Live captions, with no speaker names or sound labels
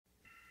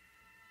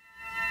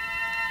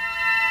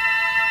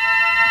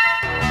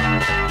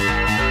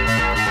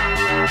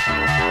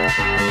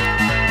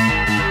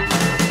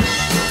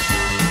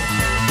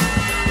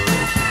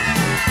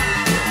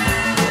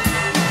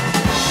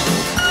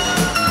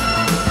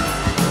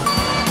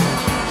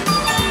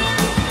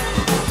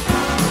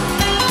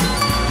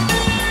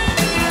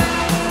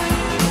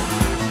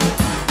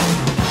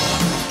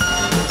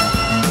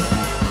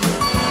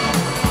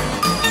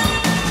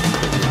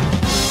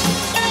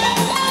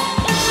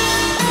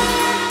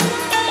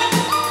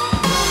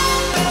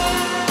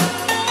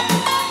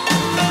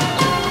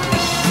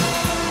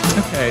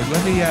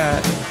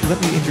Let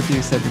me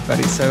introduce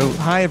everybody. So,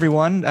 hi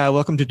everyone.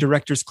 Welcome to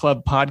Directors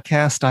Club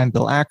podcast. I'm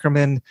Bill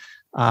Ackerman.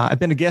 I've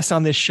been a guest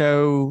on this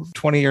show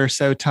 20 or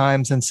so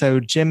times, and so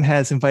Jim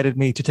has invited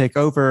me to take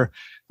over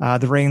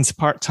the reins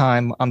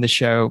part-time on the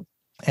show.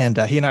 And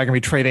he and I are going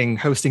to be trading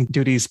hosting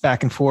duties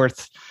back and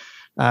forth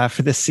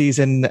for this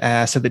season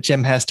so that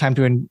Jim has time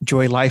to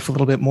enjoy life a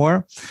little bit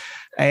more.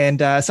 And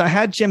so I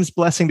had Jim's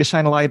blessing to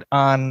shine a light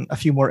on a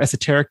few more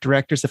esoteric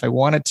directors if I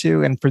wanted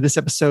to. And for this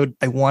episode,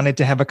 I wanted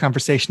to have a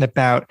conversation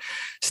about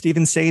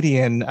Stephen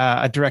Sayadian,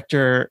 a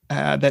director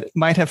that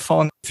might have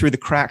fallen through the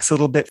cracks a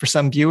little bit for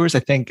some viewers.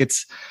 I think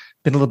it's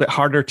been a little bit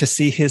harder to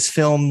see his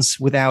films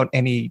without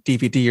any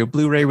DVD or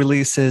Blu-ray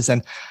releases.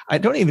 And I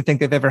don't even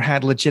think they've ever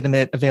had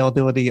legitimate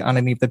availability on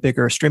any of the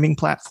bigger streaming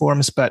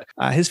platforms. But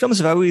his films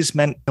have always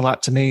meant a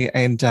lot to me.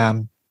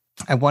 And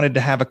I wanted to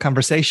have a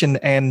conversation.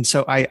 And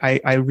so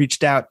I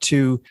reached out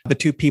to the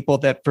two people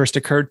that first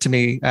occurred to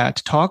me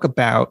to talk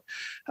about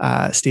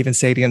Stephen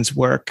Sayadian's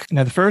work.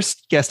 Now, the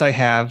first guest I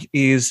have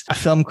is a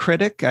film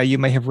critic. You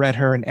may have read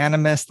her in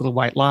Animus, Little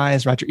White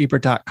Lies,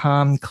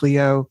 RogerEbert.com,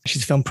 Clio.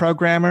 She's a film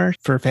programmer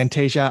for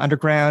Fantasia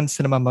Underground,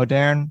 Cinema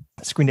Moderne,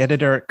 screen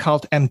editor at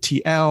Cult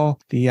MTL,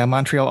 the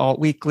Montreal Alt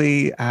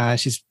Weekly.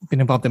 She's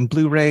been involved in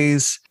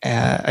Blu-rays.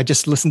 I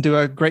just listened to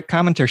a great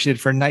commentary she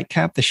did for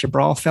Nightcap, the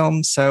Chabrol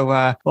film.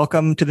 So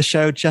welcome to the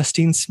show,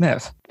 Justine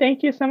Smith.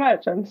 Thank you so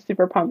much. I'm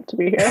super pumped to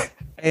be here.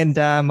 And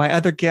my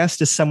other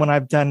guest is someone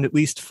I've done at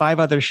least 5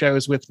 other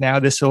shows with now.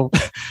 This will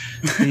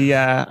be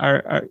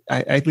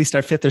at least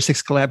our 5th or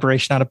 6th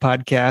collaboration on a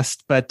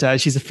podcast.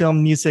 But she's a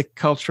film, music,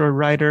 cultural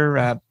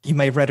writer. You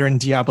may have read her in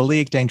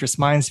Diabolique, Dangerous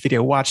Minds,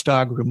 Video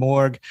Watchdog, Rue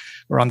Morgue,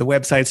 or on the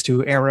websites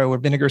to Arrow or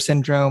Vinegar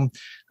Syndrome.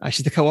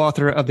 She's the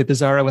co-author of the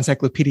Bizarro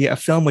Encyclopedia of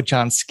Film with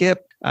John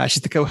Skip.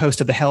 She's the co-host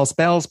of the Hell's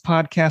Bells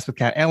podcast with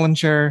Kat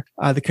Ellinger,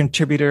 the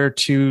contributor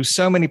to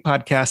so many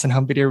podcasts and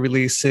home video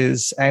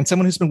releases, and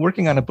someone who's been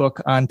working on a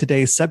book on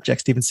today's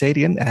subject, Stephen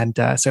Sayadian.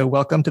 And so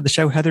welcome to the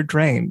show, Heather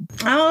Drain.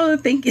 Oh,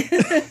 thank you.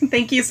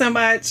 Thank you so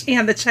much.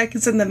 And the check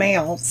is in the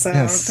mail, so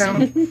yes.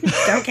 don't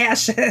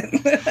cash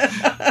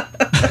it.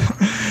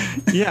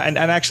 Yeah, and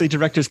actually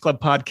Directors Club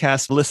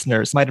podcast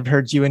listeners might have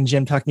heard you and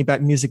Jim talking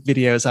about music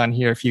videos on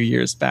here a few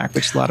years back,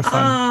 which is a lot of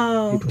fun.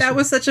 Oh, that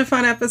was such a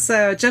fun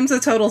episode. Jim's a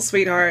total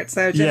sweetheart.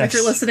 So Jim, If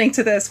you're listening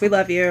to this, we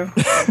love you.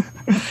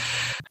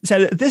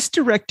 So this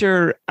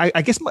director,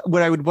 I guess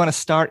what I would want to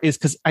start is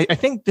because I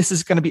think this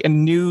is going to be a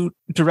new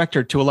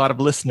director to a lot of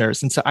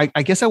listeners. And so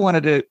I guess I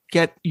wanted to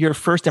get your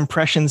first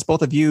impressions,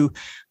 both of you,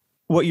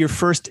 what your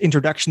first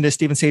introduction to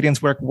Stephen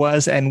Sayadian's work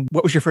was, and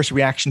what was your first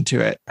reaction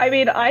to it? I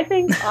mean, I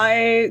think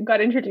I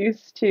got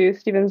introduced to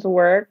Stephen's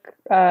work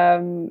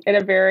in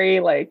a very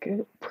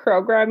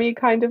programmy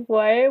kind of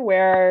way,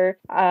 where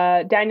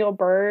Daniel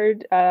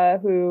Bird,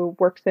 who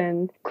works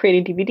in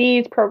creating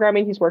DVDs,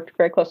 programming, he's worked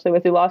very closely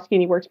with Zulawski,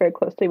 and he works very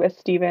closely with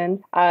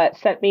Stephen,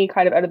 sent me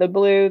kind of out of the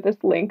blue this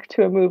link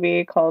to a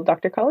movie called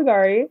Dr.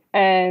 Caligari.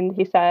 And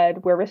he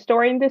said, "We're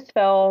restoring this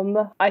film.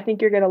 I think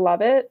you're going to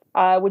love it.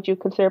 Would you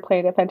consider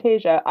playing at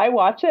Fantasia?" I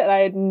watched it and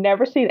I had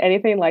never seen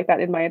anything like that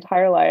in my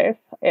entire life.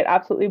 It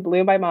absolutely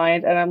blew my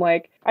mind. And I'm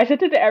like, I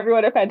sent it to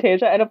everyone at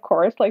Fantasia. And of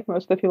course, like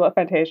most of the people at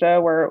Fantasia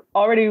were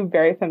already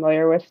very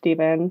familiar with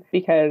Stephen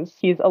because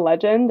he's a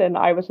legend and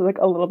I was a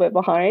little bit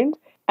behind.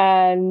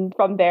 And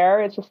from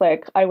there, it's just I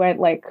went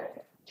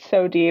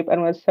so deep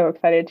and was so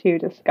excited to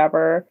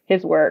discover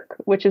his work,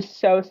 which is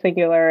so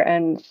singular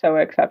and so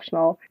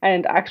exceptional.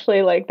 And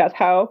actually, that's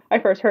how I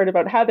first heard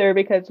about Heather,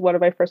 because one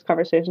of my first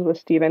conversations with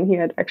Stephen, he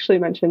had actually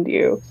mentioned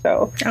you.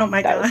 So oh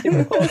my God. Was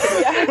super cool.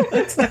 Yeah.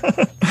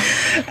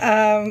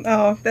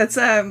 That's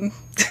I'm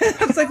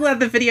so glad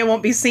the video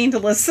won't be seen to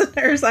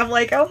listeners. I'm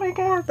like, oh my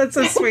God, that's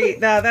so sweet.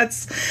 No,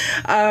 that's,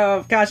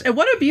 oh gosh. And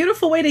what a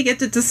beautiful way to get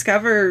to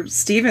discover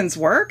Stephen's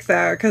work,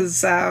 though,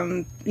 because,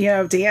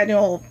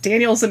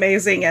 Daniel's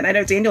amazing. And I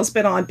know Daniel's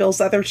been on Bill's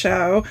other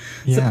show,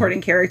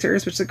 Supporting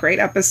Characters, which is a great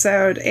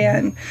episode.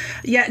 And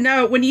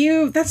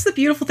that's the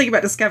beautiful thing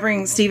about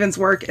discovering Stephen's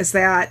work, is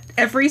that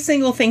every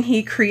single thing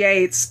he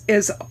creates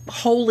is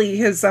wholly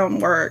his own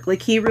work.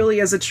 He really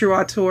is a true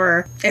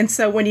auteur. And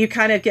so when you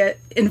kind of get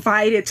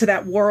invited to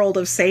that world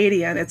of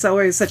Sayadian, it's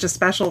always such a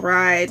special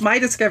ride. My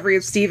discovery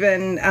of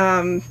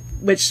Stephen,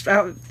 which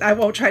I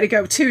won't try to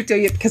go too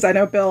deep because I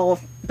know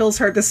Bill's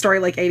heard this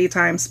story 80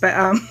 times, but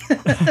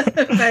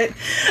but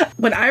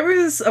when I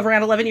was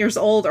around 11 years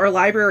old, our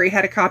library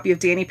had a copy of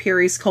Danny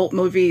Peary's Cult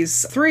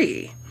Movies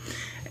 3.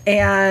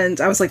 And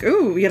I was like,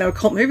 ooh,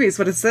 cult movies,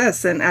 what is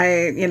this? And I,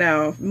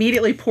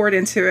 immediately poured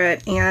into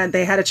it. And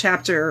they had a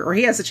chapter, or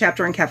he has a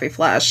chapter on Cafe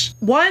Flesh.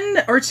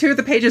 1 or 2 of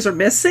the pages are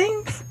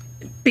missing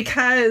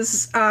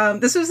because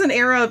this was an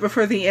era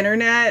before the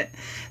internet.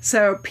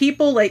 So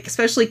people,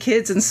 especially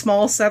kids in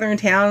small southern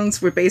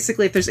towns, would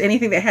basically, if there's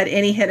anything that had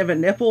any hint of a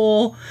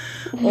nipple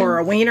or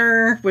a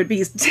wiener, would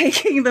be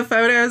taking the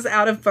photos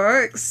out of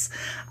books.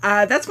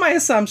 That's my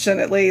assumption,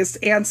 at least.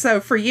 And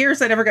so for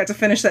years, I never got to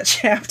finish that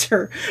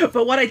chapter.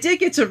 But what I did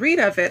get to read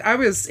of it,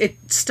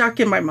 it stuck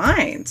in my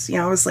mind.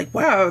 I was like,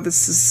 wow,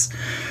 this is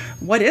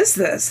what is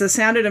this? This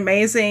sounded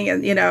amazing.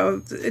 And,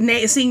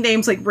 seeing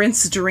names like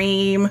Rinse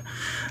Dream,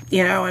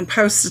 and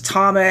Post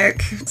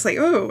Atomic, it's like,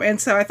 ooh. And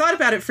so I thought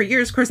about it for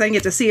years. Of course, I didn't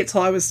get to see it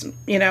till I was,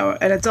 an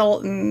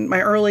adult in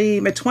my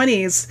early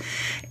mid-20s.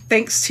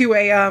 Thanks to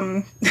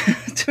a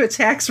to a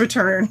tax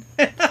return,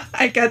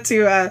 I got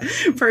to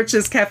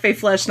purchase Cafe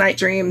Flesh, Night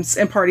Dreams,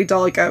 and Party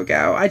Doll Go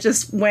Go. I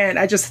just went.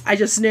 I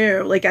just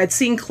knew. Like, I'd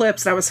seen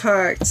clips and I was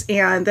hooked,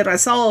 and then I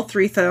saw all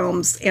 3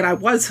 films and I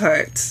was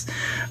hooked,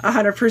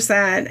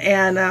 100%.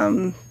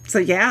 And so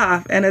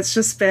yeah, and it's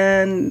just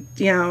been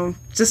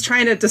just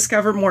trying to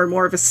discover more and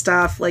more of his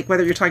stuff, like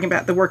whether you're talking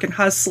about the work in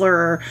Hustler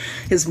or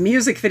his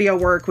music video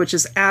work, which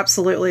is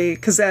absolutely,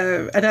 because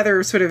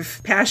another sort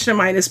of passion of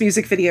mine is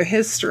music video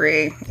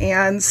history,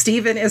 and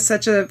Steven is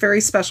such a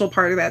very special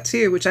part of that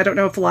too, which I don't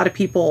know if a lot of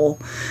people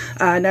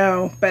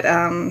know, but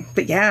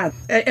yeah.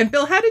 And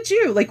Bill, how did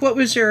you, like, what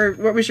was your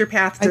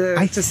path to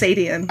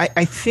Sayadian?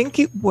 I think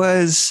it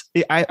was,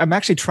 I'm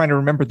actually trying to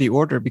remember the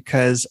order,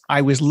 because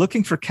I was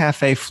looking for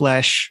Cafe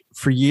Flesh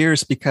for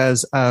years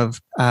because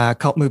of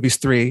Cult Movies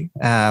 3,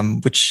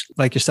 which,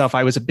 like yourself,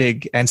 I was a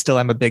big, and still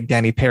am a big,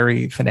 Danny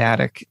Perry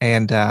fanatic.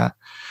 And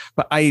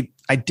but I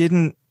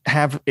didn't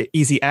have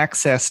easy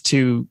access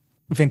to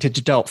vintage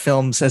adult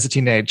films as a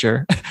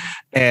teenager.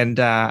 And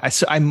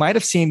I might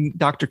have seen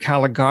Dr.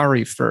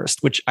 Caligari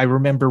first, which I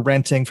remember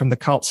renting from the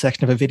cult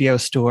section of a video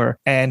store.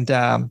 And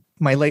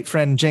my late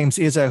friend James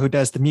Izzo, who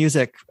does the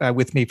music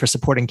with me for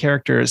supporting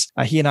characters,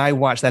 he and I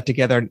watched that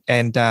together,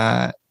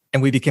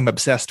 and we became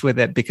obsessed with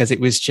it because it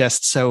was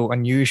just so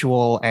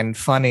unusual and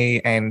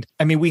funny. And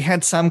I mean, we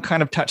had some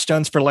kind of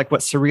touchstones for like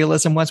what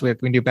surrealism was. We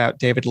knew about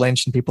David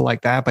Lynch and people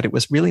like that, but it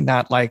was really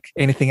not like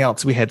anything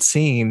else we had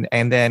seen.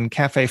 And then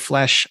Cafe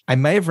Flesh, I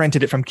may have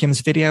rented it from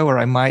Kim's Video, or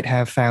I might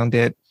have found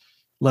it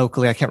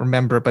locally. I can't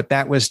remember, but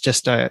that was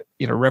just a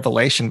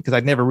revelation, because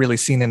I'd never really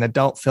seen an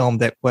adult film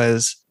that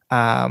was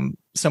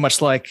so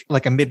much like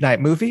a midnight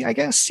movie, I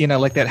guess,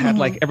 like that had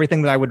like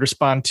everything that I would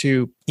respond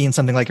to in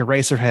something like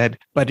Eraserhead,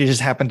 but it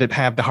just happened to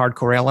have the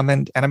hardcore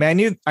element. And I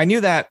mean, I knew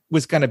that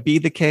was going to be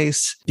the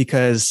case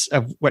because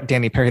of what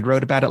Danny Perry had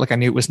wrote about it. Like, I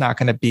knew it was not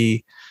going to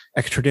be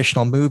a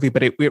traditional movie,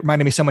 but it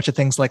reminded me so much of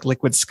things like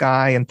Liquid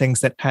Sky and things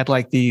that had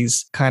like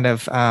these kind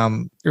of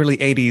early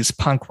 80s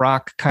punk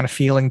rock kind of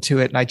feeling to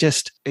it. And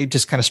it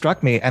just kind of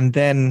struck me. And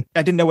then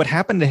I didn't know what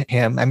happened to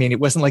him. I mean, it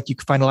wasn't like you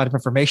could find a lot of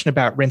information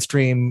about Rinse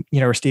Dream,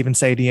 or Steven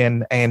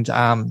Sayadian. And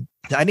I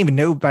didn't even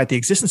know about the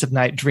existence of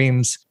Night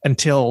Dreams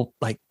until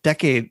like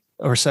decade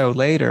or so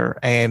later.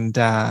 And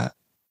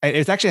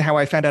it's actually how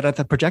I found out at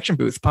the Projection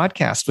Booth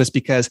podcast, was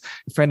because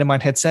a friend of mine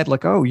had said,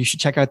 like, oh, you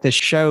should check out this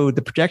show,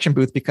 The Projection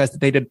Booth, because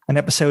they did an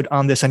episode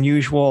on this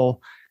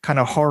unusual kind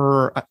of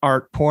horror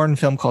art porn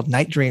film called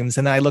Night Dreams.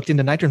 And then I looked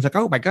into Night Dreams, like,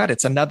 oh my God,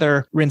 it's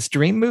another Rinse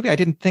Dream movie. I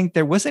didn't think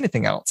there was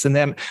anything else. And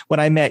then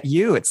when I met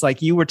you, it's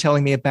like you were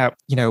telling me about,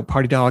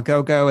 Party Doll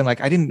Go Go. And like,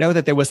 I didn't know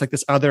that there was like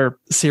this other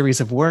series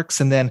of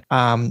works. And then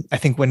I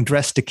think when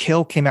Dressed to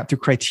Kill came out through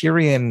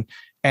Criterion,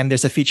 and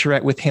there's a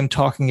featurette with him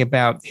talking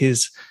about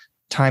his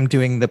time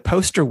doing the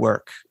poster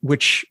work,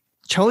 which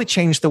totally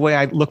changed the way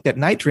I looked at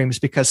Night Dreams,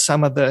 because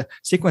some of the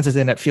sequences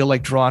in it feel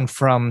like drawn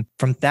from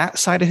that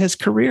side of his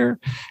career.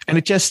 And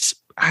it just,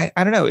 I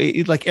don't know,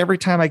 like every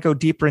time I go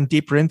deeper and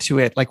deeper into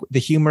it, like the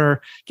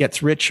humor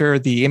gets richer,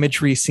 the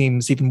imagery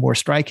seems even more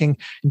striking.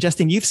 And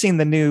Justine, you've seen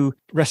the new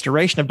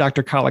restoration of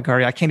Dr.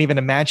 Caligari. I can't even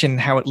imagine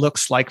how it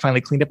looks like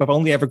finally cleaned up. I've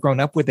only ever grown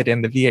up with it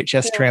in the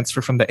VHS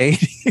transfer from the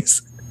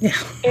 80s. Yeah.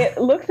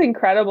 It looks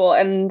incredible.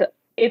 And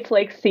it's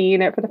like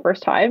seeing it for the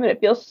first time, and it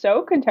feels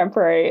so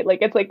contemporary.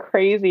 Like, it's like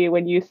crazy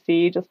when you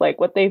see just like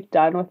what they've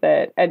done with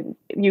it, and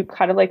you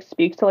kind of like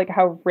speak to like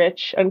how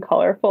rich and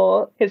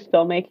colorful his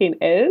filmmaking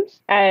is.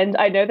 And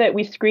I know that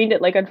we screened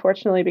it, like,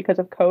 unfortunately because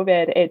of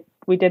COVID,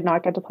 we did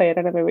not get to play it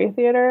in a movie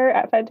theater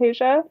at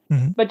Fantasia.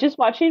 But just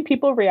watching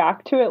people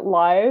react to it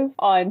live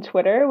on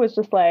Twitter was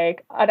just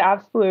like an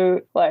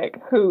absolute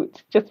like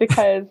hoot, just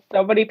because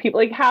so many people,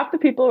 like half the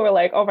people were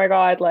like, oh my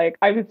God, like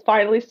I've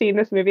finally seen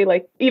this movie.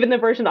 Like, even the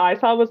version I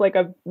saw was like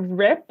a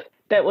rip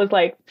that was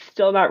like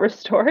still not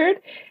restored,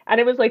 and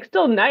it was like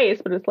still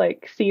nice, but it's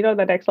like seen on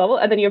the next level.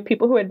 And then you have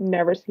people who had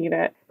never seen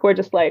it who are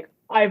just like,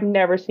 I've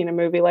never seen a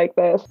movie like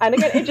this. And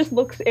again,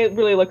 it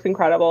really looks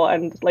incredible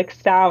and like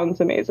sounds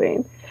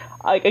amazing.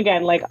 Like,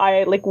 again, like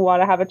I like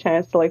want to have a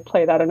chance to like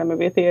play that in a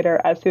movie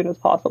theater as soon as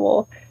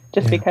possible,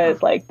 just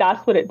because like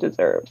that's what it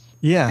deserves.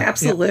 Yeah,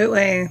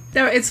 absolutely.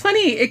 No, it's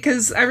funny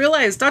because I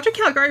realized Dr.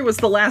 Caligari was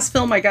the last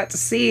film I got to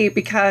see,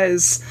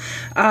 because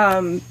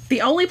the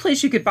only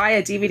place you could buy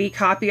a DVD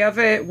copy of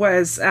it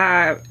was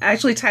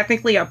actually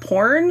technically a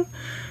porn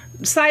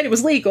site. It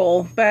was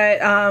legal,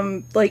 but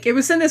like it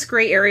was in this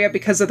gray area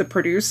because of the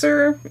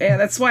producer, and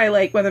that's why,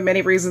 like, one of the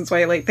many reasons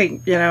why I like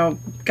think,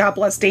 God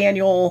bless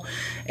Daniel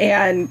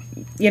and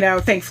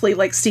thankfully,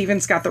 like,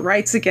 Steven's got the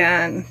rights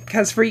again,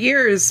 because for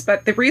years,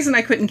 but the reason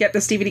I couldn't get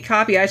this DVD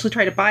copy, I actually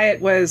tried to buy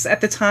it, was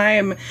at the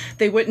time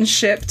they wouldn't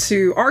ship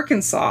to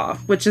Arkansas,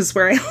 which is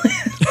where I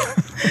live.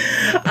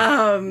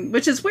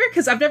 Which is weird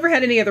because I've never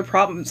had any other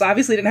problems.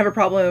 Obviously didn't have a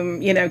problem,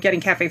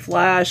 getting Cafe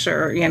Flesh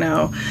or,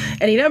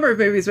 any number of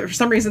movies, but for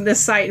some reason this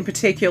site in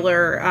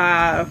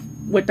particular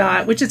would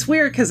not, which is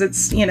weird because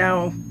it's,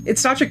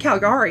 it's Dr.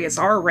 Caligari, it's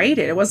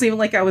R-rated. It wasn't even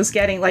like I was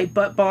getting like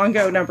Butt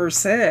Bongo number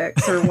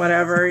 6 or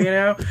whatever,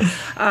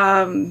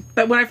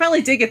 But when I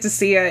finally did get to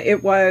see it,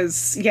 it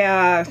was,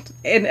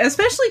 and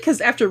especially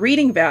because after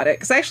reading about it,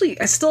 because actually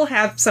I still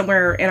have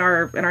somewhere in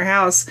our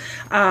house,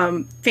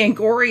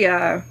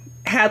 Fangoria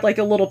had like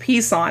a little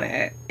piece on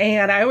it,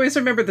 and I always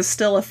remember the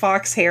still of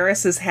Fox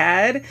Harris's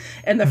head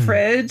in the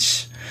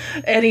fridge,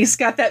 and he's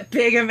got that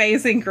big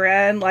amazing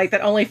grin like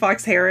that only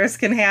Fox Harris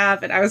can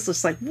have, and I was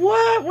just like,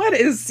 what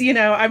is,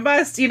 I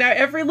must,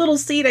 every little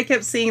scene I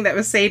kept seeing that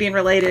was Sayadian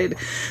related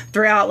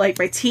throughout like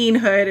my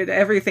teenhood and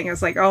everything. I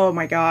was like, oh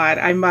my god,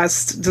 I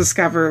must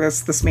discover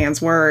this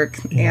man's work.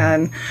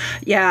 And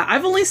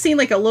I've only seen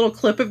like a little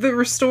clip of the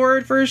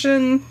restored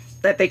version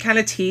that they kind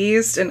of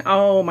teased, and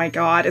oh my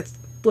god, it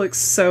looks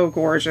so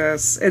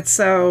gorgeous. It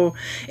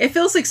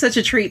feels like such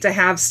a treat to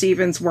have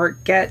Steven's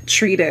work get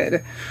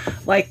treated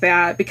like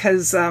that,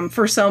 because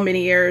for so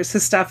many years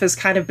his stuff has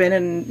kind of been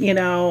in,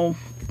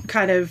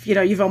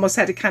 you've almost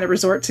had to kind of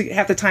resort to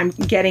half the time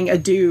getting a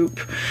dupe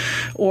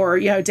or,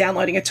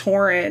 downloading a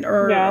torrent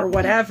or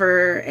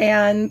whatever.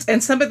 And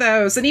some of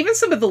those, and even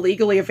some of the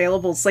legally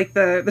availables, like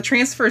the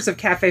transfers of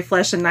Cafe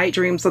Flesh and Night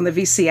Dreams on the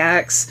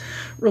VCX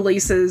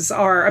releases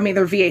are,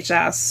 they're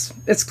VHS.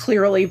 It's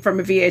clearly from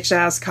a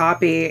VHS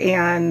copy.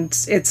 And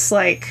it's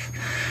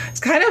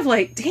kind of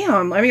like,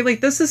 damn,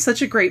 this is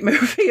such a great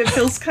movie. It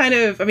feels kind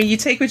of, you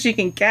take what you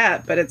can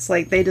get, but it's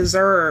like they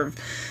deserve,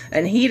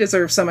 and he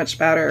deserves so much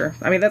better.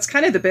 That's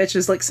kind of the bitch,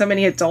 is like so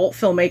many adult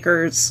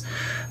filmmakers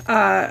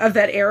of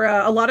that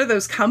era. A lot of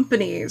those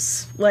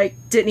companies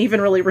didn't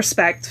even really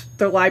respect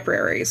their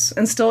libraries,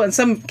 and still in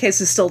some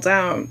cases still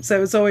don't.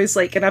 So it's always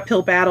like an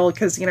uphill battle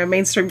because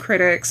mainstream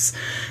critics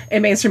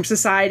and mainstream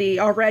society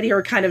already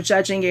are kind of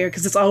judging you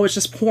because it's always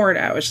just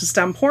porno. It's just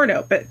dumb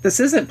porno. But this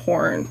isn't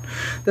porn.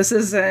 This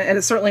isn't, and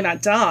it's certainly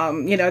not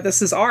dumb.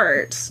 This is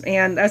art,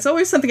 and that's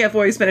always something I've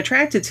always been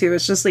attracted to.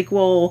 It's just like,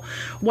 well,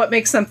 what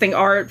makes something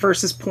art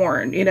versus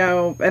porn?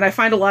 And I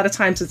find a lot of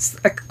times it's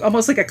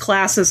almost like a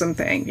classism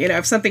thing.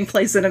 If something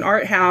plays in an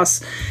art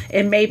house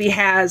and maybe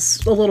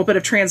has a little bit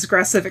of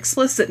transgressive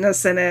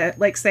explicitness in it,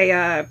 like say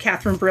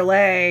Catherine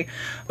Breillat,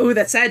 ooh,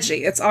 that's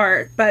edgy, it's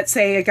art. But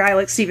say a guy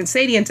like Steven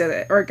Sayadian did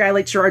it, or a guy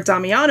like Gerard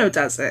Damiano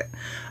does it,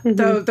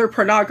 though they're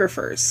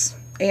pornographers.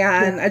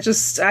 And so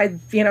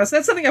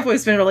that's something I've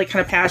always been really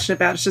kind of passionate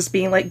about. It's just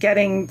being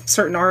getting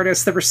certain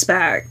artists the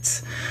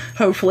respect,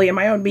 hopefully in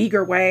my own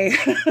meager way,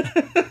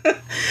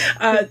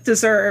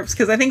 deserves.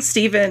 Because I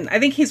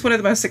think he's one of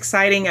the most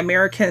exciting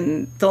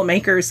American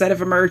filmmakers that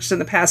have emerged in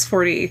the past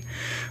 40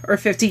 or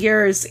 50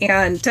 years.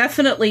 And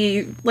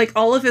definitely,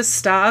 all of his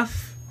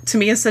stuff, to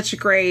me, is such a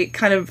great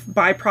kind of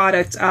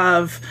byproduct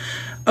of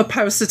a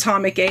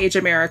post-atomic age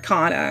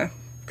Americana.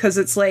 Because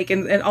it's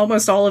in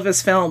almost all of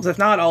his films, if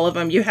not all of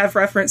them, you have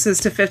references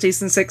to 50s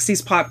and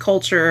 60s pop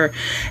culture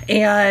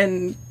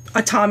and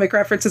atomic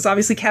references.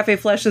 Obviously, Cafe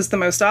Flesh is the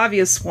most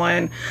obvious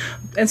one.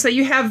 And so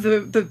you have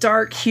the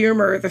dark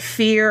humor, the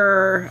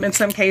fear in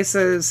some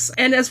cases,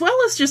 and as well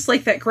as just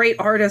that great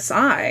artist's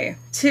eye,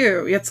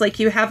 too. It's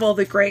you have all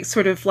the great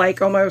sort of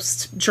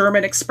almost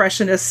German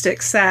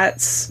expressionistic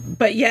sets,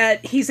 but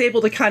yet he's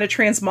able to kind of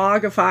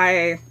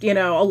transmogrify,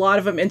 a lot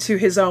of them into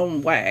his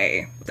own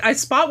way. I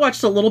spot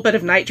watched a little bit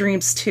of Night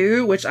Dreams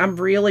 2, which I'm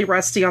really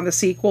rusty on the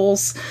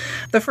sequels.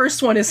 The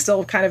first one is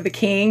still kind of the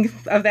king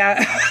of that,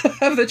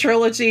 of the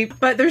trilogy.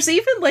 But there's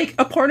even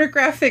a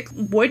pornographic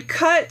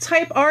woodcut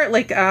type art,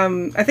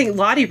 I think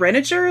Lottie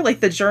Reniger,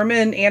 the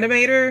German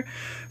animator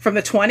from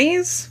the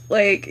 20s.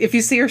 If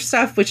you see her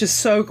stuff, which is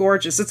so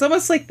gorgeous, it's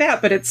almost like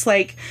that, but it's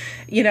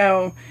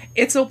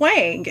it's a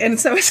wang. And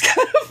so it's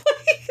kind of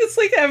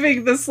it's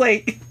having this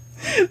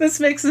this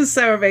mix is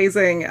so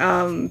amazing.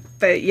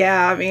 But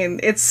yeah,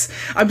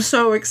 I'm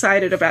so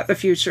excited about the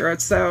future.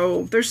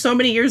 There's so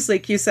many years,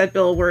 like you said,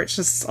 Bill, where it's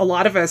just a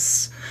lot of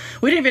us,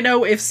 we didn't even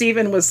know if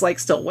Steven was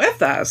still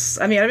with us.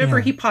 I remember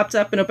he popped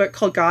up in a book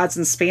called Gods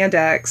in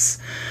Spandex,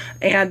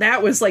 and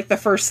that was the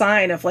first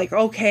sign of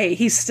okay,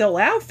 he's still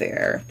out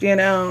there,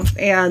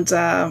 and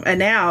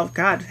now,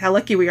 God, how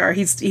lucky we are.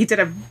 He did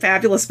a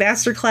fabulous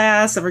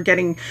masterclass, and we're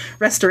getting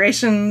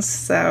restorations.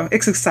 So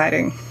it's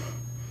exciting.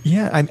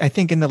 Yeah, I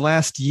think in the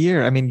last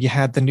year, you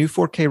had the new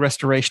 4K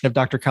restoration of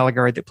Dr.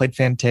 Caligari that played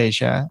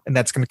Fantasia, and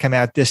that's going to come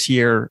out this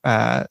year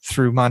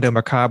through Mondo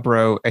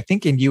Macabro, I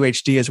think in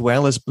UHD as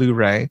well as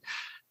Blu-ray.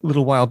 A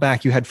little while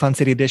back, you had Fun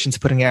City Editions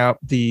putting out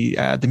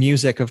the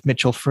music of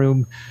Mitchell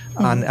Froom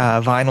on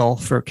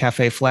vinyl for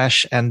Cafe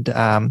Flesh. And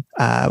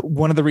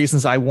one of the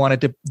reasons I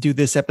wanted to do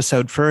this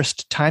episode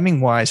first,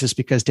 timing-wise, is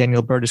because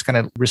Daniel Bird is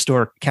going to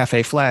restore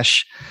Cafe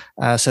Flesh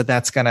So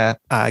that's going to,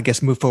 I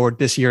guess, move forward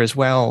this year as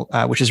well,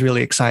 which is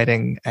really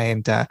exciting.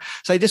 And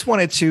so I just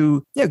wanted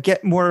to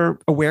get more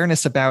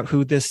awareness about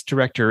who this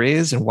director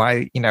is and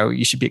why,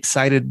 you should be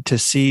excited to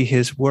see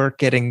his work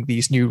getting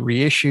these new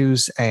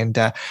reissues. And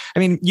I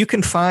mean, you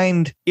can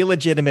find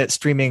illegitimate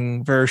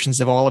streaming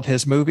versions of all of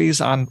his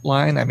movies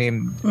online. I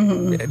mean,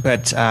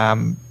 but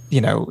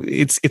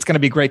it's going to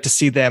be great to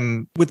see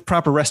them with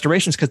proper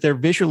restorations because they're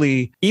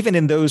visually, even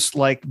in those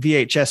like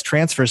VHS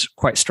transfers,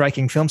 quite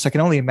striking films. So I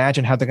can only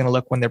imagine how they're going to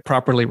look when they're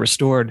properly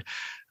restored.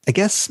 I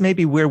guess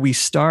maybe where we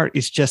start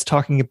is just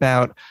talking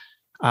about,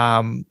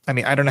 I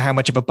mean, I don't know how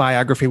much of a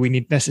biography we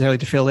need necessarily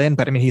to fill in,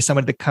 but I mean, he's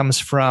somebody that comes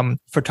from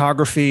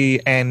photography.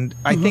 And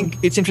I think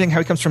it's interesting how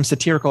he comes from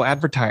satirical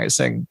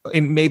advertising.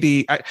 And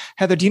maybe,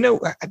 Heather, do you know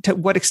to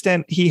what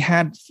extent he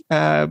had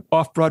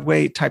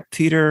off-Broadway type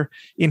theater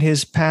in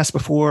his past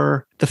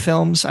before the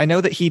films? I know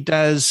that he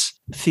does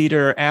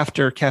theater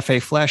after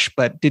Cafe Flesh,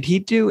 but did he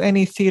do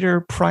any theater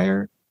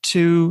prior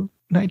to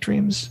Night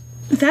Dreams?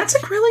 That's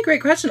a really great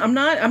question. I'm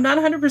not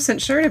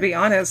 100% sure, to be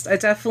honest.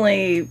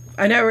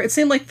 I know it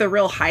seemed like the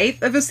real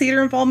height of his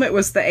theater involvement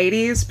was the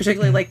 80s,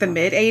 particularly like the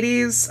mid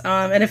 80s.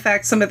 And in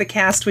fact, some of the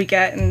cast we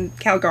get in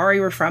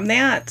Calgary were from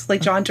that, like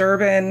John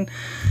Durbin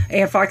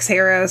and Fox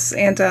Harris.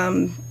 And,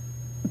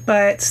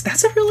 but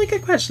that's a really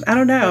good question. I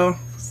don't know.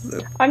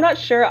 I'm not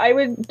sure. I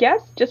would guess,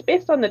 just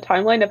based on the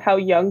timeline of how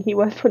young he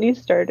was when he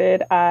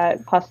started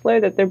at Hustler,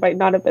 that there might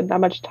not have been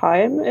that much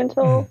time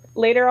until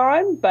later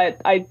on,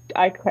 but I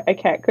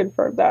can't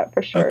confirm that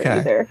for sure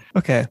either.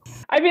 Okay.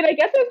 I mean, I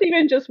guess it's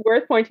even just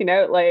worth pointing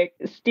out, like,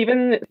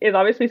 Steven is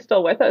obviously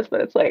still with us,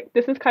 but it's like,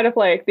 this is kind of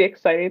like the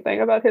exciting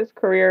thing about his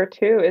career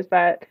too, is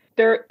that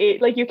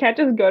you can't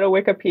just go to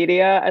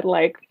Wikipedia and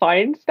like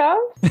find stuff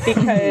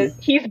because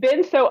he's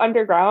been so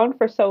underground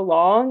for so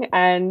long.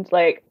 And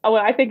like,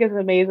 what I think is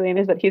amazing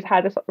is that he's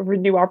had this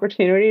new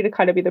opportunity to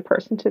kind of be the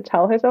person to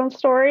tell his own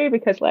story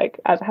because, like,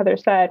 as Heather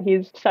said,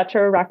 he's such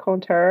a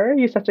raconteur.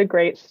 He's such a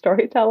great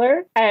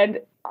storyteller. And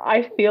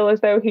I feel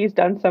as though he's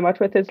done so much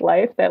with his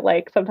life that,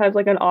 like, sometimes,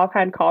 like, an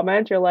offhand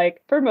comment, you're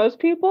like, for most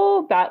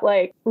people, that,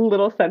 like,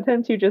 little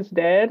sentence you just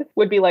did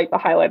would be, like, the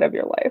highlight of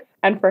your life.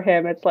 And for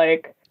him, it's,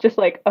 like, just,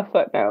 like, a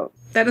footnote.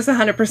 That is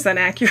 100%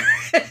 accurate.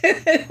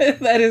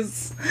 that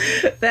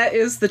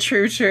is the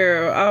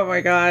true. Oh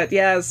my God.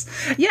 Yes.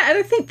 Yeah. And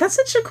I think that's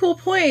such a cool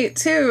point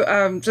too,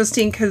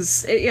 Justine,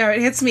 because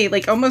it hits me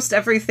like almost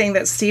everything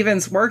that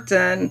Steven's worked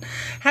in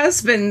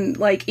has been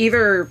like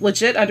either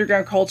legit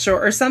underground culture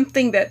or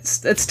something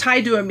that's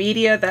tied to a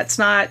media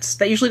that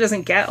usually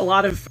doesn't get a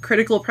lot of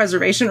critical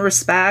preservation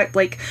respect,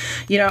 like,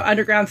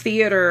 underground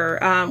theater,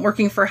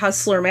 working for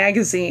Hustler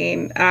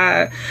magazine,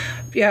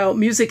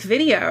 music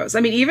videos. I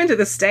mean, even to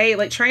this day,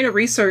 like trying to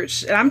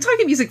research, and I'm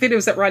talking music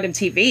videos that run on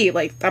TV.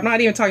 Like, I'm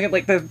not even talking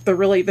like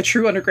the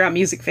true underground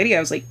music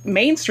videos, like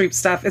mainstream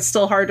stuff. It's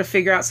still hard to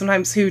figure out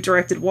sometimes who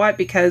directed what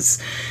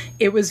because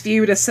it was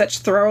viewed as such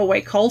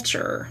throwaway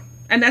culture.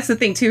 And that's the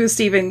thing, too, is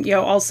Steven,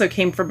 also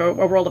came from a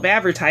world of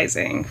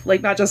advertising,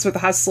 like not just with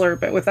Hustler,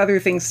 but with other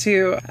things,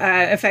 too.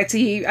 In fact,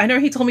 I know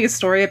he told me a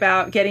story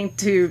about getting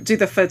to do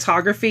the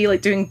photography,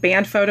 like doing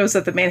band photos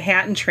of the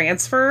Manhattan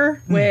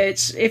Transfer,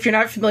 which, if you're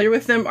not familiar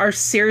with them, are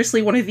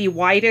seriously one of the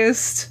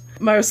whitest,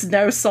 most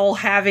no soul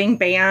having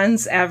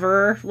bands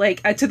ever,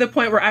 like to the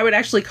point where I would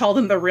actually call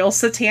them the real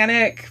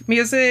satanic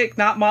music,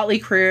 not Motley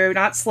Crue,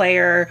 not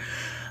Slayer.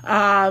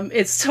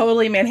 It's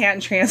totally Manhattan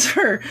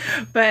Transfer.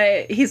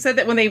 But he said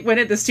that when they went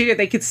into the studio,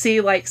 they could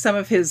see like some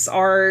of his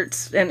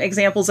art and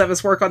examples of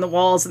his work on the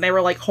walls, and they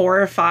were like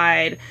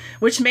horrified,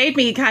 which made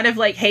me kind of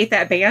like hate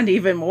that band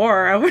even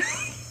more. I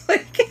was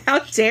like,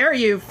 how dare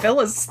you,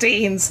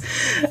 Philistines?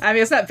 I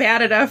mean, it's not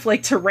bad enough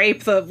like to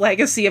rape the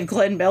legacy of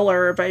Glenn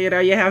Miller, but you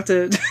have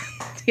to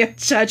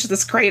judge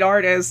this great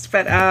artist.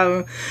 But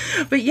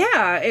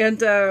yeah,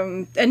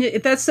 and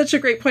that's such a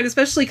great point,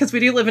 especially because we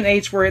do live in an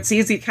age where it's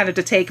easy kind of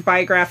to take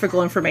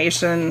biographical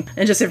information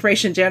and just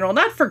information in general,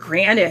 not for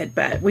granted,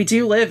 but we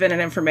do live in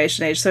an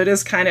information age, so it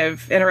is kind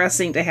of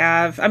interesting to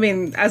have. I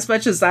mean, as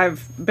much as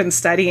I've been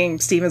studying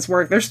Steven's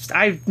work,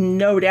 I've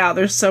no doubt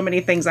there's so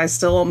many things I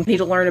still need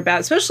to learn about,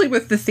 especially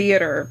with the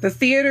theater. The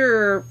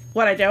theater,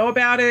 what I know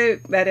about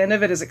it, that end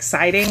of it is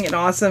exciting and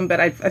awesome, but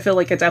I feel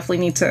like I definitely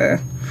need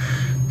to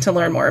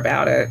learn more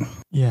about it.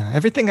 Yeah,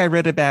 everything I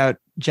read about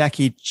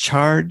Jackie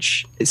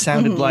Charge, it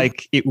sounded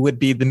like it would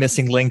be the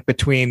missing link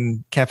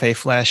between Cafe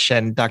Flesh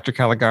and Dr.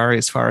 Caligari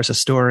as far as a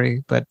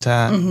story. But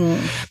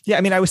yeah,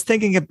 I mean, I was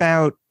thinking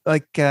about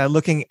like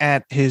looking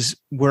at his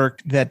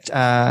work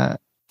that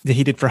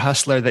he did for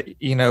Hustler that,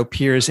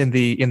 appears in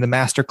the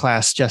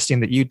masterclass, Justine,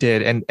 that you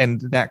did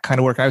and that kind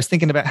of work. I was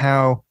thinking about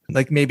how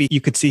like maybe you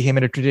could see him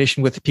in a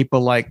tradition with people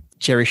like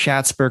Jerry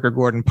Schatzberg or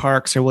Gordon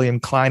Parks or William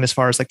Klein as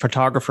far as like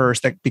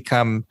photographers that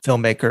become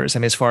filmmakers. I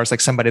mean, as far as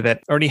like somebody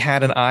that already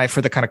had an eye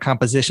for the kind of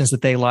compositions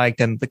that they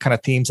liked and the kind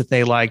of themes that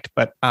they liked,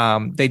 but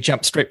they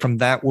jumped straight from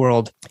that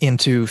world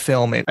into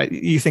film.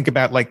 You think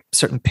about like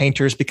certain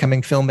painters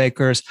becoming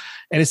filmmakers,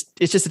 and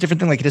it's just a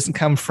different thing. Like it doesn't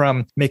come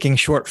from making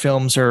short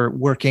films or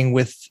working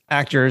with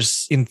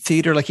actors in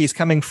theater. Like he's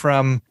coming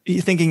from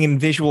thinking in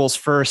visuals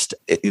first.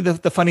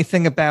 The funny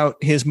thing about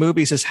his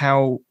movies is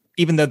how,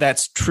 even though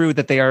that's true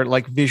that they are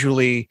like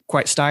visually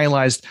quite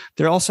stylized,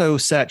 they're also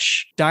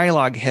such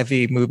dialogue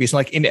heavy movies,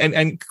 like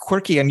and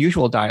quirky,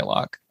 unusual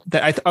dialogue.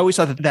 That I always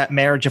thought that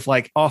marriage of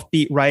like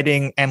offbeat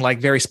writing and like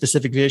very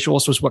specific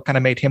visuals was what kind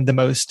of made him the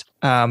most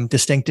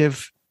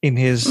distinctive in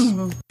his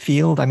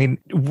field. I mean,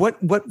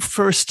 what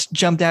first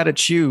jumped out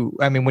at you?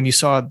 I mean, when you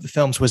saw the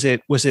films, was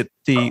it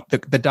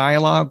the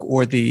dialogue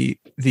or the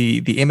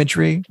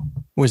imagery?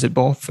 Was it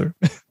both? Or?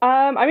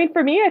 I mean,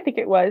 for me, I think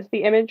it was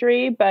the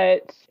imagery,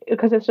 but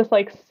because it's just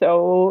like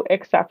so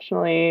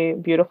exceptionally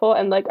beautiful,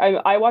 and like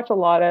I watch a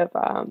lot of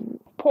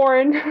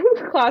porn,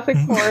 classic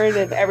porn,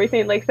 and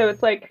everything. Like, so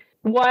it's like,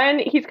 one,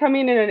 he's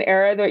coming in an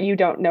era that you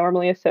don't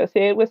normally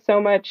associate with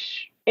so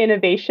much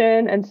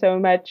innovation and so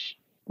much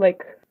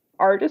like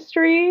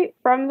artistry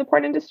from the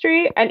porn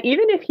industry. And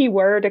even if he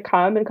were to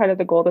come in kind of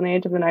the golden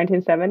age of the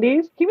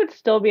 1970s, he would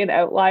still be an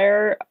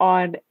outlier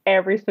on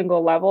every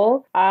single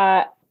level.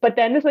 But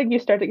then it's like you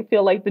start to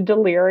feel like the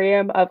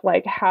delirium of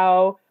like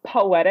how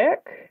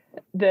poetic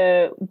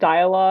the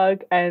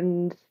dialogue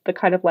and the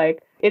kind of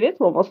like, it is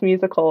almost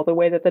musical, the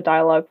way that the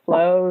dialogue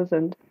flows,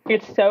 and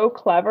it's so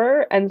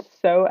clever and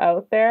so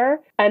out there.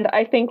 And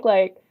I think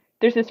like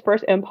there's this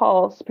first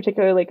impulse,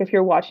 particularly like if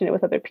you're watching it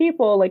with other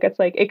people, like it's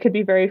like it could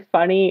be very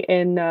funny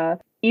and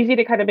easy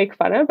to kind of make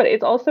fun of, but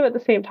it's also at the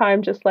same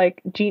time just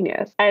like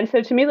genius. And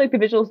so to me, like the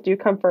visuals do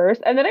come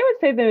first, and then I would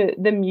say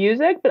the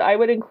music, but I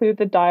would include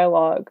the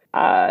dialogue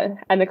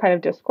and the kind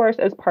of discourse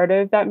as part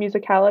of that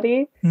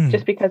musicality,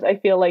 just because I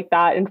feel like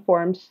that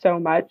informs so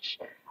much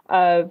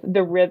of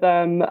the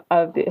rhythm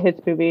of his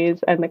movies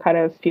and the kind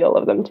of feel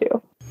of them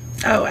too.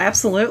 Oh,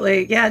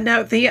 absolutely. Yeah,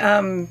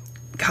 no,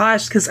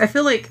 gosh, because I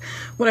feel like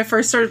when I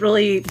first started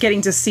really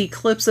getting to see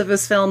clips of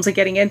his films and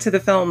getting into the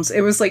films,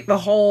 it was like the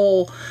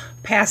whole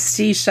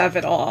pastiche of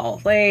it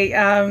all. Like,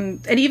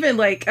 and even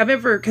like, I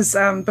remember, because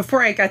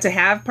before I got to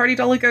have Party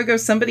Doll Go-Go,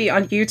 somebody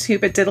on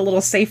YouTube did a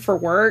little safe for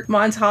work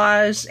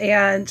montage,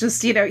 and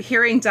just, you know,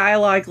 hearing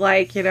dialogue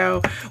like, you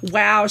know,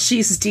 wow,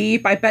 she's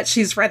deep, I bet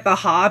she's read The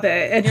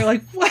Hobbit, and you're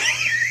like, what?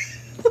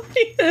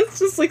 It's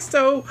just like,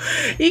 so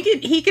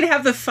he could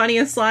have the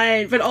funniest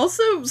line, but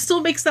also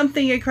still make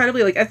something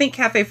incredibly, like, I think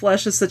Cafe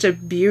Flesh is such a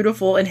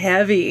beautiful and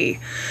heavy,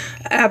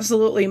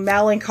 absolutely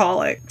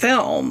melancholic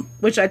film,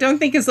 which I don't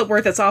think is the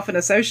word that's often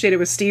associated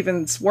with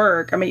Stevens'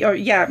 work. I mean,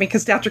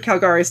 because Dr.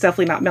 Caligari is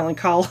definitely not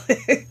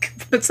melancholic,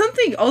 but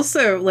something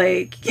also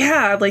like,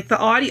 yeah, like the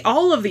audio,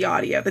 all of the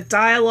audio, the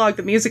dialogue,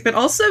 the music, but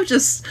also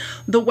just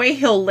the way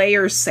he'll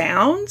layer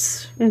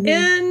sounds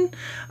in.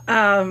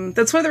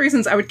 That's one of the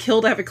reasons I would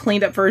kill to have a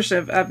cleaned up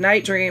version of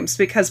Night Dreams,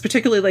 because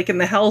particularly like in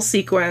the hell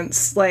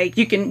sequence, like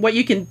what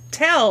you can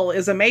tell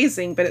is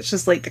amazing, but it's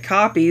just like the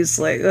copies,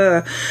 like,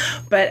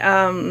 but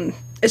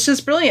it's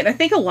just brilliant. I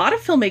think a lot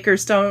of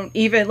filmmakers don't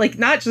even, like,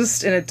 not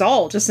just in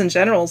adult, just in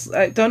general,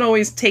 don't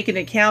always take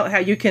into account how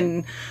you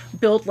can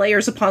build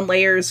layers upon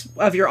layers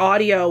of your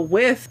audio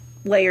with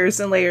layers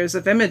and layers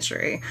of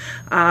imagery.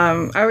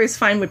 I always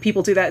find when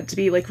people do that to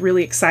be like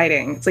really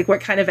exciting. It's like,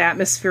 what kind of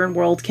atmosphere and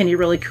world can you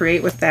really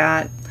create with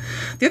that?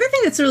 The other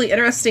thing that's really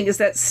interesting is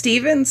that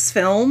Stevens'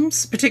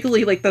 films,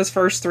 particularly like those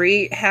first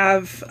three,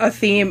 have a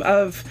theme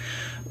of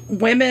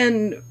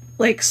women,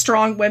 like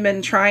strong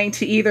women, trying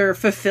to either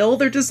fulfill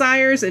their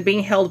desires and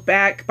being held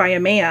back by a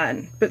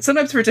man, but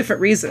sometimes for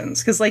different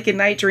reasons. Because like in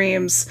Night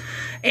Dreams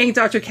and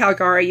Dr.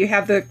 Caligari, you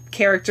have the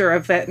character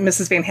of that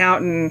Mrs. Van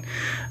Houten,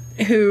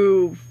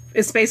 who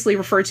is basically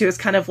referred to as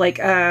kind of like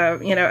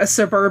a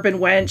suburban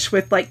wench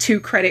with like 2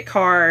 credit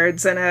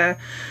cards and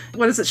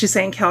what is it she's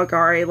saying,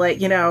 Caligari?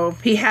 Like, you know,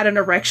 he had an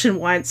erection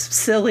once.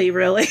 Silly,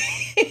 really.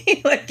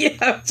 Like, you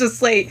know,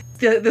 just like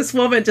this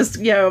woman just,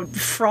 you know,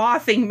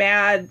 frothing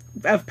mad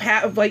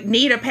of like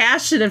need of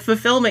passion and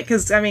fulfillment.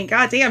 Because, I mean,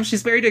 goddamn,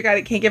 she's married to a guy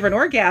that can't give her an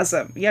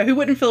orgasm. Yeah, who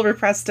wouldn't feel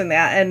repressed in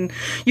that? And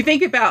you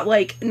think about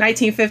like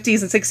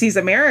 1950s and 60s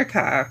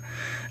America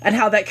and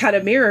how that kind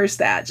of mirrors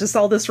that. Just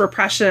all this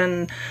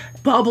repression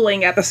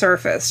bubbling at the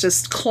surface,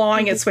 just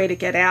clawing its way to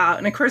get out.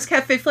 And of course,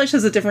 Cafe Flesh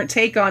has a different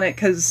take on it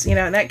because, you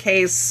know, in that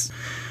case,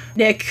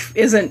 Nick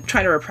isn't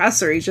trying to repress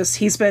her.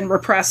 He's been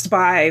repressed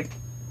by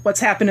what's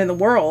happened in the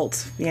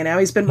world. You know,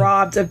 he's been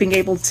robbed of being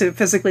able to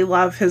physically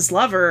love his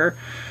lover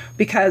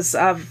because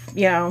of,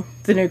 you know,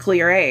 the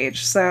nuclear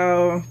age.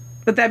 So,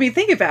 but I mean,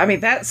 think about it. I mean,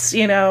 that's,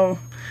 you know,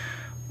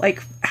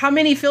 like how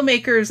many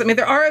filmmakers, I mean,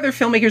 there are other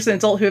filmmakers in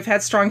adult who have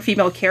had strong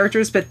female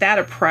characters, but that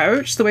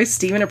approach, the way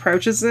Steven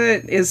approaches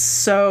it, is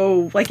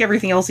so, like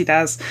everything else he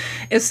does,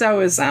 is so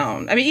his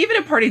own. I mean, even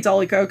in Party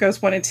Dolly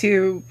Go-Go's 1 and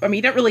 2, I mean,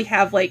 you don't really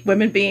have, like,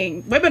 women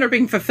are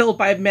being fulfilled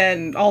by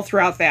men all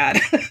throughout that.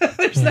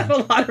 There's not a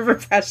lot of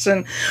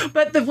repression.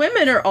 But the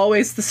women are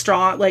always the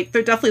strong, like,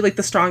 they're definitely, like,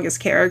 the strongest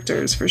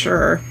characters, for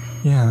sure.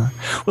 Yeah.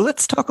 Well,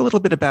 let's talk a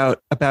little bit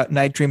about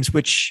Night Dreams,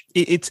 which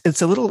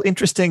it's a little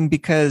interesting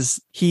because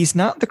he's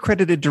not the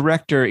credited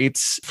director.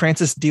 It's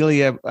Francis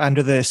Delia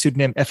under the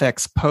pseudonym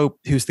FX Pope,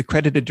 who's the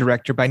credited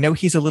director. But I know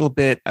he's a little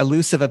bit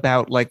elusive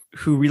about like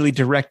who really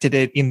directed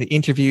it in the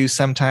interviews.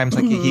 Sometimes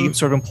like he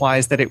sort of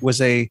implies that it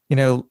was a,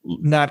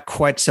 not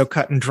quite so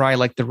cut and dry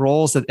like the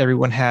roles that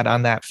everyone had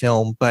on that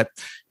film. But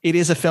it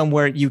is a film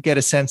where you get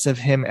a sense of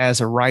him as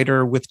a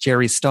writer with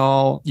Jerry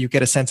Stahl. You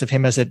get a sense of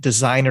him as a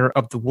designer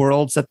of the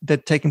worlds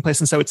that taking place.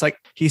 And so it's like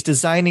he's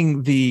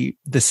designing the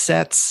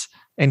sets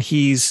and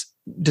he's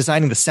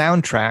designing the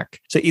soundtrack.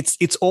 So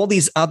it's all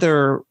these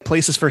other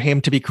places for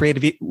him to be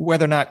creative,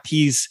 whether or not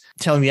he's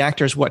telling the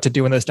actors what to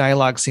do in those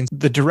dialogue scenes.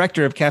 The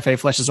director of Cafe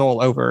Flesh is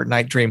all over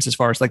Night Dreams as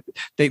far as like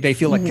they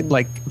feel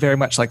like very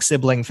much like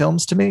sibling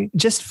films to me.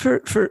 Just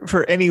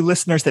for any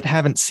listeners that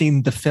haven't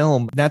seen the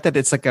film, not that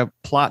it's like a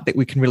plot that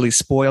we can really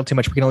spoil too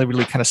much. We can only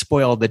really kind of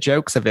spoil the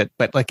jokes of it,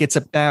 but like it's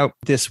about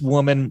this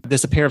woman,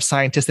 there's a pair of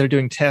scientists that are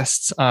doing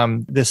tests,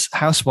 this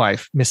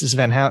housewife, Mrs.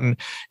 Van Houten,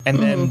 and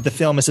then the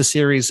film is a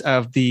series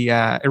of the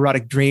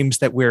erotic dreams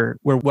that we're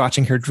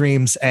watching her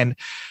dreams. And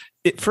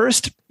at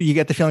first you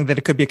get the feeling that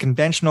it could be a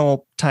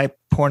conventional type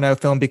porno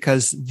film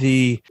because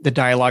the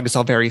dialogue is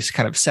all very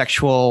kind of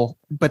sexual.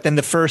 But then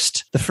the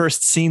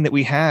first scene that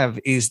we have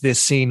is this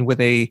scene with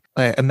a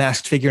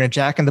masked figure in a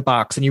Jack in the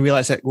Box. And you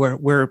realize that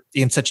we're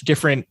in such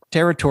different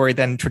territory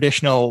than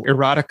traditional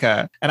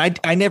erotica. And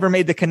I never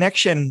made the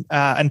connection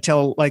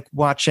until like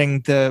watching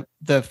the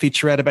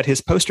featurette about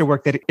his poster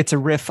work that it's a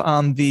riff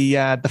on the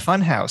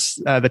Funhouse,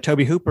 the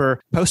Tobe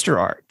Hooper poster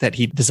art that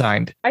he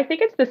designed. I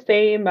think it's the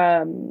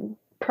same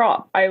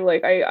prop.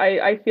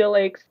 I feel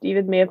like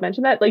Steven may have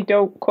mentioned that. Like,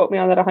 don't quote me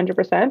on that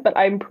 100%, but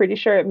I'm pretty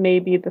sure it may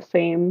be the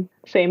same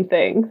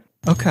thing.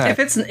 Okay. If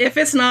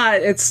it's not,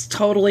 it's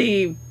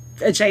totally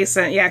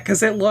adjacent. Yeah,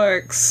 because it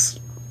looks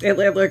a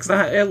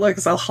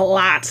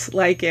lot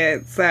like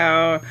it.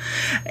 So,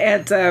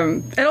 and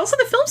also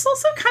the film's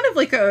also kind of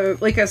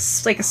like a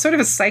sort of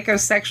a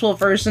psychosexual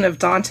version of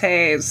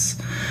Dante's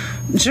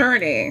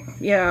journey,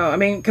 I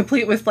mean,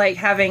 complete with like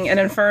having an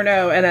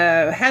inferno and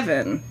a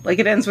heaven. Like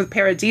it ends with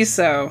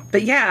Paradiso.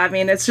 But yeah, I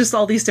mean, it's just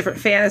all these different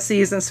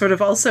fantasies and sort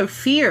of also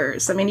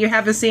fears. I mean, you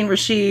have a scene where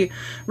she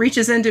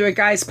reaches into a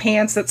guy's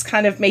pants that's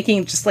kind of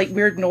making just like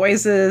weird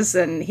noises,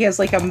 and he has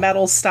like a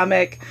metal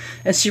stomach,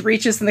 and she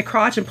reaches in the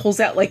crotch and pulls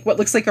out like what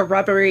looks like a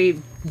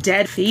rubbery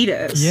dead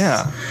fetus.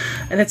 Yeah.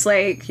 And it's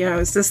like,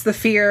 is this the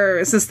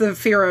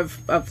fear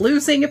of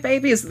losing a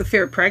baby? Is it the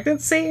fear of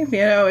pregnancy?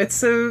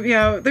 It's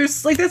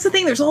there's like, that's the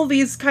thing. There's all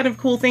these kind of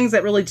cool things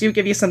that really do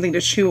give you something to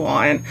chew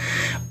on,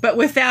 but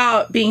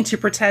without being too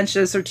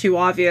pretentious or too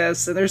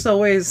obvious. And there's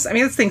always, I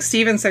mean, that's the thing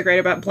Steven's so great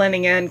about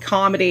blending in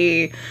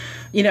comedy,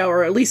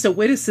 or at least a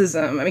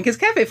witticism. I mean, because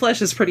Cafe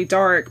Flesh is pretty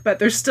dark, but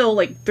there's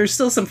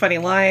still some funny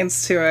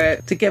lines to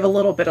it to give a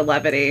little bit of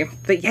levity.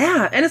 But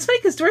yeah, and it's funny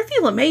because Dorothy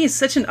LeMay is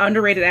such an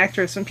underrated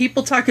actress. When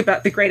people talk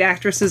about the great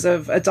actresses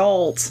of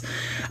adults,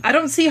 I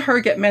don't see her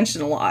get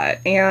mentioned a lot,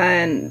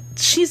 and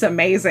she's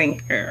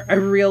amazing here. I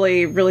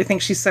really, really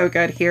think she's so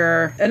good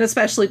here, and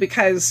especially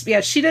because,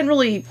 she didn't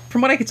really,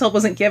 from what I could tell,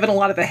 wasn't given a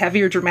lot of the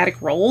heavier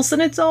dramatic roles in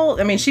adult.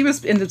 I mean, she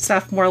was into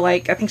stuff more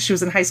like, I think she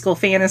was in High School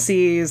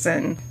Fantasies,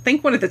 and I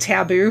think one of the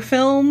Taboo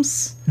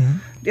films. Mm-hmm.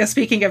 Yeah,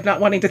 speaking of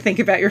not wanting to think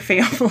about your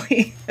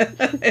family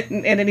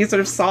in any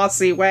sort of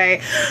saucy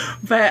way,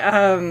 but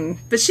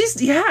she's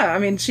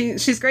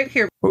she's great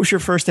here. What was your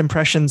first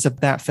impressions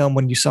of that film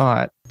when you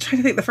saw it? I'm trying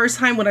to think. The first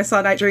time when I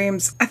saw Night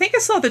Dreams, I think I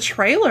saw the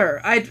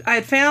trailer.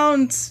 I'd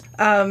found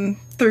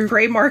through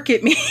Gray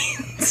Market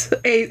Means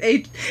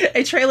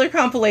a trailer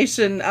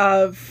compilation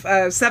of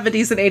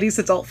 70s and 80s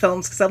adult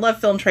films, because I love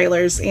film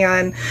trailers,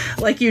 and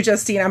like you,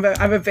 Justine,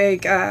 I'm a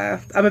big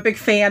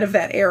fan of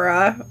that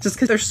era, just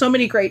because there's so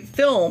many great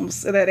films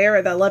in that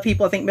era that a lot of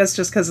people I think miss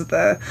just because of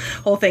the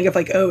whole thing of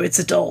like, oh, it's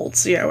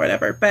adults,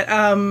 whatever. But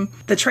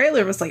the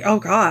trailer was like, oh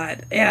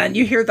god, and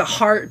you hear the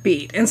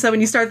heartbeat, and so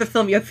when you start the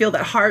film, you feel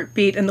that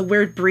heartbeat and the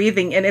weird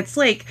breathing, and it's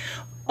like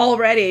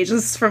already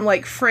just from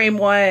like frame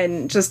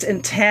one, just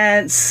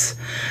intense.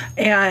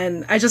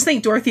 And I just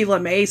think Dorothy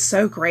LeMay is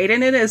so great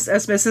in it as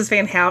Mrs.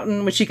 Van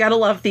Houten, which you gotta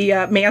love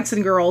the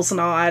Manson girls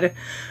nod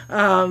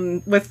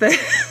with the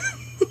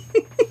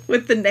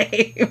with the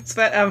names.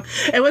 But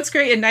and what's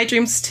great in Night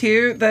Dreams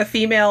 2, the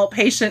female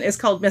patient is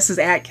called Mrs.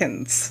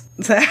 Atkins.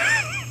 So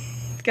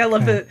gotta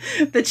love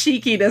the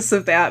cheekiness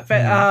of that.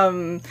 But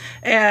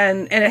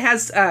and it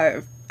has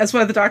as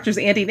one of the doctors,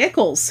 Andy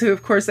Nichols, who,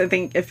 of course, I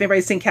think if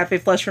anybody's seen Cafe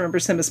Flesh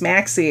remembers him as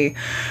Maxie,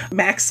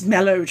 Max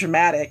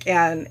Melodramatic.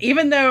 And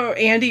even though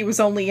Andy was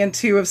only in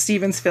 2 of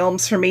Steven's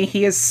films, for me,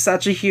 he is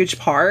such a huge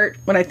part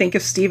when I think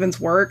of Steven's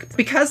work.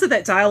 Because of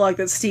that dialogue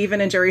that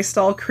Steven and Jerry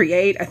Stahl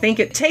create, I think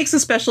it takes a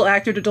special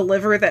actor to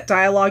deliver that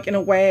dialogue in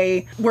a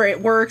way where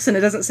it works and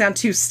it doesn't sound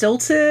too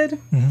stilted.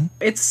 Mm-hmm.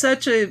 It's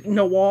such a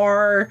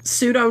noir,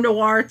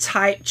 pseudo-noir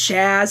type,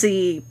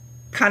 jazzy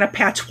kind of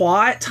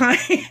patois at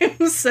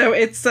times. So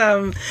it's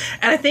and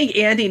I think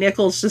Andy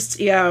Nichols just,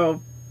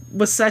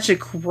 was such a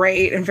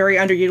great and very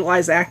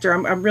underutilized actor.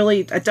 I'm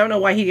really, I don't know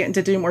why he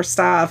didn't do more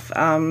stuff.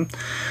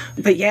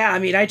 But yeah, I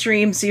mean, Night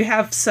Dreams, you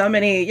have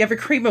a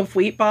cream of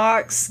wheat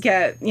box,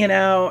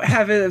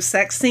 have a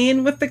sex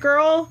scene with the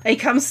girl. It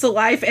comes to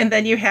life. And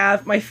then you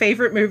have my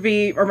favorite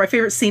movie or my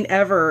favorite scene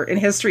ever in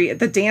history,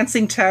 the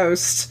dancing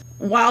toast,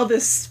 while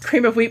this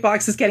cream of wheat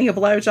box is getting a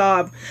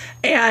blowjob.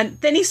 And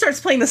then he starts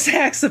playing the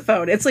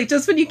saxophone. It's like,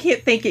 just when you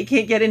can't think it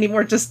can't get any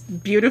more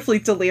just beautifully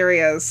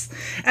delirious.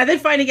 And then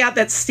finding out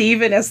that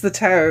Steven is the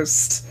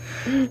toast.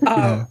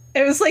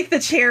 It was like the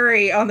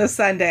cherry on the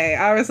sundae.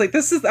 I was like,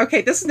 this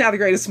is now the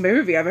greatest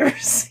movie I've ever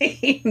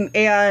seen.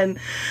 And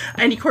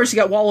of course you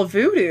got Wall of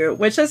Voodoo,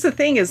 which that's the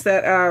thing is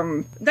that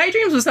Night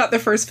Dreams was not the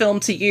first film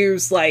to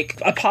use like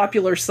a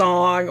popular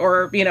song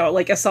or,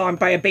 like a song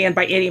by a band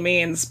by any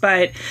means,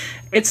 but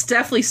it's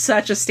definitely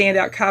such a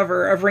standout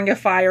cover of Ring of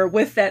Fire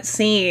with that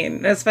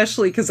scene,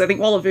 especially because I think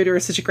Wall of Voodoo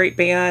is such a great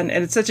band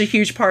and it's such a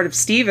huge part of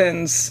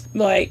Steven's,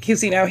 like,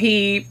 because,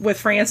 he, with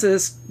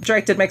Francis,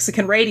 directed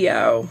Mexican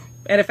Radio.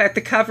 And in fact,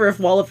 the cover of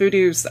Wall of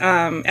Voodoo's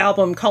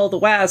album, Call of the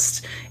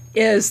West,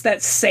 is that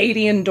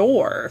Sayadian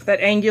door, that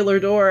angular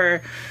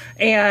door.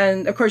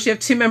 And, of course, you have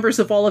 2 members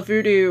of Wall of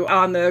Voodoo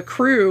on the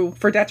crew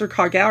for Dr.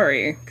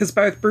 Caligari, because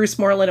both Bruce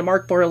Moreland and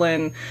Mark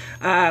Moreland,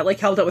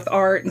 helped out with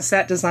art and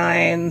set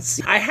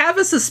designs. I have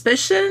a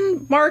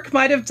suspicion Mark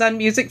might have done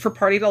music for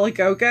Party Dolly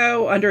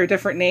Go-Go under a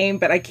different name,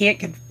 but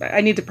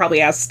I need to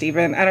probably ask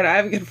Steven. I don't know, I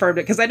haven't confirmed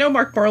it, because I know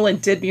Mark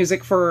Moreland did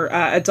music for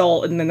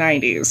Adult in the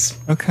 90s.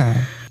 Okay.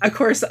 Of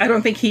course, I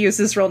don't think he used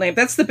his real name.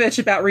 That's the bitch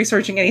about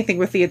researching anything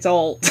with the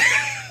Adult.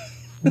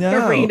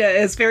 No. Arena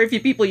is very few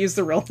people use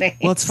the real name.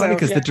 Well, it's funny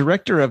because the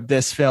director of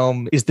this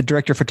film is the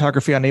director of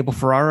photography on Abel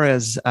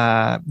Ferrara's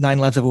 9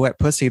 Lives of a Wet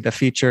Pussy, the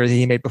feature that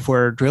he made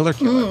before Driller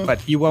Killer.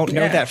 But you won't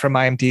know that from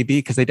IMDb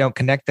because they don't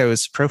connect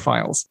those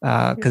profiles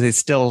because it's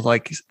still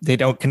like they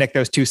don't connect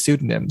those 2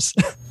 pseudonyms.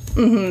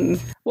 Mm-hmm.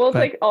 Well,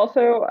 it's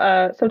also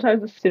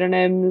sometimes the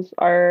pseudonyms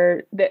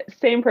are the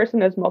same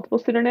person as multiple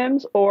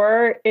pseudonyms,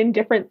 or in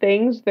different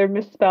things they're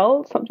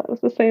misspelled.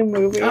 Sometimes the same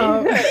movie.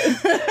 So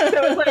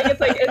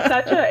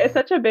it's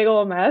such a big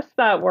old mess,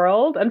 that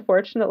world,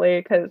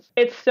 unfortunately, because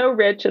it's so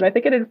rich, and I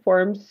think it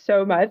informs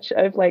so much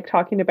of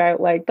talking about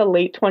the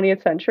late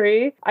 20th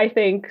century. I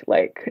think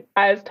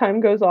as time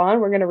goes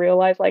on, we're going to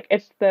realize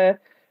it's the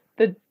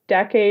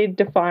decade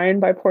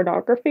defined by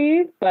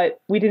pornography, but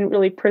we didn't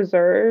really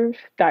preserve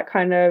that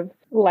kind of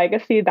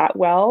legacy that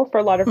well for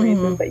a lot of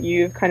reasons that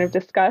you've kind of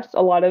discussed.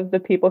 A lot of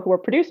the people who were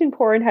producing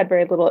porn had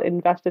very little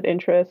invested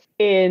interest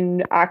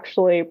in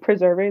actually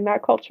preserving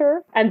that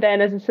culture. And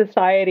then as a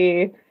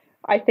society,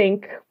 I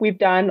think we've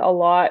done a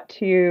lot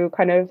to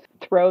kind of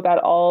throw that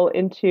all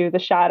into the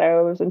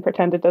shadows and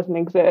pretend it doesn't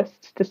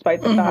exist,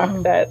 despite the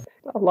fact that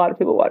a lot of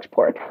people watch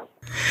porn.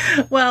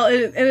 Well,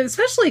 it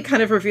especially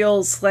kind of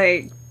reveals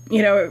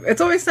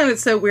it's always sounded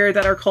so weird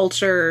that our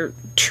culture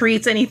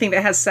treats anything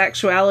that has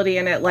sexuality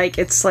in it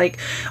it's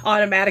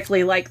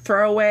automatically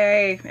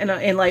throwaway and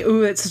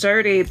ooh, it's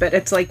dirty. But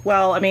it's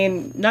well, I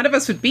mean, none of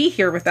us would be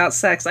here without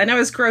sex. I know,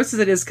 as gross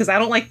as it is, because I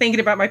don't like thinking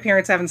about my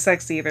parents having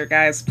sex either,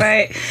 guys,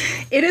 but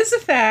it is a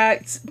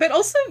fact. But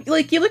also,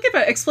 you look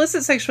at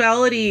explicit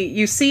sexuality,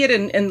 you see it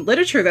in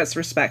literature that's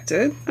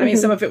respected. I mean,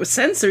 some of it was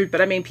censored, but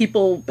I mean,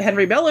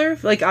 Henry Miller,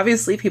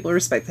 obviously people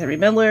respect Henry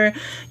Miller.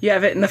 You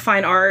have it in the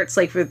fine arts,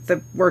 with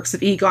the works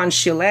of Egon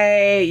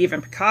Schiele,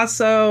 even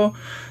Picasso.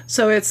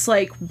 So it's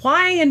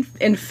why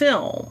in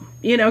film?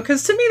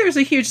 Because to me, there's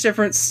a huge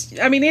difference.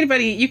 I mean,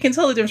 you can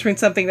tell the difference between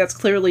something that's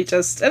clearly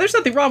just, and there's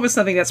nothing wrong with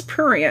something that's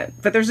prurient,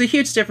 but there's a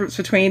huge difference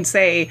between,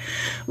 say,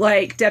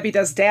 Debbie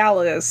Does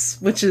Dallas,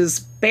 which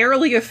is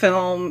barely a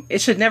film.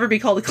 It should never be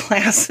called a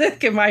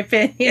classic, in my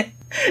opinion.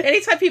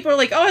 Anytime people are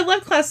oh, I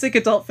love classic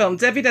adult film,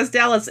 Debbie Does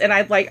Dallas, and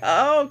I'm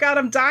oh God,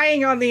 I'm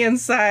dying on the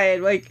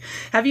inside.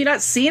 Have you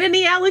not seen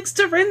any Alex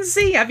de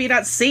Renzi? Have you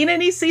not seen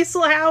any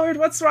Cecil Howard?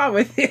 What's wrong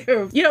with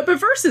you? But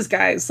versus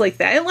guys like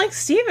that, and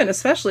Steven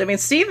especially. I mean,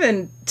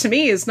 Steven, to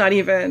me, is not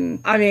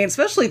even,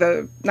 especially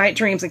the Night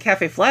Dreams and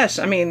Cafe Flesh.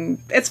 I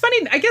mean, it's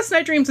funny, I guess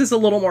Night Dreams is a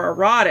little more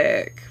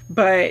erotic,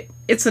 but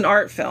it's an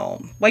art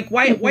film. Why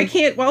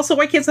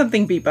can't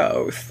something be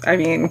both? I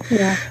mean,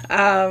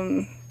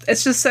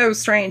 it's just so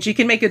strange. You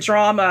can make a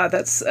drama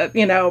that's,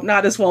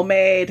 not as well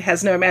made,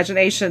 has no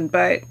imagination,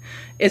 but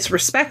it's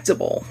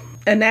respectable.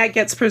 and that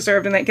gets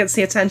preserved and that gets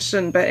the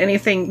attention, but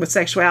anything with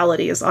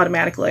sexuality is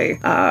automatically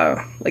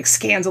like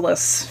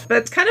scandalous. But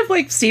it's kind of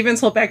like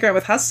Stevens' whole background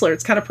with Hustler.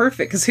 It's kind of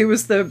perfect because who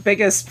was the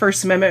biggest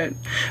First Amendment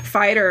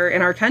fighter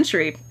in our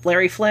country?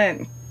 Larry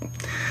Flynn.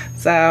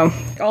 So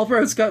all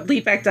roads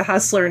lead back to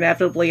Hustler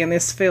inevitably in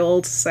this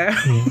field. So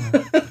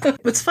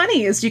what's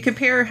funny is you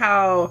compare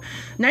how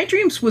Night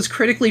Dreams was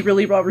critically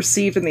really well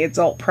received in the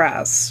adult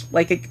press.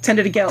 Like it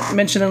tended to get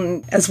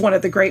mentioned as one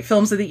of the great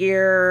films of the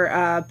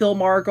year. Bill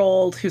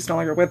Margold, who's no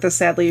longer with us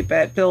sadly,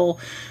 but Bill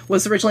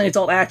was originally an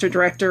adult actor,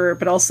 director,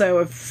 but also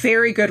a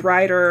very good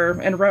writer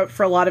and wrote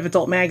for a lot of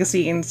adult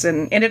magazines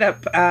and ended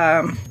up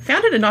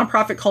founded a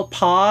nonprofit called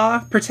PAW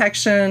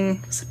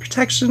Protection. Is it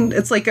Protection?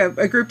 It's like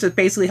a group to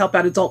basically help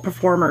out adult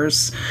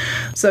performers.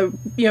 So,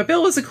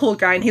 Bill was a cool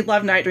guy and he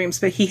loved Night Dreams,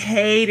 but he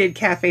hated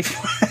Cafe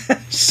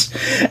Flash.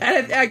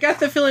 And I got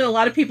the feeling a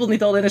lot of people in the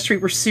adult industry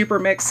were super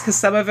mixed because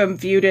some of them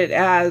viewed it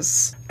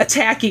as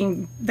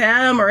attacking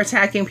them or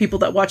attacking people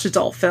that watch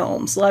adult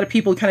films. A lot of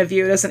people kind of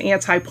view it as an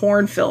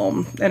anti-porn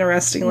film,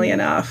 interestingly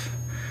enough.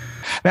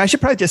 I should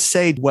probably just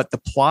say what the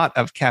plot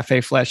of Cafe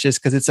Flesh is,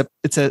 because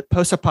it's a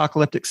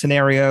post-apocalyptic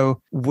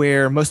scenario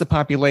where most of the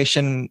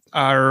population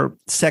are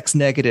sex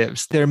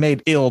negatives. They're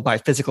made ill by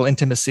physical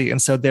intimacy, and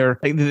so they're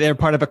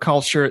part of a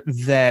culture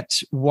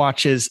that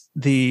watches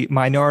the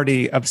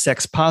minority of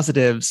sex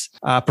positives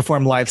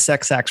perform live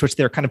sex acts, which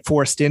they're kind of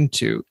forced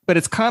into. But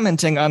it's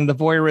commenting on the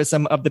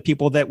voyeurism of the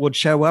people that would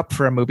show up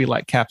for a movie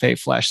like Cafe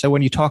Flesh. So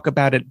when you talk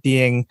about it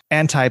being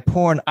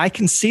anti-porn, I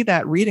can see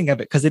that reading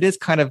of it because it is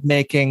kind of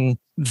making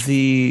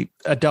the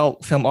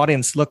adult film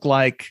audience look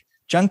like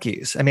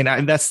junkies. I mean,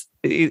 that's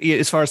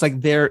as far as like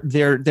they're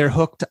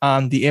hooked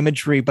on the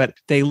imagery, but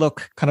they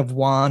look kind of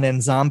wan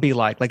and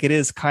zombie-like. Like it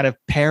is kind of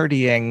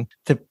parodying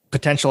the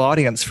potential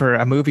audience for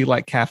a movie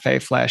like Cafe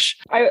Flesh.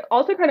 I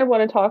also kind of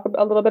want to talk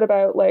a little bit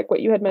about like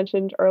what you had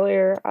mentioned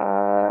earlier,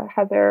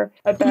 Heather,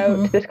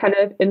 about this kind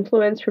of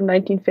influence from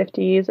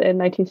 1950s and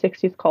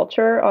 1960s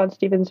culture on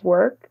Stevens'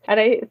 work. And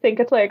I think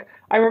it's like,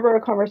 I remember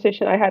a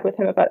conversation I had with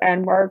him about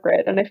Anne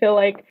Margaret, and I feel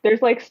like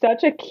there's like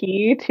such a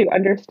key to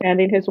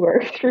understanding his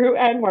work through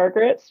Anne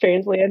Margaret,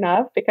 strangely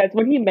enough, because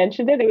when he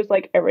mentioned it, it was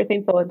like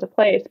everything fell into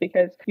place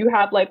because you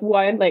have like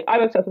one, like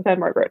I'm obsessed with Anne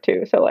Margaret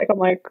too. So like I'm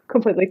like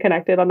completely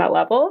connected on that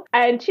level.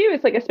 And two,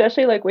 it's like,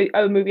 especially like with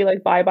a movie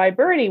like Bye Bye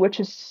Birdie, which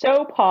is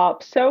so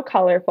pop, so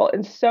colorful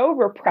and so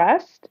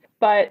repressed.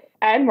 But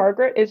Anne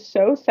Margaret is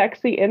so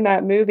sexy in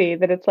that movie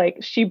that it's like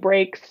she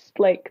breaks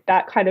like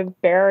that kind of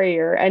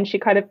barrier. And she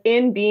kind of,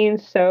 in being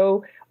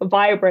so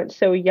vibrant,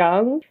 so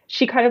young,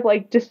 she kind of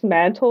like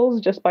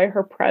dismantles just by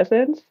her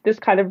presence this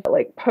kind of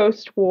like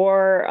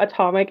post-war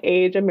atomic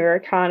age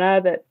Americana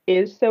that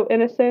is so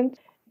innocent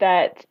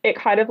that it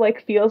kind of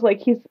like feels like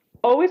he's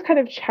always kind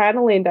of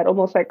channeling that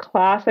almost like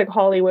classic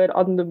Hollywood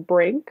on the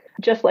brink,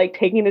 just like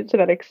taking it to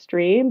that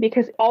extreme,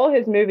 because all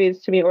his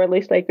movies to me, or at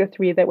least like the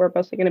three that we're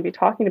mostly going to be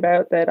talking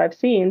about that I've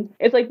seen,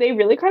 it's like they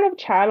really kind of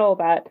channel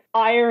that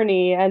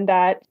irony and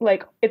that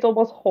like it's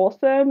almost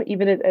wholesome,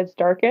 even at its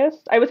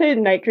darkest. I would say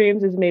Night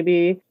Dreams is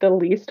maybe the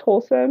least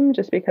wholesome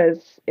just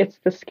because it's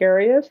the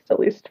scariest, at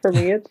least for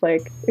me. It's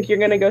like, if you're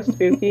going to go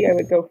spooky, I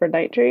would go for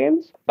Night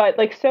Dreams. But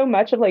like so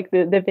much of like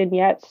the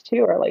vignettes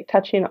too are like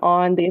touching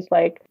on these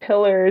like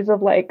pillars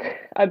of like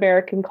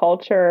American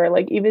culture,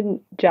 like even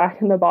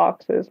Jack in the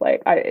Box is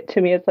like,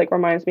 to me it's like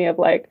reminds me of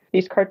like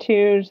these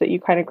cartoons that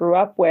you kind of grew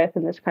up with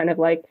and this kind of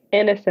like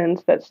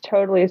innocence that's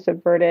totally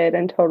subverted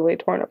and totally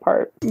torn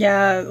apart.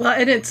 Yeah, well,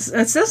 and it's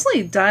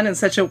definitely done in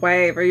such a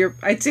way where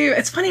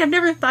it's funny, I've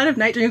never thought of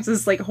Night Dreams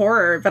as like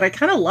horror, but I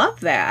kind of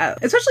love that,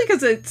 especially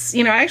because it's,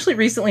 I actually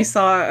recently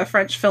saw a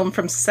French film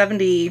from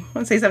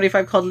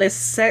 75 called Les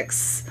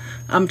Sex,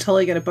 I'm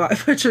totally gonna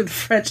butcher the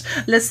French,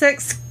 Les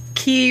Sex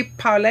qui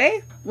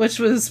Parlait, which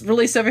was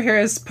released over here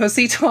as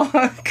Pussy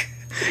Talk.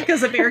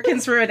 Because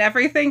Americans ruin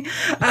everything.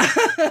 But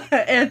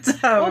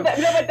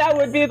that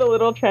would be the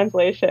little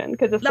translation,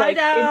 because it's like,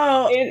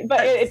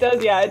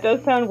 it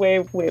does sound way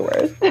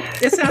worse.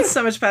 It sounds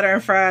so much better in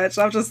French.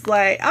 I'm just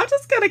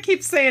gonna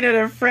keep saying it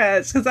in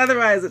French, because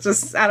otherwise it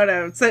just, I don't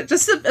know. So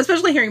just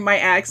especially hearing my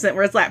accent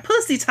where it's like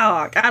pussy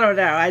talk. I don't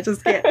know. I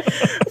just can't.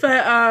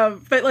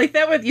 But like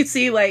that would, you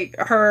see like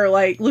her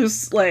like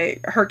loose,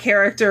 like her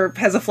character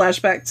has a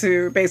flashback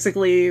to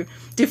basically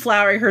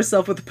deflowering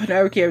herself with a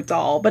Pinocchio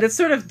doll, but it's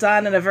sort of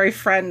done in a very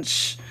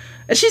French.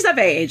 She's of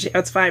age,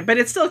 it's fine, but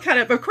it's still kind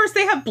of course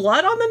they have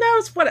blood on the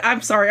nose. What?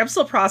 I'm sorry, I'm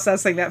still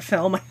processing that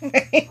film, I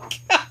think.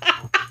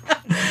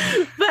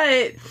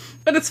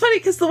 But it's funny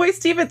because the way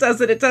Steven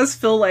does it does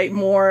feel like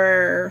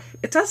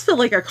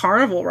a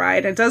carnival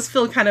ride. It does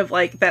feel kind of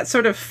like that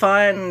sort of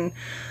fun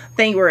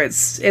thing where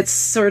it's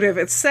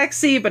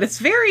sexy, but it's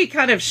very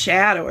kind of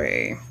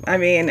shadowy. I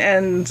mean,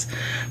 and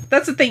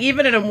that's the thing,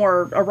 even in a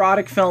more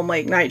erotic film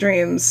like Night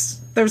Dreams,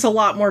 there's a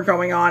lot more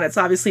going on. It's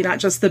obviously not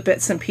just the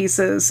bits and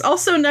pieces.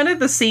 Also, none of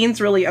the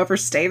scenes really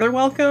overstay their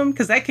welcome,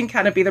 because that can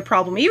kind of be the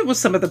problem, even with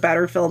some of the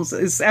better films,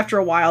 is after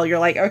a while you're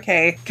like,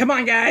 okay, come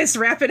on guys,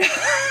 wrap it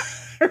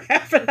up.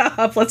 wrap it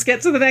up. Let's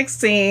get to the next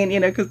scene,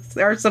 because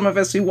there are some of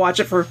us who watch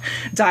it for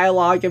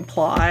dialogue and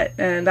plot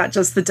and not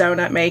just the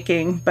donut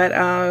making. But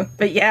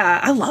yeah,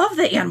 I love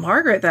the Aunt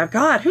Margaret, though.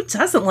 God, who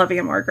doesn't love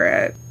Aunt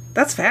Margaret?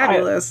 That's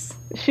fabulous.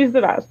 She's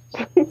the best.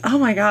 Oh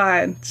my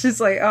God.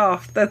 She's like,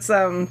 oh, that's,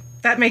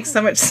 that makes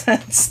so much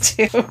sense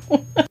too.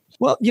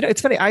 Well, it's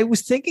funny. I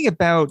was thinking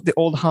about the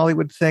old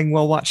Hollywood thing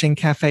while watching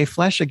Cafe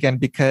Flesh again,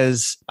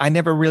 because I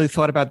never really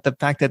thought about the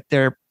fact that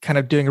they're kind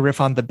of doing a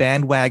riff on the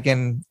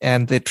bandwagon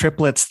and the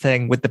triplets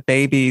thing with the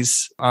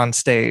babies on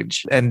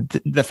stage. And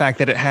the fact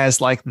that it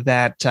has like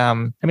that,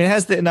 it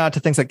has the nod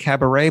to things like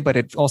Cabaret, but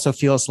it also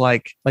feels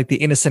like the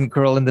innocent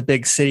girl in the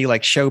big city,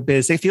 like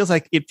showbiz. It feels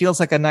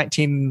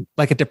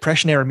like a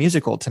Depression era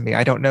musical to me.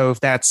 I don't know if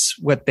that's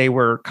what they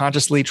were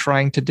consciously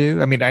trying to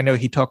do. I know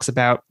he talks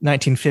about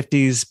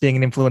 1950s being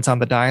an influence on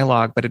the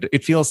dialogue, but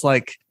it feels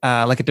like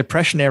a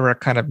Depression era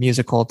kind of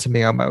musical to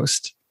me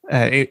almost.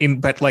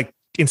 But like,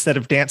 instead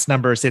of dance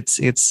numbers, it's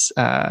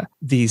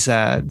these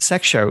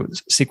sex show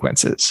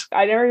sequences.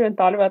 I never even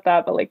thought about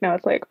that, but like now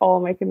it's like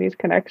all making these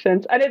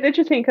connections. And it's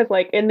interesting because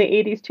like in the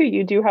 80s too,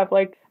 you do have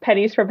like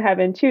Pennies from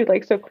Heaven too.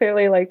 Like, so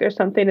clearly like there's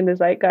something in the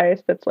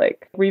zeitgeist that's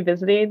like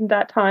revisiting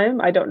that time.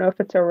 I don't know if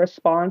it's a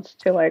response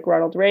to like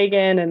Ronald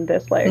Reagan and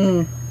this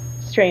like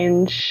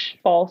strange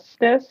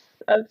falseness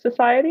of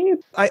society.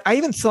 I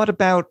even thought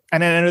about,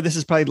 and I know this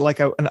is probably like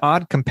an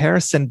odd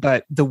comparison,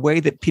 but the way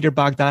that Peter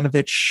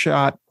Bogdanovich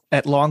shot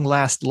At Long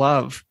Last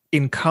Love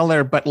in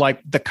color, but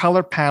like the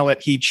color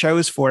palette he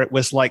chose for it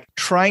was like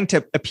trying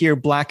to appear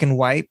black and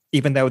white,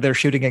 even though they're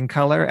shooting in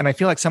color. And I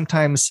feel like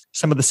sometimes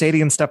some of the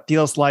Sayadian stuff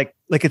feels like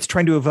it's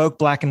trying to evoke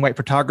black and white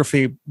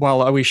photography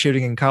while always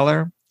shooting in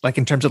color. Like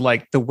in terms of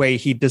like the way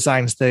he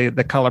designs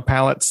the color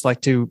palettes,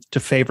 like to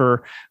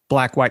favor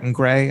black, white, and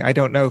gray. I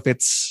don't know if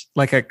it's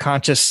like a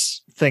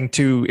conscious thing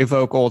to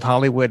evoke old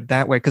Hollywood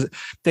that way, because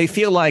they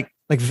feel like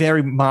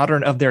very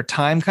modern of their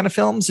time kind of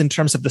films in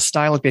terms of the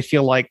style. Like they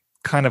feel like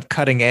kind of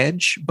cutting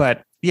edge,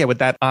 but yeah, with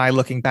that eye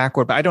looking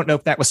backward. But I don't know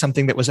if that was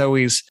something that was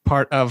always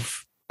part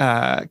of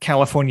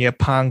California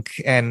punk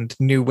and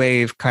new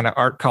wave kind of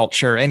art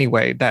culture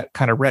anyway, that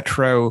kind of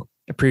retro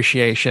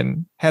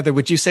appreciation. Heather,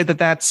 would you say that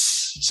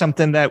that's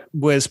something that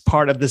was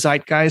part of the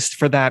zeitgeist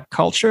for that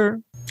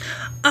culture?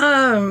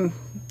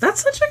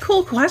 That's such a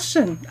cool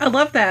question. I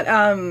love that.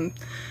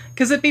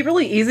 Because it'd be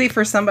really easy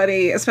for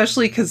somebody,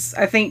 especially because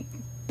I think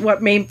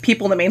what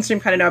people in the mainstream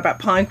kind of know about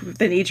punk,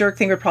 the knee-jerk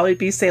thing would probably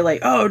be say like,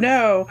 oh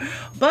no.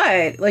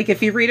 But like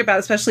if you read about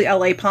especially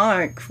LA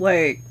punk,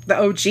 like the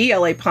OG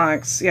LA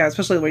punks, yeah,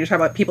 especially when you're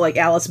talking about people like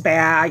Alice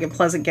Bag and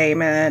Pleasant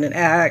Gayman and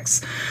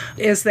X,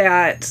 is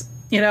that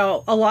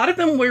a lot of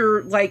them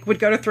would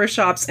go to thrift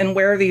shops and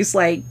wear these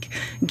like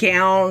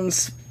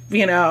gowns,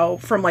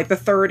 from like the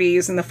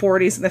 30s and the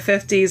 40s and the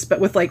 50s,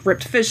 but with like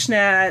ripped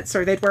fishnets,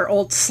 or they'd wear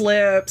old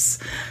slips.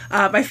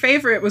 My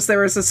favorite was, there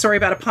was a story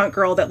about a punk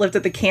girl that lived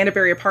at the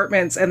Canterbury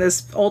Apartments, and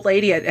this old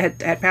lady had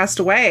passed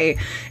away,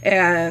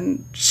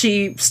 and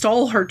she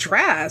stole her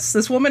dress.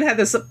 This woman had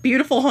this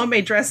beautiful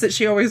homemade dress that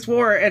she always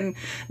wore, and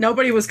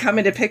nobody was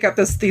coming to pick up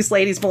these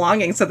ladies'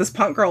 belongings. So this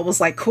punk girl was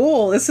like,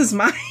 cool, this is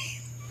mine.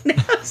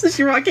 So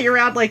she's walking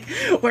around like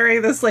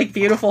wearing this like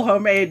beautiful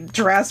homemade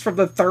dress from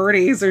the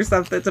 30s or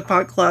something to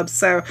punk clubs.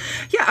 So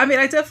yeah, I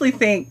definitely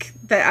think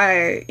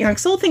that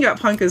because the whole thing about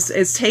punk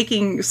is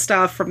taking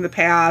stuff from the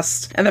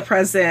past and the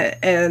present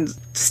and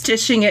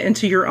stitching it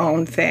into your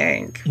own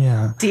thing.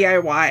 Yeah.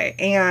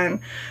 DIY. And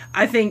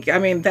I think,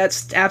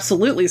 that's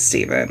absolutely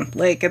Steven.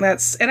 Like, and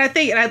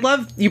I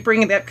love you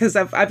bringing that, because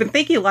I've been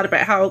thinking a lot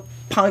about how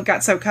punk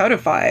got so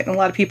codified, and a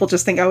lot of people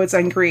just think, oh, it's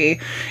angry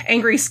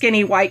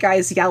skinny white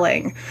guys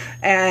yelling,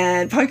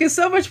 and punk is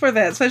so much more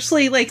than that.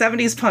 Especially like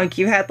 70s punk,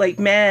 you had like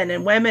men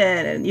and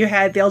women, and you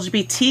had the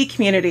LGBT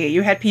community,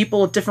 you had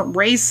people of different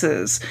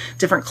races,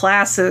 different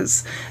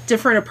classes,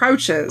 different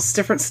approaches,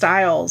 different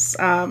styles.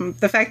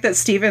 The fact that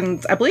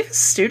Steven, I believe his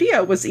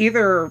studio was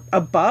either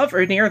above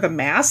or near the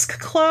Mask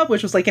Club,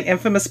 which was like an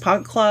infamous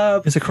punk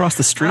club. It's across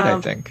the street, I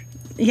think.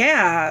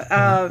 Yeah.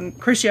 Of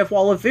course, you have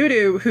Wall of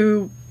Voodoo,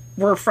 who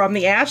were from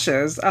the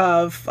ashes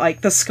of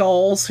like the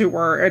Skulls, who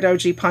were an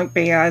OG punk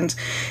band,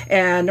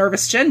 and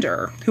Nervous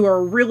Gender, who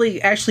are really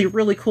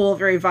cool,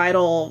 very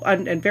vital,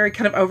 and very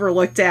kind of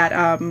overlooked at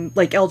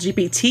like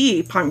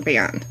LGBT punk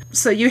band.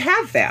 So you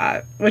have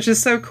that, which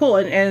is so cool.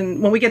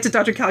 And when we get to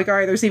Dr.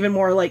 Caligari, there's even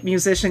more like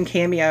musician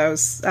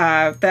cameos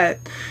that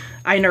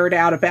I nerd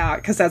out about,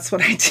 because that's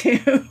what I do.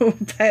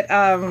 But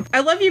I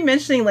love you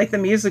mentioning like the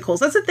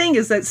musicals. That's the thing,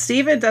 is that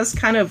Steven does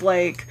kind of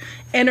like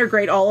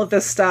integrate all of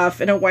this stuff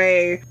in a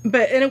way,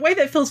 but in a way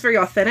that feels very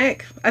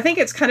authentic. I think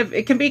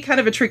it can be kind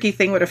of a tricky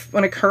thing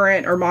when a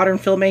current or modern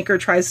filmmaker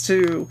tries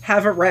to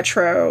have a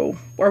retro,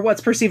 or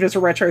what's perceived as a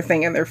retro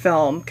thing in their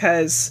film,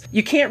 because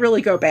you can't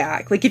really go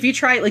back. Like if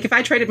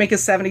I try to make a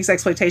 70s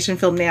exploitation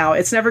film now,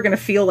 it's never going to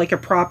feel like a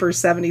proper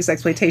 70s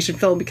exploitation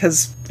film,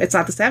 because it's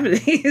not the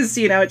 70s,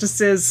 it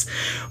just is.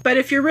 But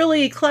if you're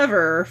really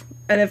clever,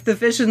 and if the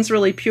vision's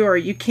really pure,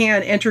 you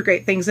can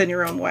integrate things in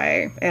your own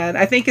way. And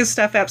I think his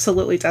stuff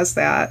absolutely does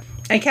that.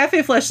 And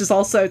Cafe Flesh is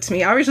also, to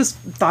me, I always just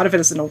thought of it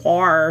as a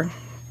noir.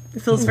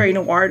 It feels very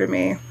noir to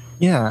me.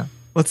 Yeah.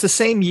 Well, it's the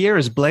same year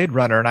as Blade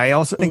Runner. And I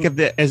also think of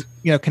it as,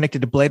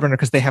 connected to Blade Runner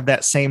because they have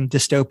that same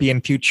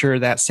dystopian future,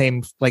 that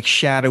same like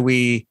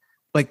shadowy,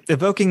 like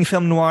evoking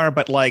film noir,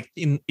 but like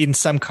in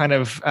some kind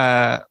of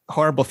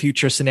horrible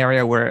future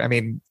scenario where,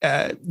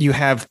 you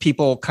have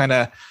people kind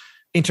of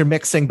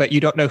intermixing, but you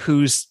don't know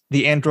who's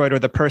the android or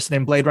the person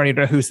in Blade Runner. You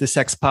don't know who's the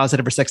sex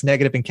positive or sex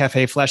negative in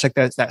Cafe Flesh. Like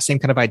that same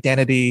kind of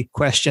identity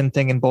question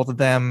thing in both of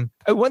them.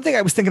 One thing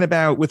I was thinking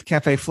about with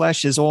Cafe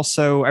Flesh is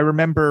also, I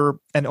remember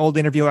an old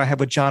interview I had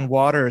with John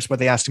Waters where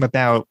they asked him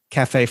about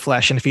Cafe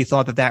Flesh and if he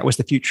thought that was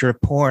the future of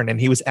porn.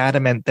 And he was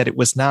adamant that it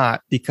was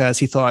not, because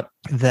he thought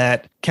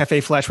that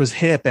Cafe Flesh was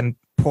hip and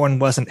porn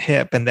wasn't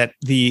hip, and that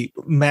the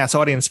mass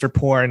audience for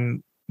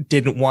porn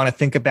didn't want to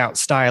think about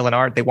style and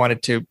art. They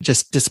wanted to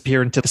just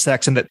disappear into the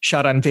sex, and that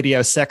shot on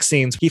video sex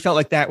scenes. He felt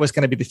like that was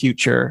going to be the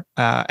future,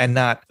 and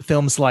not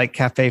films like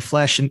Cafe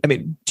Flesh.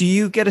 And do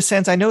you get a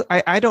sense? I know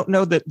I don't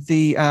know that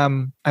the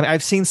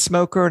I've seen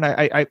Smoker, and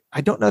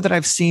I don't know that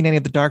I've seen any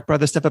of the Dark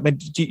Brothers stuff.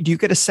 Do you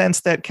get a sense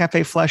that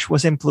Cafe Flesh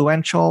was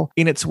influential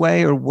in its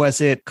way, or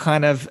was it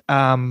kind of?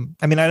 I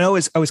know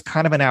I was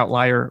kind of an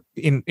outlier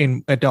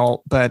in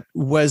adult, but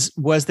was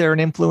there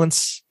an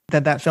influence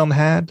that film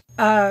had?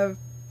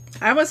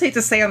 I almost hate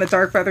to say on the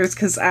Dark Brothers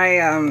because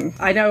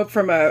I know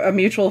from a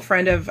mutual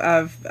friend of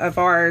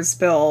ours,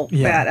 Bill,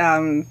 that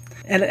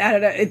and I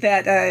don't know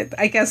that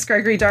I guess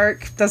Gregory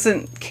Dark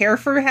doesn't care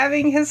for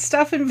having his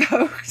stuff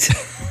invoked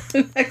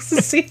next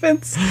to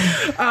Stevens.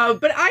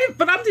 But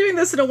I'm doing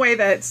this in a way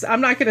that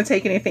I'm not going to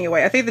take anything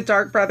away. I think the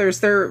Dark Brothers,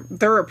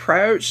 their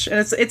approach, and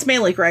it's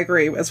mainly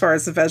Gregory as far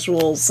as the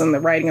visuals and the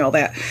writing and all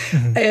that,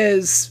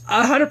 is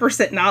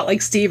 100% not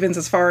like Stevens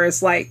as far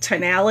as like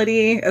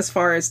tonality, as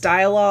far as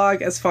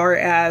dialogue, as far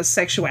as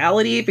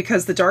sexuality,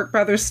 because the Dark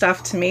Brothers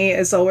stuff to me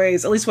is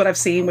always, at least what I've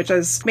seen, which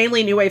is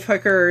mainly New Wave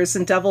hookers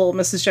and Devil,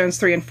 Mrs. Jones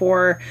 3 and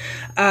 4.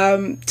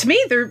 To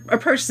me, their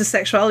approach to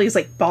sexuality is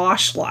like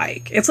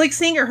Bosch-like. It's like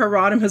seeing a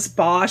Hieronymus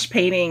Bosch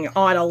painting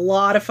on a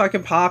lot of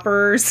fucking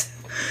poppers.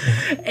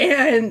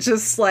 And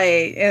just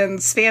like,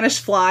 and Spanish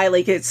Fly,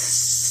 like it's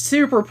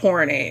super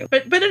porny,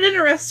 but in an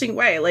interesting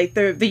way. Like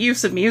the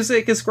use of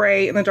music is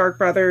great in the Dark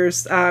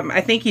Brothers.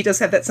 I think he does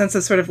have that sense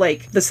of sort of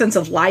like the sense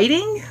of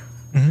lighting.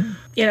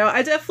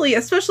 I definitely,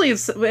 especially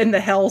in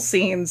the hell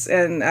scenes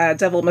in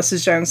Devil,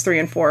 Mrs. Jones 3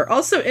 and 4.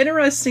 Also,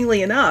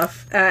 interestingly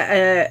enough,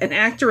 an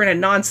actor in a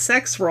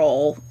non-sex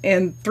role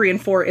in 3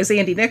 and 4 is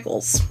Andy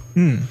Nichols,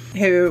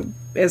 who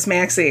is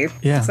Maxie.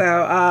 Yeah. So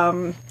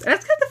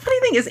that's kind of the funny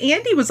thing is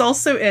Andy was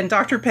also in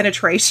Dr.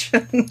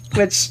 Penetration,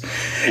 which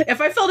if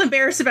I felt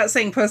embarrassed about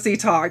saying pussy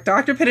talk,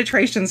 Dr.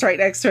 Penetration's right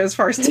next to it as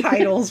far as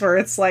titles, where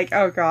it's like,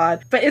 oh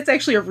God. But it's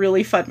actually a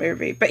really fun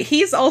movie. But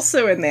he's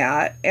also in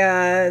that.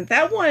 And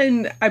that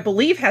one, I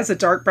believe, has a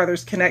Dark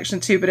Brothers connection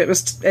too, but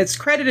it's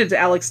credited to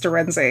Alex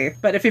Terenzi.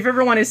 But if you've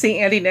ever wanted to see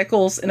Andy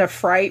Nichols in a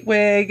fright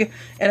wig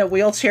and a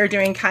wheelchair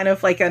doing kind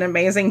of like an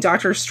amazing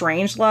Dr.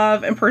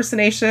 Strangelove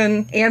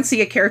impersonation and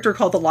see a character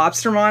called the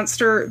Lobster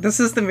Monster, this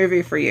is the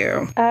movie for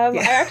you. I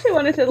actually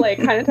wanted to like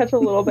kind of touch a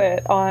little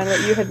bit on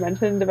what you had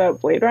mentioned about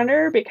Blade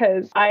Runner,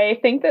 because I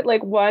think that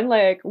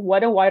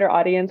what a wider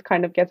audience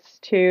kind of gets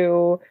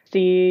to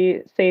see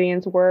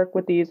Sayadian's work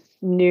with the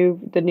new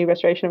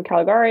restoration of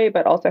Caligari,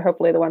 but also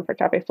hopefully the one for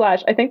Cafe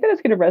Flesh. I think that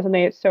it's going to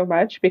resonate so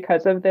much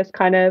because of this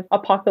kind of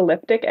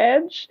apocalyptic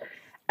edge.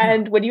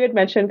 And when you had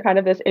mentioned kind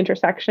of this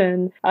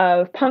intersection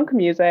of punk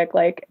music,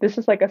 like this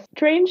is like a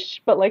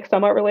strange but like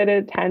somewhat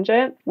related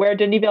tangent where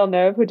Denis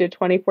Villeneuve, who did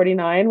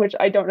 2049, which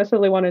I don't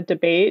necessarily want to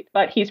debate,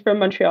 but he's from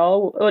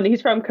Montreal, and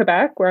he's from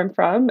Quebec, where I'm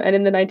from. And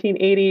in the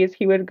 1980s,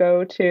 he would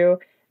go to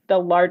the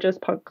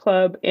largest punk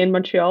club in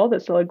Montreal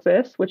that still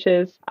exists, which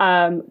is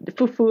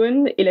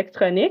Foufoune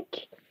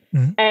Electronique.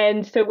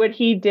 And so when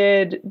he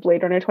did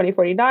Blade Runner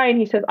 2049,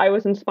 he says, I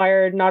was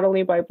inspired not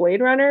only by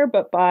Blade Runner,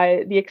 but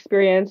by the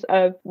experience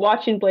of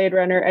watching Blade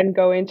Runner and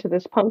going to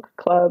this punk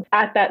club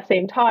at that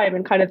same time,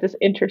 and kind of this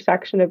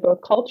intersection of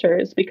both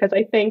cultures. Because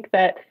I think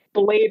that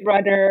Blade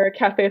Runner,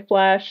 Cafe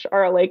Flesh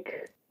are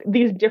like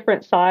these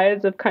different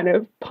sides of kind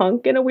of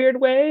punk in a weird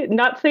way.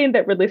 Not saying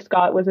that Ridley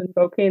Scott was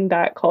invoking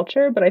that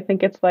culture, but I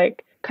think it's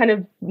like kind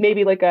of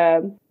maybe like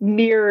a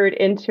mirrored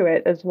into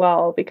it as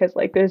well, because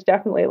like there's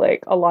definitely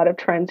like a lot of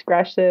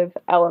transgressive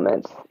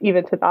elements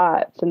even to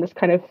that, and this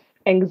kind of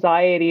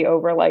anxiety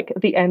over like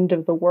the end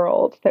of the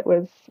world that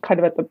was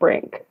kind of at the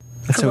brink.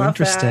 That's so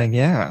interesting.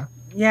 That.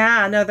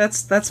 Yeah, no,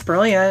 that's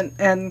brilliant.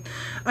 And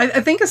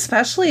I think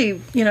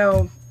especially,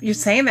 you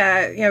saying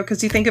that,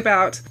 because you think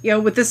about,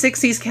 with the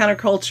 60s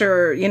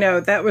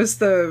counterculture, that was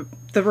the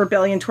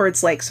rebellion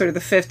towards like sort of the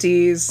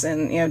 50s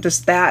and,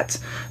 just that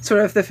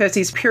sort of the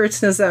 50s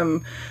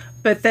Puritanism.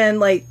 But then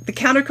like the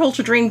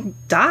counterculture dream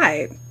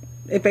died.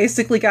 It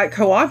basically got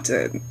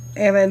co-opted.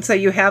 And then so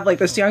you have like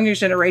this younger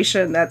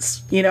generation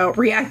that's,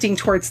 reacting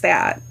towards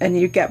that. And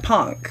you get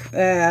punk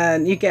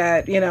and you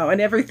get,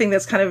 and everything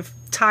that's kind of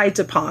tied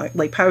to punk,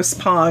 like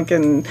post-punk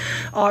and,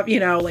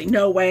 like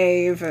no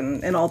wave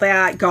and all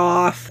that,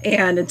 goth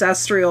and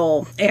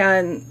industrial.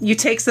 And you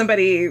take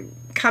somebody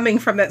coming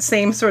from that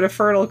same sort of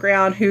fertile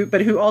ground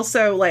who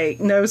also like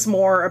knows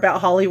more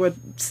about Hollywood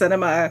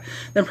cinema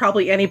than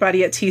probably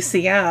anybody at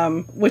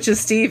TCM, which is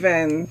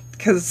Steven,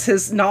 because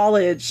his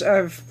knowledge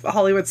of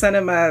Hollywood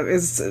cinema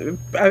is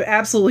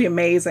absolutely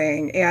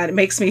amazing, and it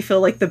makes me feel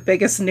like the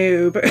biggest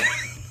noob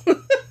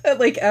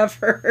like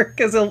ever,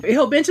 because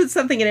he'll mention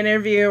something in an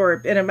interview or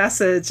in a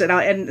message,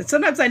 and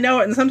sometimes I know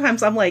it, and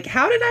sometimes I'm like,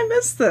 how did I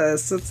miss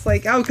this? It's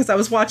like, oh, because I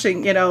was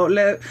watching,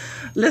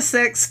 Le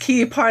Sexe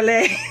qui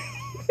Parlait.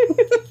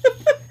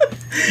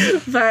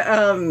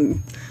 But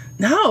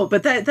no,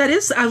 but that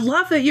is, I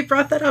love that you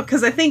brought that up,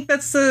 because I think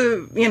that's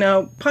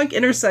punk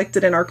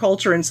intersected in our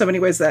culture in so many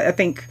ways that I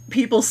think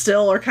people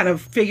still are kind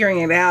of figuring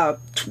it out,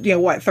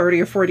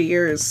 30 or 40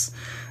 years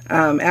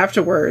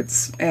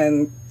afterwards.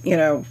 And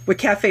with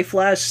Cafe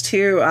Flesh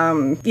too,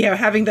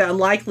 having the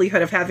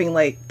unlikelihood of having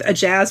like a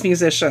jazz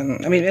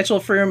musician. I mean, Mitchell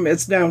Froom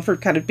is known for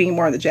kind of being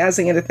more on the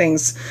jazzing end of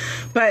things,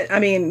 but I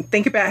mean,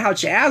 think about how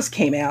jazz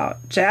came out.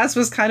 Jazz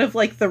was kind of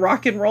like the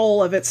rock and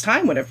roll of its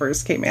time when it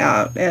first came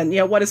out, and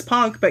what is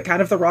punk but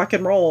kind of the rock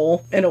and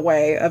roll in a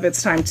way of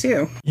its time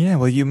too. Yeah,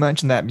 well, you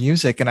mentioned that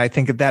music, and I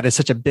think that is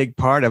such a big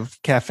part of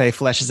Cafe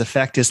Flesh's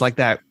effect, is like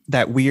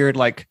that weird,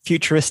 like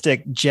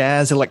futuristic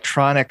jazz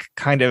electronic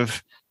kind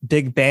of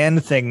big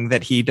band thing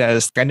that he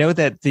does. I know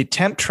that the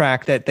temp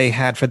track that they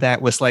had for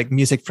that was like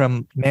music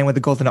from Man with the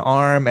Golden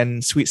Arm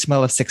and Sweet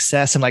Smell of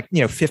Success, and like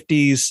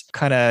 50s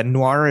kind of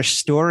noirish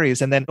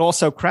stories, and then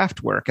also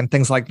Kraftwerk and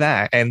things like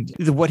that. And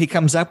what he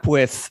comes up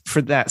with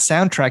for that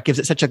soundtrack gives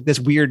it such this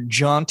weird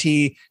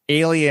jaunty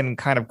alien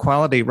kind of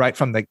quality right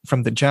from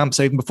the jump.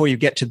 So even before you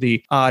get to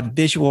the odd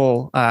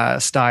visual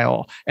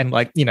style and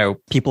like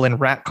people in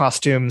rat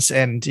costumes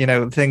and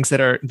things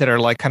that are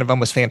like kind of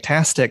almost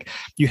fantastic,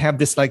 you have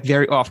this like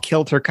very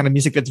off-kilter kind of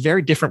music that's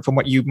very different from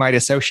what you might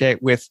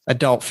associate with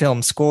adult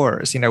film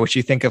scores, which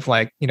you think of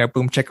like,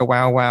 boom chicka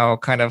wow wow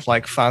kind of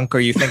like funk, or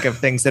you think of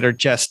things that are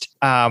just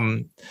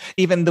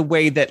even the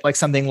way that like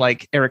something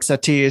like Eric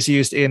Satie is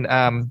used in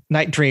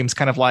Night Dreams,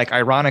 kind of like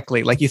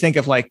ironically, like you think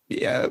of like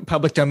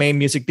public domain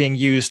music being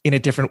used in a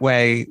different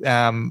way.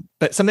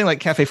 But something like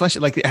Cafe Flesh,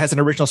 like it has an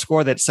original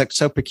score that's like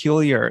so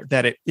peculiar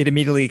that it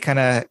immediately kind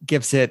of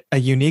gives it a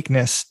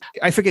uniqueness.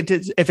 I forget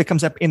if it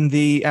comes up in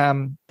the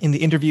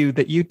interview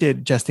that you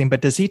did, Justine,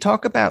 but does he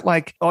talk about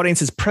like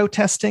audiences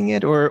protesting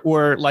it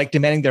or like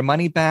demanding their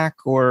money back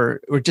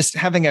or just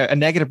having a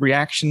negative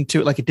reaction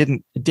to it? Like it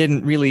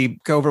didn't really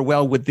go over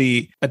well with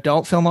the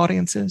adult film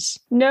audiences?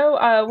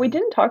 No, we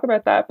didn't talk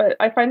about that, but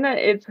I find that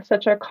it's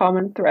such a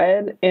common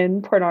thread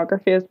in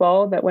pornography as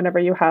well, that whenever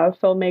you have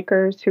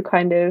filmmakers who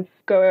kind of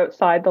go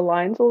outside the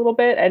lines a little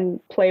bit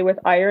and play with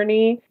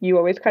irony, you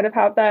always kind of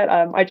have that.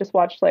 I just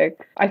watched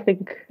I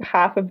think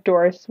half of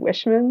Doris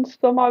Wishman's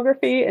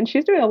filmography, and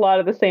she's doing a lot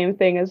of the same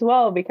thing as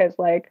well, because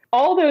like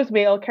all those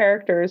male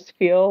characters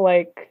feel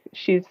like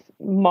she's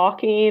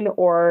mocking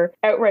or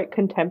outright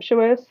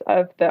contemptuous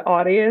of the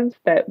audience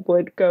that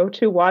would go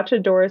to watch a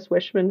Doris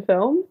Wishman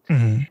film.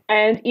 Mm-hmm.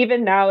 And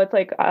even now it's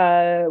like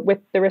with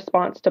the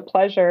response to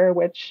Pleasure,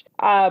 which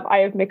I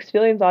have mixed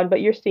feelings on,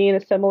 but you're seeing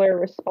a similar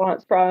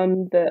response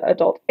from the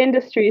adult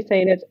industry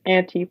saying it's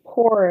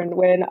anti-porn,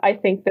 when I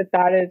think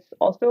that is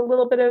also a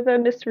little bit of a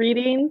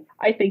misreading.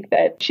 I think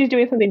that she's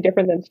doing something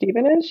different than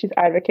Steven is. She's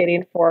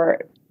advocating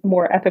for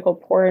more ethical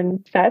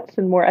porn sets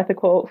and more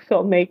ethical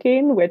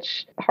filmmaking,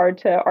 which hard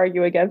to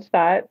argue against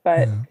that.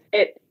 But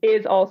it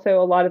is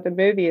also, a lot of the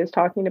movie is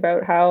talking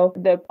about how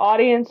the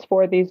audience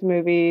for these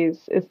movies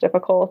is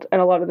difficult, and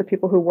a lot of the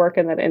people who work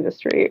in that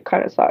industry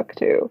kind of suck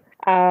too.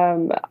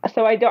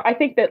 So I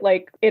think that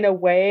like in a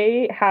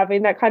way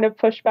having that kind of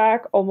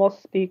pushback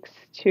almost speaks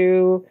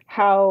to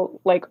how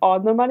like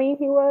on the money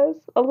he was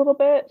a little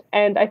bit.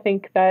 And I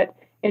think that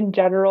in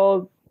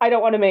general, I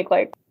don't want to make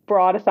like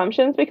broad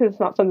assumptions because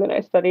it's not something I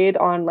studied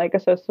on like a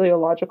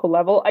sociological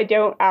level. I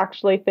don't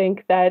actually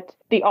think that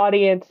the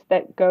audience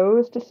that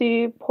goes to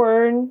see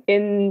porn,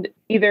 in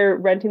either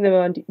renting them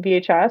on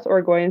VHS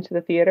or going to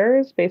the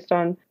theaters, based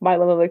on my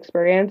level of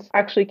experience,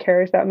 actually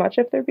cares that much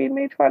if they're being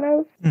made fun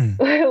of.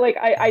 Like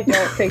I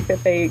don't think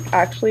that they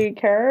actually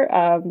care.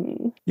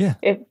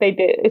 If they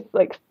did, it's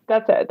like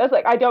that's it. That's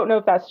like, I don't know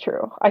if that's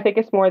true. I think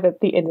it's more that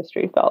the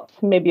industry felt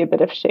maybe a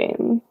bit of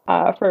shame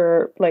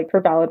for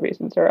valid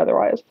reasons or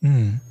otherwise.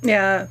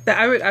 Yeah,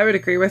 I would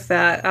agree with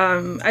that.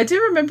 I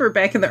do remember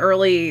back in the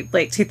early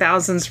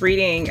 2000s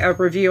reading a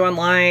review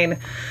online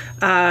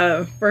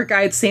where a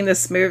guy had seen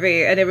this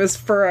movie, and it was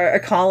for a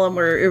column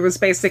where it was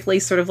basically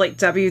sort of like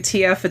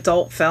WTF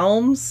adult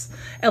films.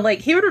 And like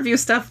he would review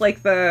stuff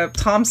like the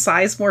Tom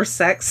Sizemore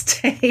sex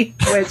tape,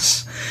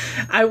 which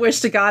I wish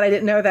to God I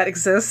didn't know that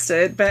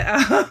existed. But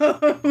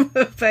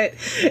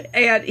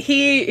and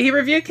he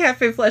reviewed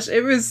Cafe Flesh.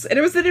 It was an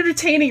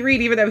entertaining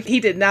read, even though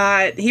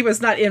he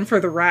was not in for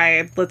the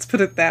ride. Let's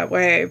put it that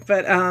way.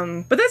 But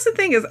that's the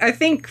thing is I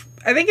think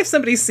if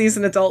somebody sees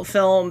an adult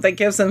film that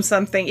gives them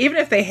something, even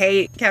if they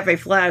hate Cafe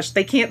Flesh,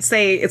 they can't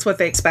say it's what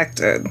they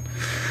expected.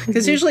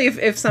 Because usually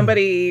if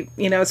somebody,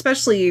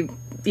 especially,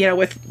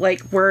 with like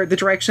where the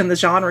direction the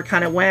genre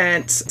kind of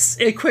went,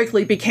 it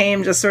quickly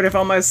became just sort of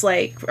almost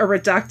like a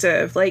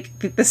reductive.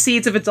 Like the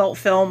seeds of adult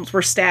films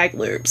were stag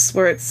loops,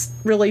 where it's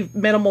really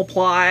minimal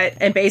plot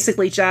and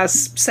basically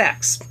just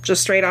sex,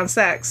 just straight on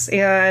sex.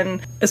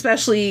 And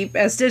especially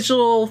as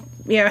digital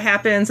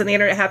happens and the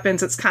internet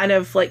happens, it's kind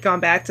of like gone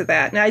back to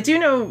that. Now I do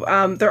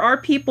know there are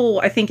people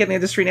I think in the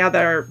industry now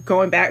that are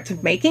going back to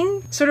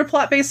making sort of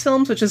plot-based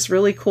films, which is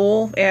really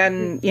cool.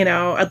 And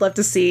I'd love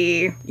to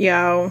see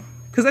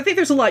because I think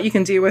there's a lot you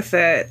can do with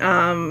it.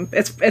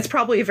 It's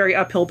probably a very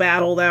uphill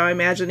battle, though. I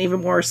imagine even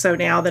more so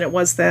now than it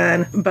was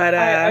then. But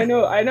I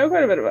know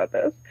quite a bit about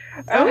this.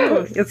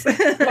 It's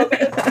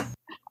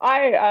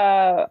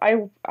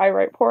I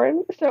write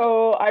porn,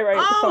 so I write.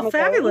 Oh,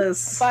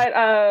 fabulous! But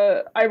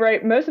I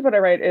write most of what I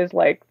write is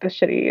like the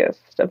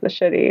shittiest of the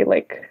shitty.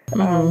 Like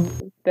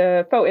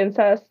the faux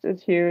incest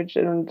is huge,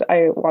 and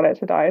I want it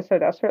to die so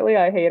desperately.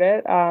 I hate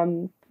it.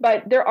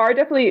 But there are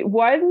definitely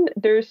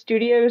there's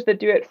studios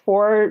that do it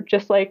for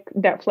just like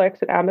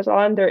Netflix and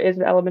Amazon. There is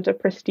an element of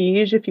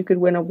prestige if you could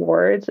win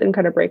awards and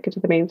kind of break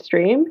into the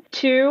mainstream.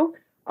 Two,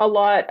 a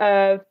lot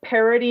of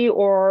parody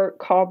or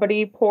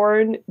comedy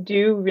porn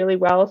do really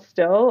well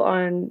still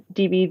on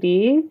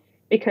DVD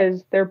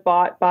because they're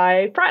bought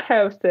by frat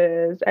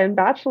houses and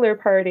bachelor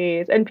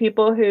parties and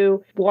people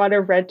who want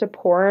to rent a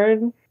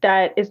porn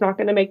that is not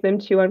going to make them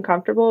too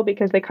uncomfortable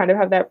because they kind of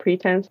have that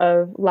pretense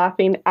of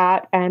laughing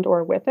at and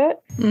or with it.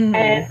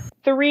 And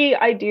three,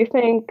 I do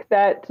think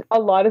that a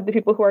lot of the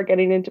people who are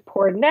getting into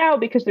porn now,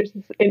 because there's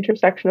this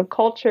intersection of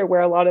culture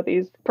where a lot of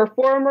these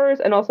performers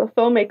and also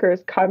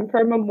filmmakers come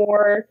from a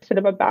more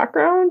cinema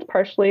background,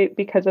 partially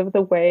because of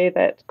the way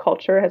that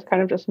culture has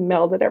kind of just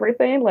melded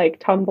everything, like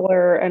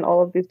Tumblr and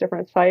all of these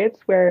different sites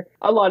where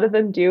a lot of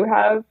them do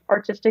have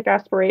artistic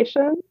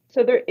aspirations.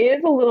 So there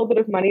is a little bit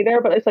of money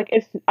there, but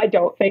I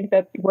don't think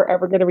that we're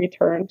ever going to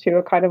return to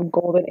a kind of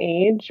golden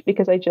age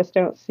because I just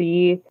don't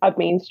see a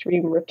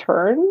mainstream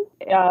return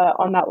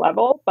on that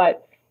level.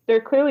 But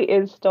there clearly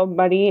is still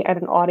money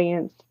and an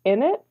audience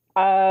in it.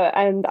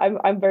 And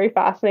I'm very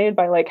fascinated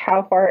by like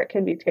how far it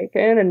can be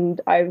taken. And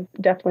I've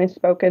definitely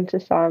spoken to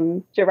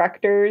some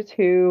directors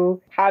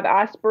who have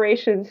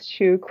aspirations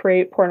to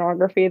create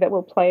pornography that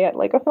will play at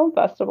like a film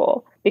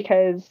festival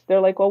because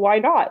they're like, well, why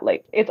not?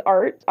 Like, it's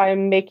art.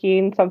 I'm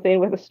making something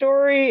with a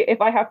story.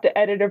 If I have to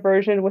edit a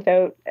version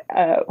without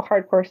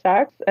hardcore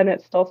sex and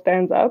it still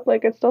stands up,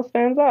 like it still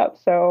stands up.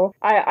 So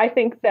I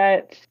think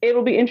that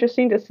it'll be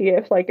interesting to see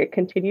if like it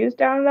continues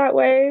down that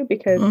way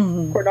because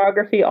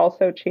pornography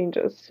also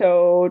changes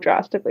so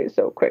drastically,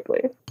 so quickly.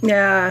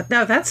 Yeah,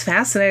 no, that's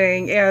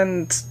fascinating.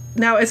 And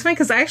now it's funny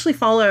because I actually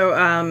follow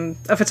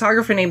a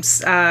photographer named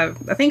I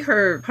think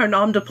her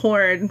nom de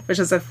porn, which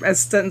is a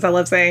sentence I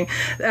love saying,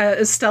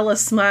 is Stella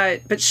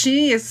Smut. But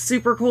she is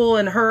super cool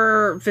in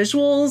her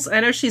visuals. I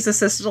know she's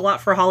assisted a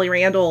lot for Holly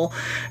Randall,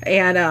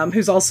 and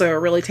who's also a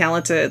really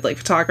talented like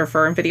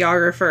photographer and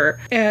videographer.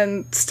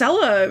 And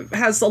Stella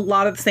has a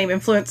lot of the same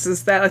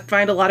influences that I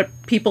find a lot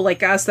of people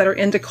like us that are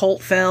into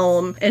cult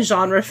film and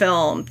genre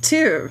film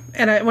too.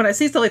 And when I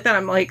see stuff like that,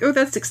 I'm like, oh,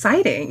 that's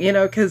exciting,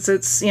 because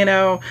it's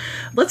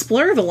let's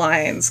blur the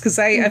lines because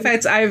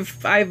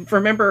I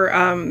remember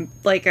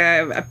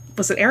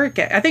was it Eric?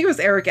 I think it was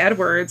Eric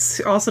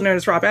Edwards, also known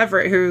as Rob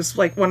Everett, who's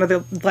like one of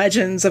the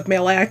legends of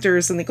male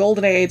actors in the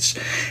golden age,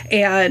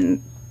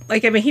 and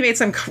he made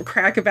some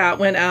crack about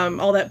when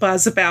all that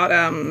buzz about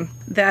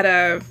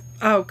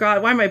oh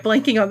God, why am I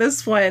blanking on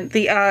this one?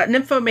 The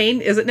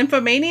is it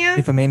Nymphomania?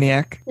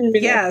 Nymphomaniac.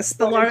 Yes,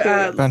 the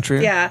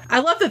yeah. I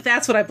love that.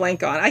 That's what I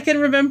blank on. I can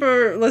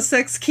remember Le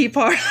Sex Qui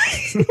Parle.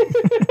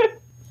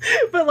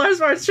 But Lars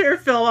von Trier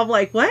film, I'm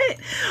like, what?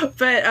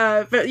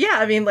 But yeah,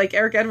 I mean, like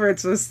Eric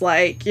Edwards was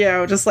like,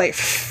 just like,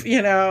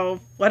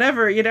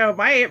 whatever,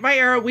 my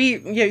era, you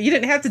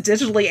didn't have to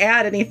digitally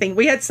add anything.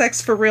 We had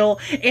sex for real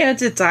and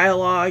did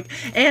dialogue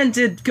and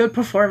did good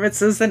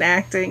performances and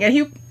acting. And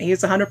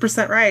he's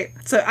 100% right.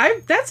 So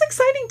that's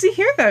exciting to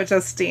hear though,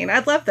 Justine.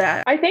 I'd love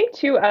that. I think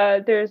too,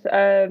 there's,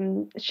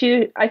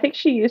 I think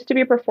she used to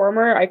be a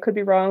performer. I could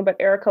be wrong, but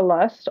Erica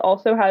Lust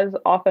also has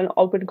often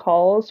open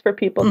calls for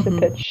people to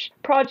pitch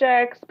projects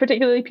projects,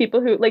 particularly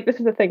people who, like, this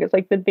is the thing, it's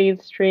like the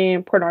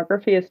mainstream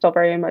pornography is still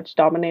very much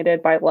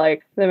dominated by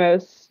like the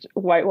most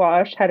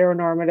whitewashed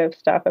heteronormative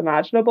stuff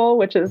imaginable,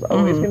 which is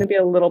always going to be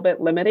a little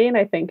bit limiting,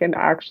 I think, and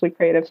actually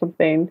creative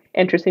something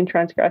interesting,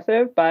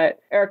 transgressive. But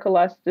Erica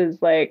Lust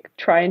is like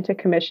trying to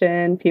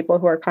commission people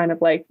who are kind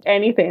of like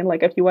anything,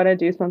 like if you want to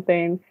do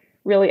something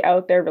really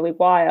out there, really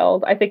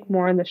wild. I think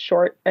more in the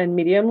short and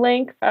medium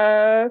length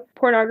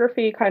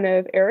pornography kind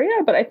of area,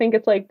 but I think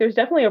it's like there's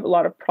definitely a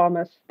lot of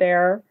promise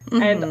there.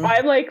 And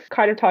I'm like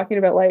kind of talking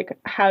about like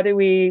how do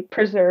we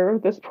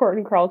preserve this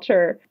porn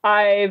culture.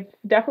 I've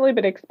definitely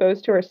been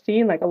exposed to or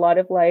seen like a lot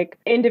of like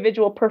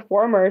individual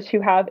performers who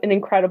have an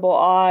incredible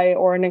eye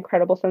or an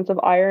incredible sense of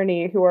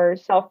irony, who are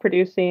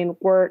self-producing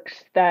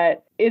works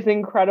that is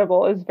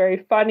incredible, is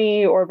very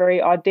funny or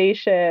very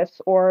audacious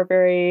or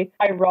very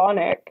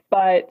ironic,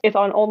 but it's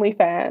on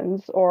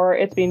OnlyFans or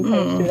it's being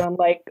posted on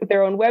like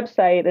their own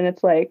website, and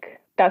it's like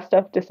that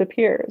stuff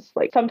disappears.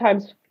 Like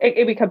sometimes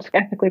it becomes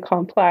ethically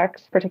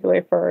complex,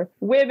 particularly for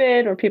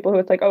women or people who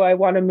it's like, oh, I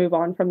want to move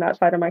on from that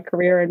side of my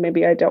career and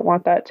maybe I don't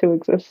want that to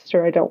exist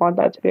or I don't want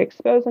that to be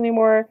exposed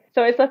anymore.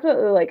 So it's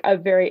definitely like a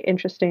very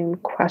interesting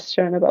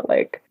question about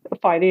like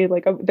finding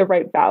like the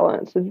right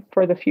balance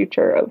for the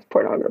future of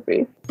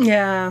pornography.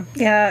 Yeah,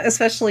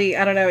 especially,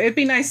 I don't know, it'd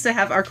be nice to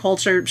have our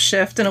culture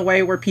shift in a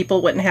way where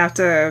people wouldn't have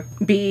to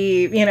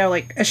be, you know,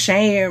 like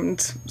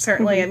ashamed,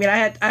 certainly. I mean, I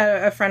had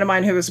a friend of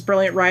mine who was a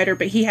brilliant writer,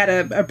 but he had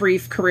a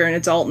brief career in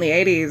adult in the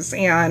 80s,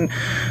 and,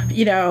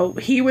 you know,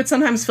 he would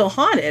sometimes feel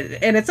haunted.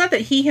 And it's not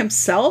that he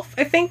himself,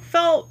 I think,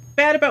 felt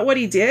bad about what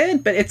he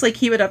did, but it's like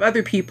he would have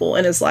other people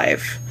in his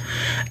life.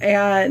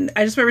 And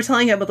I just remember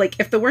telling him, like,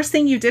 if the worst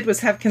thing you did was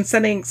have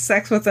consenting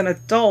sex with an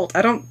adult,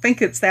 I don't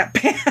think it's that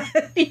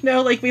bad. You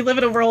know, like, we live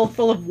in a world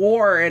full of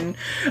war and,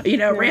 you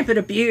know, rampant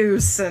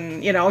abuse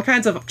and, you know, all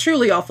kinds of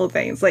truly awful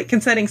things. Like,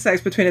 consenting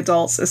sex between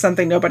adults is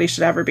something nobody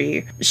should ever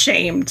be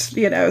shamed,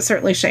 you know,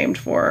 certainly shamed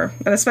for.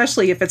 And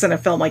especially if it's in a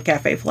film like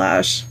Cafe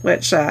Flash,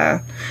 which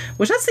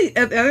that's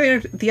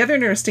the other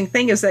interesting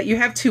thing is that you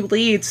have two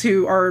leads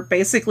who are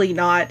basically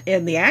not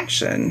in the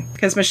action,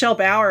 because Michelle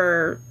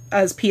Bauer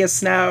as Pia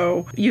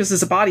Snow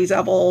uses a body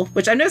double,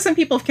 which I know some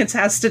people have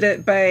contested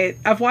it, but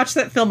I've watched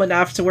that film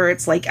enough to where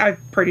it's like, I'm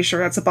pretty sure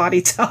that's a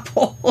body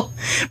double,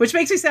 which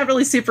makes me sound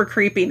really super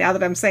creepy now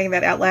that I'm saying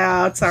that out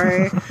loud.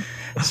 Sorry.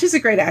 She's a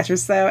great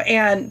actress, though.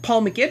 And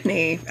Paul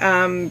McGibney.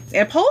 And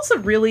Paul's a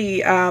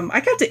really, I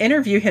got to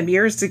interview him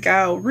years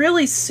ago.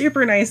 Really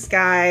super nice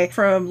guy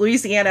from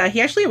Louisiana.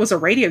 He actually was a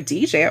radio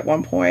DJ at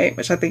one point,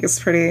 which I think is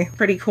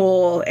pretty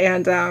cool.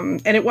 And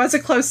it was a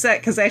close set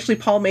because actually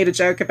Paul made a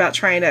joke about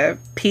trying to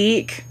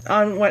peek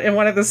in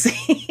one of the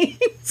scenes.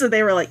 So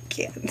they were like,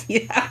 kid,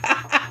 you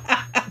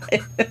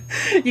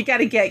got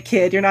to get,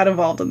 kid. You're not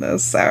involved in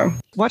this. So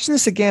watching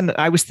this again,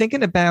 I was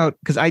thinking about,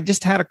 because I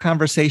just had a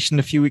conversation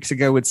a few weeks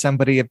ago with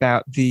somebody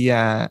about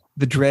the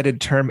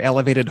dreaded term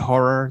elevated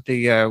horror,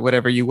 the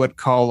whatever you would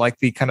call like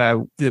the kind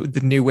of the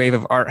new wave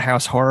of art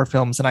house horror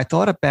films. And I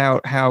thought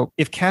about how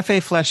if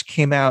Cafe Flesh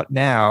came out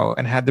now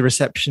and had the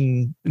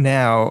reception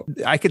now,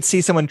 I could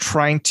see someone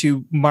trying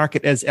to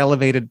market as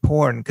elevated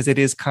porn, because it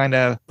is kind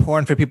of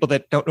porn for people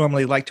that don't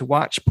normally like to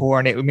watch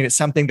porn. It's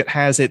something that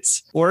has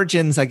its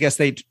origins. I guess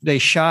they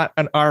shot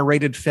an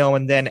R-rated film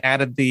and then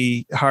added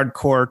the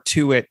hardcore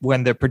to it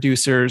when the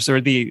producers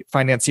or the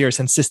financiers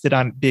insisted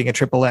on being a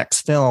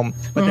XXX film.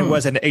 But there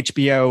was an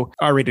HBO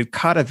R-rated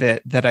cut of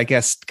it that I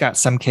guess got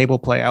some cable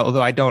play,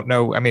 although I don't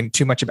know,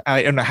 too much about,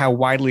 I don't know how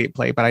widely it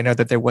played, but I know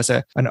that there was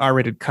an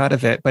R-rated cut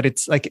of it. But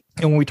it's like,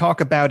 when we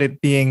talk about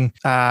it being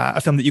a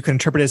film that you can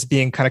interpret as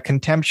being kind of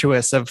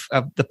contemptuous of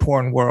the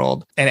porn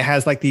world, and it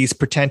has like these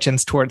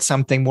pretensions towards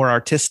something more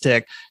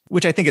artistic,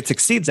 which I think it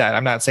succeeds at.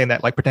 I'm not saying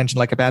that like pretension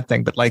like a bad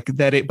thing, but like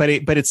that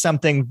but it's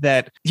something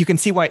that you can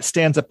see why it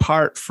stands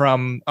apart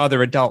from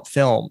other adult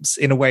films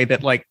in a way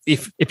that, like,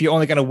 if you're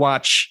only going to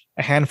watch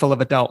a handful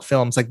of adult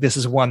films, like this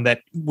is one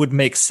that would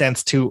make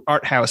sense to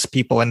art house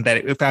people, and that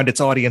it found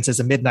its audience as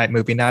a midnight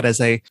movie, not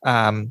as an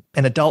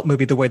adult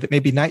movie, the way that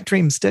maybe Night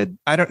Dreams did.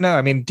 I don't know.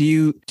 Do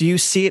you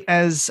see it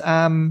as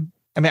I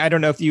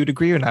don't know if you'd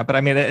agree or not, but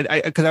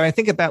because I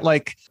think about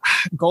like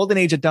golden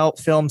age adult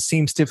film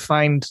seems to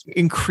find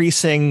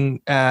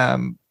increasing, I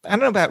don't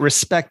know about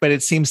respect, but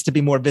it seems to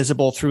be more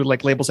visible through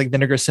like labels like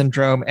Vinegar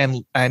Syndrome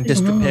and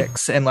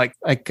Dystopix, and like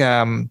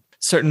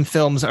certain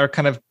films are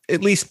kind of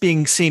at least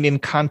being seen in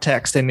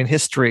context and in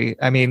history.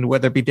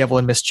 Whether it be Devil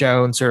and Miss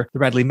Jones or the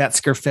Radley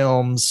Metzger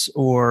films,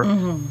 or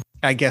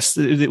I guess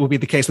it will be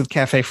the case with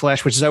Cafe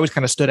Flesh, which has always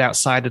kind of stood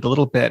outside it a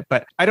little bit.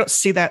 But I don't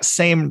see that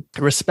same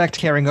respect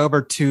carrying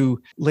over to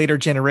later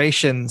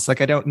generations. Like,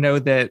 I don't know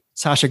that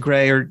Sasha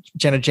Grey or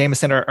Jenna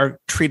Jameson are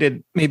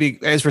treated maybe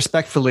as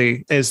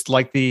respectfully as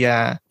like the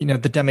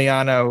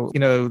Damiano,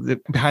 the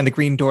Behind the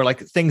Green Door,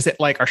 like things that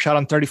like are shot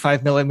on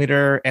 35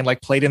 millimeter and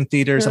like played in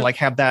theaters and like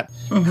have that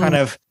kind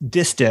of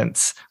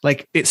distance.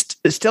 Like it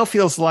still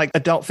feels like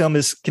adult film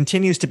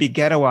continues to be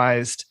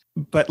ghettoized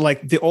but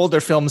like the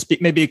older films,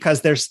 maybe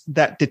because there's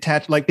that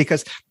detached, like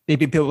because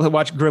maybe people who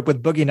grew up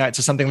with Boogie Nights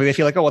or something, like they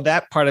feel like, oh, well,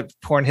 that part of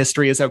porn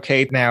history is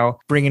okay now,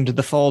 bring into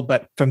the fold.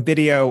 But from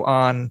video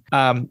on,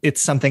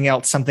 it's something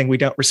else, something we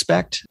don't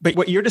respect. But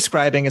what you're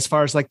describing, as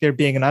far as like there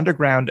being an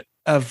underground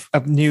of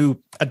new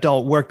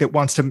adult work that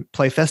wants to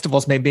play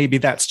festivals, maybe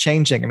that's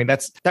changing. I mean,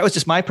 that was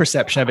just my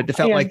perception of it. It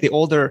felt like the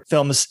older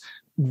films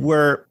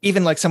were,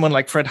 even like someone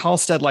like Fred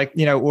Halstead, like,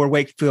 you know, or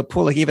Wakefield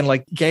Poole, like even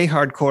like gay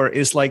hardcore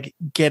is like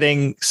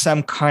getting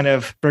some kind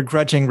of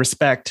begrudging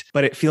respect,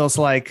 but it feels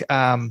like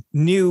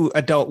new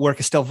adult work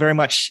is still very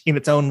much in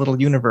its own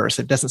little universe.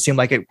 It doesn't seem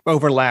like it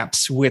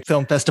overlaps with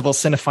film festival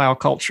cinephile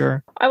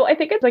culture. I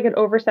think it's like an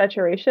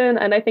oversaturation,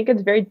 and I think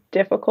it's very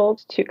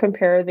difficult to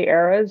compare the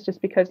eras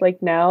just because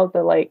like now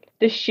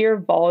the sheer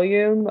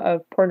volume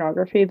of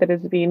pornography that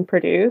is being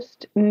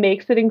produced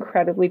makes it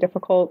incredibly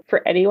difficult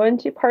for anyone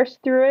to parse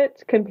through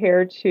it,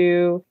 compared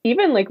to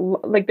even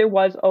like there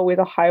was always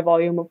a high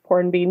volume of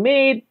porn being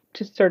made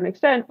to a certain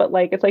extent, but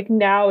like it's like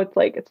now it's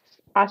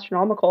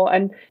astronomical.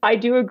 And I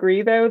do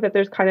agree though that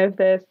there's kind of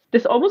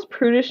this almost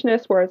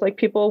prudishness where it's like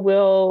people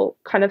will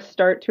kind of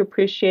start to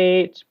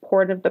appreciate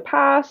porn of the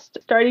past,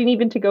 starting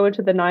even to go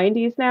into the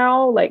 90s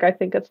now. Like I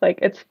think it's like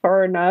it's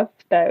far enough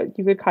that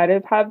you could kind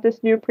of have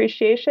this new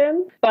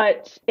appreciation,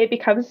 but it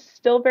becomes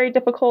still very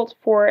difficult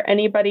for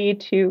anybody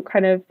to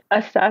kind of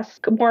assess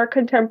more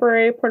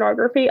contemporary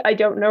pornography. I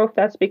don't know if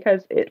that's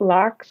because it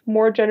lacks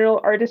more general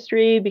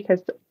artistry,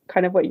 because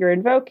kind of what you're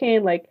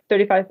invoking, like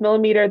 35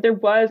 millimeter, there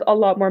was a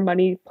lot more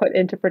money put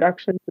into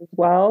productions as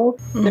well.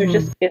 Mm-hmm. There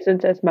just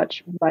isn't as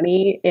much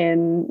money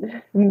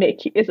in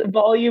making,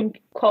 volume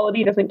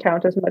quality doesn't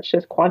count as much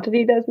as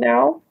quantity does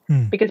now,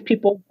 because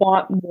people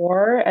want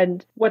more,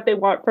 and what they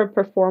want from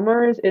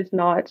performers is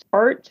not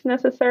art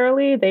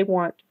necessarily, they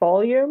want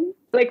volume.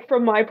 Like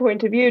from my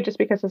point of view, just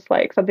because it's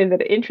like something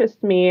that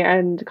interests me,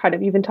 and kind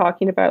of even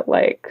talking about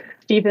like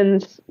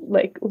Stephen's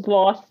like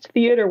lost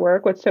theater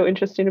work, what's so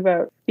interesting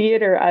about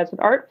theater as an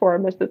art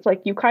form is it's like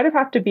you kind of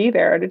have to be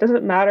there, and it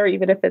doesn't matter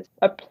even if it's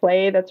a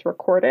play that's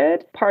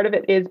recorded. Part of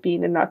it is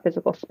being in that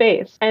physical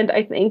space. And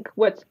I think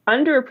what's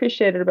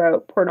underappreciated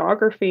about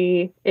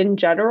pornography in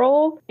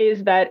general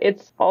is that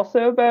it's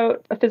also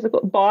about a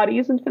physical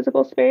bodies and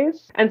physical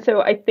space. And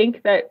so I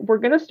think that we're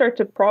going to start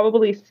to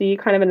probably see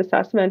kind of an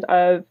assessment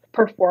of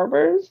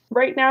performers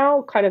right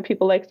now, kind of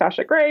people like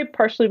Sasha Grey,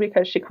 partially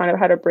because she kind of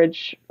had a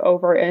bridge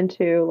over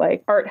into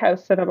like art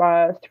house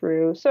cinema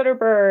through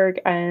Soderbergh,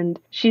 and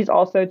she's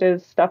also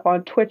does stuff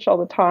on Twitch all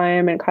the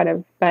time and kind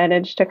of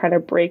managed to kind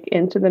of break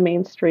into the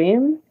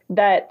mainstream.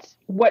 That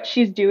what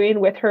she's doing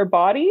with her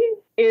body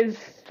is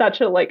such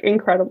a like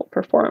incredible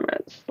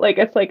performance. Like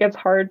it's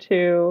hard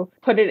to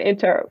put it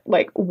into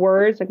like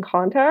words and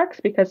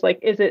context, because like,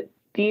 is it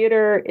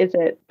theater? Is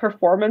it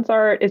performance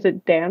art? Is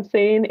it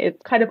dancing?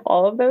 It's kind of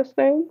all of those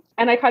things.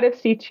 And I kind of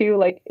see too,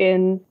 like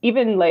in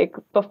even like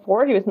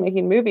before he was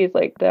making movies,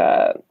 like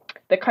the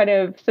kind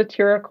of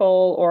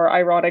satirical or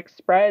ironic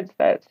spreads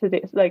that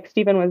like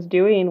Stephen was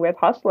doing with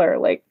Hustler,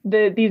 like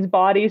these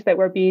bodies that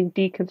were being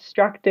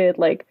deconstructed,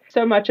 like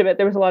so much of it,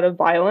 there was a lot of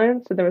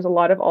violence, and there was a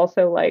lot of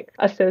also like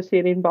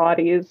associating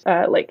bodies,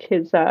 like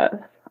his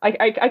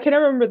I can't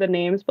remember the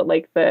names, but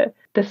like the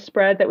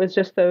spread that was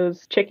just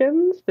those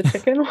chickens, the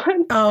chicken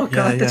one. Oh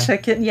God, the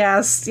chicken.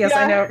 Yes, yeah.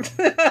 I know.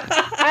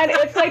 And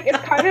it's like, it's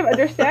kind of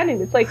understanding.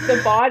 It's like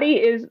the body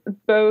is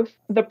both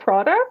the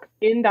product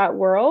in that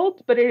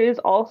world, but it is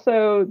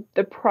also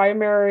the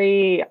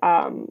primary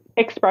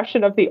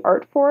expression of the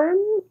art form.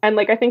 And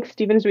like, I think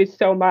Stephen's doing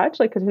so much,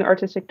 like, as an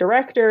artistic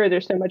director,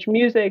 there's so much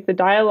music, the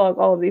dialogue,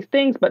 all of these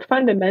things, but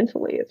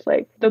fundamentally it's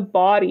like the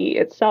body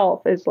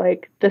itself is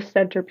like the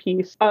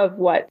centerpiece of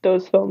what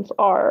those films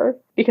are.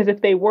 Because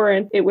if they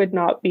weren't, it would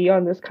not be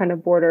on this kind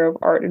of border of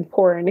art and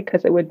porn,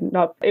 because it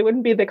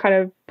wouldn't be the kind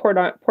of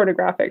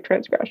pornographic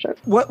transgression.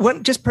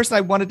 What just person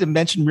I wanted to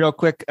mention real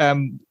quick, we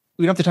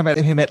don't have to talk about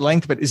him at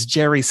length, but is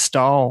Jerry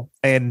Stahl,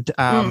 and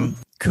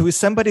who is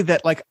somebody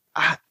that like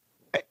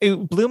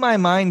it blew my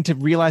mind to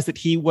realize that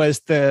he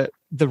was the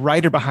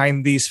writer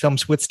behind these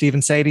films with Stephen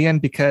Sayadian,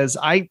 because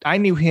I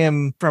knew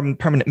him from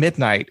Permanent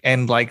Midnight,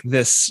 and like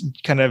this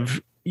kind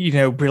of, you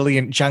know,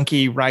 brilliant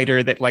junkie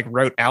writer that like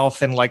wrote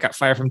Alf and like got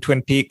fired from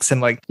Twin Peaks,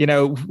 and like, you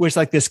know, was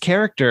like this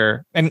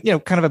character and, you know,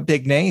 kind of a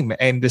big name,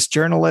 and this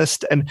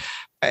journalist. And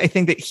I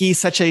think that he's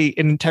such an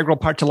integral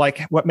part to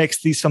like what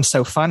makes these films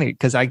so funny,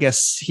 because I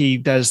guess he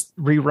does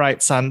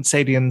rewrites on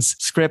Sayadian's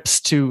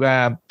scripts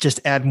to just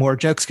add more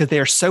jokes, because they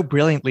are so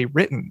brilliantly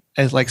written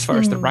as far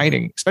as the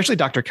writing, especially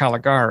Dr.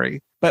 Caligari.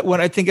 But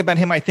when I think about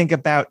him, I think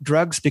about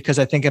Drugs, because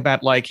I think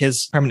about like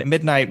his Permanent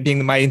Midnight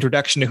being my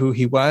introduction to who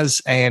he was.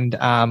 And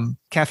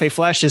Cafe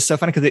Flesh is so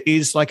funny because it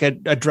is like a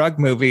drug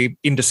movie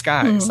in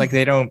disguise. Like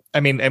they don't, I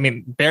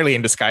mean, barely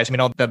in disguise. I mean,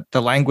 all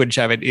the language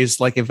of it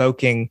is like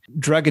evoking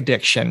drug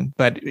addiction,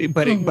 but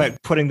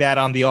but putting that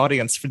on the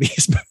audience for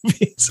these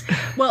movies.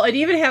 Well, and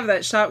even have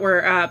that shot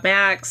where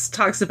Max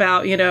talks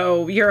about,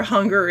 your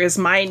hunger is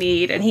my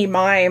need, and he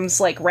mimes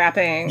like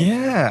wrapping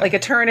like a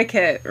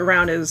tourniquet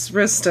around his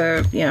wrist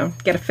to,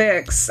 get a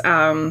fix.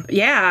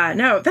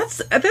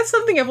 That's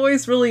something I've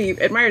always really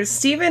admired.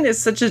 Steven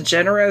is such a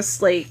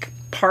generous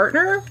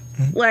partner.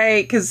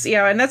 Because,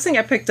 and that's something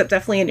I picked up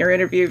definitely in your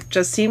interview,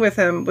 Justine, with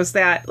him, was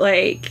that,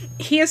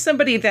 he is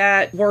somebody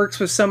that works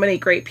with so many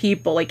great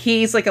people.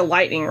 He's like a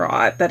lightning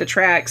rod that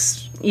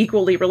attracts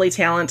equally really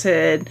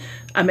talented,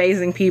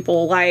 amazing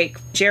people.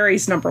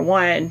 Jerry's number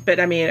one. But,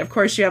 of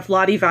course, you have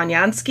Lottie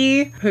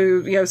Vanyansky,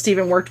 who,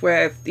 Steven worked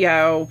with,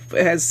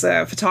 as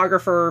a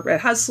photographer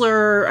at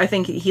Hustler. I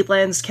think he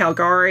lends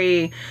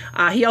Calgary.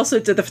 He also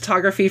did the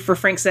photography for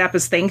Frank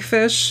Zappa's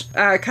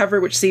Thingfish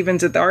cover, which Steven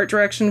did the art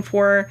direction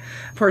for.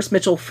 Of course,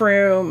 Mitchell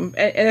Froome.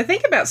 And the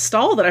thing about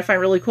Stahl that I find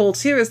really cool,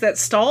 too, is that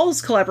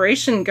Stahl's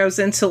collaboration goes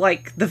into,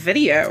 the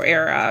video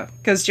era.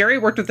 Because Jerry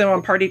worked with them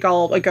on Party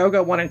Girl, A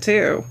Go-Go 1 and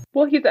 2.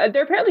 Well,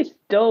 they're apparently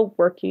still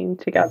working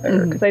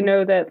together. Because I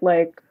know that,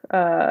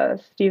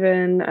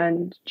 Steven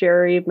and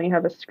Jerry may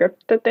have a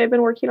script that they've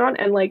been working on.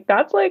 And,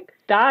 that's,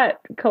 that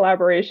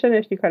collaboration,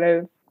 if you kind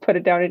of put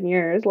it down in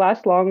years,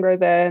 lasts longer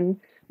than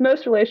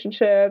most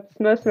relationships,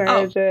 most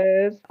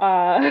marriages.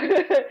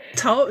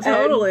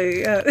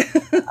 Totally.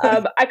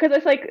 Because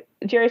it's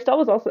Jerry Stahl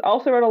was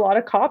also wrote a lot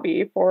of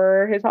copy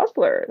for his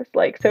Hustlers.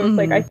 It's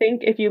I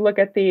think if you look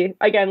at the,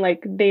 again,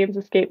 names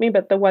escape me,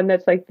 but the one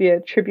that's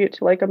the tribute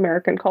to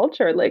American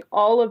culture,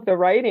 all of the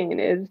writing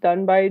is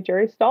done by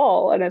Jerry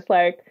Stahl. And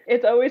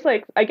it's always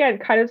again,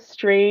 kind of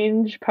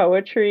strange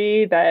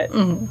poetry that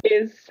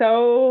is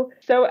so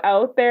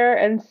out there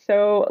and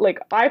so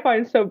I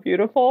find so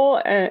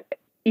beautiful, and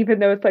even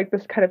though it's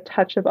this kind of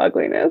touch of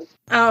ugliness.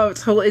 Oh,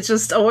 totally. It's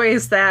just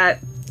always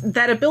that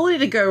ability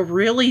to go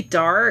really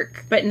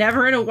dark, but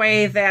never in a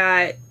way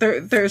that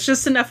there's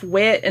just enough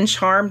wit and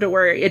charm to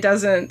where it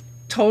doesn't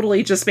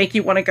totally just make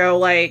you want to go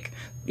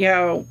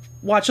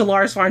watch a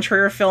Lars von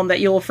Trier film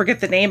that you'll forget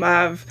the name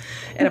of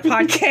in a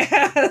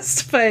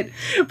podcast. But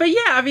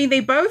yeah, they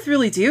both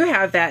really do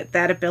have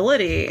that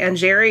ability. And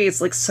Jerry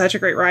is such a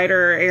great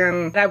writer.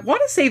 And I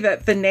want to say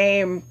that the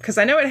name, because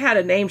I know it had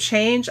a name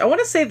change. I want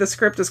to say the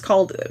script is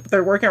called,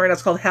 they're working on right now,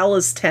 it's called Hell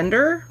is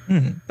Tender.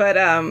 But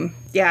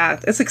yeah,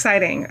 it's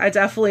exciting. I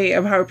definitely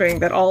am hoping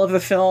that all of the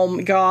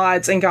film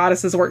gods and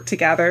goddesses work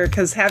together,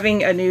 because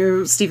having a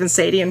new Steven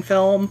Sayadian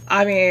film,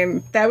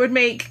 that would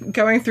make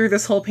going through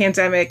this whole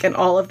pandemic and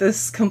all of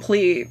this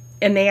complete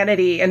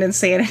inanity and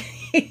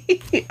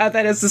insanity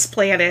that is this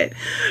planet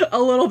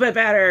a little bit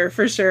better,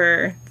 for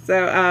sure.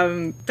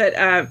 So,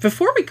 but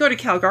before we go to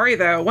Calgary,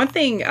 though, one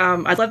thing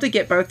I'd love to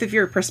get both of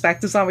your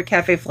perspectives on with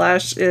Cafe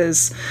Flesh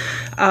is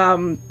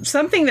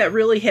something that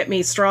really hit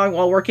me strong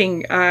while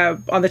working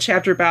on the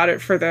chapter about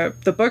it for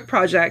the book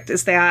project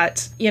is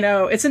that,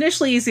 it's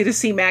initially easy to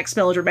see Max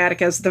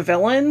melodramatic as the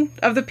villain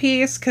of the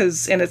piece,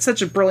 and it's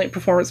such a brilliant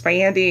performance by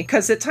Andy,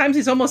 because at times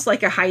he's almost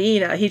like a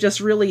hyena. He just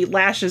really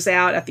lashes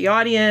out at the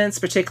audience,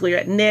 particularly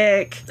at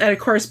Nick. And of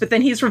course, but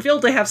then he's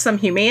revealed to have some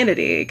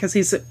humanity, because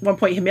he's at one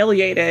point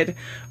humiliated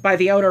by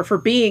the owner for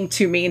being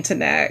too mean to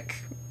Nick.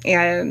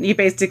 And you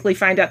basically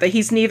find out that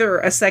he's neither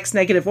a sex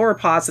negative or a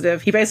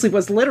positive. He basically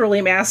was literally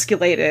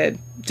emasculated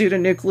due to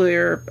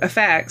nuclear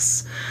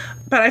effects.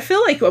 But I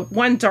feel like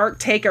one dark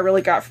take I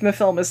really got from the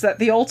film is that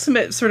the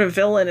ultimate sort of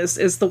villain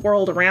is the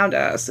world around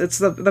us. It's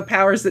the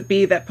powers that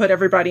be that put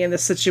everybody in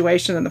this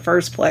situation in the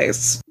first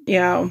place.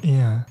 Yeah.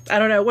 I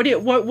don't know. What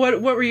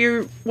were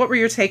your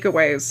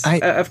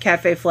takeaways of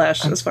Cafe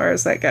Flesh as far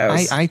as that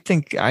goes? I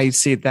think I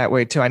see it that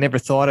way too. I never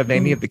thought of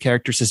any of the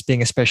characters as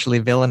being especially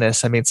villainous.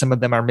 Some of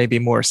them are maybe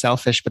more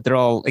selfish, but they're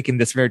all in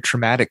this very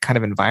traumatic kind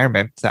of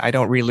environment. I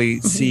don't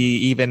really see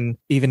even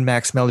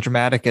Max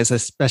melodramatic as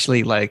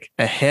especially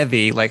a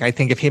heavy. I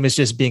think of him as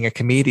just being a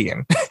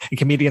comedian.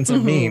 Comedians are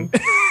mean.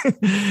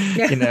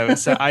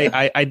 So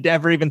I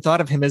never even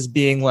thought of him as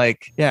being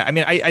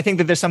I think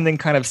that there's something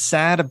kind of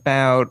sad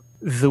about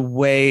the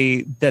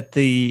way that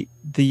the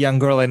young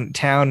girl in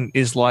town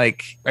is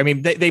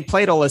they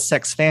played all this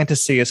sex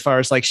fantasy as far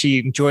as she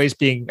enjoys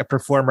being a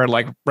performer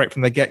right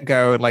from the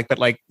get-go, but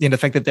the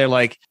fact that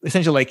they're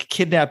essentially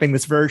kidnapping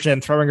this virgin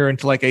and throwing her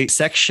into a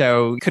sex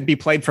show could be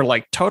played for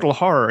total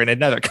horror in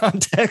another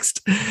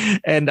context.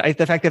 And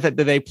the fact that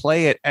they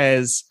play it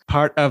as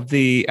part of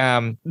the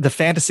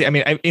fantasy,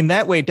 in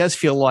that way it does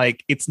feel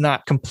like it's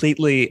not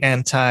completely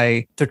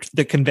anti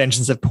the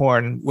conventions of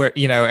porn, where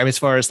as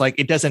far as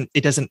it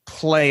doesn't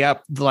play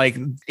up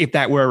if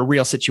that were a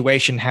real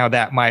situation, how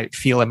that might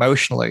feel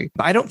emotionally.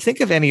 But I don't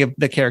think of any of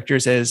the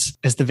characters as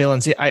the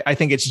villains. I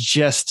think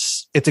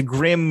it's a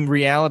grim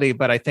reality,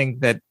 but I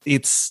think that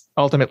it's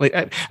ultimately,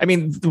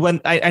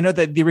 when I know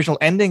that the original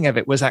ending of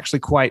it was actually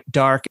quite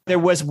dark. There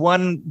was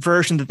one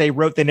version that they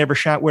wrote, they never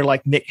shot, where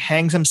Nick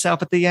hangs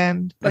himself at the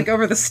end.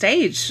 Over the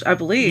stage, I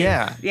believe.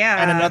 Yeah.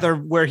 And another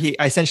where he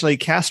essentially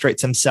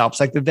castrates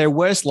himself. It's there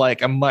was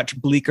a much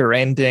bleaker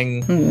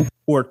ending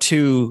or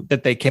two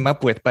that they came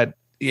up with, but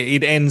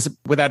it ends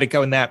without it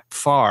going that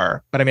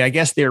far. But I mean, I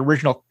guess the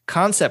original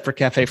concept for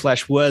Cafe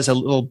Flesh was a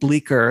little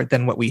bleaker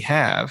than what we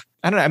have.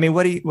 I don't know. I mean,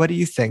 what do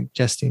you think,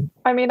 Justine?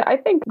 I mean, I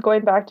think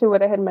going back to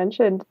what I had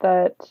mentioned,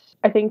 that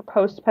I think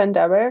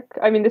post-pandemic,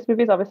 I mean, this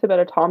movie is obviously about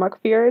atomic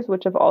fears,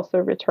 which have also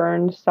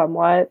returned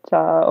somewhat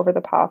over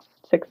the past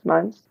 6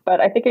 months. But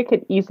I think it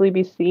could easily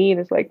be seen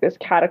as like this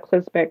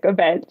cataclysmic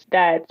event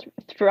that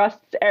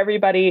thrusts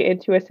everybody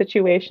into a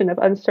situation of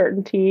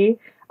uncertainty,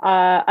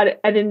 an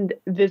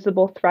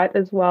invisible threat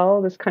as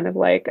well. This kind of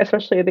like,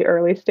 especially in the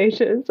early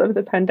stages of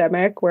the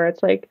pandemic, where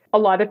it's like a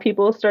lot of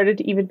people started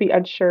to even be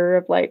unsure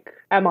of like,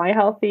 am I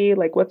healthy?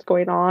 Like, what's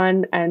going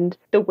on? And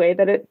the way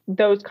that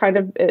those kind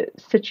of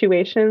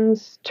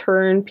situations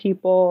turn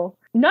people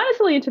not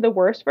necessarily into the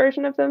worst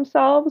version of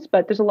themselves,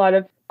 but there's a lot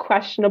of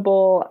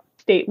questionable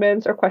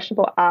statements or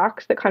questionable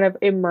acts that kind of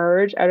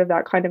emerge out of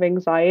that kind of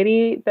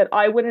anxiety that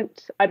I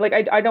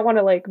don't want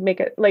to like make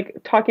it like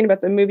talking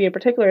about the movie in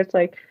particular. It's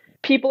like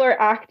people are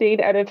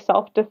acting out of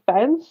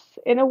self-defense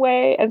in a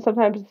way, and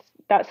sometimes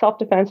that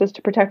self-defense is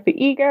to protect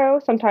the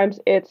ego. Sometimes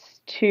it's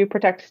to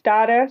protect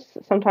status.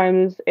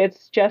 Sometimes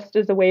it's just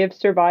as a way of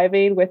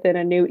surviving within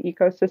a new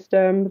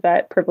ecosystem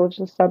that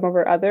privileges some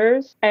over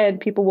others, and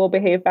people will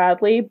behave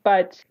badly.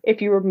 But if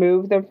you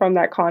remove them from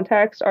that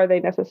context, are they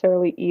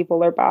necessarily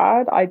evil or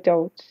bad? I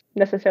don't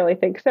necessarily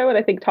think so. And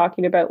I think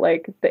talking about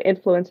like the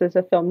influences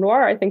of film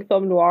noir, I think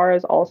film noir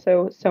is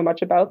also so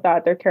much about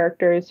that. They're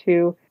characters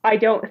who I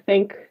don't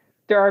think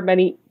there are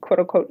many quote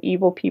unquote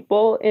evil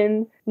people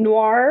in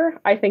noir.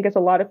 I think it's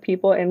a lot of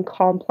people in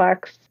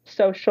complex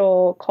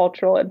social,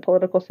 cultural, and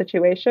political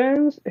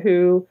situations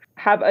who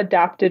have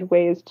adapted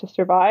ways to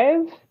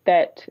survive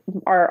that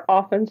are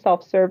often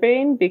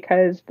self-serving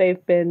because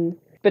they've been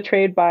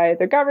betrayed by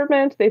their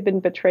government, they've been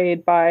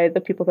betrayed by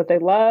the people that they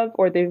love,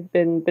 or they've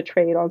been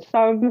betrayed on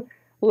some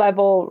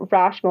level,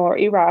 rational or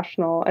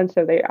irrational, and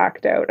so they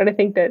act out. And I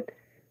think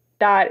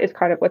that is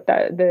kind of what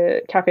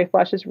the Cafe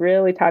Flesh is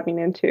really tapping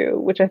into,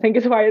 which I think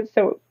is why it's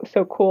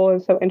so cool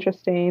and so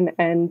interesting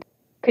and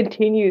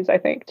continues, I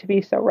think, to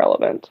be so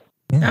relevant.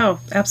 Yeah. Oh,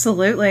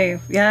 absolutely.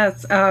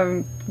 Yes.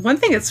 One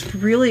thing that's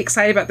really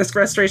exciting about this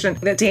restoration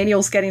that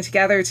Daniel's getting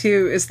together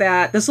too is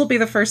that this will be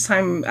the first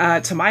time,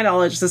 to my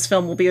knowledge, this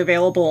film will be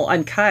available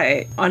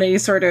uncut on any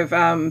sort of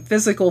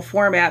physical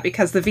format,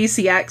 because the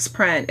VCX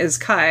print is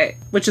cut,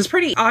 which is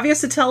pretty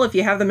obvious to tell if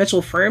you have the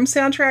Mitchell Froom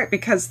soundtrack,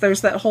 because there's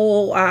that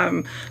whole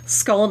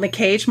skull in the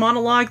cage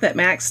monologue that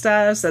Max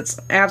does that's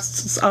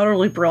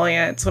utterly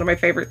brilliant. It's one of my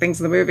favorite things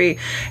in the movie.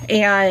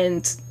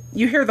 And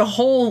you hear the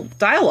whole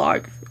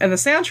dialogue and the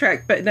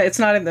soundtrack, but it's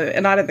not in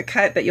the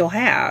cut that you'll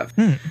have.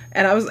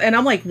 And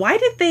I'm like, why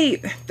did they?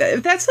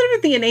 That's sort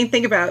of the inane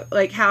thing about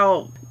like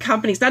how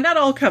companies, not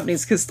all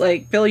companies, because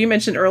like Bill, you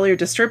mentioned earlier,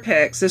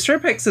 Distripix.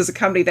 Distripix is a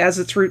company that has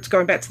its roots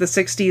going back to the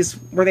 60s,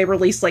 where they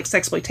released like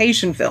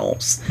sexploitation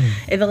films,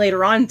 and then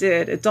later on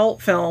did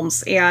adult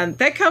films. And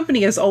that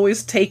company has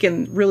always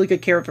taken really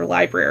good care of their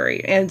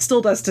library, and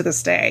still does to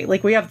this day.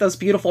 Like we have those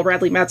beautiful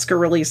Radley Metzger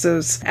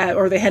releases,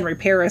 or the Henry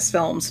Paris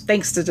films,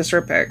 thanks to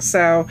Distripix.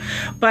 So,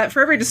 but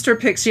for every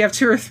Distripix, you have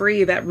 2 or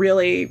 3 that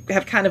really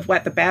have kind of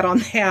wet the bed on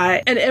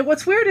that. And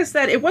what's weird is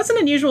that it wasn't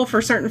unusual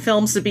for certain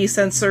films to be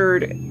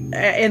censored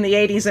in the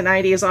 80s and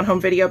 90s on home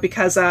video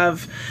because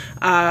of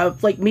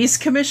like Mies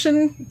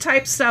Commission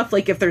type stuff.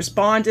 Like if there's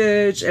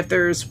bondage, if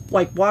there's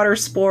like water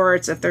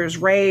sports, if there's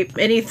rape,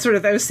 any sort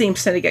of those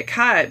themes tend to get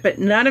cut, but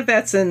none of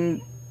that's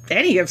in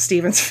any of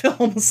Steven's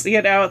films,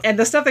 you know. And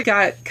the stuff that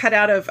got cut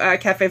out of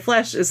Cafe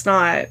Flesh is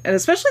not, and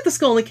especially the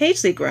skull in the cage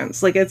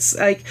sequence. Like it's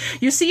like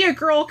you see a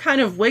girl kind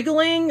of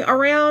wiggling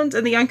around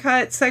in the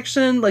uncut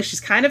section, like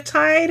she's kind of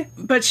tied,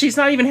 but she's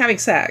not even having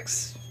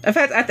sex. In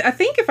fact, I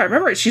think if I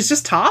remember it, she's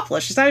just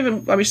topless. She's not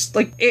even, I mean, she's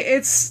like,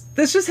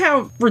 that's just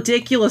how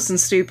ridiculous and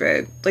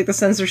stupid, like the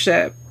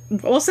censorship.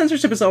 Well,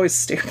 censorship is always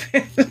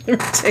stupid and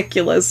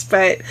ridiculous,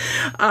 but,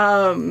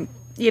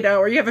 you know,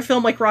 or you have a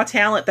film like Raw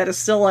Talent that is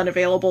still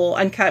unavailable,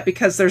 uncut,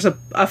 because there's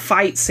a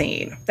fight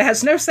scene that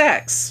has no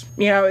sex.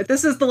 You know,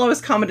 this is the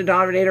lowest common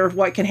denominator of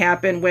what can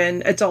happen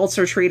when adults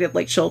are treated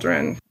like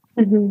children.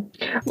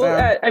 Mm-hmm.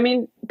 Well, I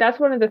mean, that's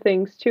one of the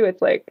things too.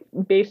 It's like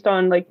based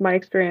on like my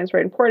experience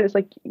writing porn, it's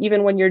like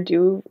even when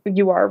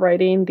you are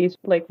writing these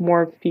like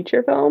more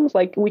feature films,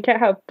 like we can't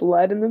have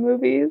blood in the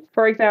movies,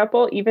 for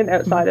example, even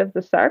outside of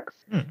the sex,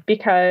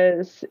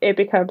 because it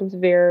becomes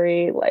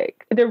very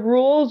like the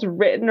rules,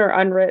 written or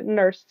unwritten,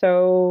 are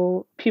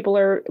so people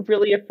are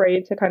really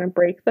afraid to kind of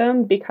break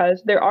them,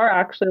 because there are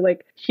actually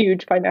like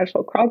huge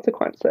financial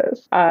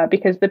consequences.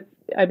 Because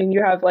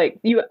you have like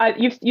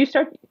you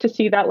start to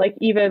see that like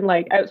even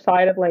like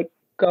outside of like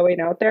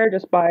going out there,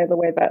 just by the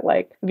way that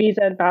like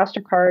Visa and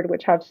MasterCard,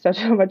 which have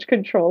such much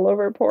control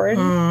over porn,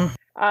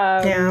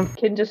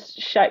 can just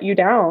shut you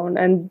down.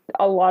 And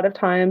a lot of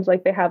times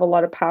like they have a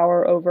lot of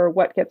power over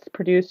what gets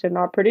produced and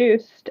not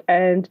produced,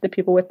 and the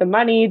people with the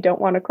money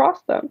don't want to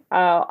cross them.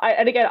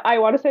 I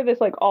want to say this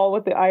like all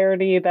with the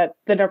irony that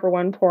the number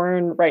one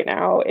porn right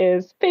now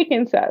is fake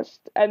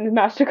incest, and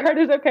MasterCard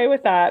is okay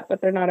with that,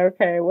 but they're not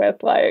okay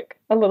with like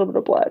a little bit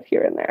of blood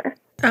here and there.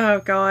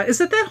 Oh God.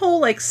 Is it that whole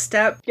like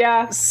step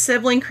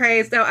sibling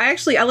craze? No, I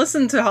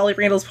listened to Holly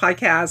Randall's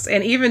podcast,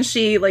 and even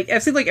she, like,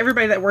 it seems like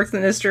everybody that works in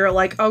the industry are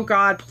like, oh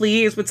God,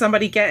 please, would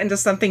somebody get into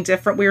something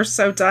different? We are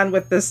so done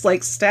with this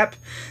like step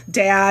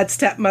dad,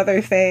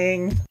 stepmother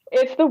thing.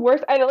 It's the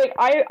worst. And like,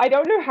 I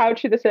don't know how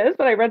true this is,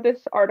 but I read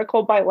this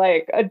article by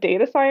like a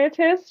data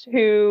scientist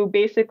who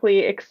basically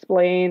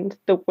explained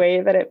the way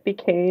that it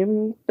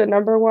became the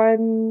number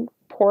one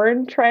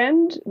porn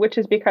trend, which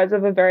is because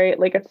of a very,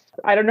 like,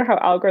 I don't know how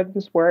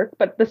algorithms work,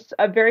 but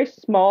a very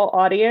small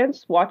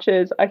audience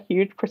watches a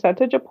huge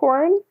percentage of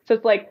porn. So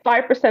it's like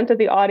 5% of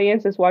the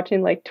audience is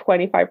watching like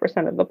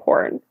 25% of the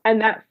porn. And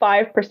that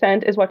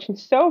 5% is watching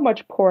so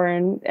much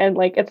porn. And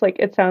like,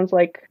 it sounds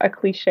like a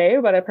cliche,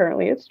 but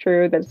apparently it's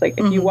true. That it's like,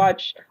 if you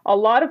watch a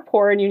lot of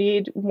porn, you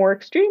need more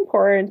extreme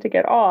porn to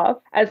get off.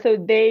 And so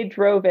they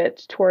drove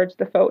it towards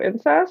the faux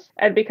incest.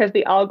 And because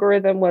the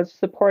algorithm was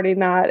supporting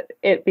that,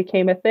 it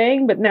became a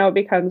thing. But now it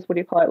becomes, what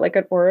do you call it, like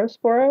an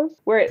Ouroboros,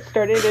 where it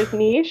started as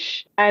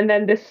niche, and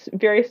then this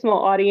very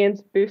small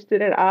audience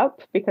boosted it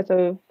up because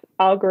of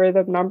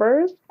algorithm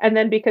numbers. And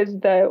then because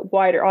the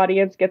wider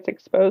audience gets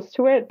exposed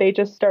to it, they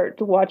just start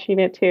watching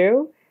it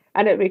too.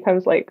 And it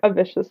becomes like a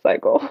vicious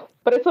cycle.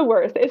 But it's the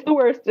worst. It's the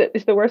worst.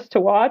 It's the worst to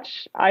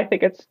watch. I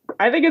think it's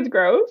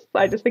gross.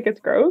 I just think it's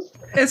gross.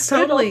 It's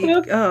totally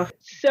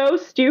so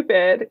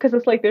stupid, because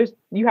it's like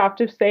you have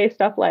to say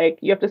stuff like,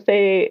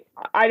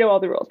 I know all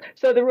the rules.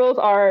 So the rules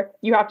are,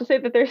 you have to say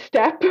that there's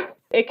step.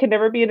 It can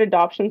never be an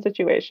adoption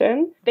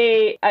situation.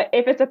 If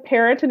it's a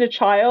parent and a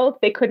child,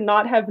 they could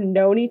not have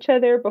known each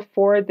other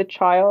before the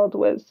child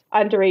was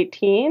under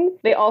 18.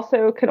 They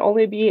also can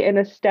only be in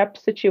a step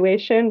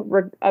situation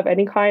of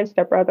any kind,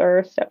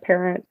 stepbrother, step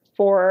parent.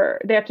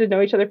 They have to know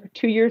each other for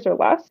 2 years or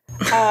less.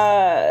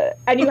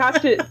 And you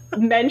have to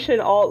mention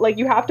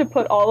you have to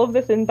put all of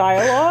this in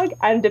dialogue,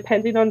 and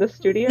depending on the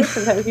studio,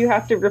 sometimes you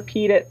have to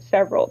repeat it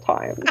several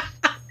times.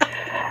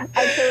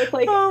 And so it's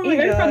like,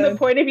 even from the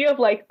point of view of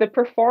like the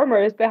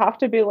performers, they have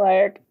to be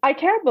like, I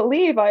can't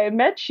believe I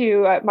met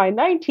you at my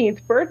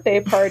 19th birthday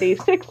party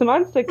 6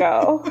 months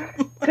ago.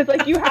 Because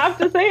like, you have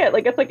to say it.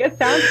 Like, it's like, it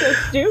sounds so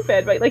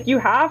stupid, but like, you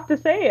have to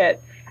say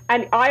it.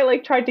 And I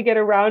like tried to get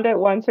around it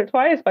once or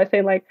twice by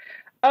saying like,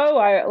 oh,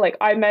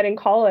 I met in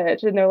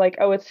college, and they're like,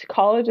 oh,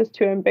 college is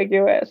too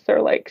ambiguous,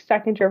 or like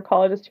second year of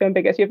college is too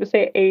ambiguous. You have to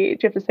say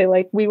age. You have to say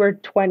like, we were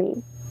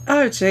 20.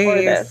 Oh,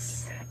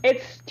 jeez.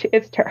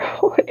 It's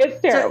terrible.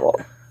 It's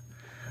terrible.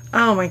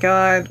 Oh my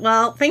God.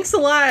 Well, thanks a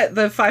lot.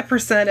 The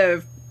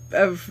 5%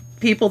 of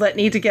people that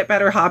need to get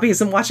better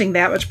hobbies and watching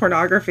that much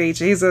pornography.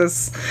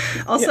 Jesus.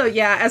 Also,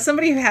 as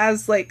somebody who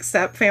has like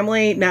step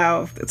family,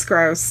 no, it's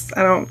gross.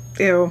 I'm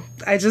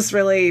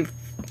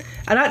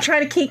not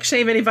trying to kink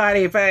shame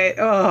anybody, but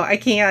I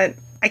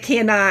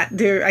cannot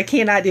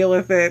deal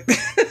with it.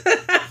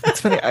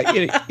 It's funny.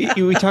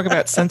 We talk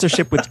about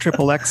censorship with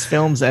XXX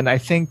films, and I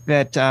think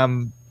that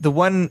the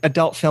one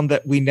adult film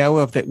that we know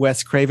of that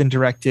Wes Craven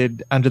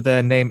directed under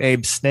the name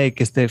Abe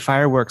Snake is The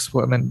Fireworks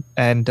Woman.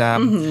 And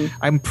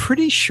I'm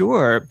pretty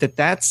sure that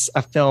that's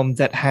a film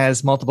that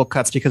has multiple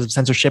cuts because of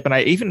censorship. And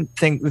I even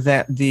think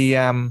that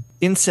the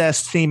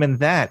incest theme in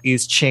that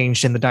is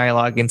changed in the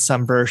dialogue in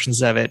some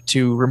versions of it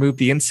to remove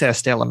the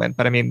incest element.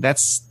 But I mean,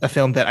 that's a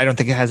film that I don't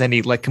think it has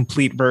any like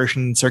complete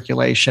version in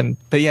circulation.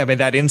 But yeah, I mean,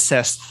 that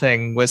incest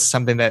thing was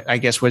something that I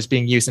guess was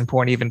being used in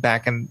porn even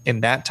back in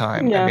that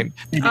time. Yeah. I mean,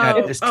 the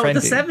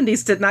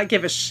 70s did not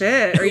give a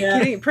shit. Are you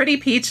kidding? Pretty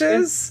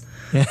Peaches?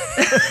 Yeah.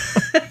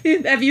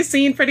 Have you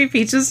seen Pretty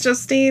Peaches,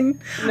 Justine?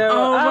 No.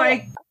 Oh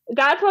my.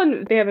 That's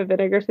on. They have a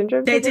vinegar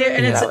syndrome. They do,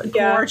 and it's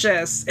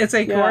gorgeous. It's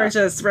a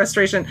gorgeous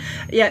restoration.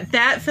 Yeah,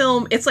 that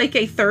film. It's like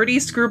a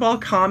 30s screwball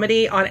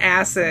comedy on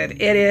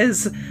acid. It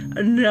is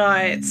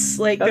nuts.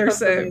 Like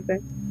there's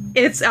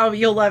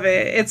you'll love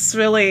it. It's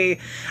really,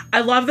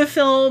 I love the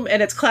film,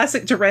 and it's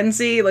classic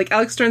Terenzi. Like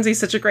Alex Terenzi is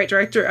such a great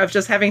director of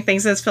just having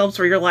things in his films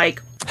where you're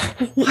like,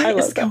 what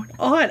is going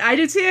on? I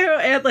do too.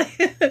 And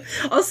like,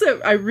 also,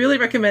 I really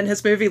recommend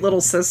his movie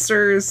Little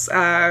Sisters,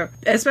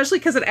 especially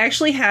because it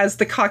actually has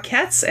the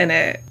Cockettes in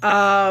it.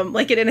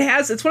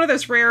 It's one of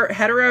those rare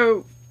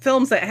hetero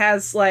films that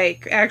has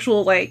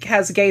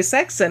has gay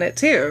sex in it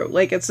too.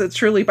 Like it's a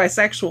truly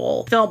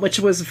bisexual film, which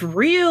was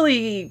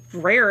really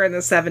rare in the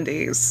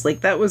 70s.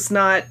 Like that was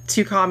not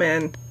too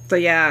common. So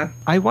yeah,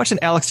 I watched an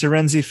Alex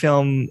Terenzi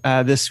film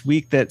this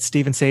week that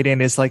Steven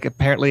Sayadian is like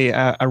apparently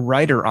a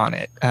writer on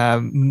it.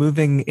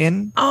 Moving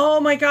In. Oh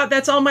my God,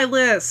 that's on my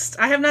list.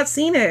 I have not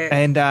seen it.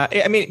 And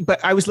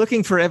but I was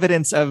looking for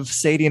evidence of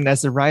Sayadian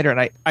as a writer,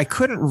 and I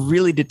couldn't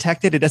really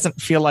detect it. It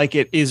doesn't feel like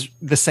it is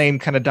the same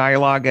kind of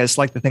dialogue as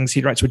like the things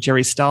he writes with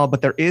Jerry Stahl.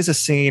 But there is a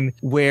scene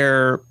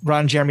where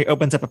Ron Jeremy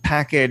opens up a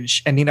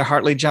package and Nina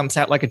Hartley jumps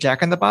out like a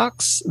Jack in the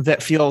Box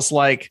that feels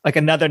like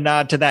another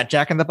nod to that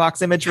Jack in the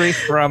Box imagery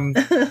from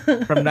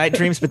from Night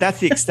Dreams, but that's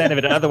the extent of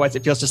it. Otherwise,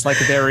 it feels just like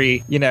a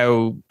very,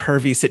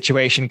 pervy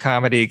situation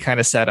comedy kind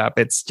of setup.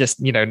 It's just,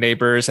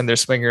 neighbors and their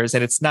swingers,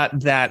 and it's not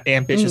that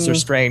ambitious or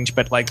strange,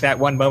 but like that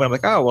one moment, I'm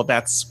like, oh, well,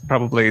 that's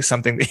probably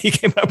something that he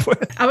came up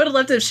with. I would have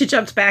loved it if she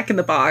jumped back in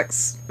the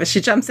box, but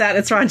she jumps out and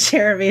it's Ron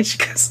Jeremy and she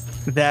goes...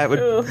 That would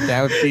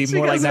be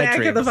more like Night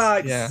Dreams. In the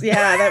box. Yeah,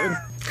 that would...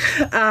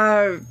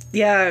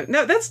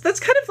 no, that's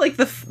kind of like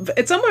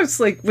it's almost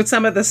like with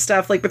some of the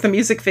stuff, like with the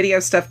music video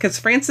stuff, because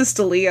Francis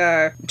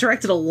D'Elia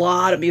directed a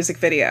lot of music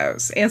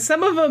videos, and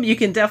some of them you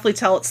can definitely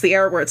tell it's the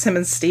era where it's him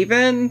and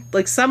Steven,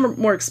 like some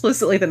more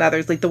explicitly than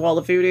others, like The Wall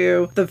of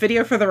Voodoo. The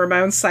video for the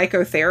Ramones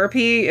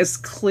Psychotherapy is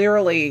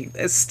clearly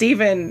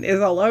Steven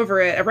is all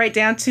over it, right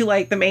down to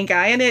like the main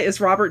guy in it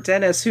is Robert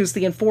Dennis, who's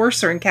the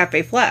enforcer in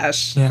Cafe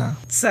Flesh. Yeah.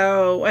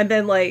 So, and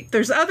then like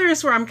there's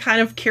others where I'm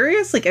kind of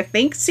curious, like I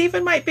think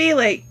Steven might be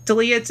like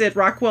D'Elia did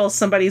Rockwell's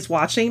Somebody's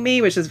Watching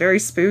Me, which is very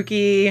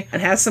spooky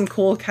and has some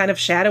cool kind of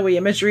shadowy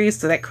imagery,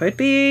 so that could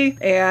be.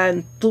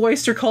 And Blue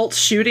Oyster Cult's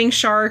Shooting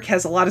Shark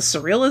has a lot of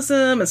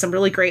surrealism and some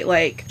really great,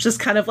 like,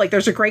 just kind of like,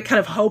 there's a great kind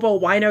of hobo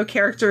wino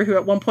character who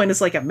at one point is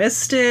like a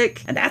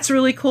mystic, and that's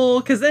really cool.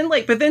 Because then,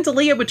 like, but then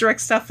D'Elia would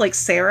direct stuff like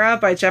Sarah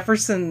by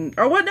Jefferson,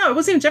 or what? No, it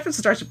wasn't even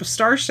Jefferson Starship, it was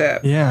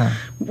Starship. Yeah.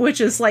 Which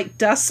is like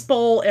Dust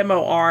Bowl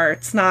MOR.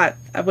 It's not,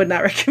 I would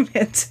not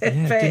recommend it.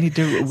 Yeah, but, didn't he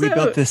do We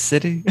Built This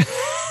City?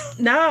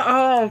 No,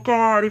 oh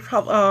god, he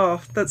probably.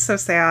 Oh, that's so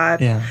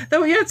sad. Yeah.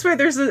 Though, yeah, it's weird.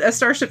 There's a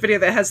Starship video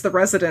that has the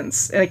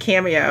Residents in a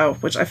cameo,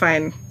 which I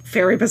find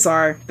very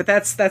bizarre. But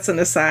that's an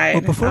aside.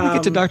 Well, before we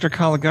get to Dr.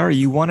 Caligari,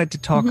 you wanted to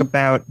talk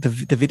about the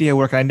video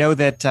work. I know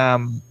that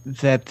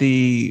that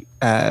the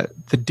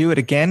Do It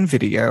Again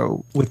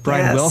video with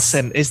Brian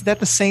Wilson, is that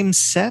the same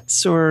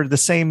sets or the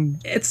same?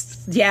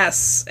 It's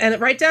yes, and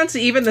right down to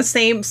even the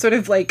same sort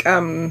of like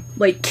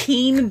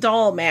Keen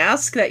doll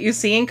mask that you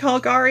see in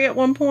Caligari at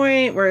one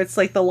point, where it's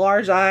like the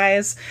large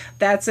eyes.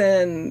 That's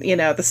in,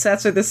 the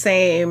sets are the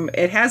same.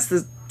 It has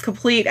the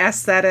complete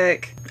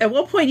aesthetic. At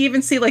one point you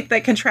even see like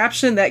that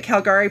contraption that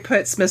Caligari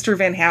puts Mr.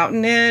 Van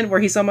Houten in, where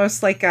he's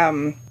almost like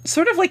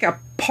sort of like a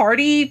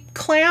party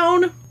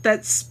clown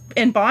that's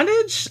in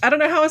bondage. I don't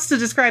know how else to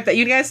describe that.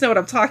 You guys know what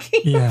I'm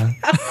talking about.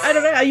 I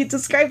don't know how you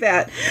describe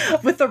that.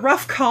 With the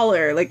rough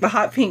collar, like the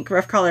hot pink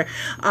rough collar,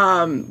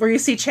 where you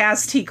see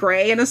Chaz T.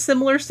 Gray in a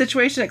similar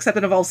situation, except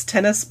it involves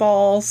tennis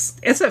balls.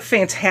 It's a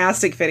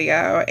fantastic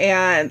video.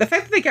 And the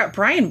fact that they got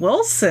Brian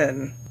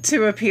Wilson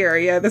to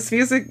appear, this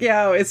music,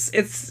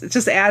 it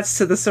just adds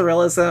to the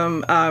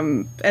surrealism.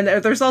 And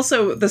there's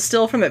also the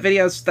still from that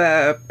video is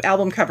the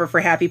album cover for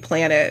Happy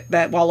Planet,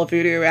 that Wall of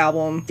Voodoo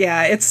album.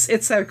 Yeah,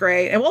 it's so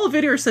great. And Wall of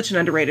Voodoo are such an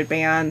underrated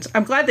band.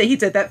 I'm glad that he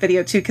did that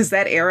video too, because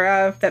that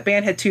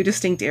band had two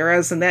distinct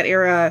eras. And that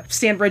era,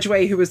 Stan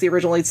Ridgway, who was the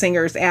original lead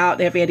singer, is out.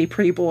 They have Andy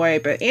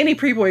Preboy, but Andy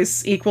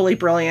Preboy's equally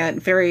brilliant,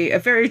 a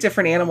very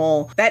different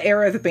animal. That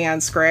era of the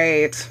band's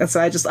great. And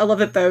so I love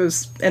that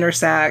those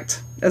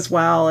intersect as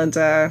well. And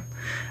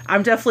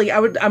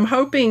I'm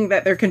hoping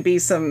that there can be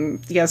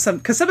some, because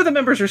some of the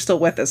members are still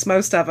with us,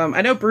 most of them.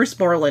 I know Bruce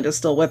Moreland is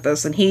still with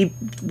us, and he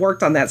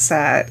worked on that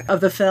set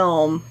of the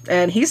film,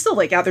 and he's still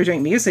like out there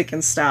doing music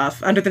and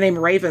stuff under the name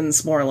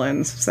Ravens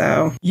Moreland.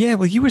 So yeah,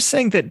 well, you were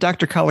saying that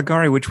Dr.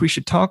 Caligari, which we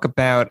should talk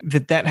about,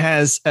 that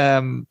has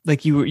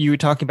like you were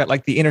talking about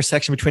like the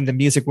intersection between the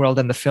music world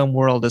and the film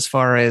world as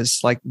far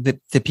as like the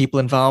people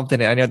involved in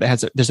it. I know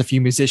there's a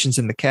few musicians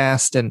in the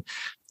cast, and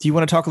do you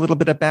want to talk a little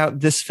bit about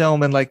this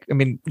film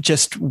and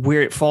just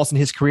where it falls in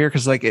his career?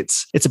 Because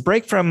it's a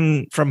break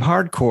from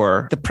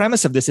hardcore. The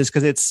premise of this is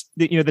because it's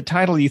the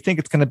title, you think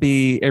it's going to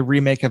be a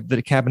remake of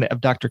The Cabinet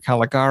of Dr.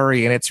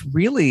 Caligari, and it's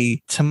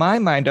really, to my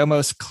mind,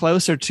 almost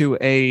closer to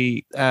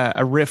a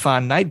riff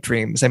on Night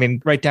Dreams. I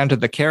mean, right down to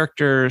the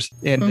characters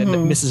and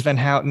Mrs. Van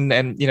Houten,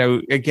 and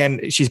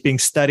again, she's being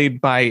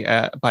studied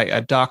by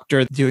a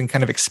doctor doing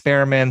kind of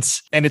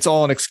experiments, and it's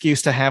all an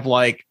excuse to have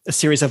like a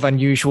series of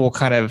unusual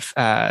kind of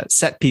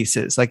set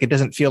pieces. Like, it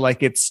doesn't feel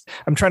like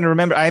I'm trying to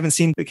remember. I haven't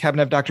seen The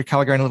Cabinet of Dr.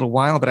 Caligari in a little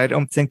while, but I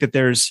don't think that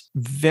there's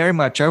very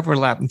mumuch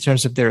overlap in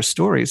terms of their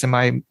stories. I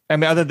mean,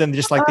 other than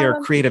just like their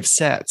creative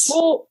sets.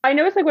 Well, I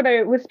noticed like when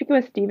I was speaking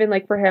with Steven,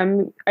 like for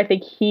him, I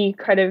think he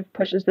kind of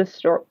pushes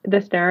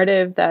this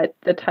narrative that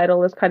the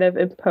title is kind of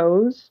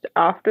imposed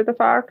after the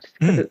fact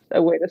because it's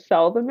a way to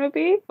sell the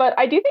movie. But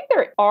I do think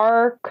there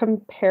are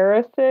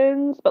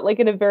comparisons, but like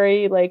in a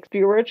very like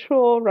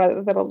spiritual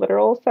rather than a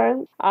literal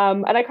sense.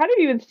 And I kind of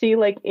even see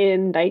like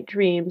in Night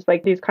Dreams,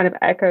 like these kind of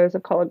echoes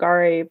of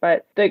Caligari,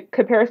 but the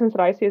comparisons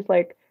that I see is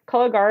like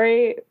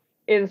Caligari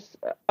is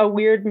a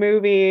weird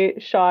movie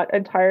shot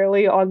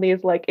entirely on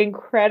these like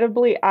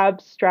incredibly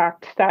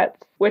abstract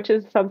sets which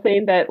is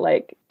something that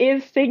like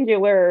is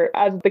singular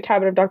as the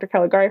cabinet of Dr.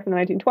 Caligari from the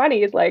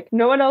 1920s. Like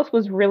no one else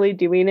was really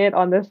doing it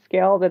on the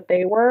scale that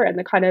they were and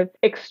the kind of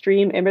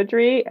extreme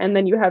imagery. And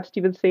then you have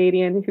Stephen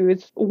Sayadian, who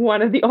is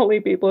one of the only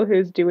people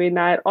who's doing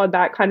that on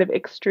that kind of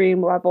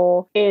extreme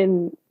level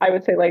in, I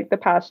would say, like the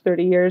past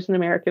 30 years in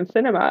American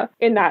cinema.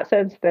 In that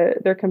sense,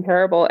 they're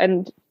comparable.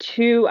 And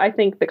two, I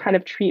think the kind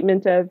of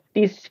treatment of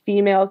these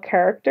female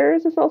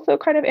characters is also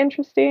kind of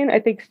interesting. I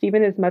think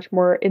Stephen is much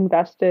more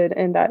invested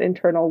in that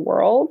internal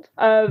world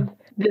of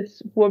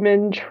this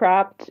woman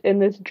trapped in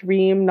this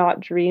dream,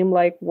 not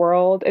dream-like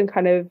world and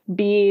kind of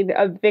being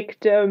a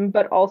victim,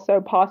 but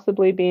also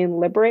possibly being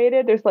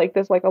liberated. There's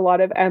a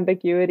lot of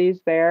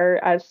ambiguities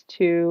there as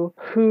to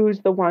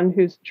who's the one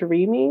who's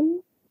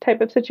dreaming type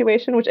of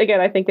situation, which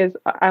again, I think is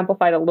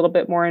amplified a little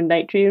bit more in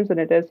Night Dreams than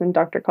it is in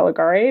Dr.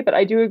 Caligari. But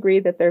I do agree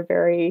that they're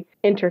very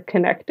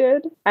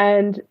interconnected.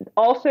 And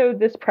also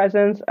this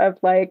presence of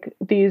like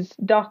these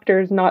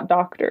doctors, not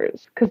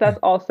doctors, because that's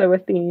also a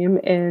theme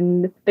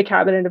in the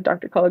cabinet of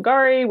Dr.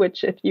 Caligari,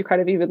 which if you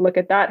kind of even look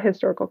at that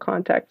historical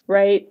context,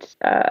 right?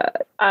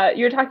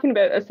 You're talking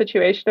about a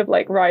situation of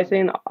like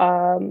rising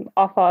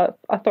off of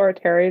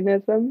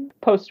authoritarianism,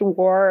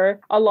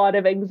 post-war, a lot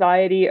of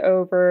anxiety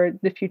over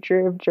the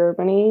future of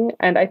Germany.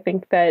 And I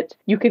think that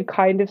you could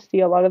kind of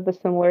see a lot of the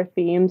similar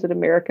themes in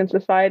American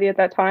society at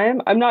that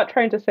time. I'm not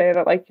trying to say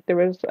that like there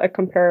was a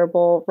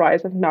comparable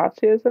rise of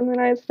Nazism in the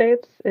United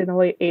States in the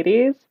late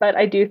 80s, but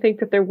I do think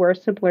that there were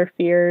similar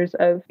fears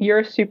of you're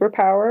a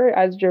superpower,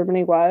 as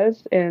Germany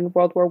was in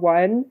World War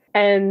I.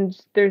 And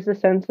there's a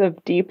sense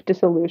of deep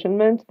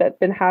disillusionment that's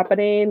been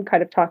happening,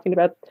 kind of talking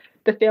about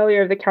the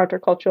failure of the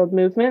countercultural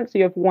movement. So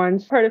you have one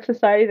part of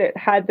society that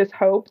had this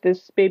hope,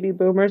 this baby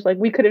boomers, like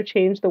we could have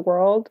changed the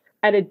world,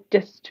 and it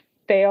just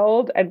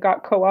failed and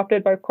got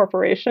co-opted by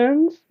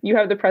corporations. You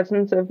have the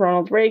presence of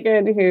Ronald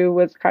Reagan, who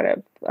was kind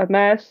of a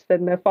mess,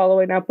 and the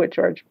following up with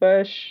George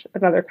Bush,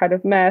 another kind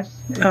of mess.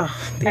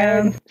 Oh, yeah.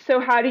 And so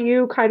how do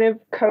you kind of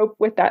cope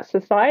with that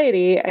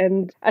society?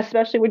 And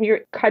especially when you're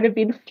kind of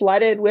being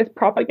flooded with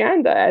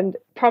propaganda and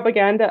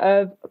propaganda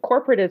of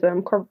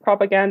corporatism,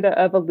 propaganda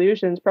of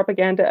illusions,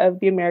 propaganda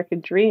of the American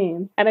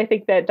dream. And I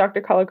think that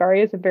Dr.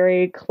 Caligari is a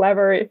very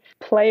clever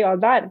play on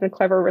that and a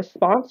clever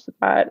response to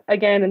that.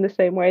 Again, in the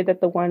same way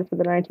that the one from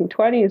the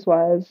 1920s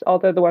was,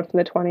 although the one from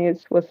the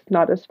 20s was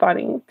not as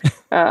funny.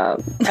 I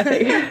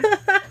think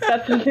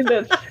that's something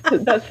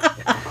that's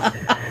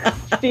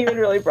Stephen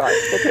really brought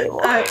to the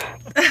table.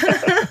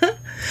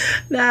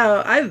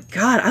 No,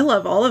 I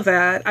love all of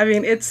that. I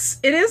mean, it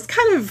is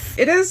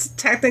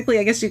technically,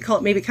 I guess you'd call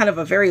it maybe kind of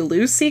a very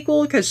loose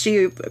sequel, because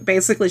she's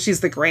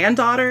the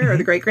granddaughter or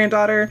the great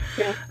granddaughter,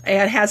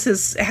 and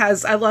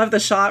I love the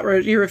shot where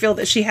you reveal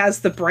that she has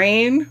the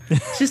brain.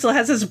 She still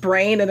has his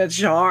brain in a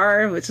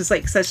jar, which is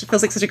like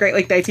feels like such a great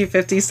like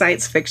 1950s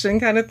science fiction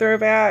kind of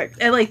throwback.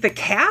 And like the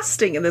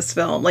casting in this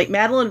film, like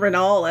Madeleine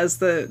Renal as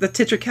the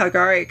titular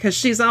Caligari, because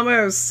she's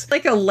almost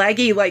like a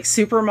leggy like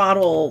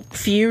supermodel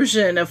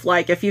fusion of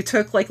like if you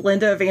took like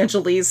Linda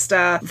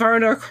Evangelista,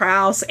 Werner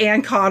Krauss,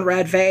 and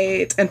Conrad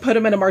Veidt and put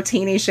them in a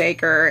martini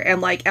shaker,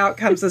 and like out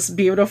comes this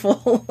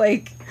beautiful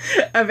like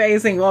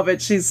amazing woman.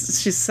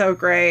 She's so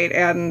great.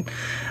 And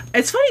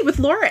it's funny with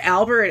Laura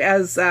Albert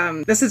as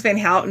Mrs. Van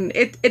Houten.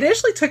 It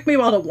initially took me a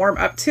while to warm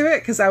up to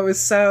it because I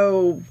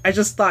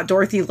just thought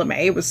Dorothy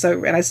LeMay was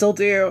so, and I still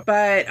do.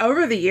 But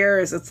over the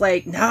years, it's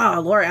like,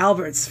 no, Laura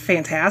Albert's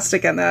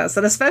fantastic in this,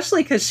 and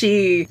especially because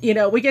she,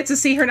 we get to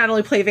see her not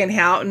only play Van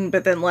Houten,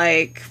 but then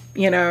like,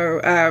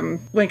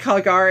 when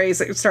Caligari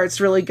starts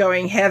really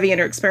going heavy in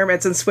her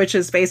experiments and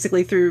switches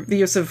basically through the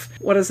use of,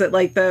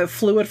 like the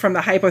fluid from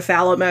the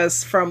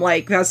hypothalamus from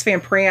like Gus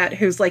Van Prant,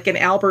 who's like an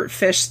Albert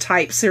Fish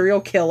type serial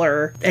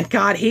killer. And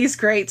God, he's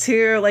great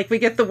too. Like we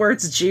get the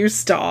words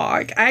juice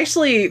dog.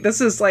 Actually,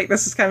 this is kind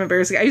of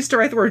embarrassing. I used to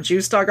write the word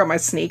juice dog on my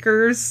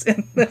sneakers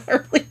in the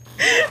early,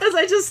 because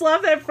I just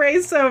love that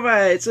phrase so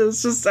much.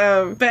 It's just,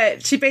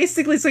 but she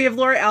basically, so you have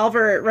Laura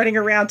Albert running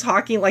around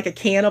talking like a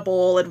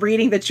cannibal and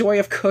reading The Joy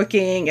of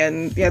Cooking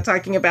and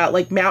talking about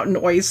like mountain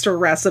oyster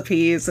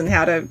recipes and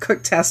how to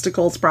cook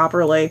testicles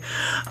properly,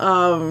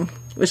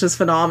 which is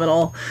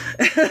phenomenal.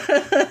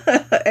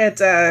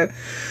 And,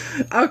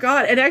 oh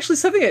God. And actually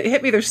something that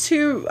hit me, there's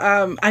two,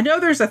 I know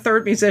there's a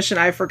third musician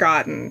I've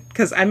forgotten,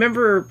 because I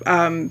remember,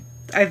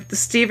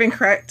 Stephen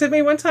corrected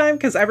me one time,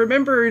 because I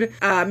remembered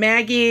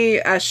Maggie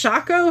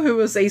Shako, who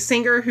was a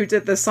singer who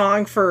did the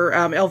song for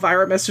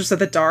Elvira, Mistress of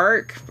the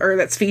Dark, or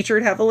that's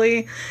featured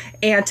heavily,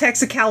 and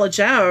Texacala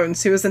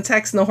Jones, who was in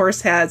Tex and the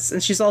Horseheads,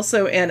 and she's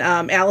also in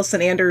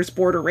Allison Anders'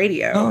 Border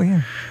Radio. Oh,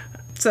 yeah.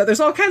 So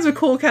there's all kinds of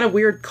cool, kind of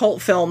weird cult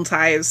film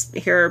ties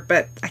here,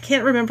 but I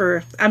can't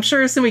remember. I'm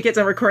sure as soon as we get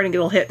done recording,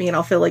 it'll hit me, and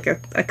I'll feel like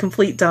a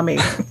complete dummy.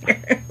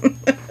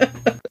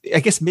 I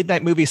guess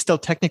Midnight Movies still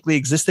technically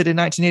existed in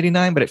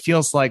 1989, but it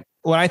feels like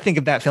when I think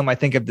of that film, I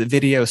think of the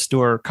video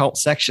store cult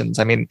sections.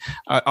 I mean,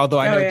 although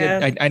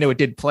I know it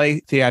did play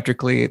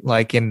theatrically,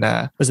 like in,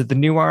 was it the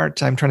New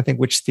Art? I'm trying to think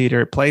which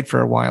theater it played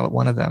for a while at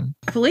one of them.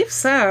 I believe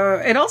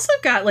so. It also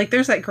got, like,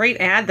 there's that great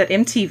ad that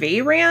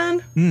MTV ran,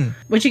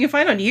 which you can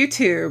find on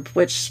YouTube,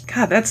 which,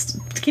 God,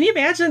 can you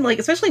imagine, like,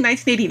 especially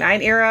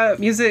 1989 era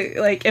music,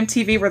 like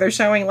MTV, where they're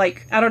showing,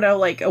 like, I don't know,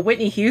 like a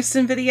Whitney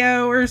Houston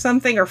video or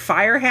something, or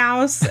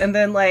Firehouse, and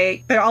then,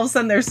 like, all of a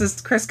sudden there's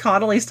this Chris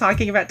Connolly's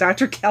talking about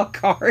Dr.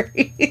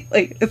 Caligari.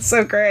 Like, it's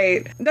so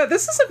great. No,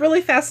 this is a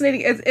really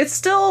fascinating, it's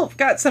still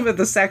got some of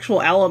the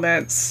sexual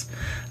elements,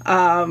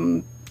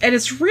 and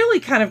it's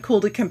really kind of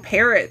cool to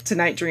compare it to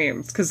Night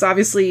Dreams, because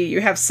obviously you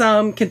have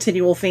some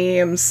continual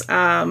themes,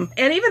 and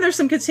even there's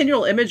some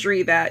continual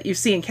imagery that you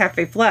see in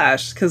Cafe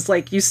Flesh, because,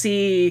 like, you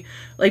see,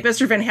 like,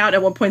 Mr. Van Houten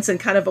at one point's in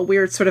kind of a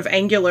weird sort of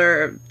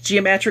angular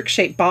geometric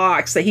shaped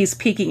box that he's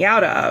peeking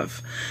out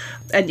of.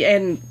 And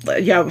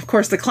yeah, of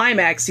course, the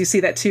climax, you see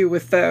that too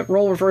with the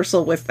role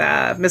reversal with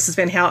Mrs.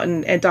 Van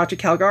Houten and Dr.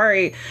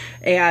 Caligari.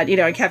 And, you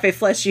know, in Cafe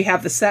Flesh, you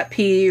have the set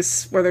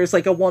piece where there's,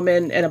 like, a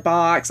woman in a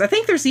box. I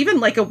think there's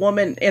even, like, a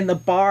woman in the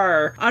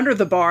bar, under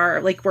the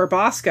bar, like where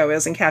Bosco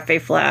is in Cafe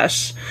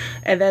Flesh.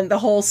 And then the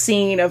whole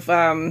scene of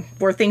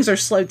where things are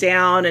slowed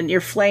down and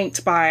you're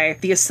flanked by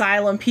the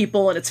asylum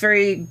people, and it's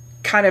very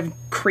kind of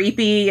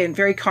creepy and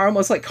very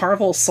almost like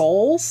Carnival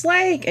Souls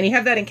like, and you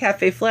have that in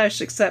Cafe Flesh,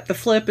 except the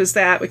flip is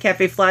that with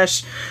Cafe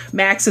Flesh,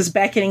 Max is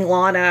beckoning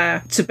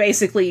Lana to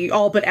basically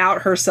all but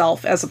out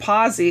herself as a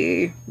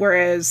posse,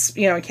 whereas,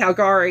 you know, in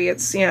Caligari,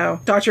 it's, you know,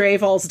 Dr.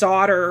 Aval's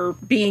daughter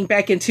being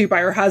beckoned to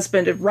by her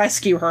husband to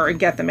rescue her and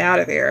get them out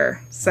of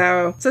there.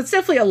 So it's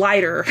definitely a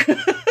lighter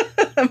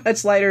a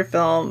much lighter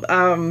film.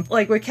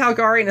 Like with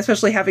Caligari, and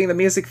especially having the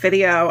music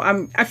video,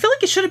 I feel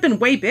like it should have been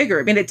way bigger.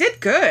 I mean, it did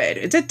good.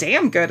 It did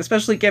damn good,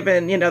 especially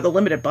given, you know, the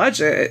limited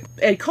budget.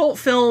 And cult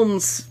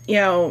films, you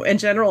know, in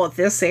general at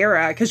this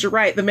era, because you're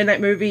right, the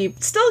Midnight Movie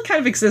still kind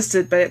of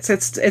existed, but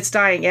it's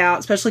dying out,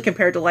 especially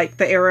compared to, like,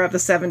 the era of the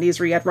 70s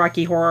where you had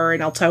Rocky Horror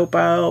and El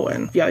Topo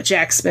and, you know,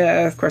 Jack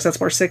Smith. Of course, that's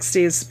more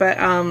 60s.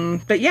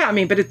 But yeah,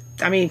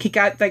 I mean, he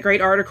got that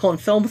great article in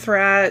Film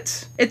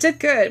Threat. It did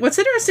good. What's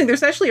interesting,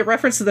 there's actually a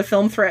reference to the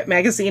Film Threat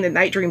magazine in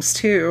Night Dreams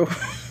 2,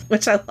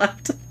 which I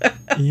loved.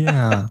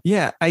 Yeah.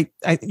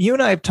 You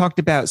and I have talked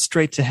about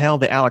Straight to Hell,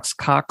 the Alex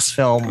Cox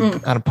film,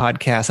 on a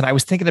podcast, and I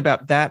was thinking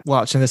about that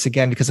watching this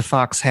again because of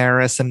Fox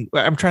Harris, and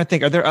I'm trying to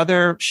think, are there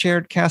other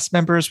shared cast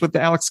members with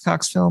the Alex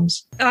Cox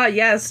films?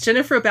 Yes,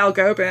 Jennifer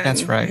Balgobin.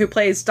 That's right. Who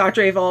plays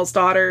Dr. Aval's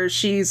daughter.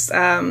 She's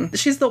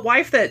the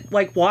wife that,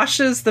 like,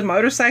 washes the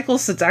motorcycle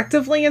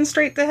seductively in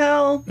Straight to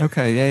Hell.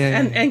 Okay, yeah.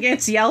 And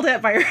gets yelled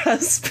at by her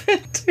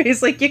husband.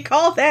 He's like, "You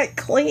call that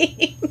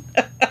clean?"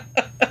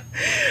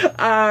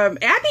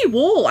 Abby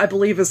Wool, I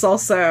believe, has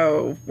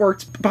also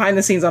worked behind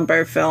the scenes on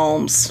both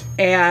films,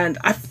 and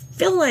I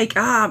feel like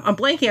I'm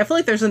blanking. I feel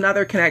like there's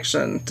another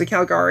connection to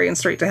Caligari and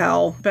Straight to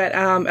Hell. But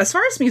as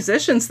far as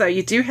musicians, though,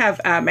 you do have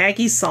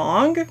Maggie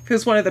Song,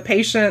 who's one of the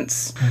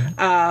patients,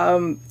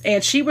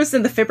 and she was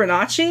in the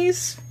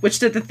Fibonacci's, which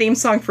did the theme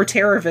song for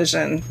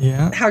TerrorVision.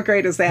 Yeah, how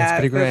great is that? That's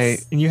pretty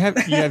great. And you have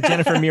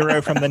Jennifer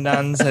Miro from The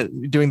Nuns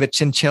doing the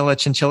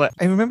Chinchilla.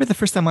 I remember the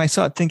first time I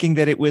saw it, thinking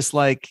that it was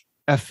like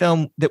a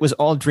film that was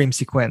all dream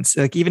sequence.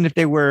 Like, even if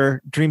there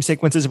were dream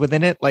sequences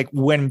within it, like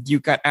when you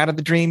got out of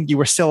the dream, you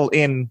were still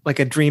in like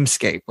a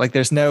dreamscape. Like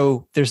there's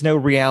no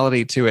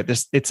reality to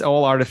it. It's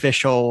all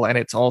artificial and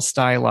it's all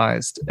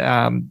stylized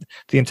the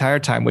entire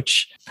time,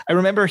 which I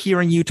remember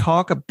hearing you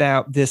talk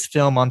about this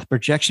film on the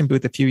projection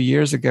booth a few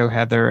years ago,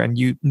 Heather, and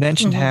you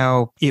mentioned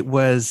how it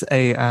was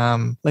a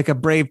like a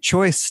brave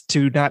choice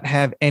to not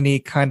have any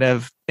kind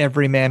of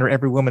every man or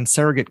every woman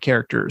surrogate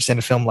characters in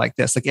a film like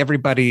this. Like,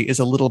 everybody is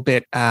a little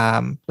bit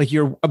like,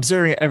 you're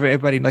observing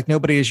everybody, like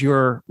nobody is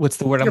your, what's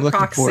the word I'm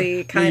looking for?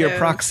 Your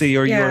proxy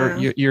or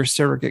your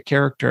surrogate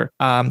character.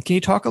 Can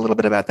you talk a little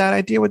bit about that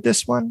idea with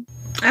this one?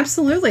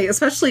 Absolutely,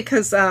 especially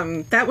because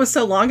that was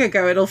so long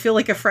ago, it'll feel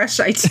like a fresh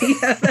idea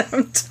that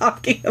I'm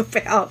talking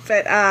about.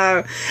 But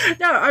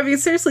no, I mean,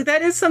 seriously,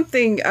 that is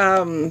something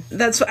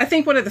that's, I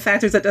think, one of the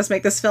factors that does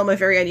make this film a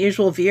very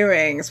unusual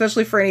viewing,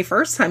 especially for any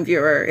first-time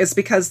viewer, is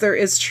because there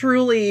is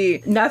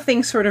truly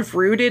nothing sort of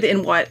rooted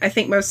in what I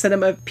think most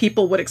cinema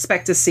people would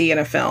expect to see in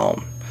a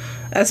film.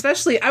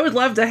 Especially, I would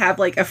love to have,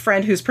 like, a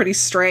friend who's pretty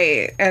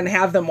straight and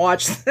have them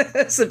watch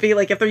this and be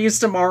like, if they're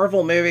used to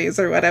Marvel movies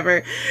or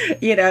whatever,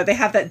 you know, they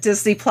have that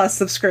Disney Plus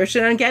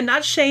subscription. And again,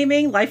 not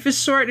shaming. Life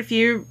is short. If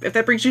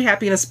that brings you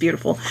happiness,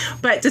 beautiful.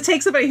 But to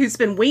take somebody who's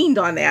been weaned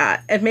on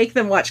that and make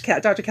them watch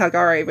Dr.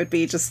 Caligari would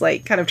be just,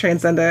 like, kind of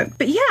transcendent.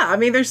 But yeah, I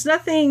mean, there's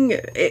nothing,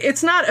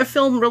 it's not a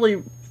film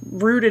really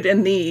rooted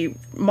in the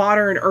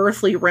modern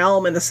earthly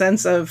realm in the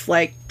sense of,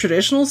 like,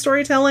 traditional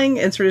storytelling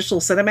and traditional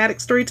cinematic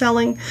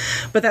storytelling,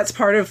 but that's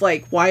part of,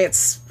 like, why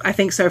it's, I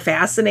think, so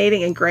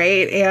fascinating and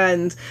great.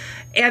 And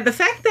And the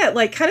fact that,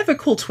 like, kind of a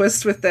cool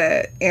twist with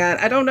it, and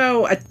I don't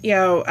know, I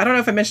don't know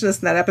if I mentioned this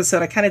in that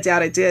episode, I kind of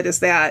doubt I did, is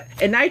that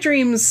in Night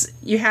Dreams,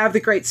 you have the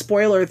great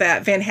spoiler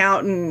that Van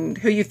Houten,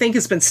 who you think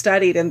has been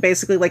studied and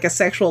basically like a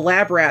sexual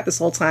lab rat this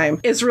whole time,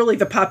 is really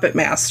the puppet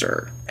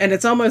master. And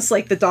it's almost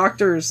like the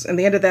doctors, and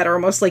the end of that, are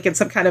almost like in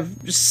some kind of,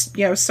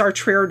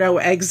 Sartre no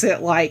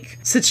exit like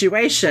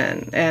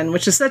situation, and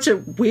which is such a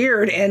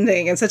weird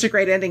ending and such a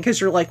great ending because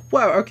you're like,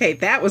 whoa, okay,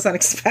 that was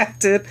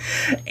unexpected.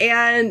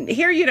 And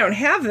here you don't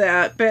have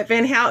that, but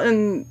Van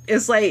Houten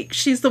is like,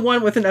 she's the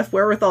one with enough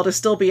wherewithal to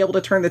still be able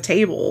to turn the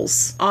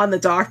tables on the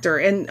doctor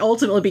and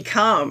ultimately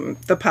become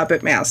the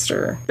puppet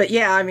master. But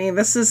yeah, I mean,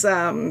 this is,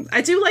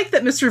 I do like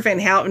that Mr. Van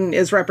Houten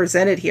is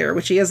represented here,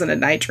 which he isn't in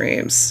Night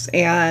Dreams.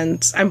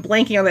 And I'm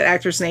blanking on that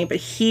actor's name, but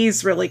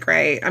he's really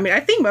great. I mean, I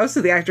think most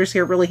of the actors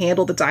here really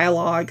handle the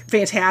dialogue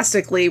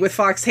fantastically, with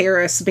Fox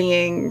Harris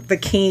being the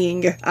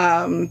king.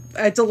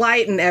 A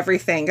delight in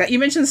everything. You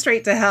mentioned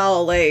Straight to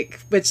Hell, like,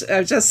 which,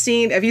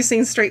 Justine, have you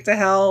seen Straight to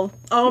Hell?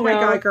 Oh my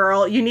God,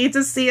 girl, you need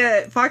to see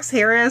it. Fox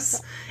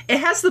Harris. It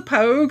has the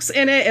Pogues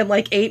in it and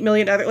like 8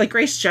 million other, like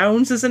Grace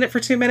Jones is in it for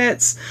 2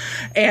 minutes,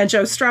 and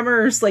Joe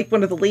Strummer's like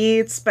one of the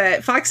leads.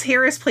 But Fox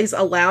Harris plays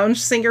a lounge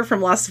singer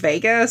from Las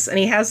Vegas, and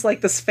he has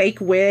like this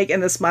fake wig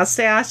and this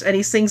mustache, and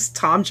he sings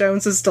Tom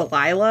Jones's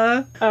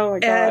Delilah. Oh my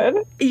God.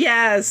 And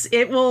yes,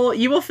 you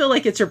will feel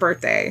like it's your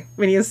birthday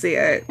when you see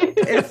it.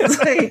 It's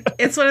like,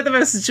 it's one of the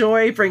most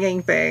joy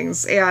bringing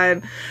things.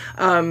 And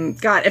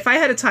God, if I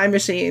had a time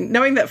machine,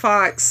 knowing that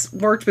Fox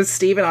worked with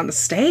Steven on the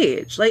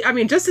stage, like, I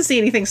mean, just to see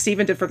anything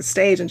Steven did for the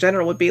stage in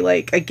general would be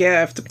like a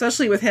gift,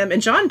 especially with him.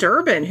 And John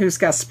Durbin, who's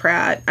Gus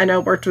Pratt, I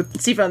know worked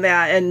with Steven on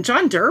that, and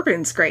John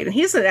Durbin's great, and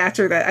he's an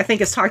actor that I think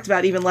is talked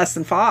about even less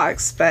than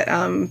Fox, but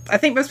I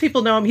think most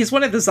people know him. He's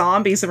one of the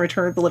zombies in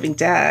Return of the Living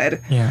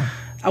Dead. Yeah.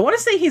 I want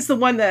to say he's the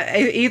one that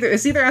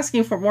is either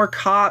asking for more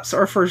cops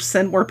or for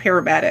send more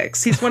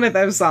paramedics. He's one of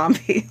those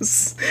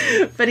zombies,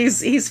 but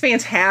he's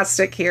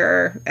fantastic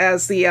here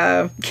as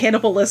the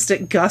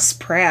cannibalistic Gus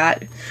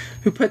Pratt,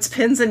 who puts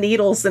pins and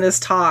needles in his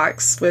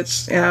talks,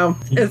 which,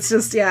 it's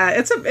just,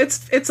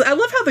 it's I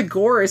love how the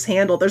gore is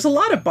handled. There's a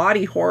lot of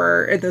body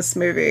horror in this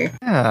movie.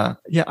 Yeah.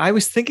 I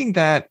was thinking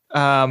that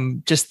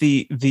just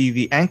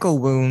the ankle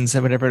wounds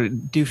and whatever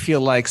do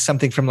feel like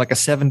something from like a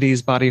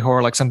 70s body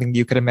horror, like something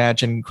you could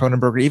imagine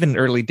Cronenberg or even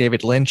early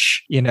David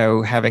Lynch,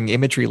 having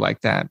imagery like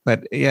that.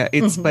 But yeah,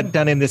 it's but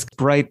done in this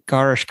bright,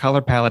 garish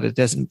color palette. It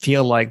doesn't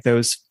feel like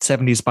those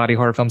 70s body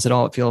horror films at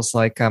all. It feels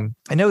like, I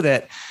know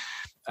that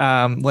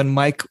when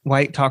Mike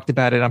White talked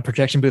about it on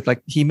Projection Booth,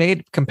 like he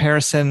made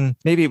comparison,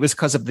 maybe it was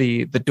because of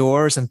the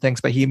doors and things,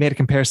 but he made a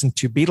comparison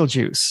to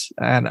Beetlejuice.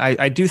 And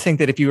I do think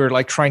that if you were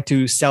like trying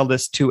to sell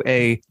this to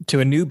a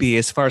newbie,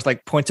 as far as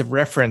like points of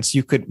reference,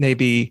 you could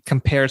maybe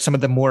compare some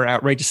of the more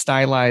outrageous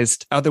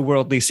stylized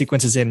otherworldly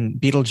sequences in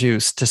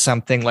Beetlejuice to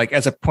something like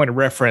as a point of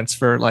reference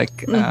for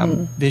like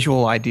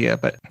visual idea.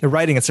 But the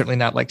writing is certainly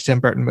not like Tim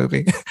Burton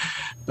movie.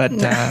 But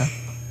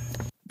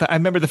I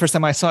remember the first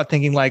time I saw it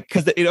thinking like,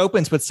 because it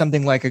opens with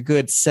something like a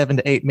good 7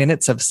 to 8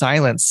 minutes of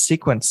silence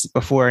sequence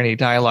before any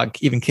dialogue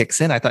even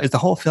kicks in. I thought, is the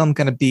whole film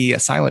going to be a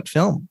silent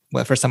film?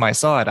 Well, the first time I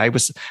saw it, I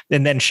was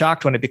and then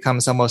shocked when it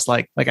becomes almost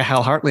like a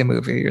Hal Hartley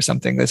movie or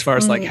something, as far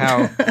as like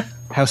how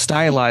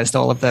stylized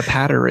all of the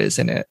patter is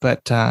in it.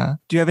 But do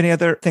you have any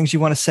other things you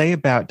want to say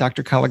about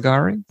Dr.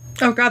 Caligari?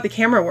 Oh God, the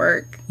camera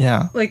work.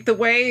 Yeah. Like the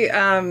way,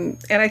 and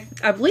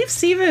I believe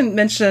Steven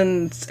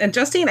mentioned, and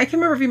Justine, I can't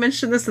remember if you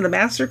mentioned this in the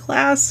master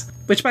class,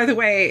 which by the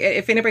way,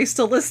 if anybody's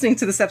still listening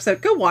to this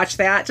episode, go watch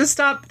that. Just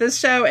stop this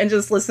show and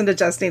just listen to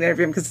Justine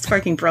interview him because it's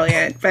fucking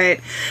brilliant. But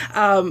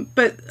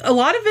a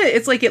lot of it,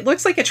 it's like, it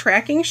looks like a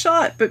tracking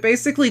shot, but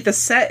basically the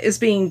set is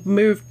being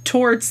moved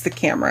towards the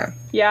camera.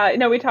 Yeah,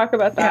 no, we talk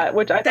about that,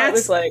 which I thought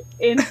was like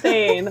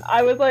insane.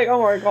 I was like,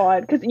 oh my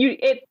God, because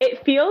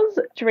it feels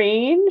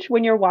strange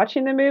when you're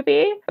watching the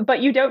movie,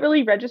 but you don't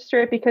really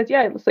register it because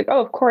it's like,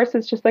 oh, of course,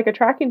 it's just like a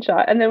tracking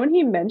shot. And then when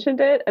he mentioned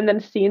it and then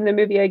seeing the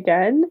movie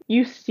again,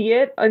 you see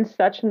it on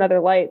such another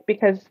light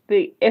because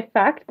the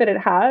effect that it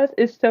has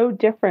is so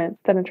different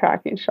than a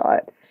tracking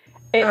shot.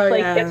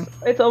 It's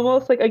it's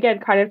almost like, again,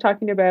 kind of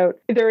talking about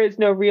there is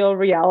no real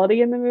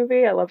reality in the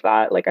movie. I love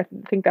that. Like, I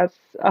think that's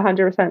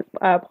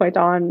 100% point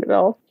on,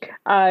 Bill.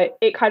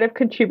 It kind of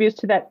contributes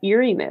to that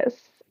eeriness.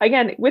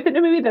 Again, within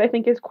a movie that I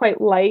think is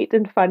quite light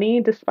and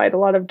funny, despite a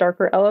lot of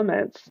darker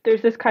elements,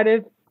 there's this kind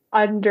of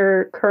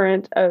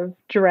undercurrent of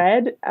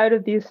dread out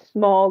of these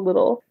small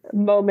little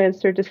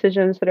moments or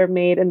decisions that are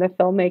made in the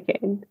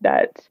filmmaking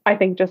that I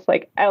think just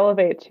like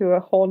elevate to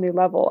a whole new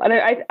level. And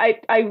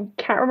I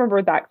can't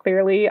remember that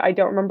clearly. I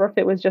don't remember if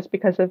it was just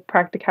because of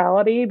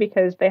practicality,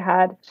 because they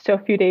had so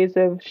few days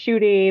of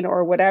shooting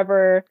or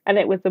whatever, and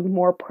it was a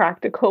more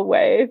practical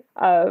way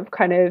of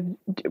kind of,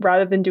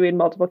 rather than doing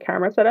multiple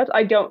camera setups.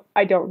 I don't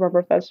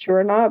remember if that's true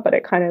or not, but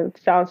it kind of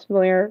sounds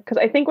familiar, because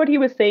I think what he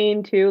was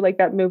saying too, like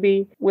that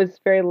movie was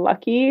very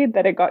unlucky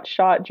that it got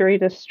shot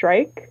during a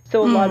strike.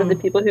 So a lot of the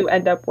people who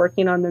end up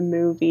working on the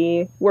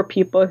movie were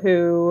people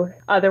who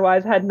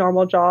otherwise had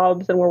normal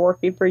jobs and were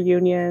working for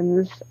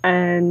unions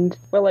and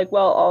were like,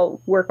 well,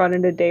 I'll work on it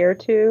in a day or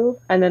two.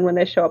 And then when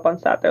they show up on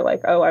set, they're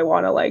like, oh, I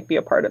want to like be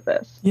a part of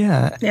this.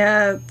 Yeah.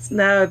 Yeah.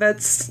 No,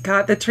 that's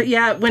got the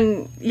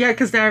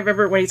because now I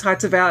remember when he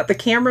talked about the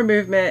camera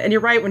movement, and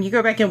you're right, when you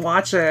go back and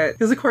watch it,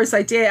 because of course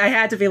I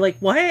had to be like,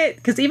 what?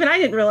 Because even I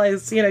didn't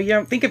realize, you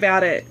don't think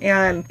about it.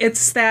 And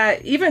it's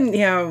that even,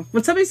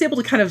 when somebody's able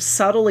to kind of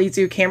subtly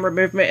do camera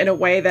movement in a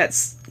way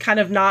that's kind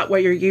of not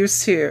what you're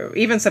used to,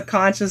 even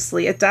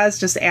subconsciously, it does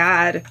just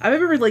add. I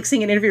remember like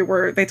seeing an interview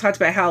where they talked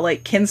about how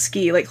like Klaus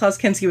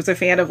Kinski was a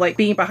fan of like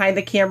being behind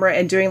the camera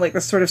and doing like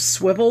this sort of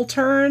swivel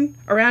turn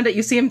around it.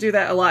 You see him do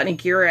that a lot in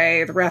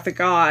Aguirre, The Wrath of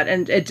God,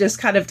 and it just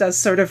kind of does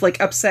sort of like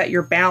upset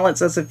your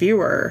balance as a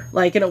viewer.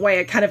 Like in a way,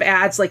 it kind of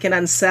adds like an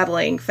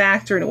unsettling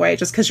factor in a way,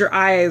 just because your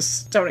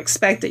eyes don't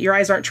expect it. Your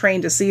eyes aren't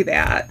trained to see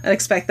that and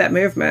expect that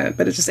movement,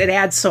 but it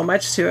adds so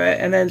much to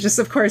it. And then just,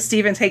 of course,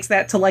 Steven takes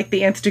that to like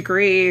the nth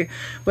degree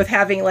with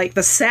having like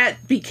the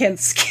set be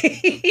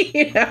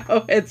Kinski.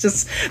 It's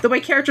just the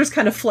way characters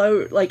kind of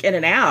float like in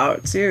and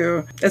out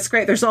too. It's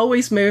great. There's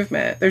always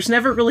movement. There's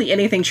never really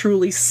anything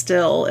truly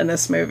still in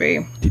this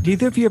movie. Did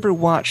either of you ever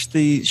watch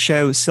the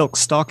show Silk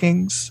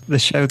Stockings, the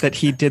show that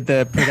he did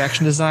the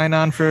production design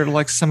on for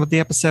like some of the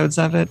episodes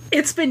of it?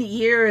 It's been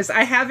years.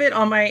 I have it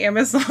on my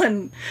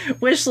Amazon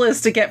wish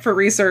list to get for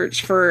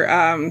research for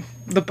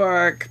the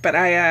book, but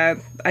I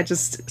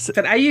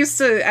actually used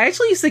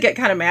to get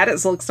kind of mad at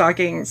Silk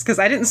Stockings because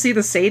I didn't see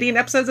the Sayadian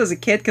episodes as a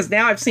kid, because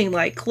now I've seen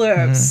like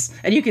clips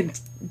and you can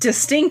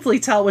distinctly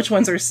tell which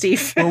ones are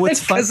Steve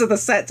because of the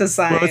set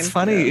design. What's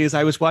funny is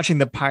I was watching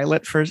the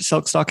pilot for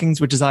Silk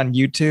Stockings, which is on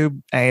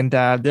YouTube, and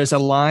there's a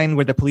line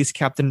where the police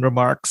captain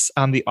remarks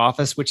on The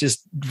Office, which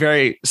is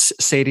very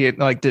Sayadian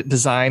like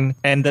design,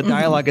 and the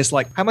dialogue is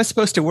like, how am I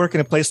supposed to work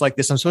in a place like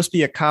this? I'm supposed to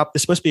be a cop.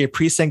 This is supposed to be a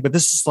precinct, but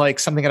this is like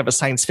something out of a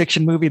science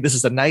fiction movie. This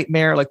is a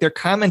nightmare. Like they're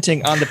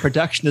commenting on the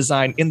production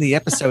design in the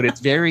episode. It's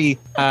very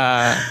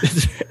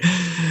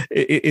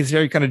it's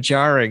very kind of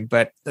jarring,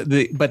 but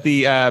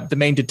the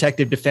main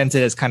detective defends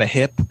it as kind of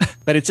hip,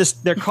 but it's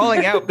just they're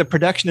calling out the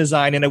production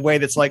design in a way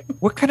that's like,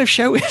 what kind of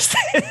show is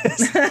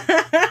this?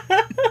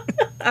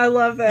 I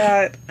love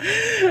that.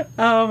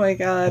 Oh my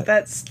god,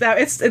 it's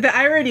the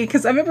irony,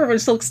 because I remember when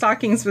Silk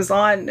Stockings was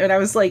on, and I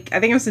was like, I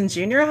think I was in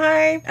junior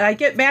high, and I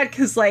get mad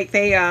because like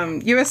they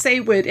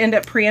USA would end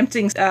up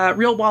preempting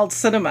Real Wild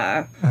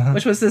Cinema,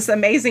 which was this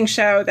amazing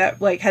show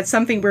that like had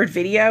something weird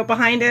video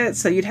behind it.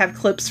 So you'd have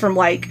clips from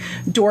like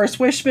Doris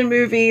Wishman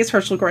movies,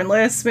 Herschel Gordon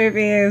Lewis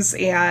movies,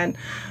 and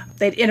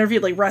they'd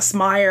interviewed like Russ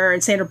Meyer,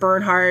 and Sandra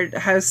Bernhard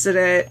hosted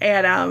it.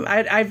 And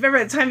I remember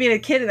at the time being a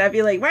kid, and I'd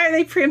be like, why are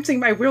they preempting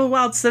my Real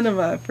Wild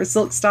Cinema for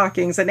Silk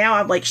Stockings? And now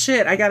I'm like,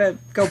 shit, I gotta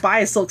go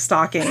buy Silk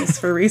Stockings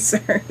for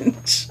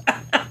research.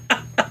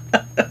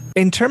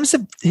 In terms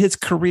of his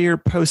career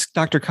post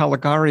Dr.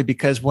 Caligari,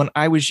 because when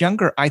I was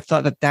younger, I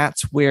thought that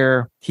that's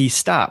where he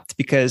stopped,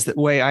 because the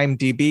way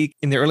IMDb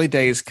in the early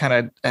days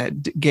kind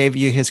of gave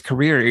you his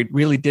career, it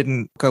really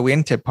didn't go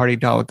into Party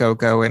Doll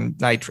Go-Go and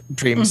Night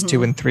Dreams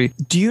 2 and 3.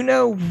 Do you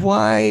know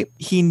why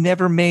he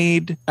never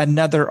made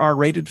another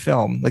R-rated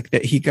film? Like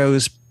that he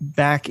goes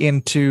back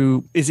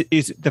into, is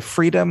it the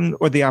freedom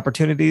or the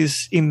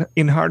opportunities in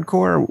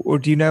hardcore? Or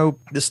do you know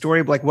the story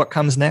of like what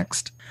comes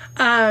next?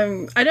 I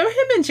know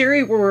him and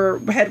Jerry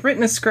had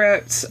written a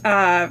script,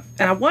 and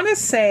I want to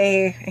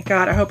say,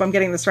 God, I hope I'm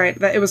getting this right,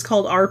 that it was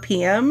called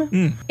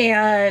RPM,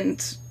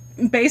 and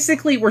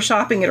basically we're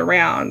shopping it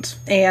around,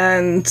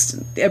 and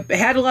it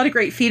had a lot of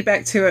great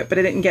feedback to it, but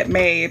it didn't get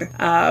made.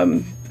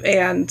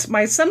 And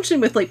my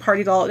assumption with like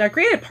Party Doll, now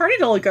granted, Party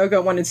Doll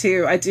Go-Go 1 and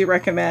 2, I do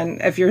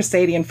recommend if you're a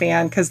Sayadian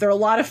fan, because they're a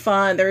lot of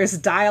fun. There is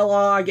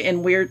dialogue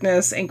and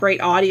weirdness and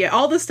great audio.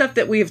 All the stuff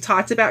that we've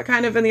talked about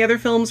kind of in the other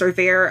films are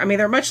there. I mean,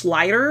 they're much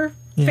lighter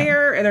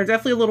fare, and they're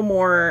definitely a little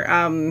more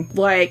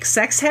like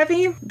sex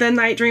heavy than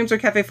Night Dreams or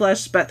Cafe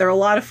Flesh, but they're a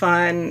lot of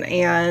fun.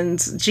 And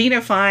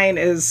Gina Fine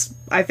is,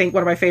 I think,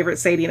 one of my favorite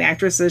Sayadian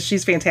actresses.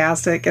 She's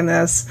fantastic in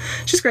this.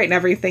 She's great in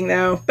everything,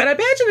 though. But I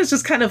imagine it's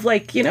just kind of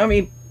like, I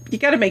mean, you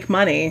got to make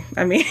money.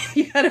 I mean,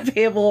 you got to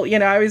be able,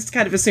 I always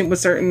kind of assume with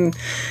certain,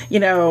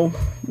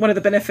 one of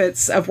the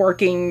benefits of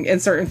working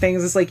in certain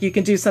things is like you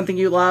can do something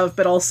you love,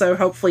 but also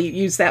hopefully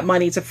use that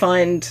money to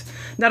fund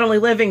not only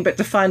living, but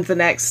to fund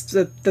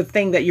the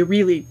thing that you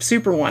really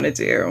super want to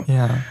do.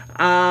 Yeah.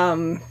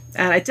 And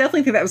I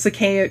definitely think that was the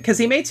case, because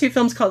he made 2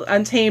 films called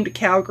Untamed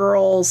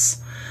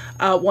Cowgirls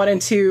 1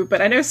 and 2, but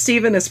I know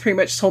Steven has pretty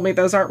much told me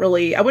those aren't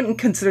really, I wouldn't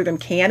consider them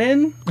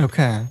canon.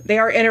 Okay. They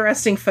are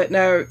interesting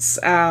footnotes,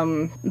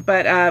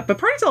 but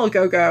Party Doll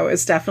Go-Go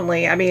is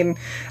definitely, I mean,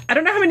 I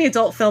don't know how many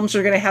adult films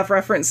are going to have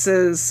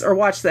references, or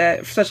watch that,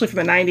 especially from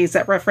the 90s,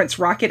 that reference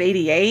Rocket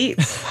 88.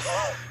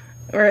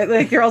 Or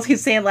the girls keep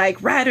saying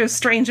like, "Ride, O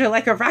stranger,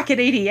 like a Rocket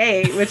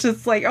 88," which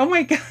is like, oh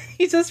my god,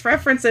 he just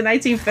referenced a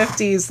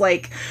 1950s,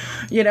 like,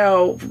 you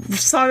know,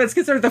 song that's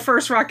considered the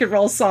first rock and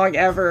roll song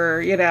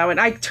ever, you know, and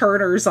Ike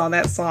Turner's on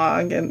that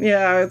song. And,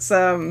 yeah,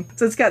 so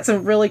it's got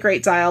some really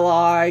great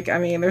dialogue. I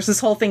mean, there's this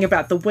whole thing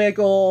about the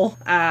wiggle.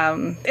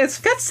 It's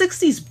got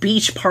 60s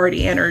beach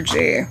party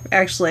energy,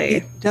 actually.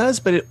 It does,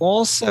 but it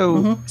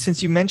also,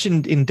 since you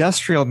mentioned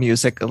industrial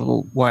music a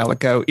little while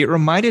ago, it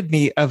reminded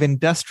me of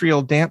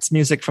industrial dance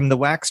music from the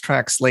Wax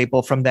Trax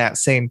label from that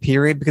same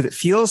period, because it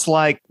feels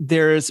like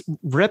there's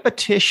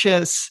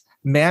repetitious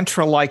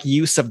mantra-like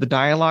use of the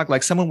dialogue.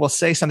 Like someone will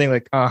say something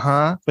like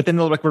but then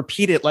they'll like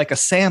repeat it like a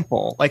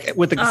sample, like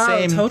with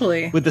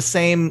the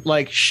same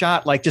like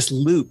shot, like just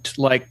looped.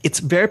 Like it's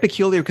very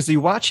peculiar because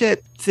you watch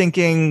it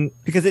thinking,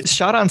 because it's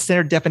shot on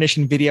standard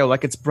definition video,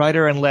 like it's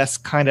brighter and less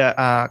kind of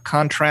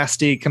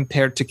contrasty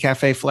compared to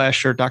Cafe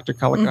Flesh or Dr.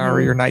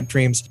 Caligari or Night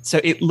Dreams. So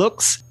it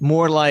looks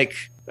more like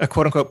a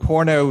quote unquote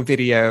porno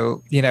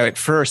video, you know, at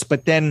first,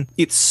 but then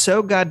it's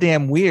so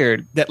goddamn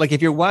weird that like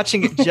if you're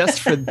watching it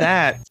just for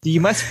that, you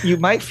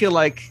might feel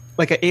like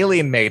an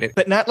alien made it,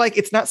 but not like,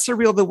 it's not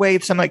surreal the way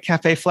something like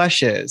Cafe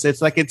Flesh is.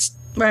 It's like it's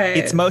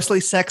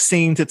mostly sex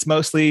scenes, it's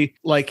mostly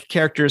like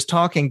characters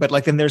talking, but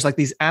like then there's like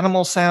these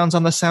animal sounds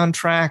on the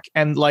soundtrack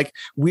and like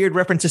weird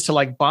references to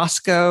like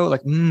Bosco,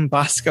 like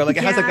Bosco, like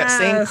it has like that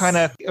same kind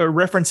of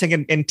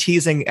referencing and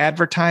teasing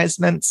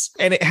advertisements,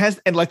 and it has,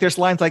 and like there's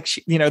lines like,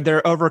 you know,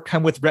 they're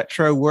overcome with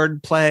retro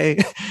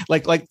wordplay,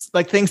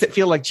 like things that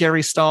feel like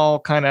Jerry Stahl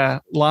kind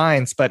of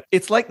lines, but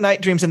it's like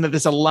Night Dreams in that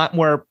there's a lot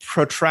more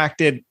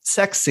protracted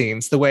sex scenes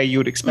the way you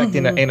would expect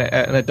in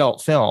an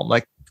adult film,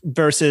 like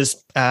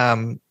versus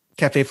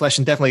Cafe Flesh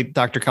and definitely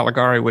Dr.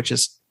 Caligari, which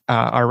is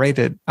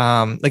R-rated.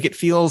 Like it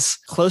feels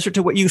closer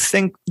to what you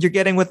think you're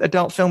getting with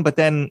adult film, but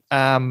then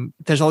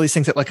there's all these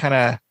things that like kind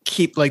of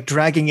keep like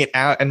dragging it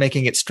out and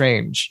making it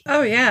strange.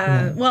 Oh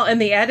yeah. Well,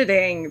 and the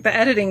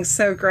editing's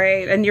so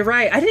great. And you're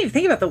right, I didn't even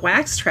think about the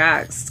Wax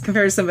Trax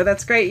comparison, but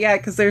that's great. Yeah,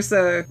 because there's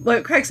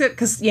it cracks it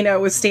because, you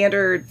know, with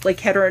standard like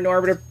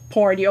heteronormative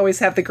porn, you always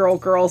have the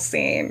girl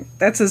scene.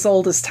 That's as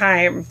old as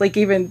time. Like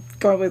even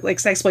going with like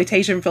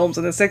sexploitation films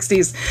in the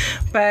 60s.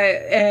 But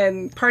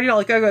and Party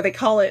Doll Go-Go, they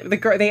call it the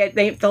girl.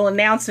 They'll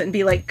announce it and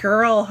be like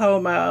girl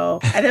homo,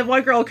 and then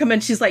one girl will come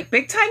in. She's like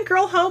big time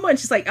girl homo, and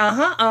she's like and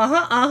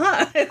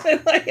then,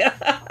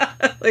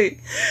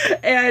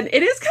 and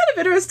it is kind of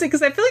interesting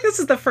because I feel like this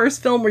is the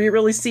first film where you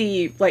really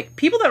see like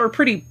people that were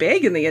pretty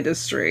big in the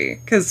industry.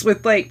 Because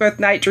with like both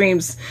Night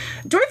Dreams,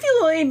 Dorothy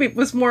Lane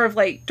was more of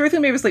like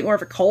more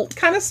of a cult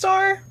kind of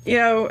star, you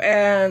know,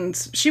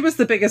 and she was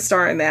the biggest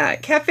star in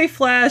that. Cafe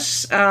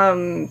Flesh,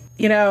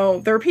 you know,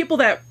 there were people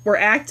that were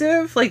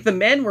active, like the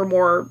men were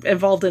more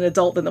involved in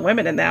adult than the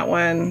women in that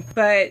one.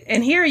 But,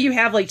 and here you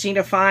have like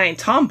Gina Fine,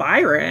 Tom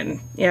Byron,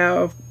 you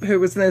know, who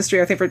was in the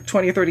industry, I think, for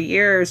 20 or 30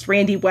 years,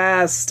 Randy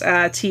West,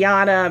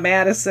 Tiana,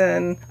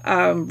 Madison,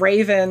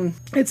 Raven.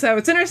 And so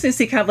it's interesting to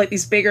see kind of like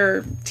these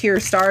bigger tier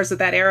stars of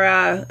that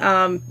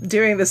era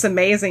doing this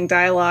amazing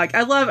dialogue.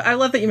 I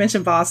love that you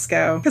mentioned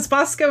Bosco, because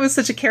Bosco is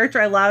such a character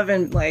I love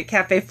in like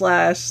Cafe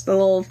Flesh, the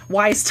little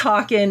wise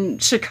talking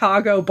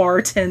Chicago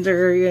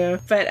bartender, you know.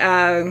 But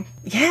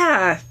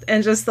yeah,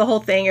 and just the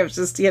whole thing of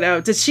just, you know,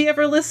 did she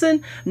ever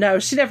listen? No,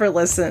 she never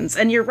listens.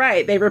 And you're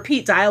right, they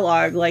repeat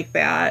dialogue like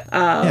that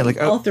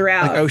all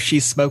throughout. Like, oh,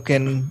 she's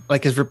smoking,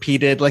 like is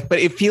repeated, like, but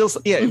it feels,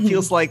 it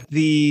feels like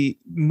the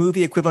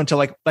movie equivalent to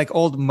like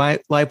old My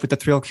Life with the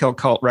Thrill Kill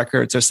Cult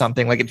records or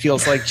something. Like it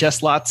feels like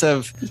just lots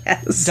of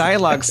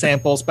dialogue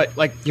samples, but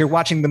like you're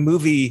watching the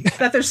movie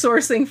that they're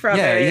sourcing from.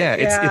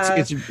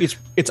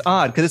 It's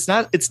odd because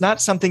it's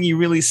not something you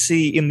really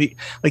see in the,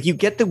 like you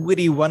get the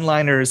witty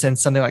one-liners and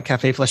something like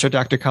Cafe Flesh or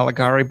Dr.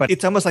 Caligari, but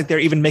it's almost like they're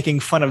even making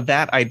fun of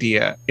that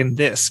idea in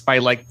this by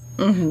like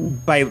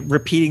by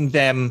repeating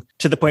them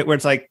to the point where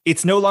it's like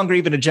it's no longer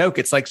even a joke.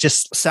 It's like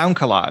just sound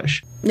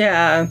collage.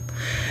 Yeah.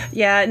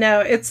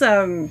 No, it's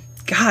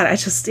God, I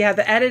just the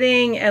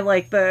editing and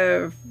like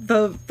the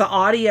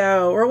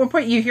audio, or at one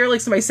point you hear like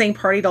somebody saying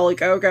Party Doll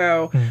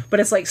Go-Go, but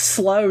it's like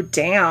slowed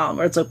down,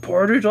 or it's like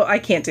Porter. I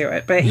can't do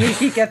it, but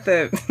you get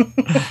the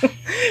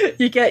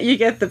you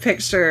get the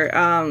picture.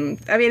 I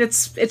mean,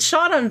 it's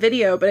shot on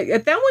video, but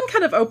that one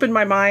kind of opened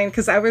my mind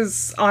because I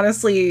was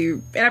honestly,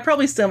 and I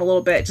probably still am a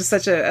little bit, just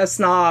such a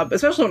snob,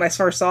 especially when I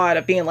first saw it,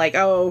 of being like,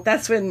 oh,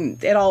 that's when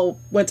it all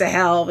went to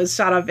hell. It was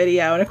shot on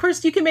video, and of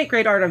course you can make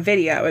great art on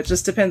video. It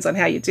just depends on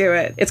how you do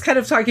it. It's kind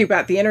of talking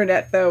about the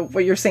internet, though.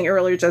 What you're saying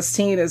earlier,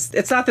 Justine, is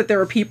it's not that there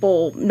are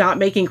people not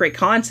making great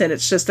content.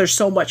 It's just there's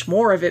so much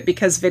more of it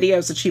because video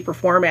is a cheaper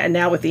format, and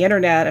now with the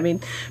internet, I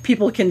mean,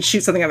 people can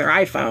shoot something on their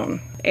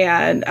iPhone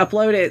and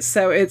upload it.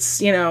 So it's,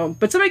 you know,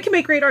 but somebody can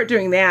make great art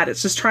doing that.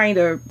 It's just trying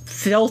to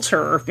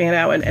filter, you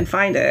know, and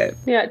find it.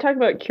 Yeah, talk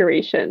about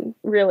curation,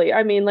 really.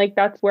 I mean, like,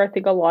 that's where I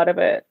think a lot of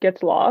it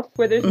gets lost,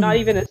 where there's not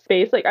even a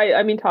space. Like,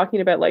 I mean, talking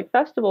about like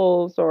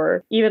festivals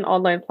or even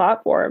online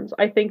platforms,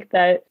 I think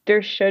that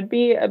there should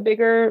be a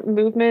bigger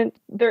movement.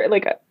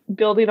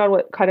 building on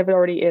what kind of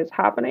already is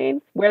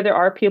happening, where there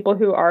are people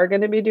who are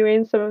going to be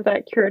doing some of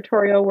that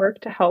curatorial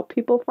work to help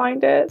people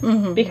find it.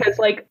 Because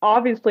like,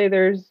 obviously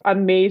there's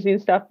amazing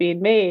stuff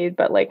being made,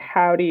 but like,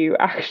 how do you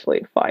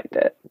actually find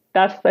it?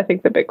 That's, I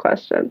think, the big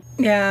question.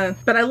 Yeah,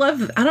 but I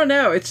don't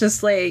know. It's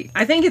just like,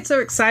 I think it's so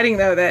exciting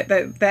though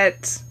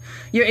that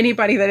you know,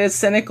 anybody that is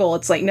cynical,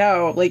 it's like,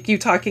 no, like you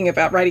talking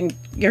about writing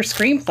your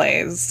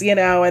screenplays, you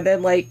know, and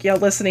then like, you know,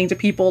 listening to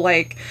people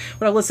like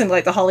when I listen to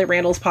like the Holly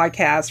Randall's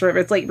podcast, where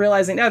it's like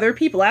realizing, no, there are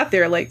people out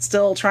there like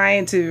still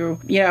trying to,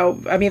 you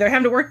know, I mean, they're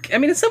having to work, I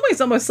mean, in some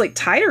ways almost like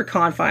tighter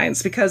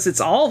confines because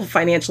it's all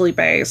financially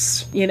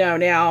based, you know,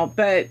 now,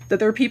 but that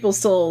there are people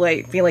still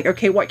like being like,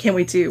 okay, what can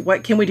we do?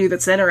 What can we do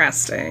that's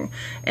interesting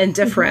and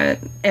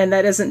different? And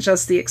that isn't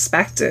just the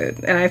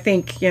expected. And I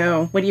think, you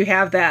know, when you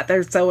have that,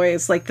 there's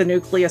always like the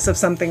nucleus of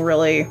something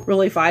really,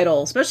 really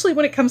vital, especially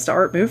when it comes to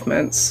art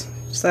movements.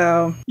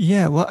 So,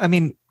 yeah, well, I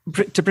mean,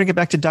 to bring it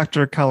back to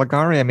Dr.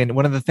 Caligari, I mean,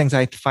 one of the things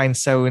I find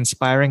so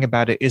inspiring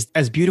about it is,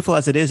 as beautiful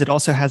as it is, it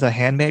also has a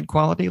handmade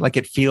quality. Like,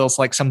 it feels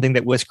like something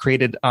that was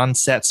created on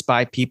sets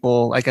by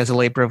people, like as a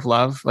labor of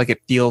love. Like,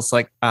 it feels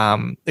like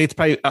it's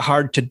probably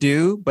hard to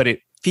do, but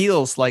it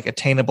feels like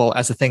attainable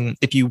as a thing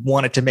if you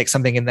wanted to make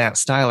something in that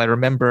style. I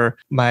remember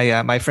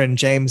my friend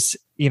James,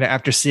 you know,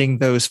 after seeing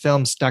those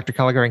films, Dr.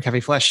 Caligari and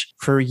Cafe Flesh,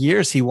 for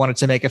years he wanted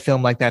to make a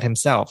film like that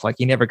himself. Like,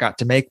 he never got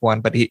to make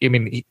one, but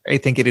I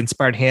think it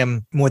inspired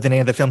him more than any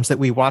of the films that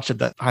we watched, of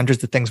the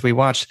hundreds of things we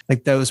watched.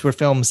 Like, those were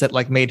films that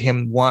like made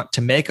him want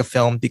to make a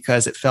film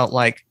because it felt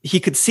like he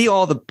could see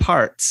all the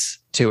parts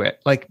to it.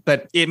 Like,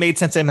 but it made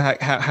sense to him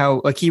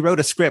how like he wrote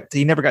a script.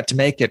 He never got to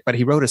make it, but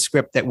he wrote a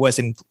script that was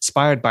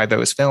inspired by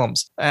those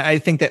films. I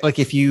think that like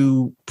if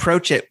you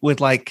approach it with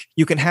like,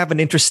 you can have an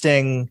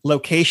interesting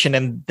location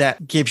and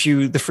that gives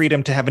you the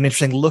freedom to have an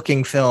interesting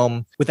looking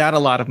film without a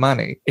lot of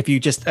money. If you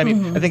just, I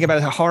mean, I think about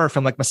a horror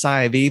film like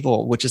Messiah of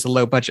Evil, which is a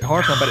low budget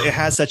horror film, but it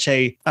has such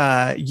a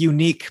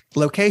unique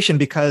location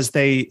because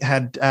they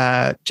had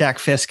Jack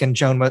Fisk and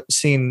Joan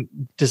Mosine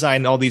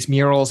design all these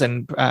murals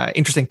and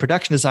interesting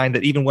production design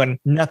that even when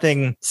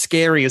nothing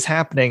scary is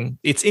happening,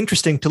 it's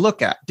interesting to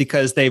look at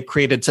because they've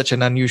created such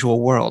an unusual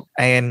world.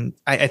 And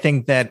I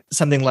think that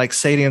something like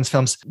Sayadian's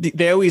films,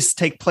 they always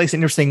take place in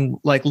interesting,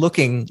 like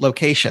looking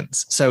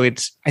locations. So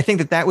I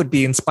think that would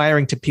be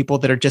inspiring to people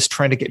that are just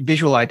trying to get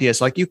visual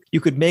ideas. Like you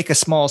could make a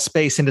small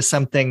space into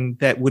something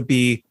that would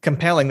be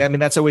compelling. I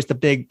mean, that's always the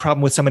big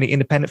problem with so many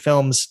independent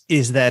films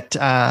is that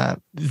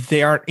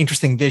they aren't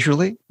interesting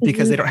visually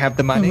because they don't have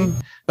the money.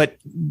 But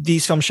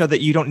these films show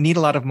that you don't need a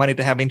lot of money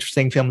to have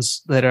interesting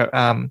films that are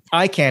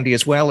eye candy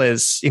as well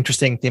as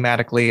interesting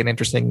thematically and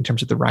interesting in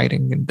terms of the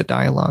writing and the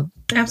dialogue.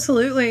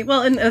 Absolutely.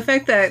 Well, and the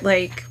fact that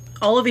like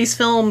all of these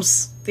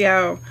films, you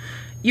know,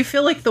 you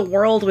feel like the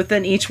world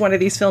within each one of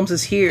these films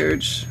is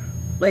huge.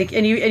 Like,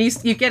 and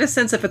you get a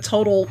sense of a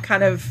total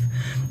kind of,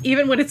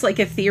 even when it's like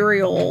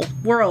ethereal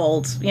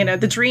world, you know,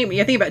 the dream,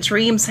 you think about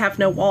dreams have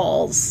no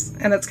walls.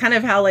 And that's kind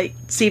of how like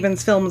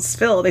Steven's films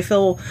feel. They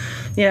feel,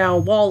 you know,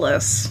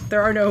 wallless.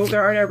 There are no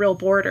real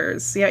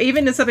borders. You know,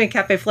 even in something like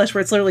Cafe Flesh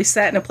where it's literally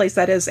set in a place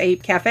that is a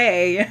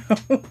cafe, you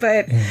know,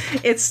 but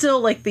it's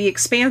still like the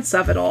expanse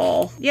of it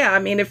all. Yeah. I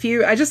mean,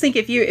 I just think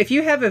if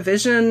you have a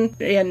vision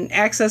and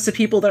access to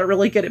people that are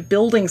really good at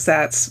building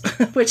sets,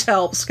 which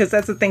helps because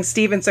that's the thing,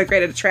 Steven's so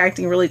great at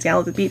attracting really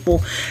talented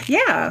people.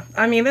 Yeah.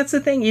 I mean, that's the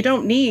thing. You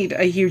don't need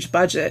a huge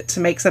budget to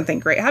make something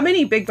great. How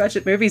many big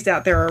budget movies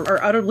out there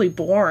are utterly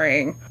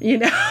boring, you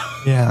know?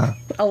 Yeah.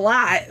 A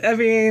lot. I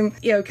mean,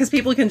 you know, because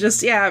people can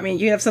just, I mean,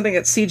 you have something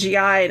that's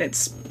CGI and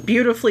it's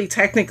beautifully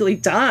technically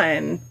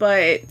done,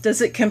 but does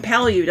it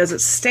compel you? Does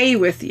it stay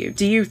with you?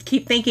 Do you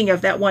keep thinking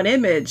of that one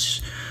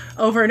image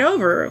over and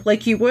over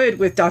like you would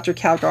with Dr.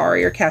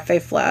 Caligari or Cafe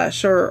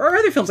Flesh or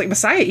other films like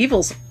Messiah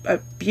Evil's a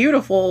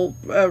beautiful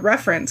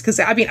reference? Because,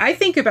 I mean, I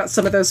think about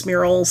some of those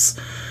murals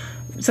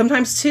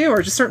sometimes too,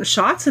 or just certain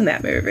shots in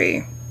that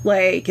movie.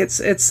 Like it's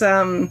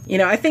you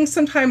know, I think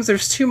sometimes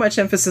there's too much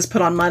emphasis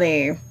put on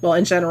money, well,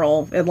 in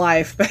general in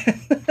life, but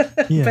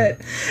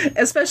but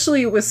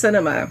especially with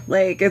cinema,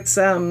 like it's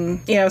you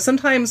know,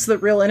 sometimes the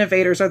real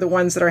innovators are the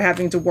ones that are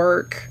having to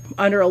work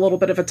under a little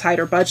bit of a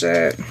tighter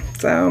budget.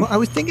 So well, I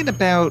was thinking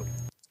about,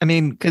 I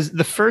mean, because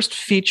the first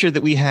feature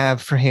that we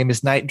have for him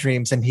is Night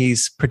Dreams, and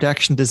his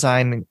production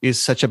design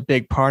is such a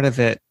big part of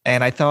it.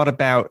 And I thought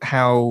about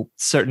how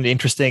certain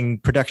interesting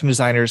production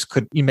designers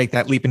could make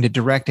that leap into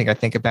directing. I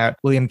think about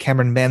William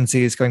Cameron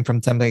Menzies going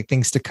from something like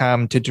Things to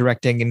Come to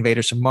directing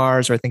Invaders from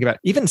Mars, or I think about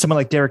even someone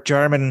like Derek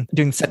Jarman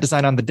doing set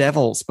design on The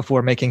Devils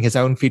before making his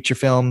own feature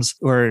films,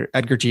 or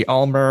Edgar G.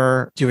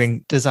 Ulmer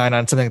doing design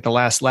on something like The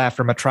Last Laugh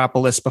or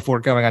Metropolis before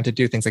going on to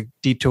do things like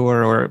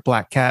Detour or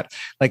Black Cat.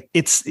 Like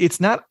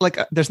it's not like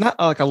there's not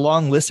like a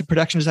long list of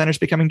production designers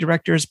becoming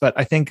directors, but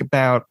I think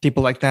about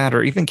people like that,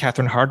 or even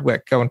Catherine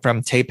Hardwicke going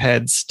from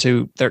Tapeheads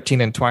credits to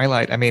 13 and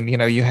Twilight. I mean,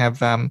 you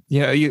have,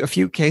 a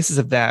few cases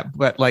of that,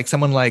 but like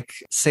someone like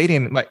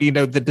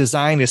Sayadian, the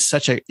design is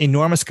such an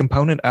enormous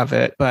component of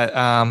it, but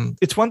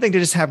it's one thing to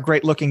just have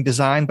great looking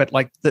design, but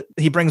like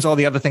he brings all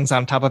the other things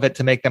on top of it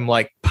to make them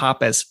like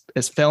pop as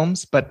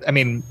films. But I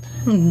mean,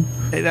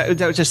 that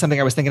was just something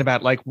I was thinking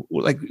about, like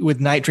with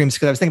Night Dreams,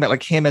 because I was thinking about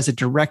like him as a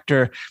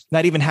director,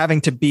 not even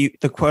having to be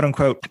the quote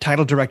unquote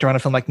title director on a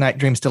film like Night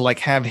Dreams, to like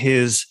have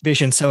his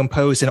vision so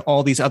imposed in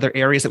all these other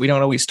areas that we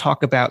don't always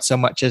talk about so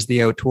much as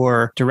the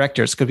auteur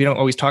directors, because we don't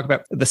always talk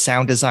about the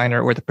sound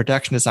designer or the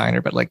production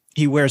designer, but like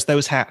he wears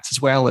those hats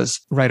as well as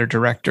writer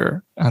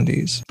director on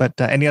these. But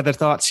any other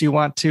thoughts you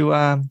want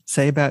to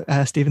say about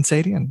Stephen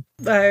Sayadian?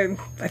 I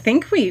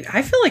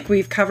feel like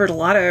we've covered a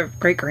lot of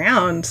great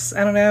ground.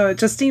 I don't know.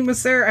 Justine,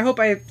 was there? I hope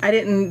I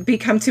didn't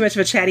become too much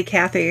of a chatty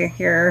Cathy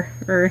here.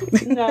 Or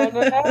No.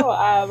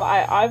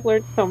 I've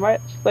learned so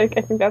much. Like,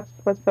 I think that's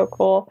what's so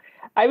cool.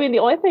 I mean, the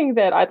only thing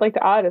that I'd like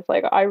to add is,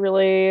 like, I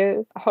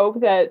really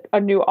hope that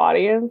a new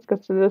audience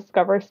gets to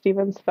discover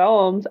Stephen's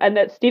films, and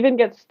that Stephen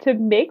gets to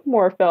make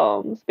more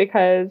films,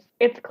 because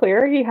it's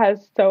clear he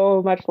has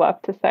so much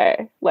left to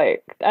say.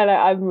 Like, and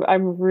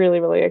I'm really,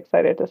 really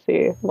excited to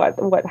see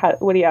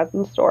what he has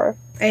in store.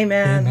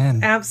 Amen.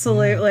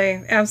 Absolutely.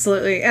 Yeah.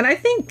 Absolutely. And I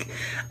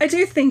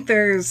do think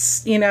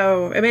there's,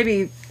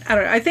 maybe, I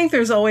don't know, I think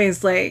there's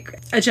always like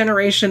a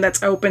generation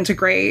that's open to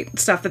great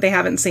stuff that they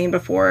haven't seen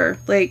before.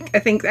 Like, I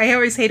think I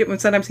always hate it when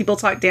sometimes people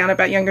talk down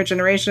about younger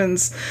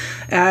generations,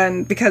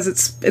 and because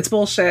it's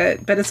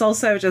bullshit, but it's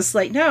also just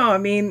like, no, I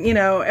mean,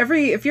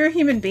 if you're a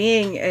human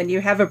being and you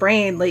have a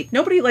brain, like,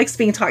 nobody likes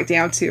being talked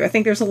down to. I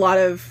think there's a lot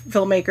of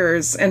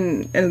filmmakers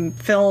and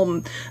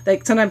film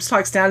that sometimes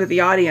talks down to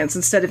the audience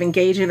instead of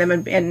engaging them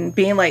and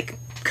being like,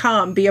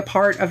 come be a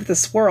part of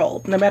this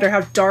world, no matter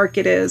how dark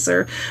it is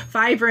or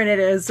vibrant it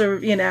is, or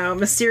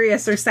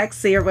mysterious or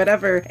sexy or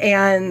whatever.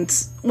 And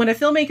when a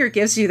filmmaker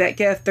gives you that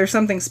gift, there's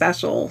something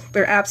special.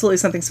 They're absolutely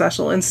something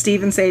special, and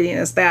Stephen Sayadian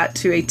is that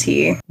to a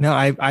T. No,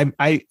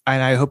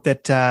 I hope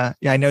that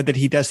I know that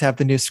he does have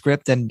the new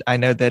script, and I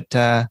know that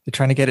they're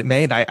trying to get it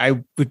made.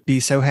 I would be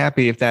so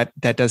happy if that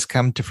does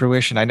come to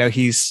fruition. I know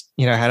he's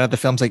had other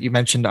films, like you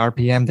mentioned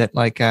RPM, that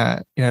like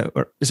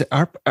or is it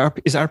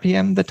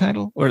RPM the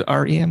title, or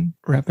REM,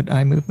 Rapid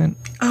Eye Movement?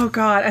 Oh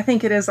God, I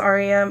think it is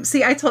REM. See,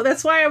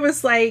 that's why I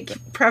was like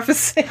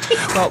prefacing.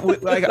 Well,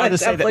 I'll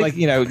just say that, like,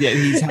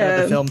 he's had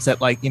other films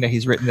that, like,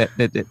 he's written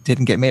that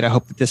didn't get made. I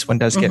hope that this one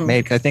does get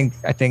made. I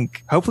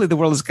think hopefully the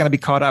world is going to be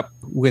caught up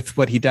with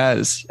what he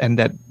does, and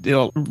that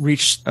it'll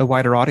reach a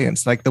wider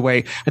audience. Like the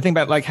way I think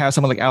about, like, how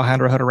someone like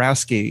Alejandro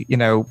Jodorowsky,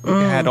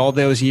 had all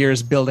those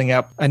years building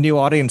up a new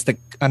audience that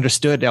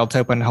understood El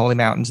Topo and Holy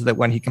Mountains, so that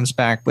when he comes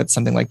back with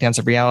something like Dance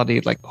of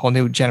Reality, like a whole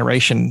new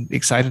generation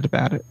excited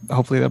about it.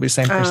 Hopefully that'll be the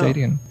same for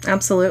Sayadian.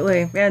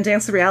 Absolutely. And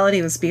Dance of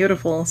Reality was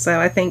beautiful. So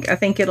I think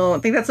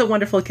that's a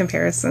wonderful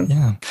comparison.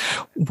 Yeah.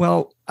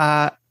 Well,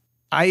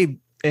 I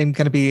am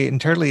going to be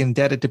entirely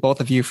indebted to both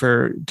of you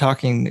for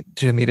talking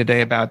to me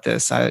today about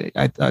this. I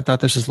thought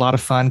this was a lot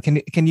of fun.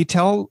 Can you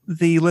tell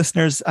the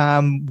listeners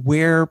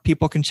where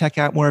people can check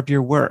out more of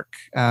your work?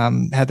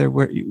 Heather,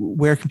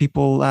 where can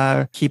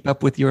people keep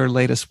up with your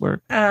latest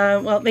work?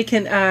 Well, they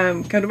can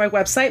go to my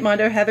website,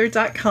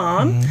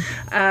 mondoheather.com.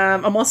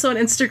 I'm also on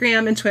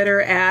Instagram and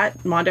Twitter at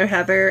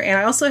mondoheather, and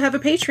I also have a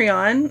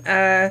Patreon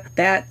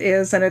that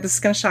is, I know this is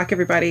going to shock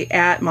everybody,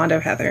 at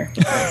mondoheather.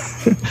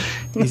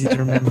 Easy to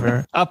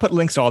remember. I'll put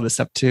links to all this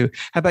up too.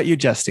 How about you,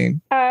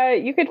 Justine?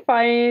 You could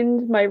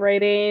find my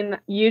writing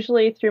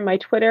usually through my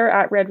Twitter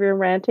at Red Room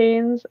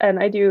Rantings, and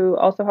I do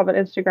also have an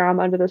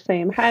Instagram under the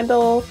same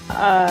handle.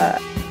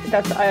 But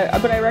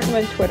I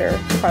recommend Twitter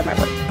to find my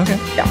work. Okay.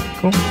 Yeah.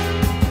 Cool.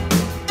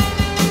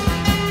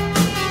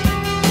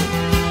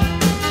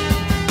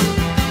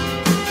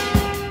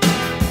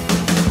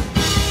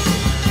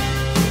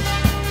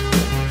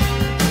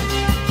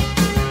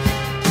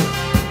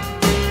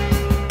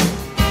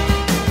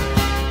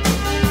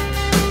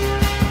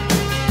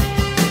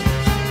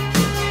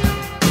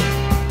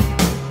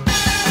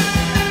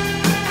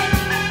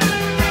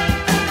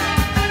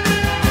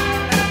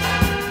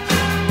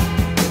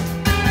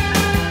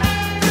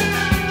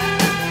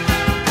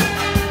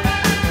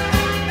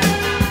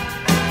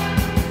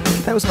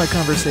 That was my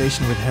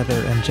conversation with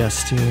Heather and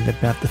Justine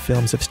about the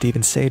films of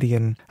Stephen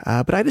Sayadian,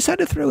 but I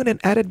decided to throw in an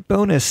added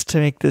bonus to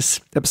make this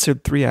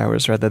episode 3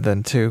 hours rather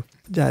than 2.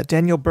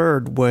 Daniel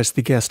Bird was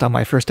the guest on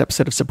my first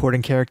episode of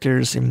Supporting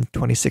Characters in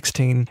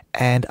 2016,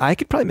 and I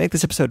could probably make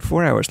this episode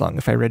 4 hours long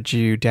if I read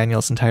you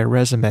Daniel's entire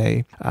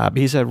resume.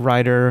 He's a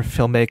writer,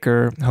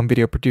 filmmaker, home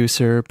video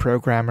producer,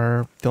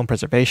 programmer, film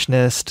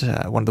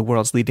preservationist, one of the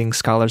world's leading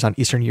scholars on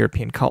Eastern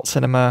European cult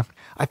cinema.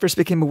 I first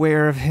became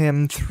aware of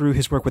him through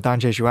his work with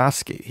Andrzej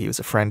Żuławski. He was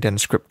a friend and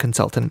script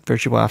consultant for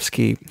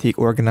Żuławski. He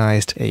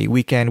organized a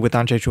weekend with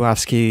Andrzej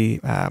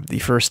Żuławski, the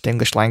first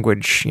English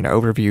language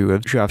overview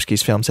of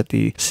Żuławski's films at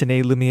the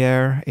Ciné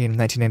Lumière in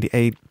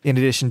 1998. In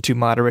addition to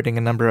moderating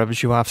a number of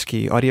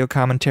Żuławski audio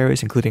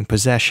commentaries, including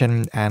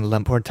Possession and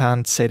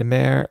L'Importance c'est de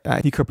mer,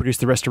 he co-produced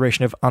the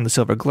restoration of On the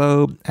Silver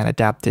Globe and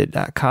adapted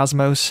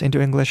Cosmos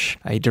into English.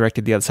 He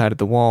directed The Other Side of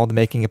the Wall, The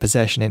Making of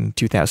Possession in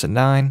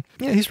 2009.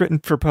 He's written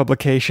for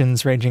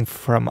publications ranging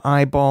from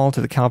Eyeball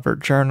to the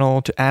Calvert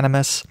Journal to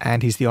Animus,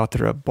 and he's the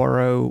author of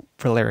Borrow,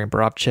 Valerian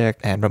Borowczyk,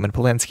 and Roman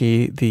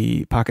Polanski,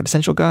 The Pocket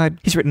Essential Guide.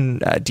 He's written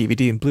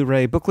DVD and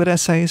Blu-ray booklet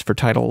essays for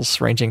titles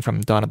ranging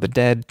from Dawn of the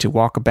Dead to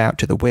Walkabout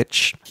to The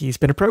Witch. He's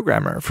been a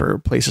programmer for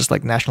places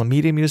like National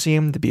Media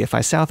Museum, the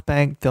BFI South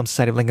Bank, Film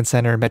Society of Lincoln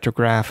Center,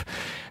 Metrograph,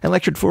 and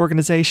lectured for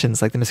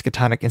organizations like the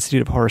Miskatonic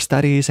Institute of Horror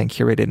Studies, and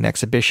curated an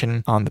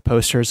exhibition on the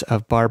posters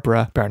of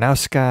Barbara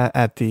Baranowska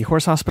at the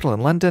Horse Hospital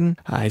in London.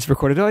 He's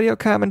recorded audio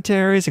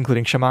commentaries,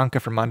 including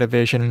Shamanka for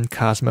Mondovision,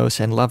 Cosmos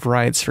and Love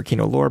Rights for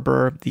Kino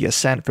Lorber, The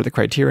Ascent for the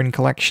Criterion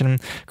Collection,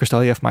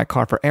 Kristalliev My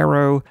Car for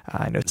Arrow.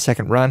 I know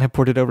Second Run have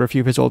ported over a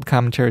few of his old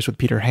commentaries with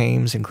Peter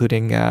Hames,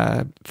 including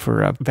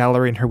for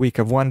Valerie and Her Week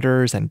of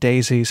Wonders and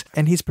Daisies.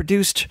 And he's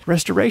produced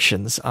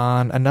restorations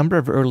on a number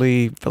of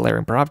early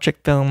Valerian Borowczyk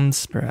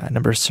films, a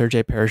number of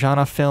Sergei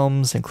Parajanov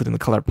films, including The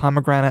Colored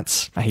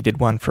Pomegranates. He did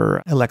one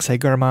for Alexei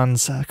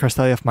Gurman's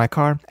Kristalliev My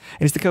Car. And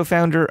he's the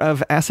co-founder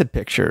of Acid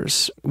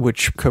Pictures,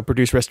 which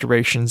co-produced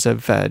restorations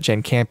of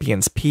Jane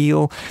Campion's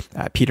Peel,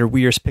 Peter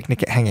Weir's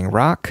Picnic at Hanging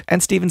Rock,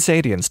 and Stephen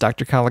Sayadian's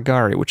Dr.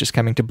 Caligari, which is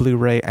coming to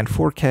Blu-ray and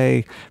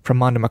 4K from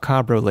Mondo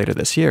Macabro later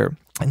this year.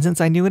 And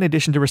since I knew in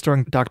addition to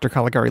restoring Dr.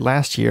 Caligari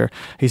last year,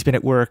 he's been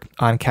at work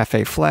on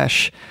Café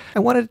Flesh, I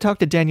wanted to talk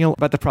to Daniel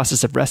about the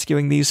process of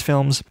rescuing these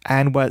films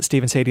and what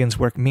Stephen Sayadian's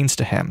work means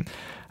to him.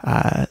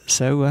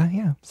 So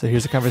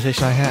here's a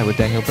conversation I had with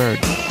Daniel Bird.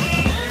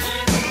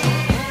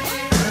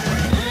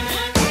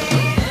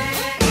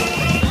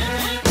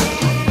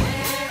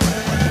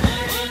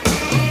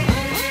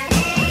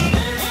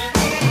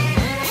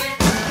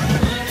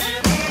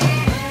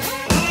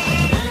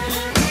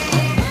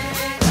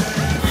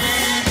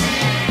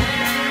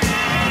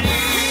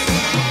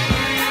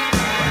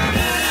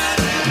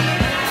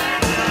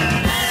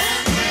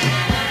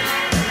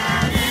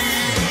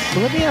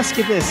 Let me ask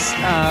you this.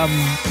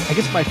 I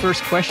guess my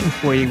first question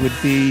for you would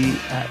be,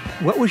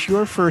 what was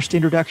your first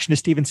introduction to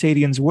Stephen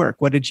Sayadian's work?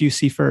 What did you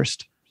see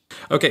first?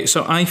 Okay,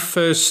 so I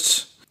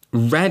first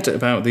read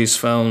about these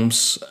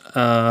films.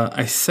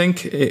 I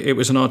think it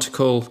was an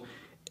article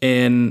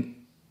in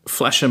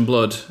Flesh and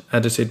Blood,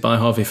 edited by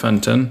Harvey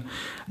Fenton.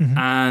 Mm-hmm.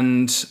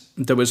 And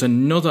there was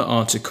another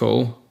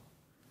article,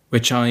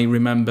 which I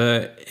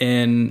remember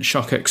in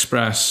Shock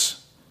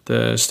Express,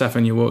 the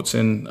Stefan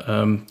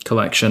Yawortzin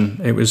collection.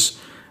 It was...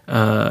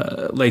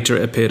 later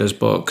it appeared as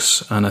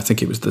books, and I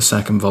think it was the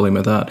second volume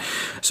of that.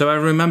 So I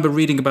remember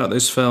reading about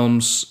those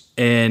films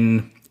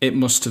it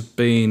must have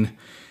been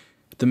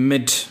the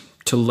mid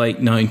to late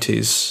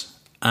 90s.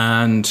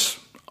 And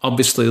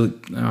obviously,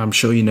 I'm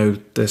sure you know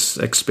this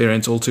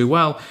experience all too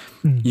well.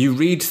 Mm. You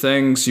read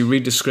things, you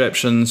read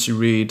descriptions, you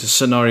read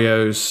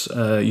scenarios,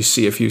 you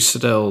see a few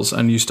stills,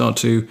 and you start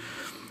to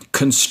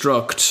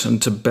construct and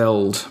to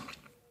build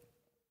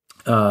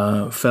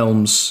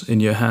films in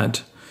your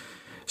head.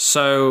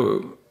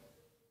 So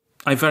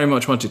I very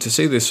much wanted to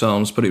see these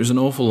films, but it was an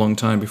awful long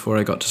time before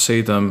I got to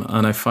see them,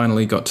 and I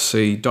finally got to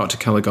see Dr.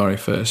 Caligari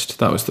first.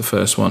 That was the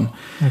first one.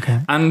 Okay.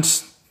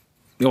 And,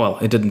 well,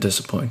 it didn't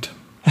disappoint.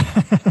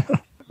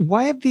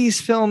 Why have these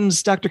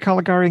films, Dr.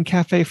 Caligari and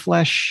Café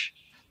Flesh,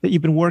 that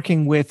you've been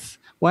working with,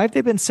 why have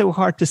they been so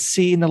hard to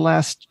see in the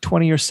last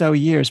 20 or so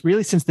years?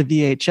 Really, since the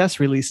VHS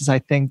releases, I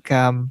think...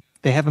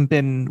 they haven't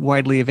been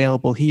widely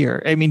available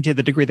here. I mean, to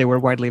the degree they were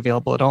widely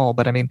available at all.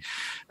 But I mean,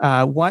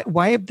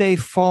 why have they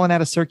fallen out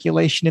of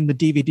circulation in the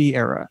DVD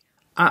era?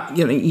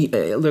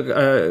 Look,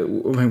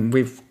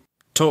 we've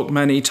talked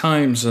many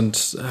times, and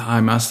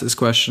I'm asked this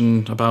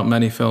question about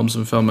many films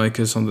and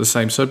filmmakers on the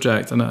same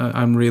subject. And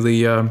I'm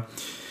really,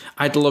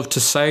 I'd love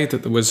to say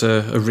that there was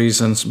a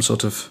reason, some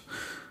sort of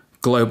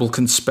global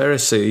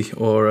conspiracy,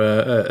 or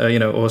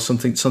or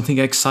something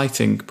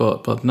exciting.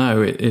 But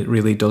no, it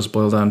really does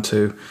boil down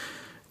to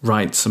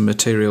rights and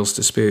materials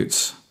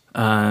disputes.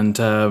 And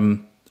I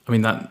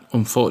mean, that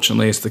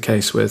unfortunately is the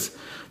case with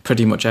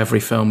pretty much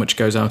every film which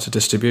goes out of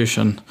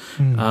distribution.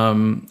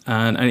 Mm.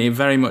 And it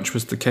very much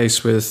was the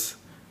case with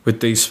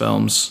these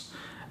films.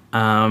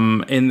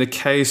 In the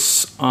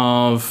case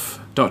of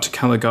Dr.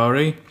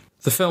 Caligari,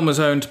 the film was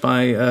owned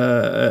by,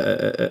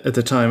 at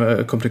the time,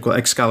 a company called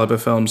Excalibur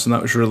Films, and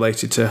that was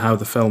related to how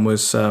the film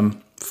was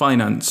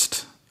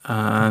financed.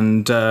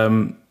 And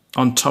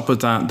on top of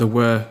that, there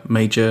were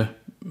major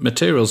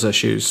materials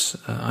issues.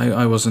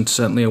 I wasn't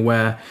certainly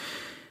aware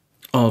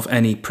of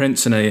any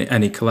prints in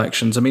any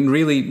collections. I mean,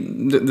 really,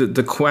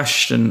 the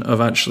question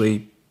of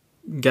actually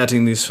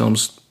getting these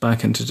films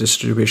back into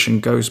distribution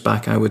goes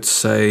back, I would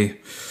say,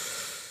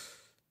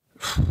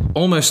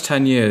 almost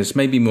 10 years,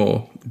 maybe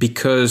more,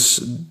 because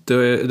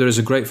there is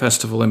a great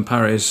festival in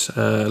Paris,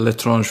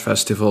 L'Étrange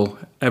Festival,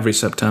 every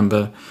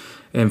September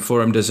in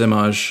Forum des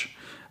Images,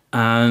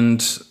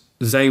 and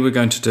they were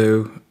going to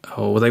do,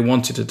 or they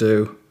wanted to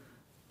do,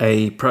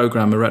 a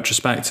program, a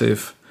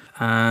retrospective,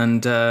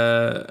 and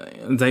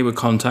they were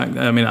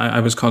I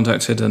was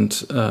contacted and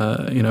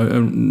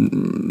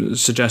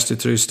suggested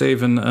through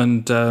Stephen,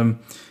 and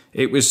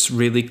it was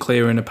really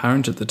clear and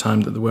apparent at the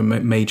time that there were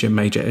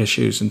major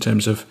issues in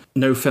terms of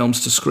no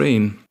films to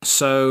screen.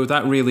 So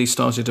that really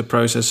started a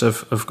process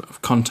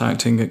of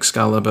contacting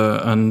Excalibur,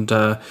 and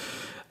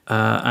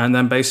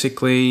then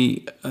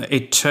basically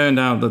it turned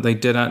out that they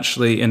did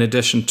actually, in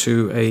addition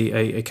to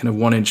a kind of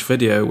 1-inch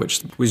video,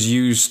 which was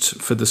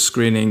used for the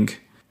screening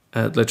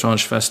at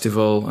L'Étrange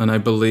Festival, and I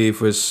believe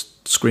was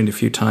screened a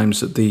few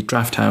times at the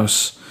Draft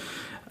House.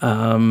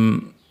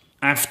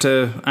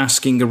 After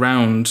asking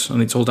around,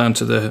 and it's all down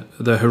to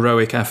the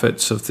heroic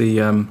efforts of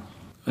an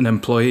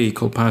employee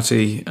called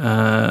Patty,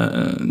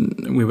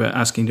 we were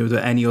asking, were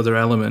there any other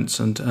elements?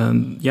 And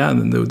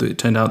it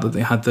turned out that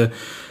they had the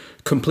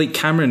complete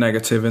camera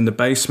negative in the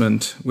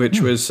basement, which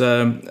was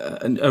a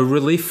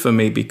relief for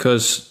me,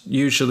 because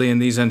usually in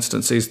these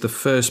instances, the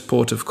first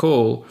port of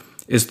call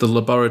is the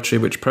laboratory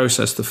which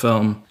processed the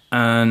film.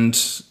 And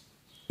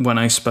when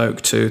I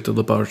spoke to the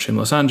laboratory in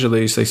Los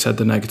Angeles, they said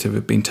the negative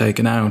had been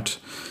taken out.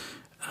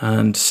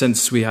 And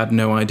since we had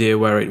no idea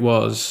where it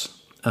was,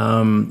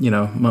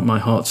 my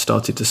heart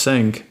started to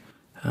sink.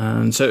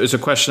 And so it was a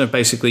question of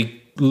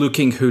basically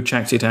looking who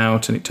checked it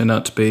out, and it turned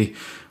out to be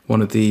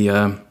one of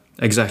the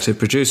executive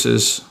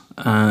producers.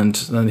 And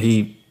then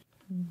he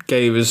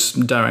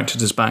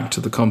directed us back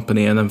to the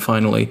company, and then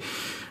finally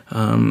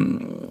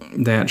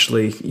they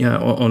actually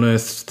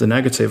unearthed the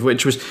negative,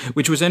 which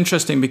was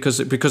interesting because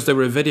they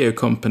were a video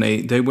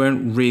company. They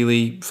weren't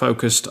really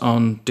focused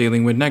on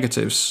dealing with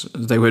negatives.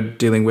 They were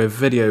dealing with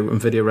video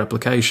and video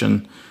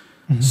replication.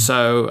 Mm-hmm.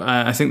 So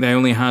I think they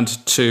only had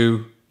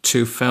two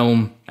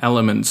film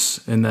elements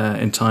in their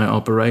entire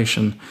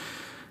operation.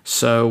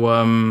 So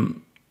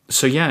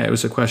it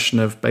was a question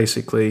of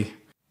basically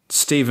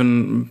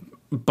Stephen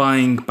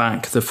buying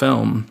back the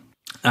film,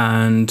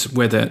 and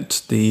with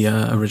it the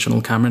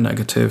original camera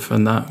negative,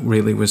 and that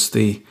really was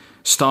the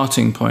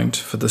starting point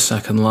for the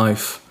second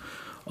life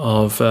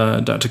of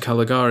Dr.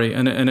 Caligari.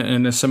 And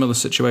in a similar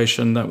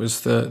situation, that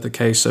was the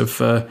case of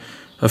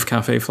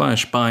Café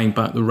Flash, buying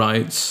back the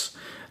rights.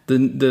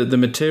 The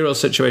material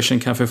situation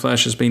in Café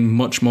Flash has been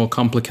much more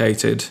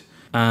complicated,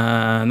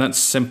 and that's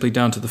simply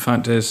down to the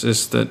fact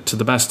is that, to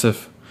the best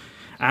of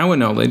our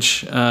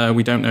knowledge,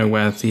 we don't know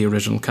where the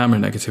original camera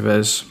negative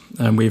is,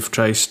 and we've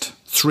traced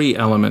 3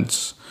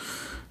 elements: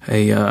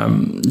 a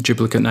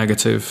duplicate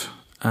negative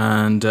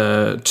and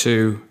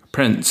 2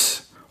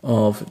 prints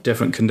of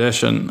different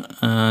condition,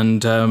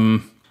 and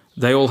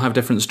they all have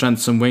different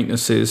strengths and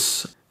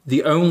weaknesses.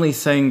 The only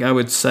thing I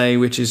would say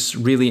which is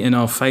really in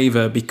our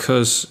favour,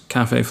 because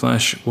Café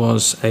Flash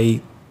was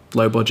a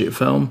low-budget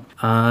film,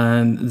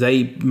 and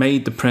they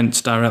made the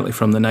prints directly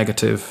from the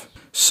negative.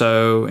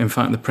 So, in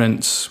fact, the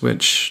prints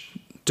which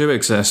do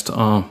exist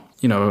are,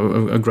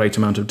 a great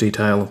amount of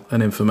detail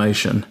and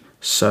information.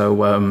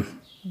 So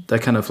they're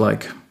kind of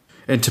like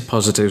into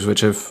positives,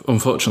 which have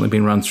unfortunately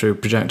been run through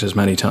projectors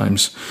many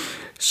times.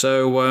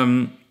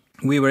 So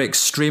we were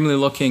extremely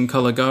lucky in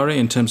Caligari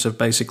in terms of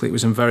basically it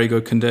was in very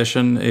good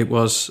condition. It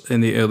was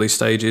in the early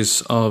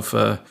stages of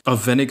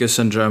vinegar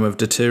syndrome, of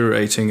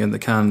deteriorating in the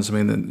cans. I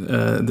mean,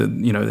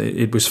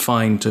 it was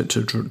fine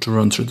to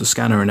run through the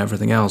scanner and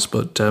everything else,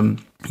 but I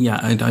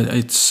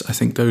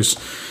think those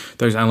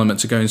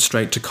elements are going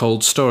straight to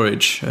cold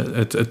storage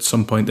at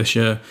some point this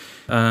year.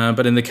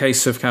 But in the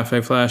case of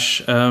Café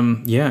Flash,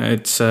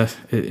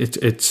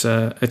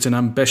 it's an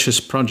ambitious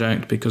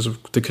project because of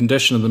the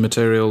condition of the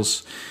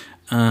materials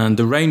and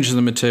the range of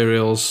the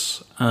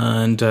materials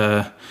and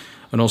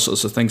all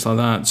sorts of things like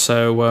that.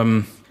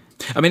 So,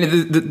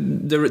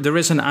 there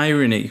is an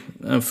irony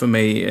for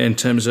me in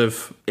terms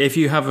of if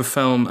you have a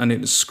film and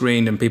it's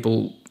screened and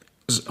people,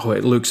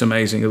 it looks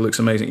amazing.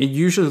 It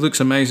usually looks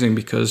amazing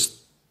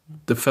because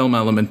the film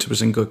element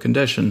was in good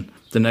condition.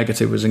 The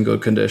negative was in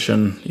good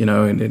condition,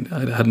 it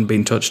hadn't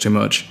been touched too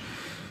much.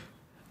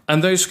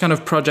 And those kind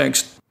of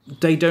projects,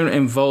 they don't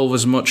involve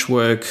as much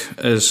work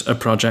as a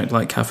project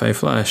like Café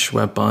Flash,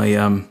 whereby,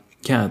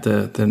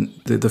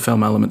 the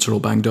film elements are all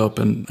banged up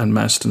and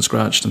messed and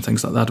scratched and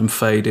things like that and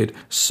faded.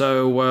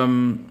 So,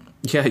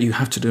 you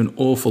have to do an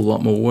awful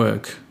lot more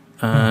work.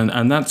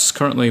 And that's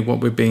currently what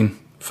we've been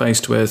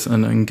faced with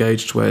and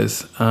engaged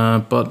with.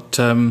 But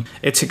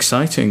it's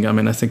exciting. I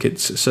mean, I think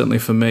it's certainly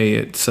for me,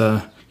 it's,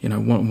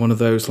 one of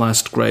those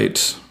last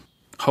great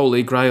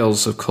holy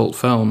grails of cult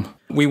film.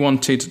 We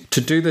wanted to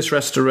do this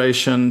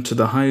restoration to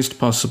the highest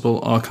possible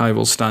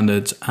archival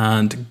standards,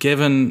 and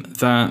given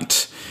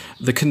that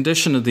the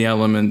condition of the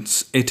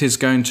elements, it is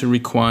going to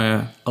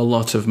require a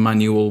lot of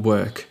manual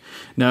work.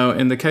 Now,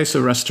 in the case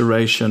of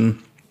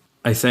restoration,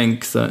 I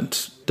think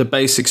that the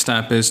basic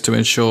step is to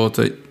ensure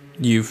that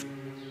you've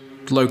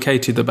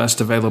located the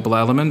best available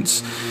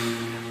elements,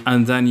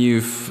 and then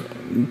you've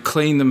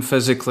cleaned them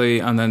physically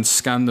and then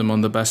scanned them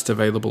on the best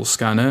available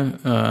scanner.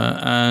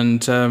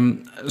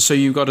 So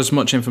you've got as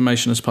much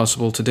information as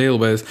possible to deal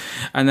with.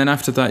 And then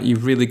after that,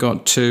 you've really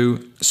got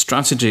two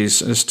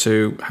strategies as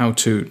to how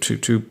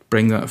to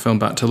bring that film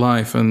back to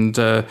life. And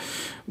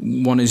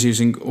one is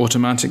using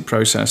automatic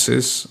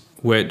processes,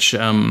 which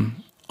are,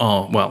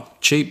 well,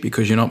 cheap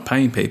because you're not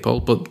paying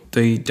people. But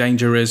the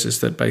danger is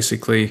that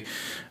basically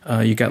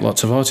you get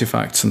lots of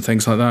artifacts and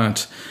things like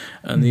that.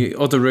 And the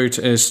other route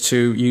is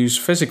to use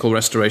physical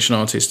restoration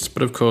artists,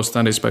 but of course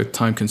that is both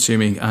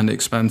time-consuming and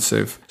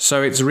expensive.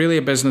 So it's really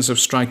a business of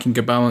striking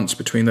a balance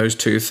between those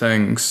two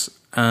things.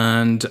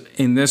 And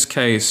in this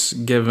case,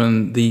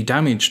 given the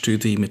damage to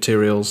the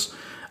materials,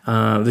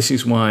 this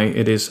is why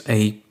it is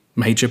a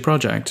major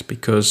project,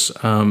 because,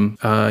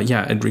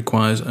 it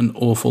requires an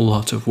awful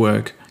lot of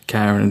work,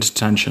 care and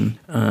attention.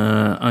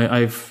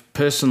 I've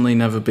personally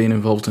never been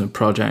involved in a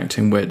project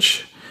in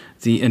which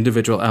the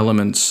individual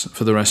elements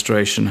for the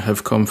restoration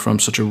have come from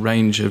such a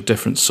range of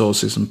different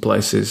sources and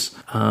places.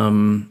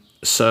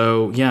 It's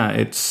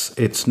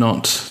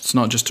not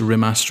just a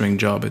remastering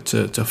job. It's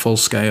a full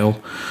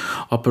scale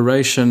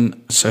operation,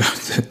 so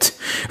that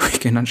we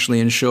can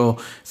actually ensure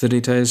that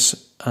it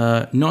is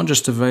not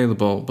just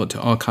available but to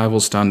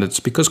archival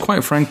standards. Because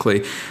quite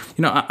frankly,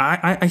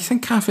 I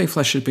think Cafe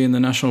Flesh should be in the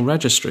National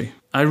Registry.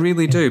 I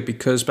really do,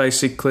 because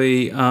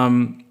basically,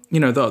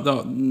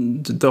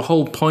 the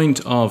whole point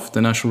of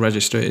the National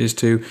Register is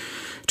to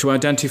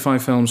identify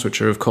films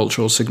which are of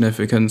cultural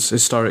significance,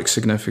 historic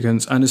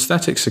significance, and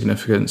aesthetic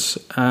significance.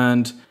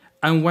 And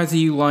whether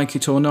you like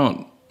it or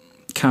not,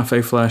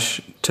 Cafe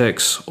Flesh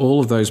ticks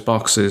all of those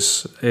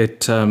boxes.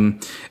 It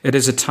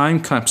is a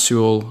time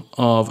capsule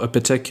of a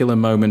particular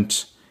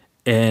moment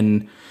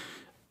in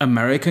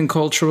American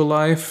cultural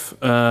life.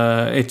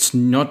 It's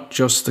not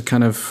just the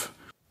kind of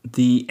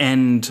the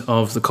end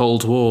of the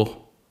Cold War,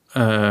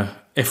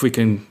 if we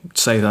can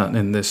say that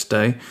in this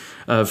day,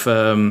 of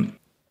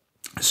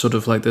sort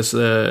of like this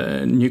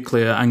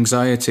nuclear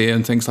anxiety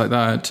and things like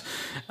that.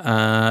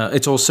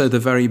 It's also the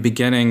very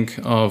beginning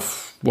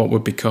of what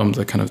would become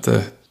the kind of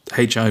the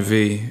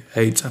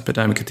HIV/AIDS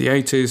epidemic of the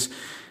 80s.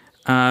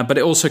 But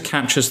it also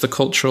captures the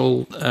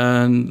cultural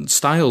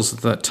styles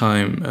at that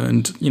time.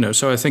 And,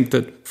 so I think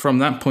that from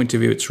that point of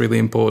view, it's really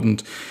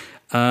important.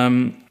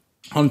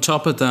 On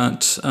top of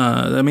that,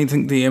 I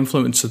think the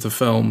influence of the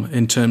film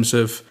in terms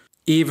of,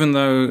 even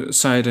though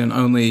Sayadian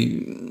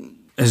only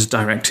has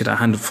directed a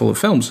handful of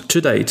films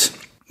to date,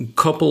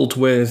 coupled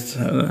with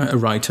a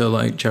writer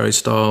like Jerry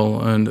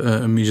Stahl and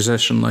a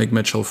musician like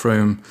Mitchell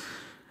Froome,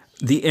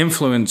 the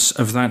influence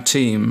of that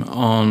team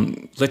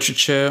on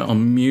literature,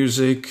 on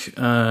music,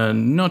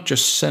 not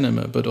just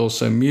cinema, but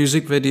also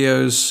music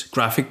videos,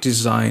 graphic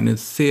design and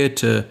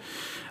theatre,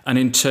 and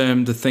in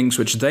turn the things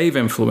which they've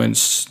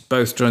influenced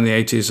both during the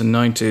 80s and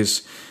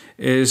 90s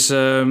is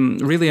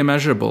really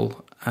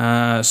immeasurable.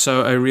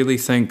 So I really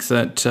think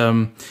that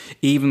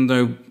even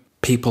though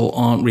people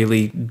aren't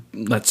really,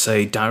 let's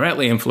say,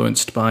 directly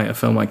influenced by a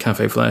film like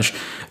Cafe Flesh,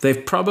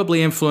 they've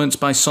probably influenced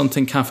by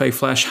something Cafe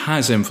Flesh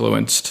has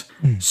influenced.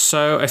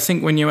 So I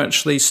think when you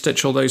actually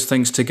stitch all those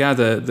things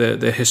together,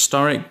 the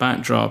historic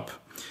backdrop,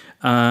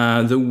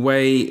 the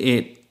way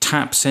it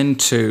taps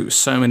into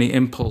so many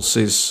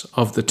impulses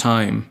of the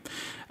time,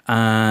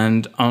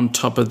 and on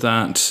top of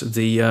that,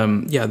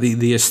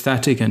 the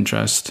aesthetic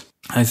interest,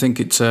 I think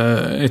it's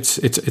a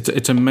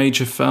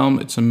major film.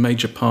 It's a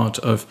major part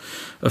of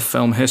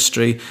film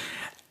history.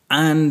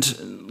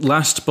 And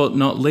last but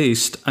not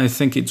least, I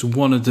think it's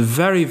one of the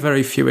very,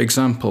 very few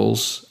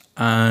examples,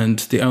 and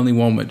the only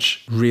one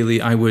which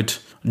really I would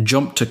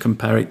jump to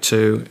compare it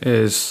to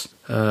is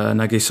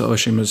Nagisa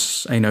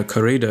Oshima's Eino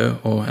Corrida,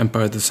 or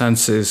Empire of the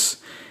Senses.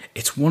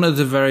 It's one of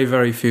the very,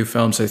 very few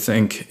films, I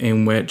think,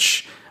 in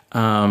which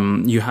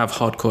you have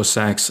hardcore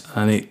sex,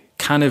 and it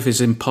kind of is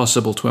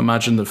impossible to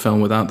imagine the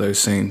film without those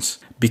scenes,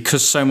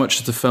 because so much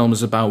of the film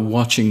is about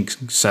watching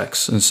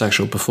sex and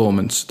sexual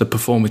performance, the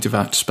performative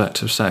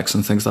aspect of sex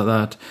and things like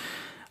that.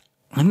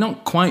 I'm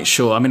not quite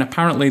sure.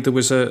 Apparently there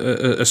was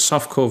a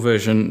softcore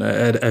version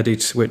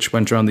edit which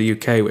went around the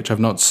UK, which I've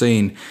not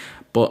seen,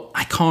 but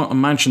I can't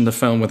imagine the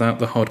film without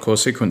the hardcore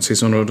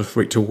sequences in order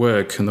for it to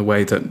work in the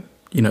way that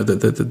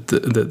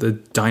the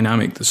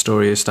dynamic the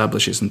story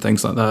establishes and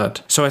things like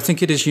that. So I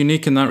think it is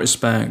unique in that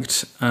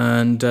respect,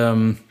 and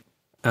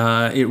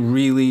it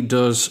really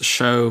does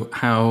show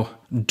how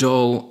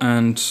dull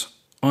and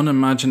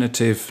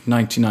unimaginative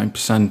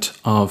 99%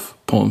 of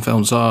porn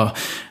films are.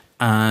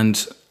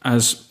 And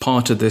as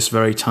part of this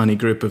very tiny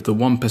group of the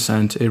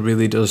 1%, it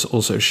really does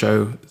also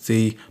show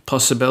the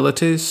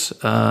possibilities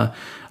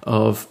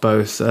of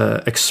both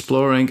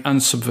exploring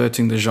and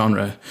subverting the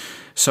genre.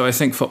 So I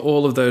think for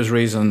all of those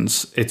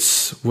reasons,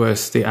 it's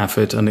worth the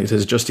effort, and it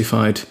has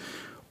justified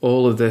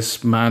all of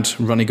this mad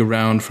running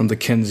around from the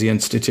Kinsey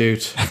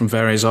Institute, from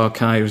various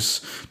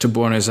archives to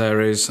Buenos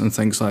Aires and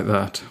things like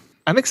that.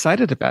 I'm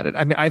excited about it.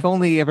 I've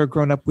only ever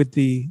grown up with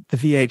the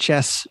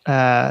VHS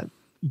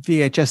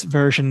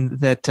version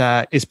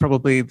that is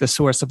probably the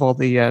source of all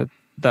the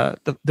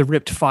the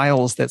ripped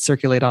files that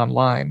circulate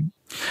online.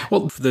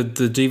 Well, the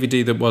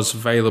DVD that was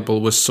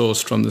available was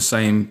sourced from the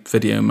same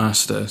video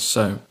master,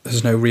 so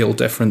there's no real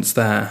difference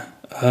there.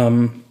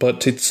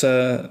 But it's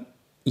I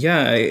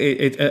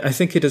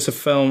think it is a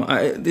film.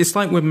 It's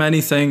like with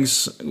many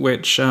things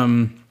which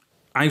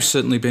I've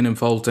certainly been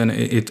involved in.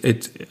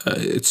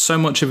 It's so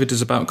much of it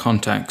is about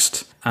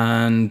context,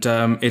 and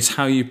it's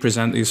how you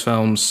present these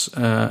films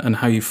and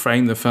how you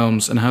frame the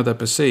films and how they're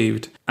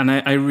perceived. And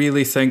I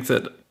really think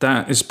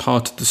that is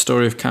part of the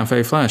story of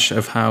Cafe Flesh,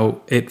 of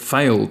how it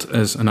failed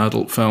as an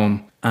adult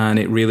film, and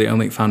it really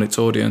only found its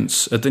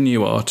audience at the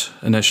New Art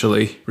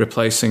initially,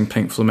 replacing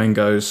Pink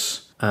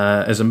Flamingos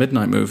as a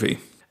midnight movie.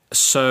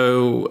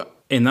 So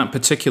in that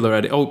particular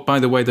edit, oh, by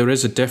the way, there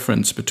is a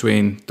difference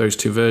between those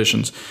two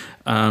versions.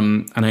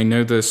 And I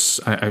know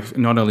this,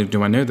 not only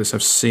do I know this,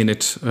 I've seen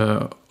it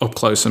up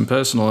close and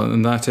personal,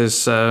 and that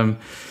is that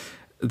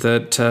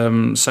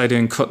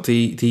Sayadian cut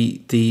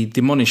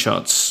the money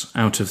shots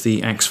out of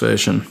the X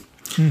version.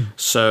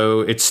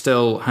 So it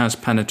still has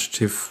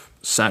penetrative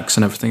sex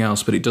and everything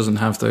else, but it doesn't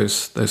have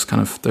those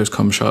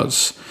cum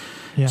shots.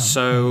 Yeah.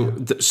 So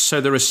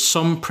there are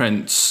some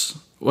prints.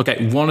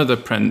 Okay, one of the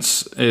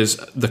prints is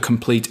the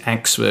complete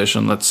X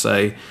version, let's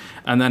say,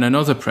 and then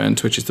another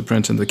print, which is the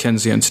print in the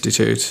Kinsey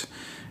Institute,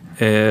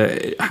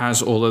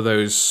 has all of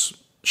those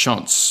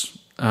shots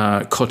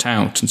cut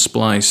out and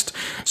spliced.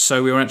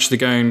 So we were actually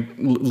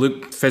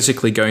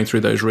physically going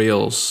through those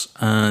reels,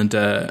 and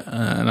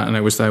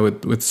I was there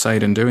with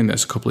Sayadian doing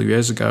this a couple of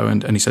years ago,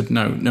 and he said,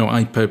 no,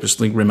 I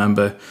purposely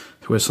remember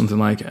there were something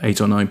like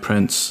 8 or 9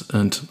 prints,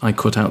 and I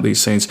cut out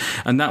these scenes,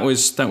 and that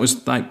was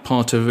like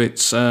part of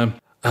its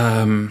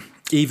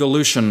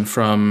evolution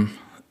from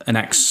an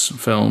X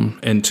film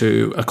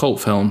into a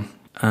cult film,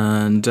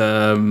 and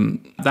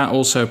that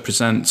also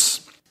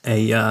presents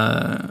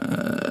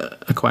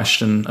a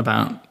question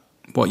about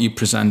what you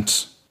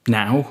present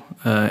now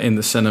in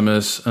the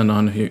cinemas and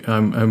on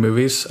home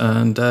movies,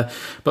 and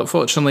but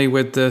fortunately,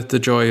 with the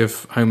joy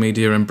of home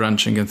media and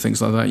branching and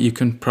things like that, you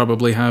can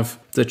probably have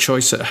the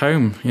choice at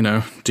home.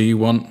 Do you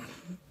want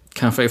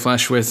Cafe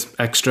Flesh with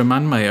extra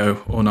man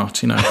mayo or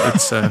not?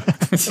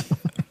 It's.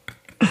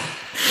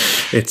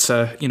 It's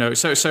so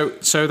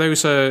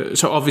those are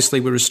so obviously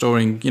we're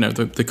restoring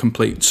the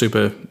complete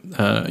super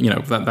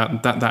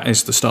that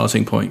is the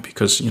starting point,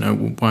 because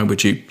why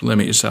would you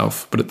limit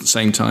yourself? But at the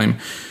same time,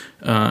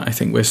 I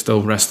think we're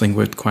still wrestling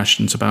with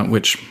questions about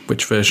which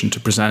version to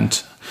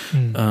present,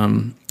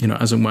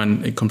 as and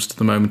when it comes to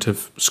the moment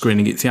of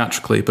screening it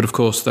theatrically. But of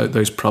course,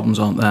 those problems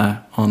aren't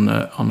there on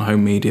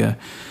home media.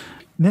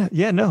 No.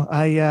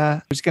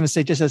 I was going to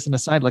say, just as an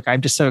aside, like,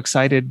 I'm just so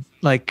excited,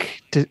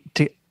 like, to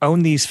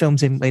own these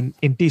films in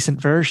decent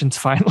versions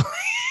finally.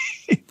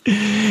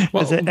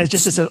 Well,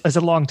 as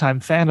a longtime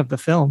fan of the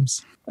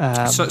films.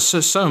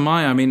 So am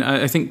I. I mean,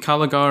 I think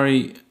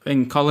Caligari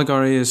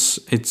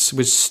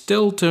was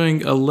still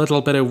doing a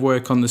little bit of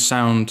work on the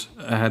sound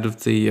ahead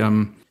of the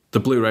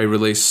Blu-ray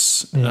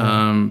release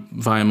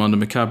via Mondo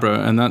Macabro,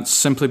 and that's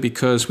simply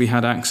because we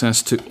had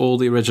access to all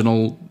the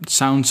original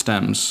sound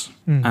stems,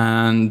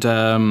 and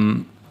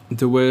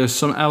there were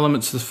some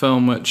elements of the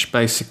film which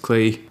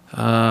basically,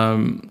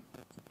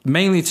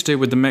 mainly to do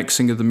with the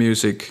mixing of the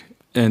music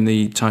in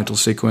the title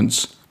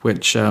sequence,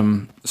 which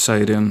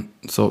Sayadian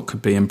thought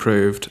could be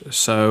improved.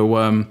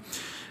 So,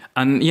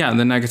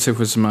 the negative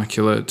was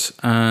immaculate,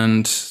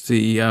 and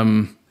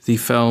the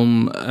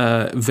film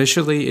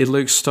visually it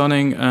looks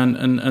stunning,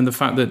 and the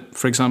fact that,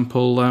 for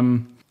example,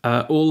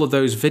 all of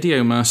those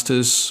video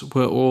masters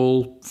were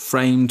all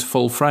framed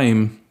full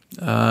frame,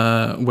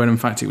 when in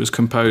fact it was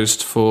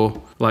composed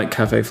for, like,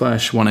 Cafe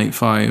Flesh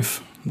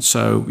 185,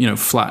 so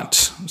flat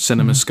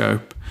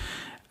cinemascope,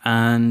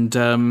 and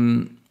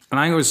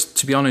I was,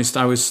 to be honest,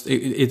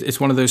 it's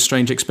one of those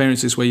strange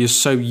experiences where you're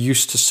so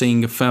used to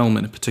seeing a film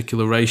in a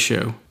particular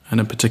ratio and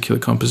a particular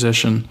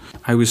composition.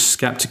 I was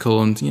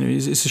skeptical, and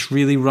is this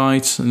really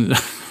right? And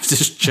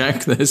just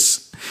check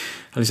this.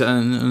 And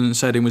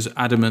Sayadian was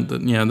adamant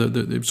that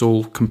that it was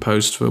all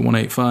composed for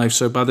 185.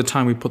 So by the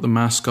time we put the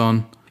mask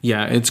on,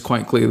 it's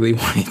quite clearly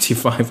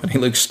 185, and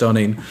it looks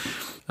stunning.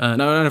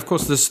 And of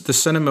course the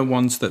cinema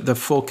ones, that they're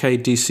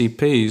 4K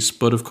DCPs,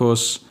 but of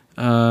course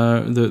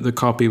the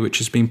copy which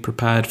has been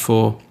prepared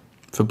for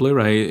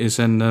Blu-ray is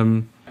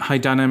in high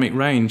dynamic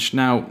range.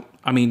 Now,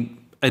 I mean,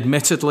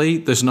 admittedly,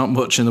 there's not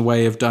much in the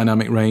way of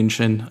dynamic range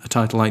in a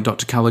title like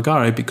Dr.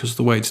 Caligari because of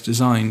the way it's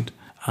designed.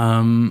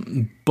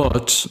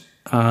 But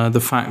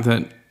the fact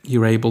that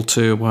you're able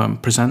to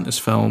present this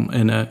film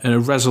in a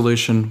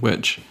resolution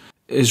which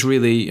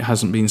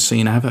hasn't been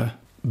seen ever.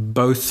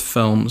 Both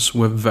films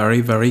were very,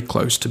 very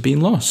close to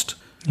being lost.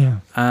 Yeah.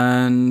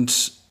 And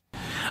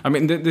I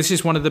mean, this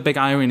is one of the big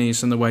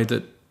ironies in the way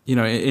that,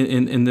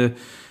 in the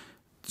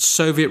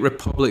Soviet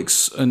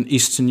republics and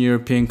Eastern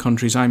European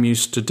countries I'm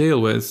used to deal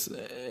with,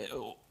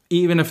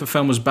 even if a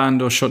film was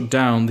banned or shut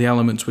down, the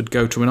elements would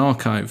go to an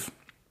archive,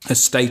 a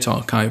state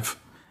archive.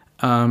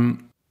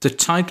 The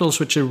titles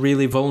which are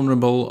really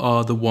vulnerable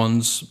are the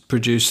ones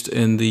produced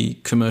in the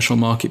commercial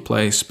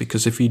marketplace,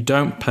 because if you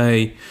don't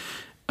pay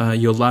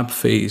your lab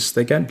fees,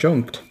 they get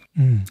junked.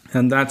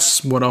 And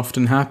that's what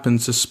often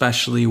happens,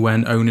 especially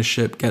when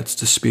ownership gets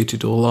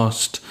disputed or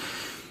lost.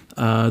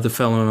 The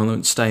film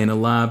elements stay in a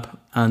lab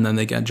and then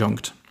they get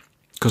junked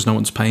because no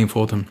one's paying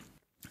for them.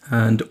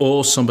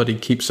 Or somebody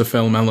keeps a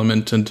film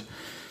element and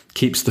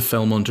keeps the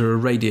film under a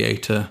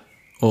radiator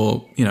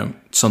or,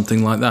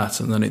 something like that,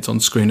 and then it's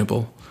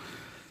unscreenable.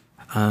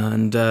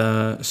 And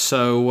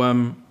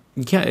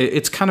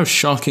it's kind of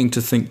shocking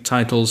to think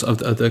titles of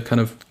the kind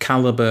of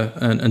caliber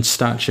and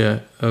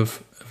stature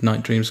of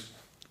Night Dreams,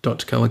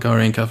 Dr.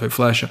 Caligari and Café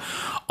Flesh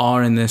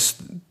are in this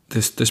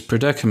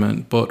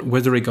predicament. But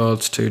with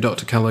regards to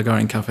Dr.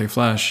 Caligari and Café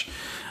Flesh,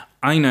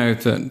 I know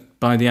that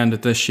by the end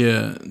of this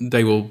year,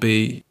 they will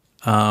be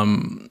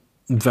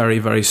very,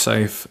 very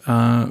safe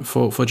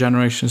for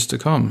generations to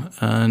come.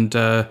 And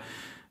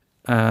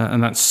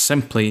that's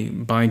simply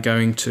by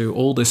going to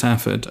all this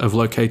effort of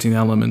locating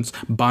elements,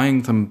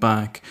 buying them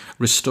back,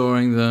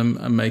 restoring them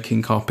and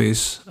making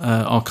copies,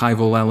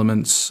 archival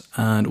elements,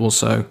 and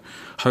also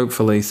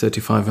hopefully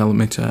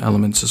 35mm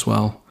elements as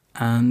well.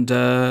 And,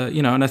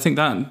 and I think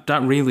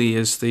that really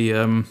is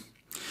the...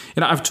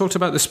 I've talked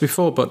about this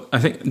before, but I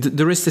think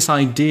there is this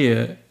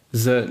idea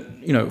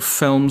that,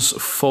 films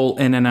fall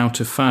in and out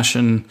of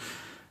fashion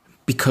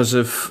because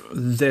of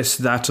this,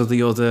 that, or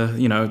the other.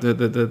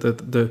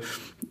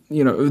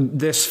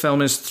 This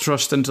film is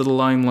thrust into the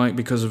limelight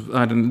because of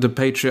the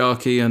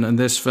patriarchy, and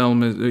this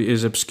film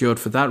is obscured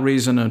for that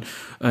reason,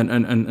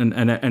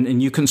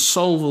 and you can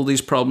solve all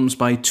these problems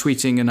by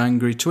tweeting an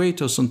angry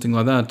tweet or something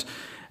like that.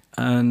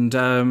 And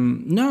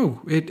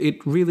no,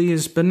 it really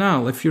is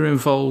banal. If you're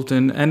involved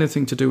in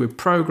anything to do with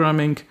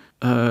programming,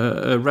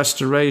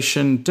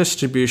 restoration,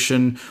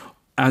 distribution,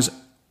 as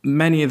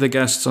many of the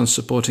guests on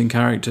supporting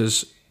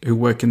characters who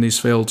work in these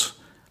fields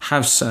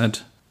have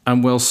said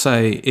and will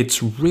say,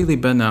 it's really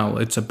banal.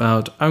 It's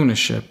about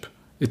ownership.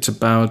 It's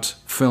about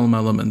film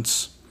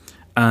elements.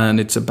 And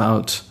it's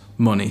about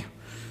money.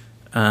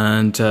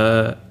 And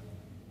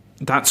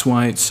that's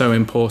why it's so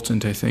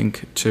important, I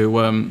think,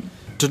 to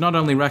not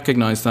only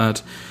recognise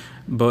that,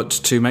 but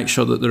to make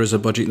sure that there is a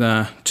budget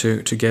there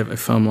to give a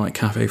film like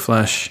Café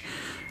Flesh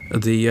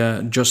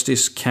the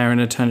justice, care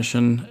and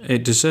attention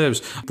it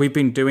deserves. We've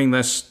been doing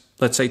this,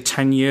 let's say,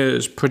 10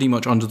 years pretty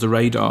much under the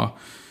radar.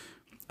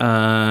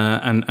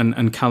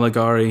 And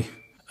Caligari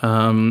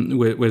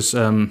was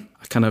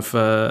kind of...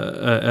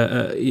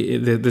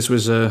 this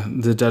was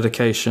the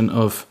dedication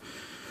of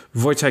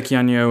Wojtek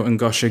Janio and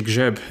Gosia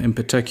Grzyb, in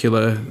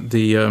particular,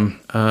 the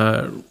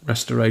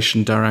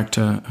restoration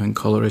director and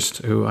colorist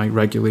who I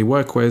regularly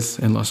work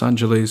with in Los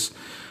Angeles.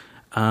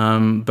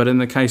 But in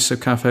the case of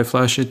Café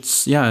Flesh,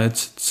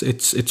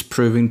 it's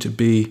proving to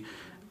be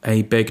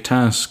a big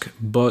task.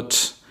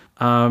 But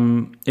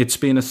it's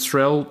been a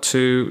thrill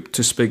to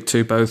speak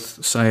to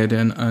both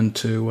Sayadian and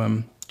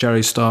to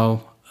Jerry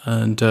Stahl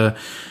and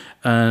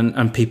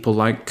people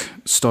like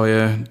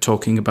Stoya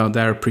talking about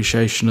their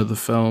appreciation of the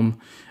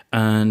film,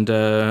 and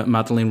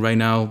Madeleine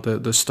Reynal,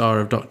 the star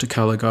of Dr.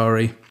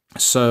 Caligari.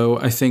 So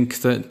I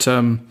think that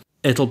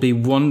it'll be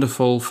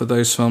wonderful for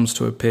those films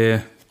to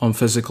appear on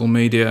physical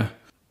media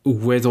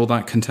with all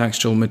that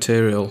contextual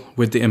material,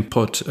 with the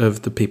input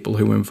of the people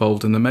who were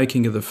involved in the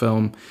making of the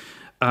film,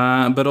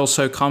 but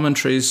also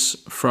commentaries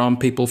from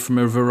people from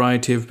a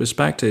variety of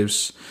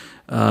perspectives,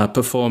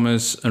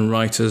 performers and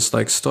writers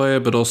like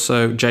Stoya, but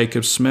also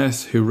Jacob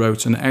Smith, who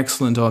wrote an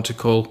excellent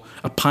article,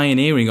 a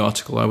pioneering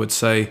article, I would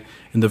say,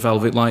 in The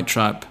Velvet Light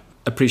Trap,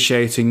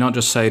 appreciating not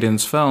just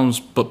Sayadian's films,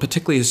 but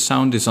particularly his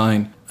sound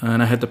design.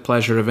 And I had the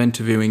pleasure of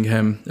interviewing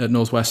him at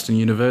Northwestern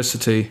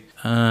University,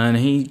 and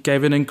he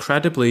gave an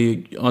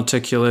incredibly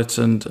articulate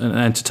and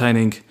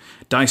entertaining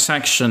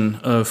dissection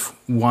of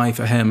why,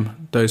 for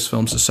him, those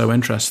films are so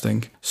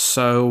interesting.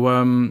 So,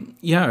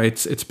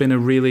 it's been a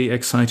really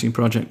exciting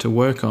project to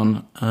work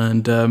on,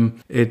 and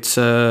it's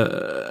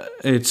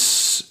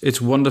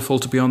wonderful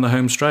to be on the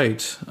home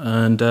straight.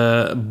 And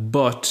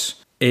but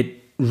it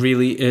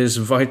really is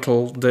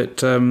vital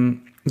that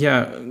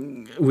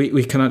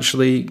we can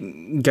actually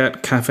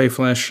get Café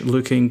Flesh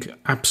looking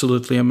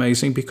absolutely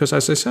amazing, because,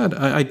 as I said,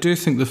 I do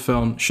think the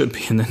film should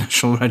be in the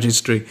National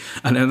Registry,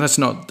 and that's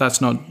not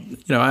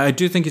I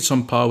do think it's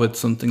on par with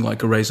something like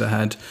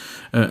Eraserhead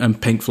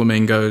and Pink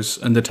Flamingos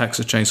and the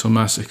Texas Chainsaw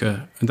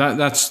Massacre. And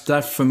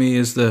that for me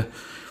is the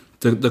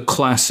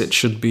class it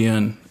should be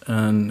in,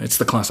 and it's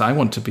the class I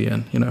want to be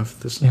in.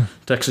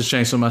 Texas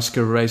Chainsaw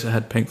Massacre,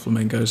 Eraserhead, Pink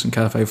Flamingos, and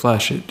Café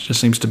Flesh. It just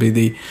seems to be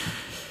the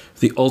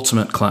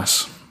ultimate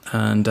class.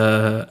 And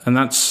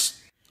that's,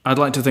 I'd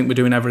like to think we're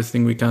doing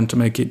everything we can to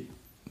make it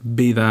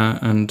be there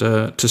and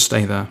to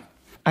stay there.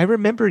 I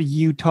remember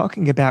you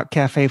talking about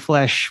Café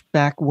Flesh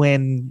back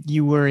when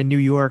you were in New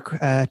York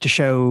to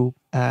show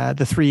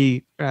the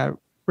three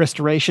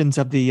restorations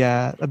of the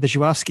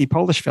Żuławski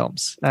Polish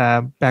films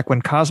back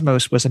when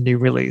Cosmos was a new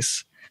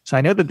release. So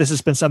I know that this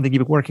has been something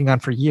you've been working on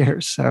for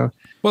years. So,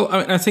 well,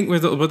 I think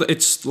with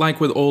it's like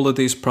with all of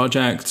these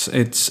projects,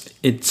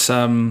 it's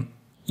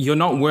you're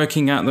not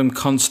working at them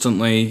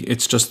constantly.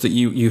 It's just that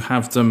you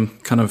have them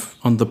kind of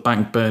on the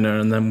back burner,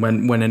 and then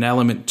when an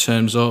element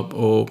turns up,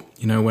 or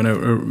when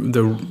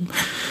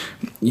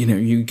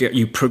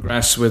you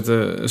progress with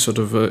a sort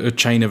of a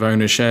chain of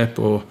ownership,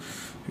 or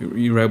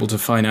you're able to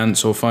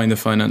finance or find the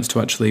finance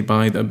to actually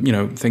buy them,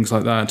 things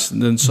like that,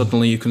 then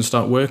suddenly you can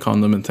start work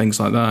on them and things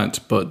like that.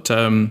 But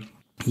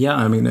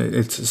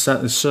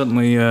it's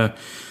certainly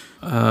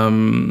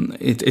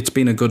it's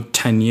been a good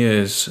 10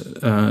 years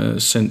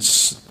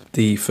since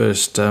the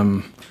first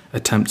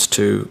attempts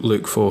to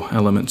look for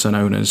elements and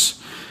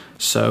owners.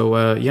 So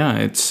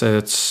it's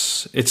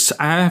I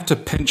have to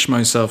pinch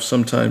myself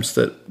sometimes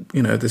that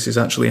this is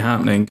actually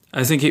happening.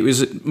 I think it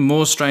was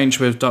more strange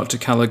with Dr.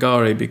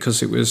 Caligari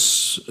because it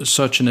was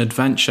such an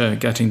adventure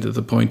getting to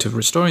the point of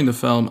restoring the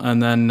film,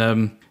 and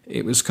then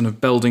it was kind of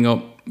building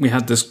up. We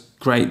had this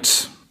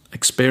great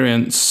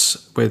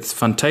experience with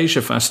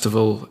Fantasia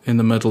Festival in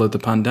the middle of the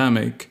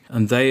pandemic,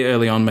 and they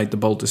early on made the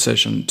bold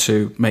decision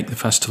to make the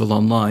festival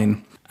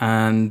online.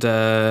 And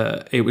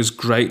it was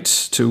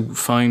great to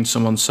find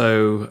someone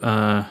so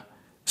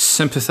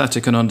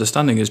sympathetic and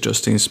understanding as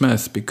Justine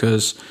Smith,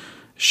 because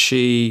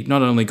she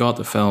not only got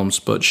the films,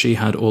 but she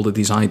had all of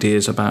these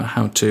ideas about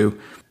how to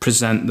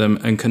present them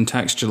and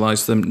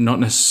contextualize them, not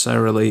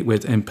necessarily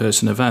with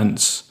in-person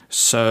events.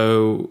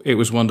 So it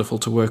was wonderful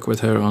to work with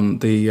her on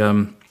the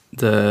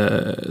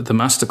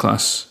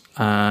masterclass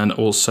and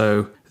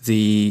also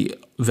the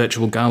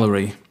virtual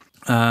gallery.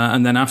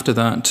 And then after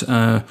that,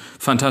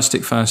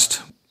 Fantastic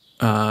Fest,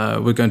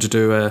 we're going to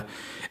do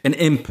an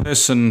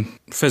in-person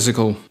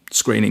physical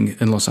screening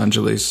in Los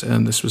Angeles,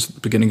 and this was the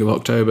beginning of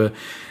October.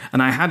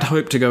 And I had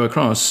hoped to go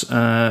across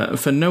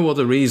for no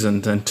other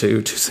reason than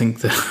to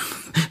think that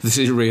this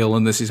is real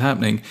and this is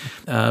happening.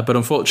 But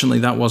unfortunately,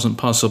 that wasn't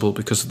possible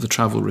because of the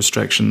travel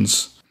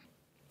restrictions.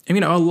 I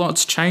mean, a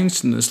lot's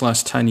changed in this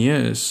last 10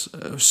 years.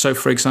 So,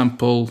 for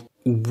example,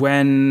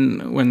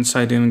 when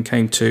Sayadian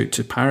came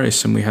to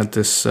Paris and we had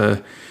this...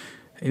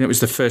 it was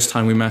the first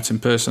time we met in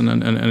person,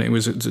 and it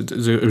was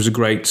a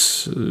great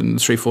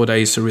 3-4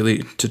 days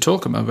to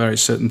talk about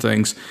various certain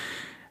things.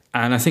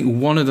 And I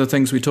think one of the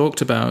things we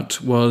talked about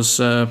was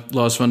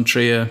Lars von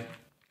Trier,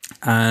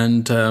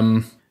 and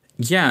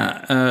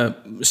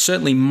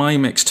certainly my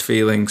mixed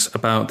feelings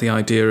about the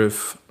idea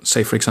of,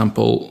 say, for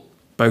example,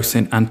 both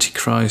in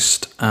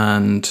Antichrist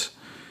and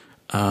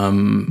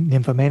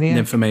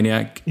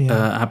Nymphomaniac,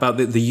 about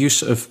the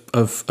use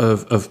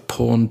of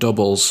porn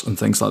doubles and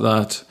things like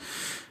that.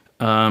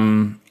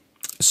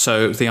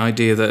 So the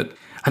idea that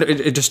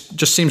it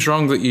just seems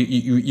wrong that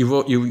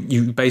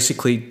you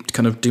basically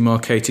kind of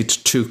demarcated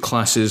two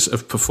classes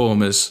of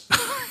performers,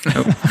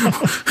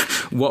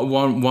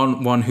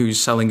 one who's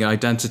selling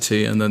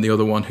identity, and then the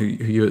other one who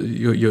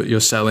you're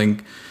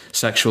selling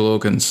sexual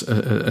organs,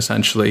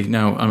 essentially.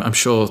 Now, I'm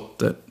sure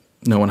that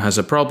no one has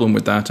a problem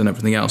with that and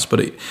everything else, but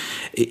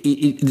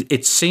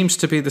it seems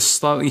to be the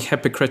slightly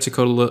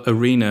hypocritical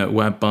arena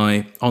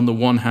whereby, on the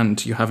one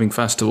hand, you're having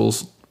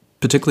festivals,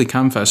 particularly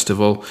Cannes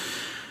Festival,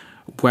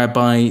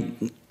 whereby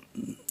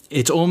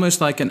it's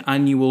almost like an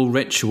annual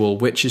ritual,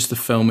 which is the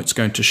film it's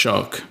going to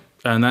shock.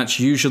 And that's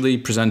usually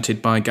presented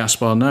by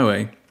Gaspar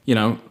Noé,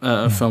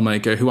 a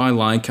filmmaker who I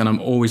like, and I'm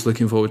always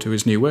looking forward to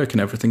his new work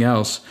and everything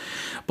else.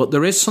 But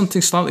there is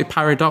something slightly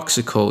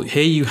paradoxical.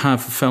 Here you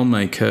have a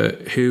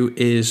filmmaker who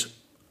is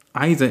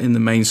either in the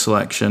main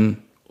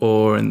selection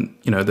or in,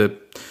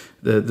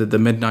 the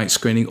midnight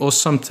screening or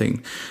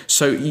something.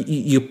 So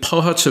you're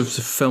part of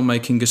the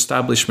filmmaking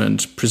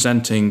establishment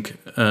presenting,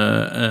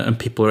 and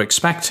people are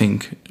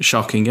expecting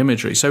shocking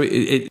imagery. So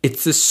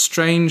it's this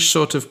strange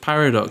sort of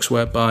paradox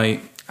whereby,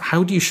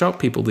 how do you shock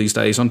people these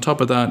days? On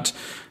top of that,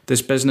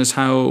 this business,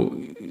 how...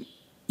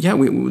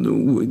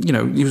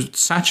 you're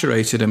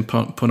saturated in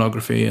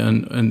pornography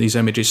and these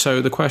images.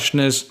 So the question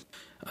is,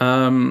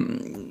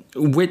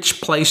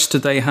 which place do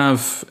they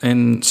have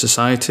in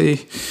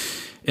society,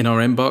 in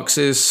our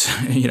inboxes,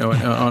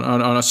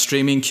 on our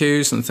streaming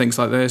queues and things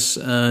like this?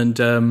 And,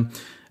 and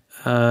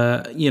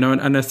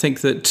I think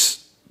that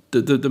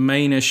the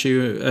main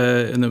issue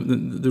and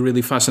the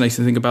really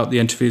fascinating thing about the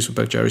interviews with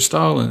both Jerry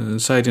Stahl and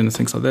Sayadian and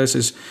things like this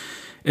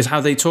is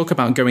how they talk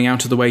about going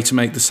out of the way to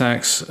make the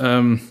sex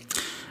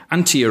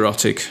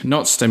anti-erotic,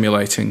 not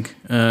stimulating.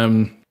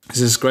 There's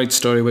this great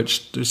story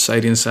which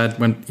Sayadian said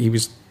when he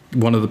was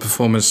one of the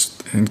performers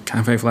in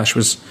Cafe Flash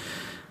was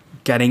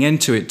getting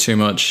into it too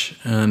much,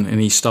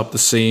 and he stopped the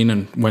scene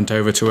and went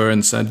over to her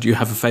and said, "Do you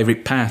have a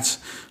favourite pet?"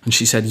 And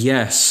she said,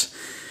 "Yes."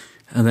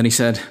 And then he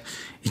said,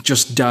 "It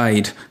just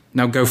died.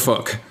 Now go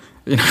fuck."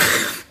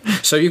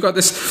 So you've got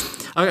this.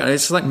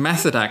 It's like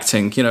method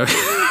acting,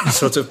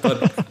 sort of.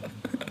 But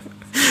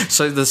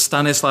so the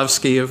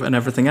Stanislavski and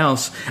everything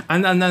else,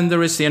 and then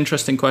there is the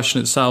interesting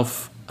question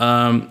itself.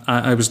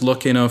 I was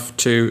lucky enough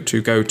to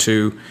go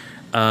to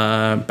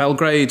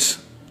Belgrade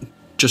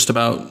just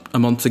about a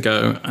month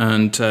ago,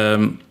 and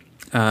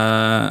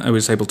I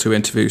was able to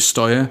interview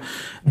Stoya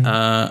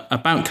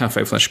about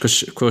Cafe Flash,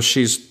 because of course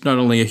she's not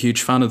only a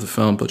huge fan of the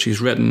film, but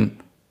she's written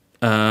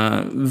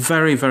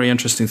very, very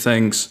interesting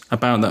things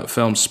about that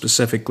film,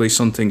 specifically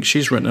something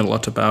she's written a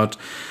lot about,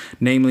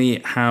 namely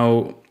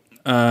how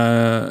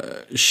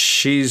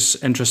she's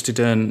interested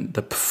in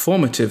the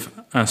performative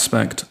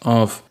aspect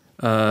of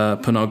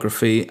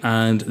pornography,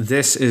 and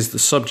this is the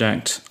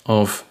subject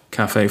of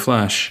Café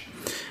Flash,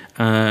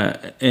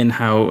 in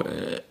how,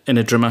 in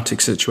a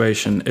dramatic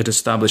situation, it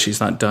establishes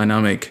that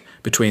dynamic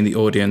between the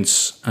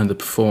audience and the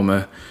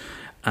performer.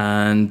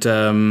 And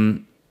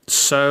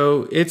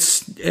so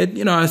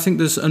I think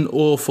there's an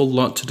awful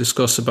lot to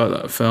discuss about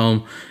that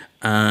film,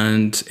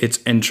 and it's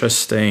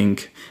interesting.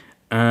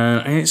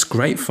 And it's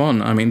great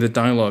fun. I mean, the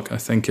dialogue, I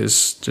think,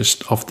 is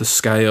just off the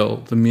scale.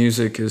 The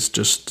music is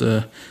just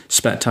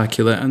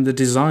spectacular. And the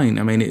design,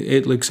 I mean,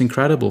 it looks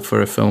incredible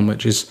for a film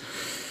which is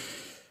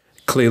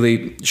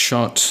clearly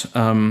shot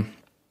on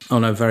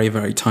a very,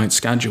 very tight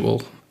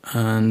schedule.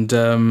 And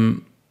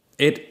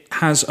it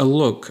has a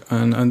look,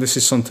 and this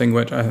is something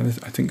which I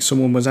think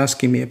someone was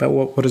asking me about,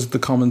 what is the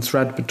common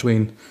thread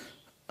between,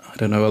 I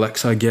don't know,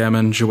 Alexei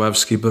German,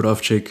 Zhuevsky,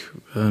 Borovchik,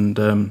 and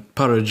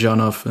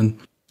Parajanov, and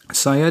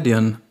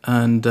Sayadian,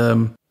 and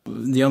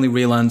the only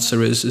real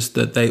answer is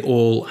that they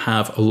all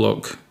have a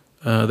look.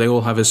 They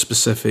all have a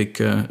specific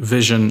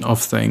vision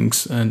of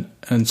things and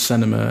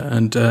cinema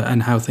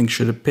and how things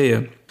should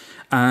appear.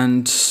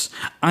 And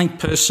I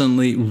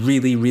personally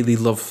really, really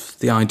love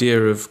the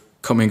idea of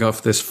coming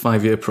off this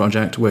 5-year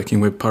project working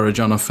with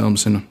Parajanov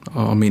films in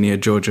Armenia,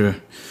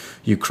 Georgia,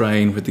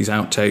 Ukraine, with these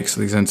outtakes,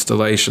 these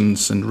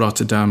installations in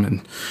Rotterdam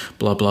and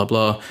blah, blah,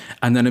 blah,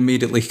 and then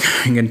immediately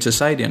going into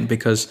Sayadian,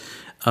 because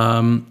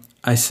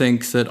I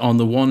think that on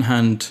the one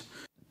hand,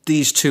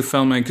 these two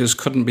filmmakers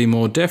couldn't be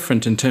more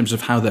different in terms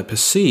of how they're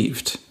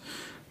perceived,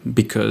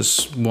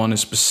 because one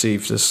is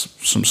perceived as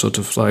some sort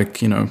of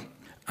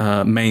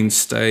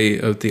mainstay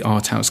of the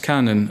art house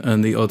canon,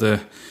 and the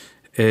other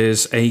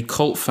is a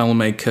cult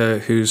filmmaker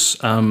who's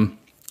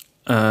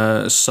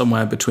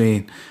somewhere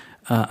between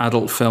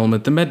adult film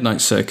and the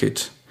midnight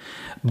circuit.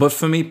 But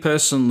for me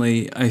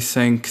personally, I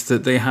think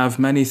that they have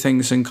many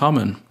things in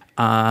common.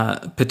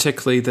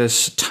 Particularly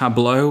this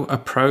tableau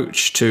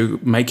approach to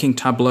making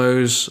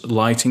tableaus,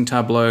 lighting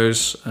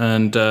tableaus,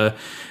 and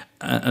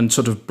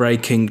sort of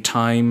breaking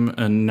time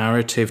and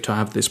narrative to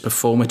have this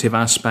performative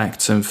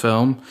aspect in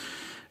film.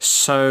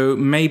 So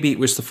maybe it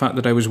was the fact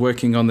that I was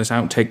working on this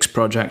outtakes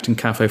project in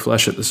Café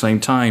Flesh at the same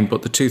time,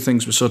 but the two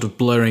things were sort of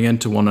blurring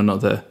into one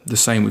another. The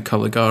same with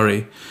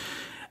Caligari.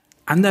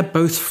 And they're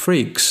both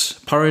freaks.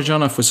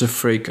 Parajanov was a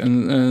freak,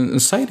 and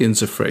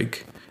Sayadian's a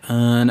freak.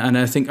 And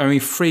I think,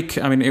 freak,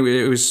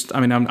 it was,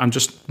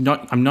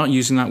 I'm not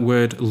using that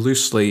word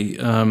loosely.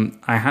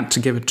 I had to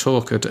give a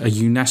talk at a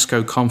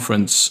UNESCO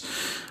conference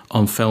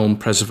on film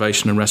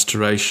preservation and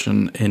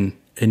restoration in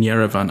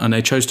Yerevan, and I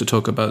chose to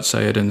talk about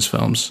Sayadian's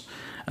films,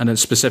 and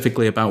it's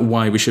specifically about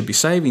why we should be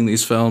saving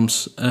these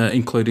films,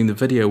 including the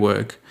video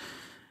work.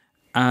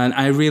 And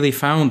I really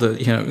found that,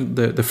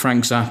 the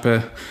Frank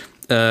Zappa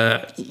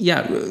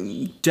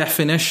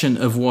definition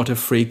of what a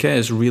freak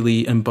is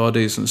really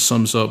embodies and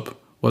sums up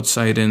what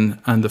Sayadian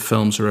and the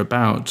films are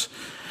about,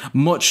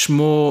 much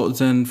more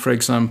than, for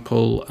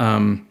example,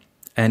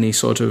 any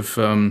sort of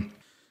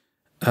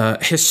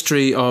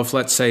history of,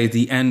 let's say,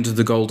 the end of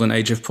the golden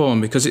age of porn,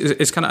 because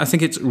it's kind of, I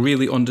think it's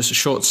really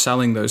short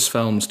selling those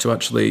films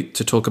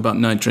to talk about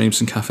Night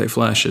Dreams and Café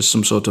Flesh as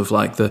some sort of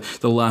like the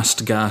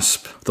last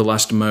gasp, the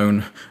last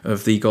moan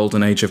of the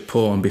golden age of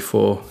porn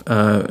before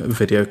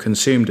video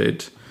consumed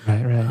it.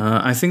 Right.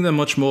 I think they're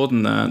much more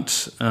than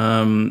that.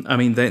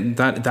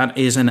 That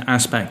is an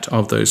aspect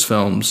of those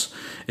films.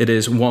 It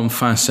is one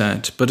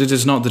facet, but it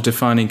is not the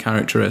defining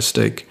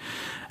characteristic.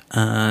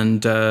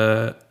 And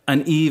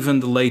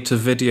even the later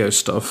video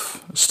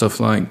stuff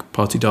like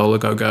Party Doll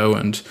Go Go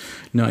and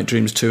Night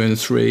Dreams 2 and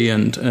 3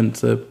 and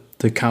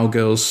the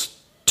Cowgirls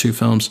 2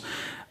 films,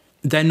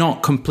 they're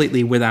not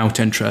completely without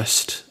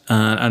interest.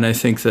 And I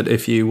think that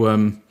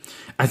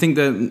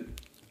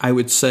I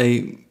would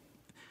say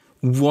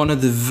one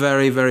of the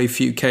very, very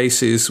few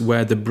cases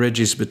where the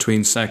bridges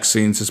between sex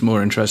scenes is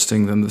more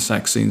interesting than the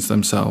sex scenes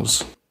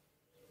themselves.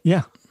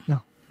 Yeah,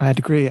 no, I'd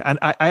agree. And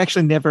I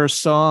actually never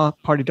saw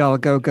Party Doll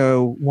Go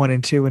Go 1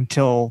 and 2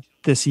 until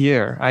this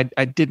year. I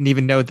didn't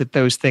even know that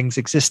those things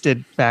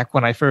existed back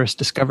when I first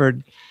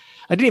discovered.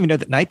 I didn't even know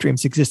that Night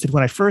Dreams existed.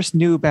 When I first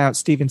knew about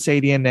Steven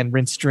Sayadian and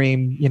Rinse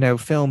Dream,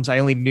 films, I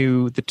only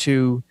knew the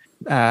two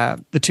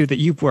that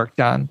you've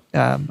worked on.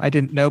 I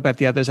didn't know about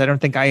the others. I don't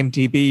think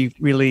IMDb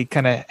really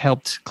kind of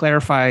helped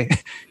clarify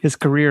his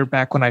career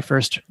back when I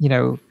first,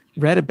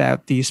 read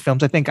about these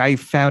films. I think I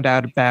found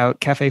out about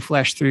Café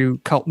Flesh through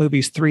Cult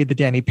Movies 3, the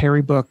Danny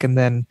Perry book, and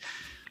then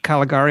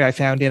Caligari I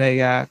found in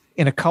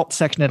a cult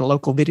section at a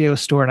local video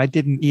store, and I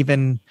didn't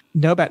even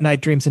know about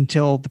Night Dreams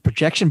until the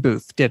Projection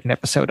Booth did an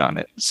episode on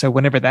it. So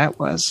whenever that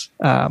was,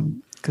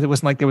 because it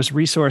wasn't like there was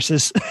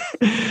resources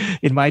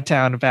in my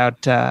town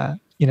about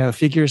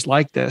figures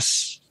like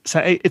this. So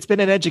it's been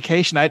an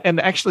education. And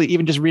actually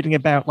even just reading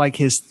about like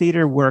his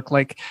theater work,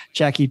 like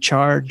Jackie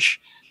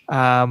Charge,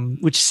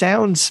 which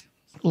sounds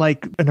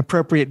like an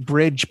appropriate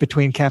bridge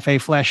between Cafe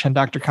Flesh and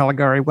Dr.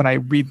 Caligari when I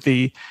read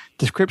the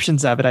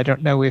descriptions of it. I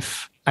don't know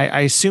if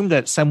I assume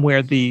that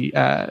somewhere the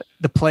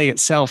play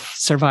itself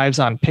survives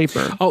on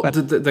paper. Oh, but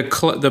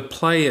the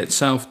play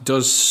itself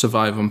does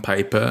survive on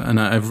paper, and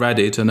I've read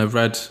it, and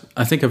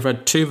I think I've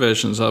read two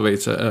versions of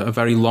it: a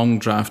very long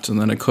draft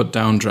and then a cut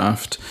down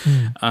draft.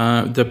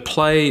 The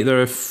play, there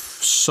are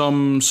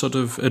some sort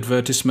of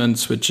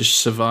advertisements which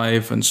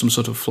survive and some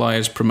sort of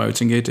flyers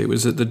promoting it. It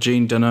was at the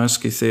Gene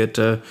Donarski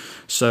Theatre,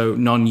 so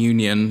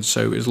non-union,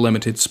 so it was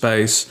limited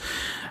space.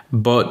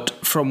 But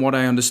from what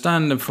I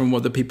understand and from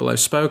what the people I've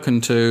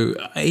spoken to,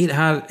 it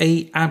had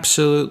a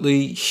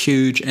absolutely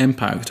huge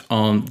impact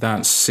on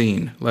that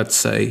scene, let's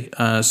say.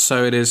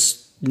 So it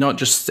is not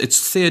just,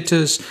 it's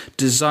theatres,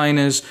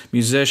 designers,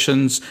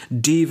 musicians.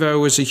 Devo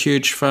was a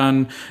huge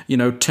fan.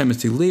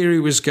 Timothy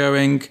Leary was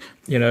going,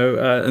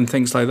 and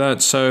things like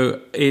that. So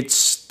it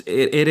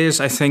is,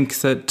 I think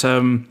that,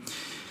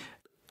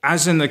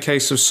 as in the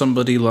case of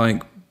somebody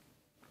like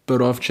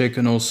Borovchik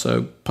and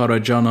also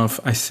Parajanov,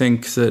 I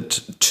think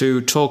that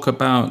to talk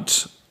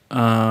about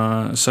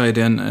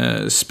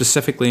Sayadian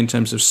specifically in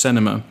terms of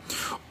cinema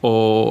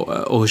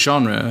or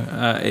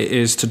genre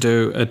is to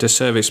do a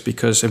disservice,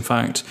 because in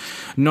fact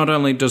not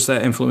only does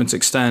their influence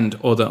extend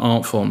other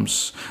art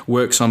forms,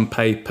 works on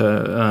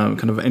paper,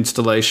 kind of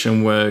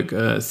installation work,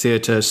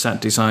 theatre,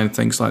 set design,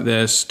 things like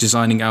this,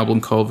 designing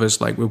album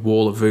covers like with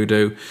Wall of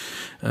Voodoo,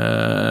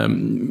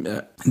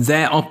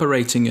 they're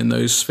operating in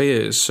those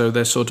spheres. So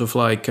they're sort of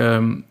like,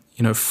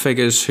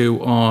 figures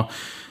who are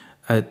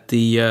at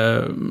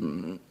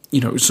the,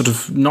 sort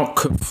of not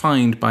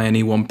confined by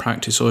any one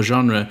practice or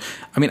genre.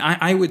 I mean,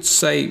 I would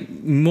say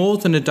more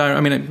than a director.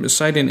 I mean,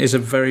 Sayadian is a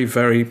very,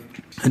 very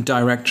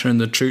director in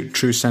the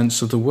true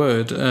sense of the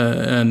word.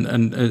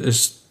 And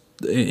as,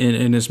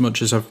 in as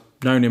much as I've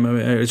known him,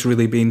 it's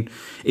really been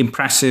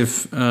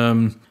impressive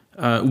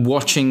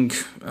watching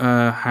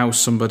how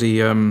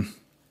somebody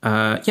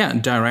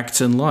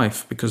directs in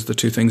life, because the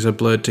two things are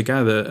blurred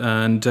together.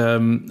 And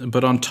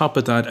but on top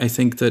of that, I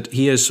think that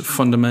he is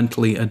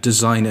fundamentally a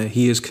designer.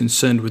 He is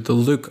concerned with the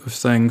look of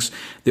things,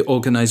 the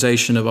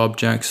organization of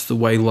objects, the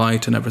way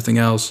light and everything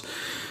else.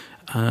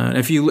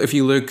 If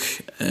you look,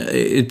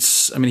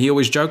 he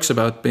always jokes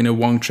about being a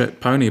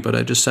one-trick pony, but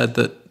I just said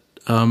that.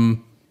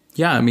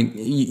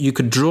 You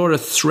could draw a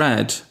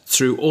thread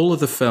through all of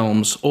the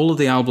films, all of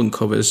the album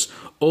covers,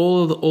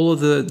 all of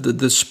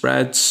the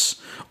spreads,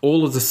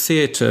 all of the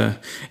theatre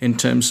in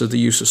terms of the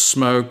use of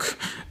smoke,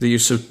 the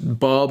use of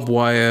barbed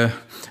wire,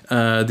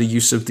 the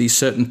use of these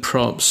certain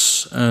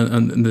props,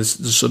 and there's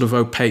the sort of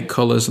opaque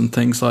colours and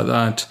things like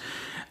that.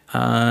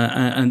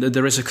 And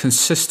there is a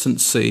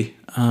consistency,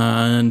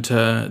 and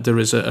there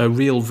is a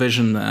real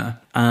vision there.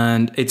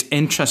 And it's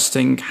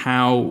interesting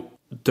how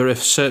there are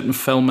certain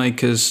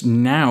filmmakers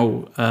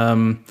now,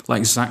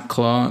 like Zach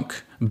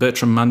Clarke,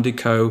 Bertrand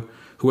Mandico,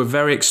 who are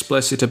very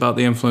explicit about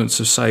the influence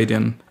of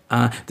Sayadian.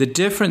 The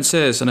difference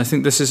is, and I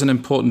think this is an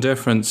important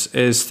difference,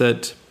 is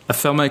that a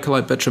filmmaker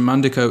like Bertrand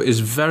Mandico is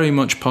very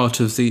much part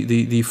of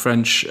the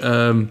French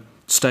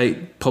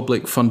state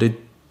public-funded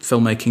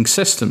filmmaking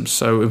system.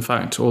 So, in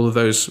fact, all of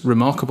those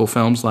remarkable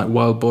films like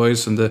Wild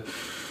Boys and the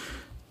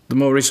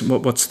more recent,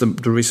 what's the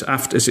recent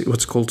after? Is it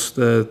what's called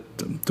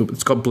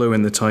it's got blue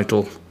in the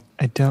title.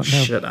 I don't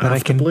know. Shit,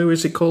 After Blue,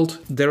 is it called?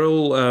 They're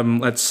all,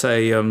 let's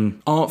say,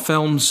 art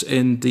films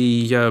in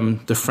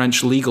the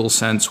French legal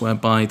sense,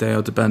 whereby they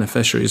are the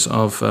beneficiaries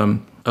of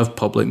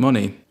public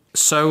money.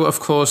 So,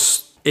 of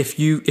course, if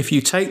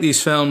you take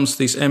these films,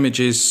 these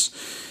images,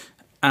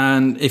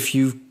 and if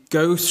you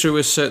go through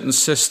a certain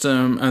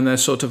system and they're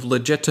sort of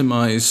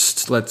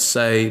legitimized, let's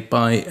say,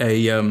 by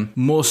a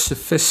more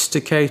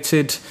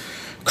sophisticated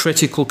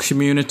critical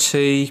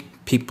community,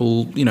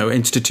 people,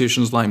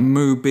 institutions like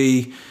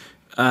MUBI.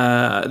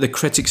 The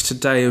critics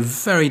today are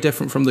very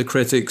different from the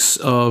critics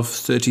of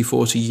 30,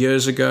 40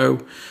 years ago.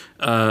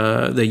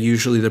 They're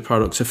usually the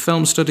product of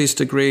film studies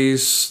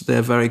degrees.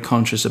 They're very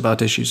conscious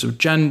about issues of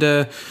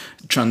gender,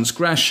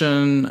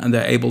 transgression, and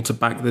they're able to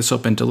back this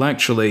up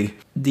intellectually.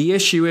 The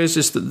issue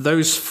is that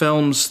those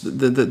films,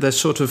 they're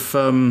sort of...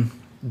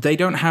 they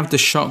don't have the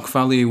shock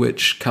value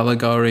which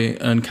Caligari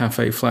and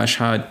Cafe Flesh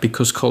had,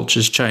 because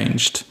culture's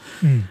changed.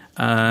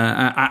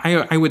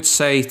 I would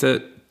say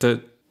that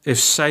if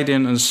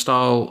Sayadian and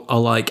Stahl are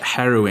like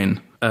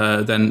heroin,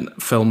 then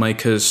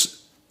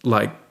filmmakers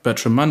like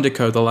Bertrand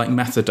Mandico, they're like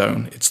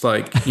methadone. It's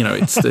like,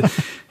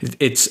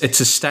 it's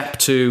a step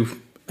to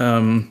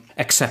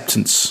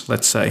acceptance,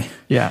 let's say.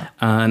 Yeah.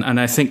 And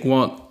I think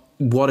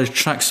what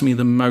attracts me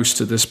the most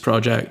to this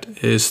project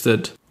is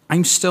that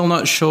I'm still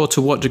not sure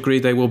to what degree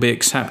they will be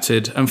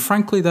accepted. And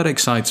frankly, that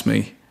excites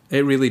me.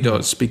 It really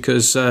does,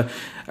 because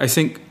I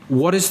think,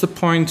 what is the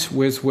point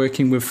with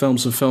working with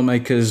films and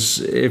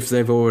filmmakers if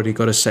they've already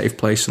got a safe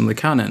place in the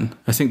canon?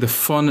 I think the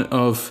fun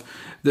of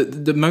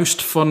the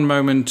most fun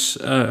moment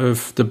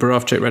of the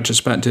Borovchik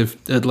retrospective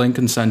at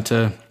Lincoln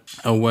Center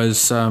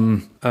was when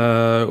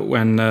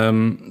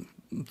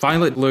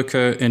Violet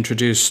Luker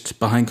introduced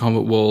Behind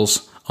Convent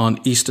Walls on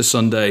Easter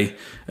Sunday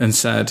and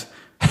said,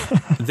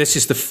 This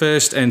is the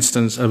first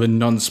instance of a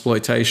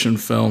non-exploitation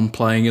film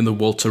playing in the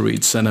Walter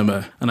Reed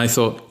cinema. And I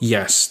thought,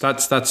 yes,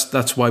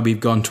 that's why we've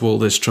gone to all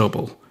this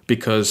trouble.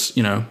 Because,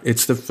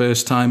 it's the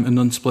first time a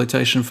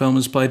non-exploitation film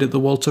is played at the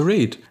Walter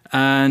Reed.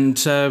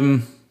 And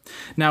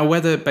now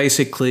whether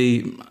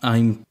basically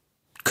I'm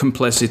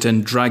complicit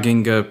in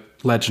dragging a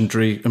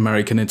legendary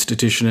American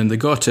institution in the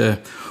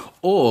gutter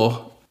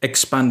or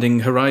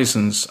expanding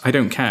horizons, I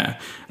don't care.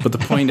 But the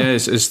point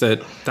is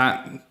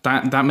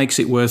that makes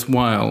it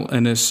worthwhile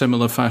in a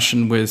similar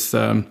fashion with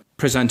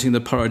presenting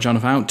the Parodion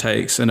of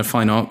outtakes in a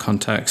fine art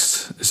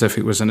context as if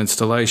it was an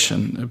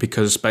installation,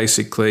 because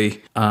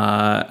basically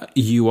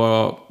you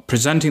are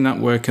presenting that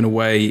work in a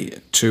way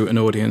to an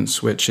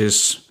audience which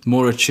is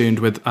more attuned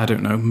with, I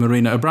don't know,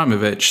 Marina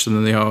Abramovich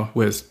than they are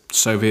with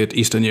Soviet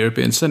Eastern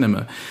European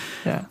cinema.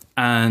 Yeah.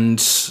 And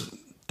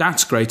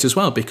that's great as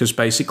well, because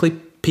basically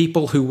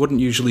people who wouldn't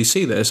usually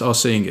see this are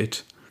seeing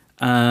it.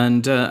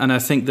 And I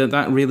think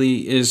that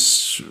really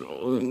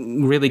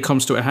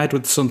comes to a head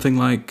with something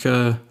like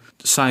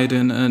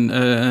Sayadian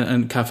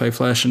and Cafe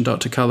Flesh and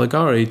Dr.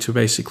 Caligari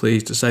to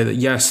say that,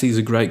 yes, these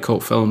are great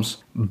cult films,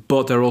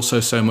 but they're also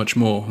so much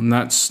more. And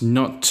that's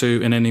not to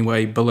in any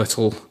way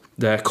belittle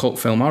their cult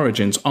film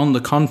origins. On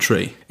the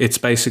contrary, it's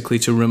basically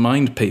to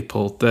remind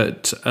people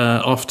that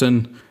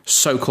often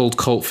so-called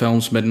cult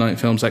films, midnight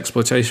films,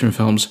 exploitation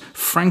films,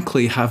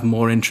 frankly have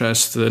more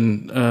interest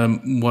than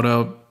what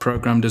are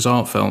programmed as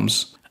art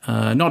films.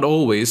 Not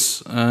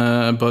always,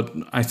 but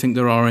I think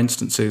there are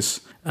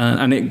instances.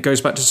 And it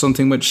goes back to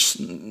something which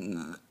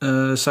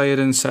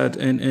Sayadian said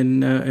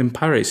in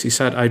Paris. He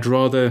said, I'd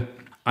rather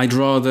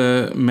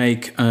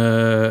make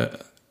a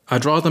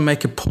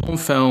porn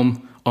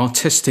film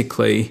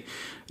artistically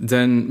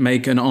than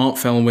make an art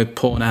film with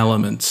porn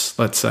elements,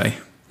 let's say.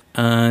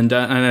 And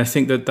I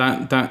think that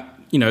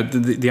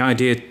the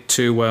idea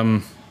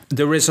to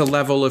there is a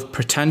level of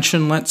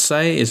pretension, let's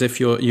say, as if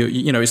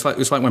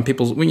it's like when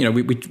people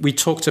we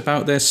talked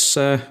about this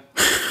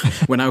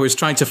when I was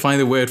trying to find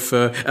the word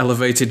for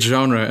elevated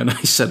genre, and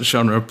I said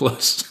genre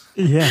plus.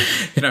 Yeah.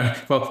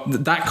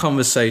 That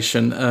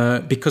conversation,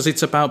 because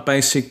it's about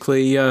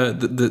basically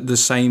the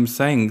same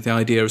thing, the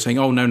idea of saying,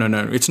 oh,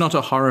 no, it's not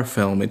a horror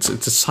film, it's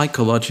a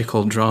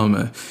psychological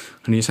drama.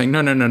 And you're saying, no,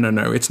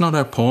 it's not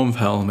a porn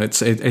film,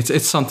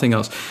 it's something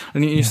else.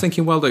 And you're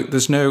thinking, well, look,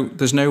 there's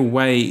no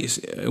way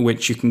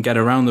which you can get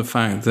around the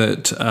fact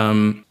that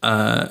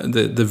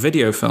the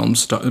video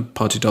films,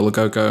 Party Dollar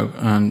Go-Go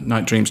and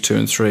Night Dreams 2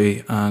 and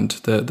 3 and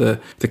the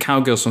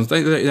Cowgirls films,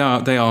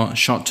 they are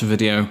shot to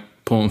video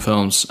porn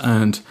films,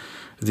 and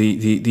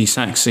the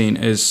sex scene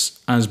is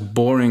as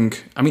boring.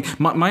 I mean,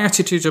 my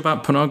attitude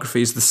about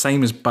pornography is the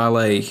same as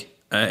ballet.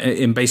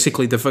 In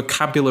basically the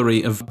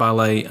vocabulary of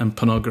ballet and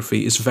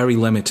pornography is very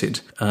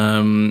limited.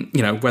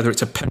 Whether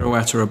it's a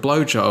pirouette or a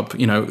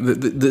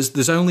blowjob,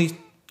 there's only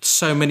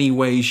so many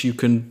ways you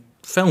can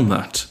film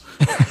that.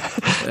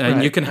 And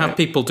right, you can have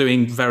people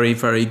doing very,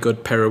 very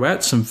good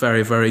pirouettes and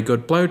very, very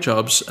good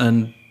blowjobs,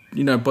 and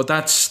but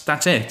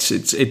that's it.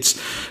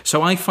 It's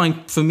so I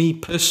find, for me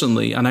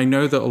personally, and I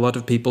know that a lot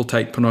of people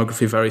take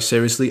pornography very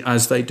seriously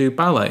as they do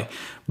ballet,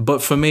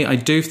 but for me, I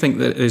do think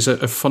that there's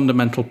a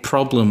fundamental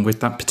problem with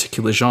that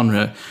particular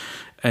genre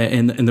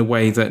in the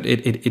way that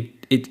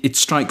it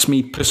strikes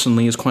me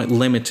personally as quite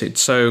limited.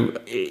 So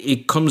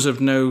it comes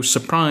of no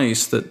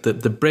surprise that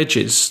the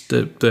bridges,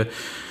 the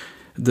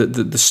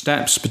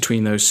steps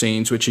between those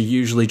scenes, which are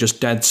usually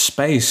just dead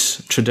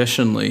space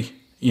traditionally.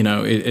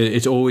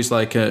 It's always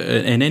like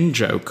an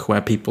in-joke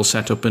where people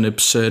set up an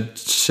absurd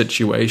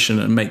situation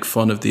and make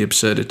fun of the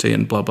absurdity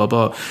and blah, blah,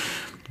 blah.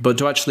 But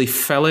to actually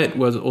fill it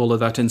with all of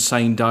that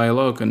insane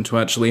dialogue and to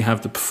actually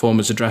have the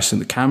performers addressing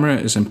the camera,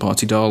 as in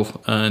Party Doll,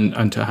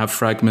 and to have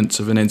fragments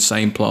of an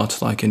insane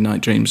plot like in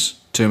Night Dreams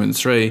 2 and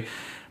 3,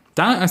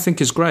 that I think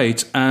is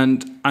great.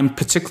 And I'm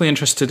particularly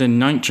interested in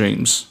Night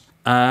Dreams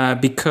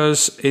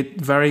because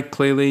it very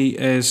clearly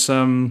is,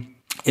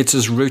 it's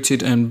as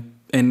rooted in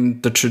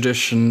the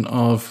tradition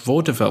of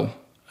vaudeville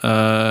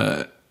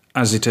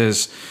as it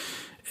is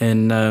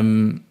in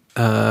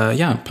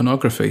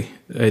pornography.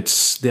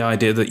 It's the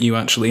idea that you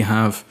actually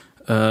have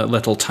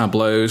little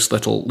tableaus,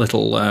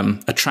 little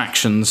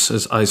attractions,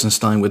 as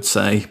Eisenstein would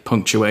say,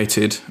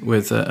 punctuated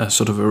with a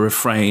sort of a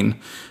refrain.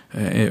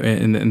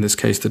 In this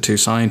case, the two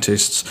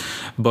scientists,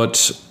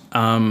 but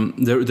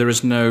there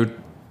is no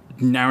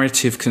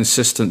narrative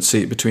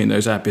consistency between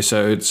those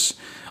episodes.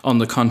 On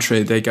the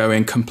contrary, they go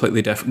in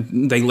completely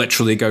different. They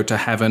literally go to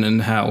heaven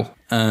and hell,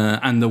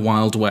 and the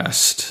Wild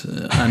West,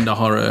 and a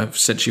horror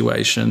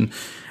situation,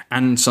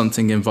 and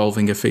something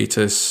involving a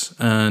fetus,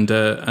 and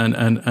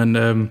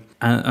the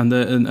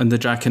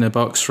Jack in a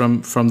Box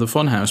from the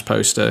Funhouse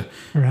poster.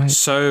 Right.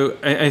 So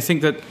I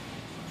think that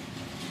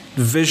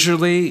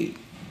visually,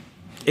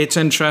 it's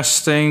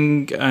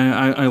interesting.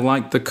 I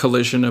like the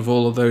collision of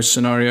all of those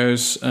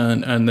scenarios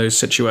and those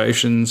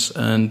situations,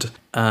 and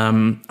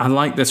I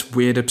like this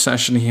weird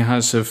obsession he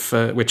has of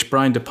which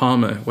Brian De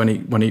Palma,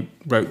 when he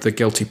wrote the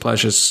Guilty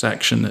Pleasures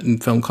section in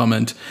Film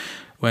Comment,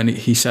 when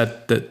he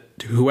said that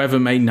whoever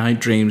made Night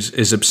Dreams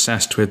is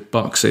obsessed with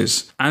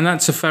boxes. And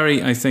that's a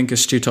very, I think,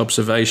 astute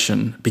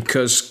observation,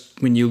 because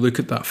when you look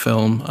at that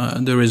film,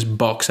 there is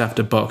box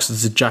after box.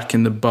 There's the Jack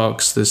in the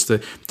Box, there's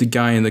the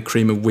guy in the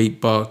cream of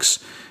wheat box,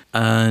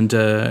 and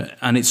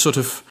it's sort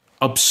of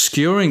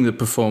obscuring the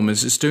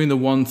performers. It's doing the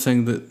one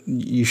thing that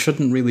you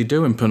shouldn't really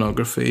do in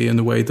pornography, in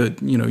the way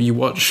that, you know, you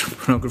watch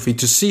pornography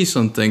to see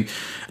something,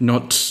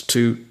 not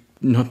to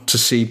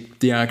see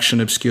the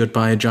action obscured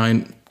by a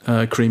giant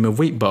cream of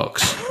wheat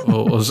box,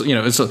 or you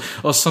know,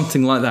 or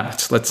something like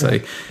that. Let's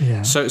say.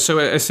 Yeah. So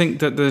I think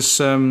that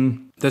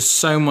there's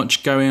so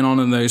much going on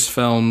in those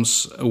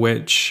films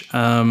which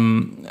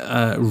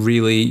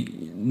really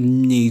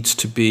needs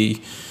to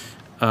be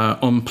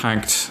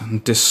unpacked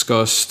and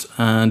discussed,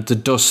 and the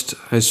dust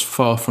is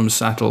far from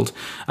settled.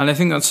 And I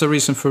think that's the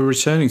reason for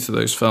returning to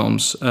those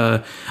films.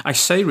 I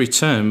say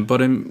return, but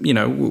you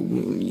know,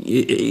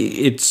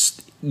 it's.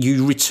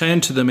 You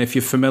return to them if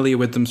you're familiar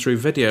with them through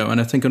video,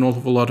 and I think an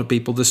awful lot of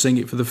people are seeing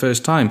it for the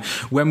first time.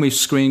 When we've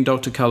screened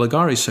Dr.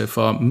 Caligari so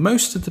far,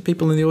 most of the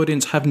people in the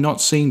audience have not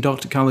seen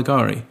Dr.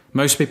 Caligari.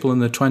 Most people in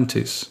their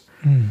 20s.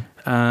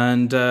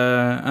 And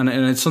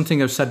it's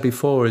something I've said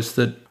before, is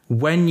that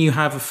when you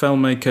have a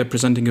filmmaker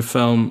presenting a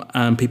film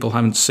and people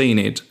haven't seen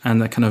it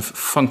and they're kind of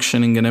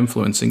functioning and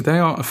influencing, they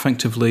are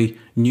effectively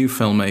new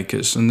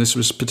filmmakers. And this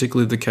was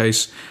particularly the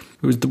case.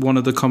 It was one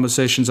of the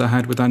conversations I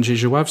had with Andrzej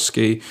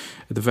Żuławski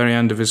at the very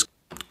end of his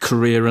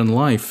career and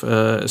life,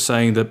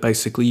 saying that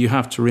basically you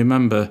have to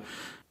remember,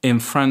 in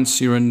France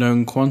you're a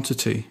known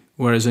quantity,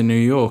 whereas in New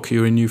York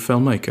you're a new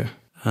filmmaker.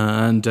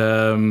 And,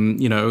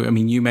 you know, I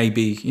mean, you may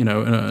be, you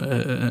know,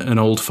 an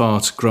old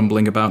fart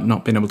grumbling about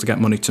not being able to get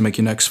money to make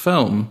your next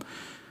film,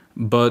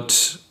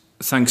 but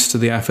thanks to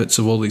the efforts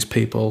of all these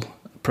people,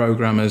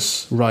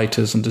 programmers,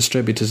 writers and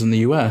distributors in the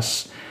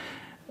US,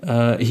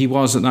 he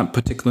was at that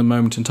particular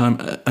moment in time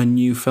a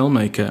new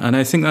filmmaker. And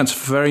I think that's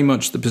very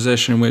much the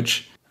position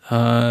which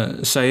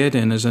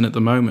Sayadian is in at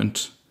the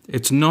moment.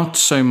 It's not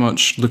so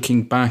much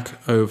looking back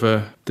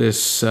over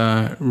this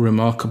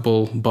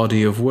remarkable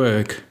body of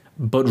work,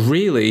 but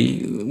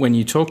really, when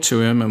you talk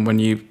to him and when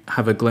you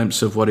have a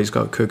glimpse of what he's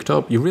got cooked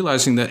up, you're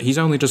realizing that he's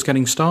only just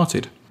getting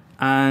started.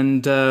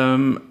 And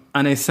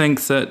I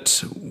think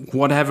that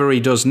whatever he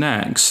does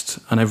next,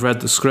 and I've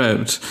read the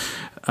script,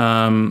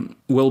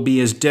 will be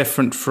as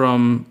different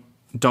from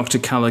Dr.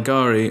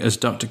 Caligari as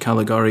Dr.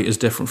 Caligari is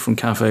different from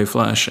Café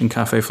Flesh, and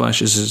Café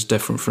Flesh is as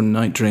different from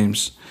Night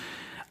Dreams.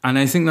 And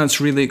I think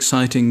that's really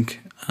exciting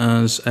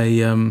as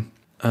a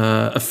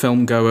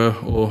film goer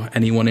or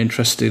anyone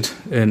interested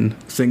in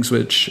things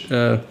which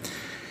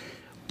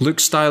look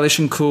stylish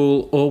and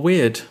cool or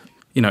weird.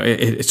 You know,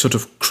 it's sort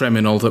of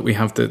criminal that we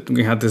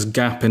had this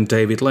gap in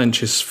David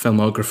Lynch's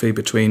filmography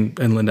between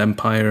Inland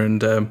Empire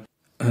and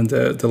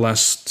the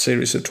last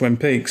series of Twin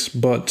Peaks.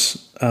 But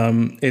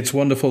it's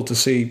wonderful to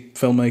see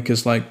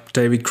filmmakers like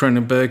David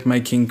Cronenberg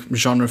making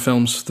genre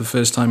films for the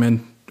first time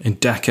in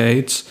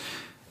decades.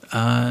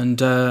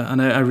 And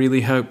I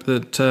really hope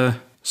that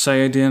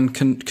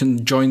Sayadian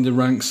can join the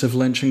ranks of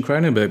Lynch and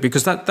Cronenberg,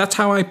 because that's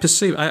how I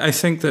perceive. I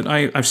think that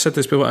I've said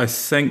this before. I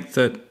think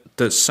that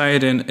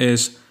Sayadian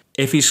is,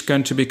 if he's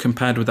going to be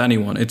compared with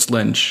anyone, it's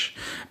Lynch,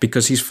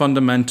 because he's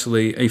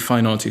fundamentally a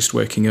fine artist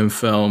working in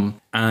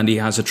film, and he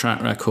has a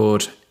track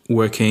record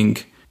working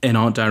in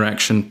art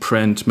direction,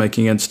 print,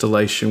 making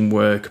installation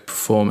work,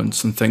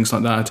 performance and things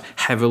like that,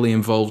 heavily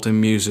involved in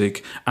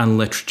music and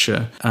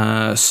literature.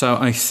 So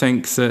I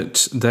think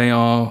that they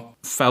are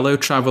fellow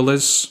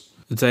travelers.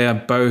 They are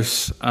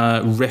both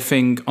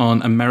riffing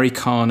on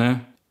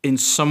Americana. In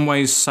some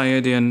ways,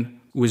 Sayadian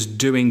was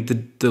doing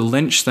the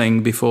Lynch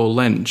thing before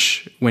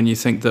Lynch, when you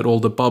think that all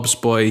the Bob's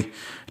Boy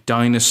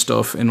diner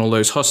stuff in all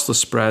those Hustler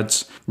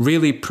spreads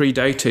really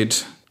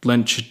predated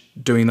Lynch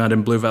doing that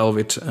in Blue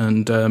Velvet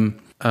and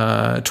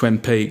Twin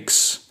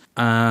Peaks.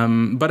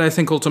 But I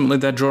think ultimately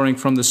they're drawing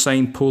from the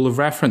same pool of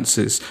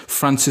references.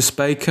 Francis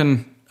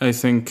Bacon, I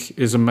think,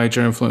 is a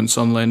major influence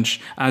on Lynch,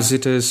 as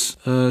it is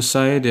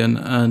Sayadian.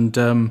 And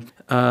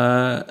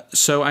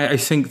so I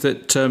think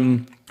that,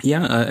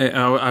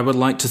 I would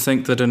like to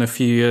think that in a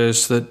few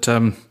years that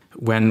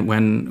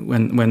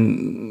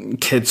when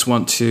kids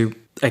want to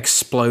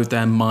explode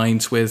their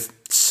minds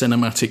with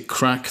cinematic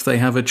crack, they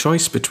have a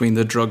choice between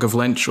the drug of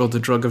Lynch or the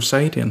drug of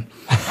Sayadian.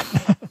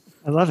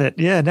 I love it.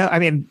 Yeah, no, I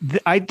mean,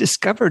 I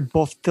discovered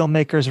both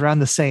filmmakers around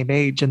the same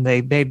age, and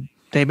they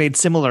made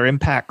similar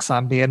impacts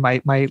on me. And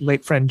my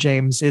late friend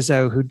James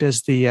Izzo, who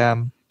does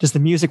the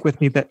music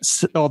with me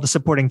that all the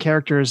supporting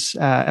characters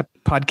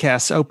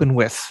podcasts open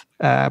with,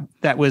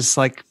 that was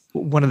like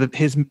one of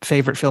his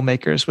favorite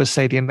filmmakers was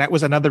Sayadian. That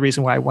was another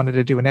reason why I wanted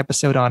to do an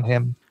episode on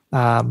him.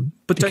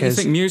 But don't you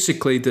think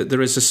musically that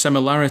there is a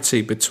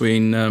similarity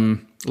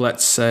between,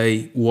 let's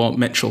say, what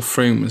Mitchell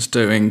Froome was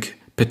doing,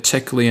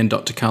 particularly in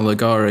Dr.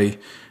 Caligari,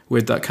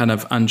 with that kind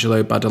of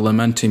Angelo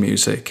Badalamenti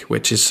music,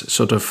 which is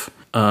sort of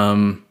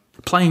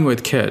playing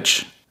with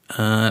kitsch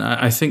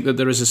I think that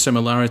there is a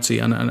similarity,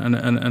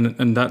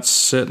 and that's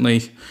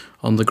certainly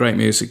on the great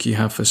music you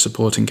have for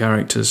supporting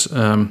characters.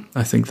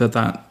 I think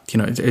that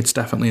it's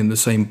definitely in the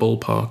same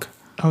ballpark.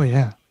 Oh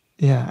yeah.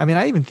 Yeah, I mean,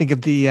 I even think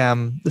of the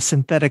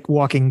synthetic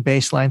walking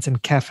bass lines in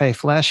Café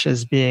Flesh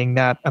as being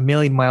not a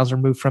million miles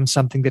removed from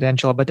something that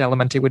Angela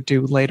Badalamenti would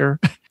do later.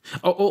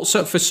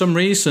 Also, for some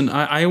reason,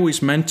 I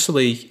always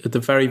mentally, at the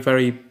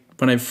very,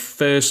 when I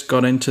first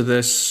got into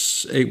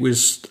this, it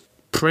was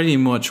pretty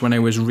much when I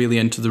was really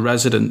into the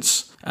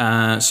Residents.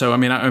 So, I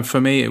mean,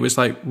 for me, it was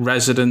like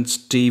Residents,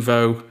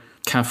 Devo,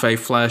 Café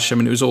Flesh. I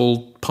mean, it was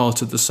all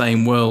part of the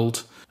same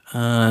world.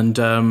 And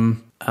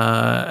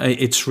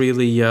it's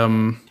really,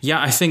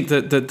 I think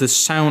that the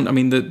sound, I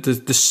mean, the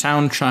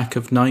soundtrack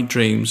of Night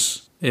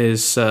Dreams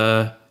is,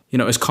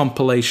 as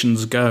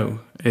compilations go,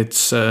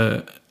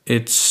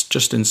 it's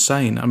just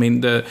insane. I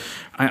mean,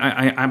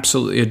 I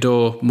absolutely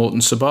adore Morton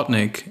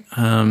Subotnick,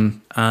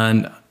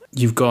 and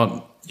you've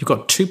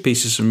got two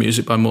pieces of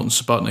music by Morton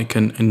Subotnick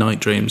in Night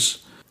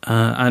Dreams,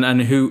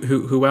 and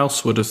who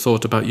else would have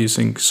thought about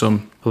using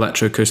some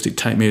electroacoustic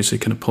tape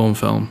music in a porn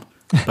film?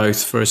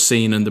 Both for a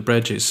scene and the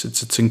bridges.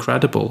 It's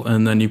incredible.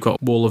 And then you've got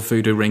Wall of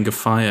Voodoo, Ring of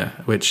Fire,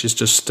 which is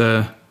just,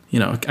 I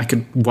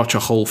could watch a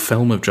whole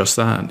film of just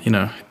that,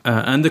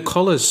 and the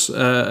colours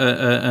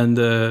and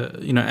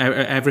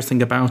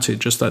everything about it,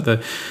 just like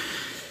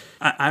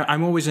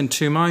I'm always in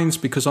two minds,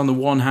 because on the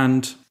one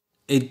hand,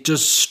 it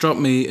just struck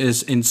me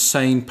as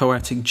insane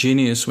poetic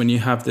genius when you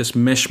have this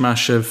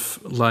mishmash of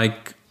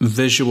like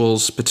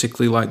visuals,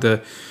 particularly like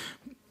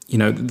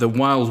the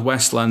Wild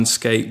West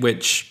landscape,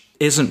 which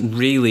isn't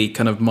really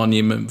kind of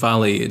Monument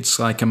Valley. It's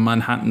like a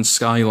Manhattan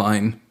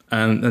skyline,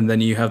 and then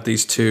you have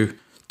these two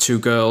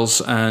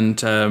girls,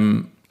 and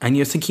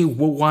you're thinking,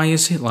 well, why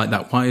is it like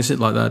that? Why is it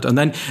like that? And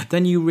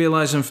then you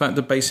realize, in fact,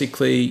 that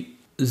basically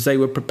they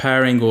were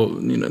preparing, or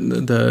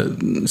the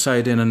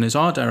Sayadian and his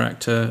art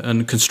director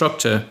and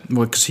constructor,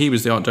 well, because he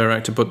was the art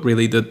director, but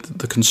really the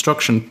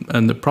construction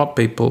and the prop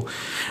people,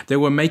 they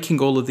were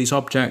making all of these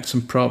objects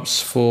and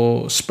props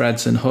for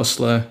spreads in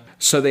Hustler.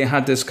 So they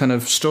had this kind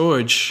of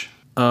storage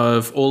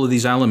of all of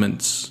these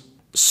elements.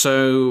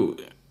 So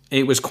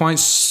it was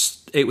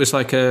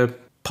like a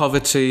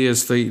poverty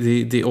as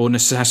the or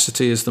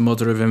necessity as the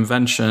mother of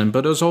invention,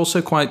 but it was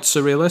also quite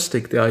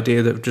surrealistic, the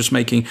idea that just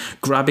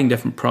grabbing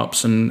different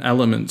props and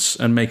elements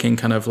and making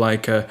kind of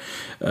like a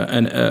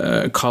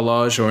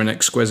collage or an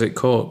exquisite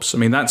corpse. I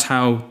mean, that's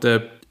how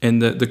in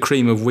the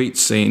cream of wheat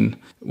scene,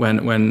 when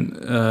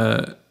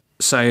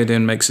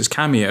Sayadian makes his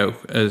cameo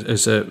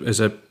as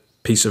a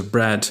piece of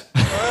bread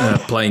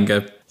playing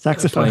a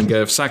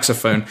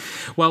saxophone.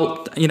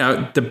 Well,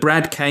 the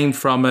bread came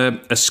from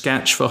a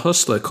sketch for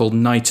Hustler called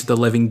Night of the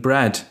Living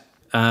Bread.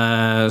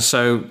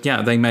 So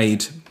they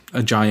made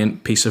a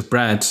giant piece of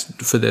bread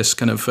for this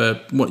kind of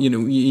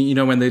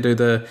when they do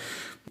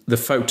the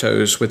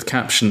photos with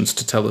captions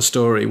to tell a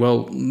story.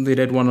 Well, they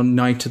did one on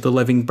Night of the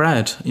Living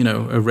Bread,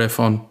 a riff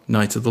on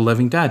Night of the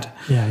Living Dead.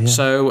 Yeah.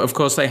 So of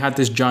course they had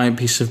this giant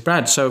piece of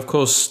bread. So of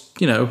course,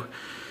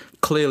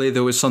 clearly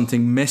there was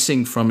something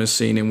missing from a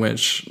scene in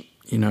which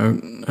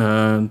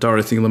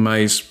Dorothy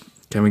LeMay's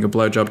giving a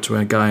blowjob to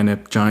a guy in a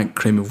giant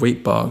cream of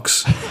wheat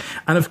box.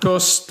 And of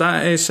course,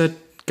 that is a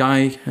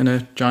guy in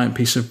a giant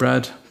piece of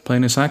bread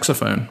playing a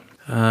saxophone.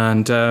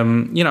 And,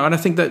 and I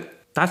think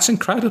that's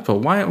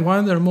incredible. Why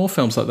aren't there more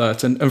films like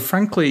that? And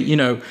frankly,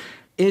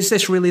 is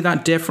this really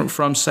that different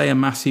from, say, a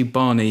Matthew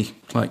Barney,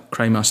 like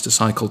Craymaster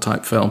Cycle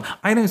type film?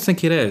 I don't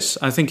think it is.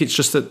 I think it's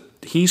just that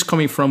he's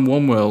coming from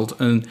one world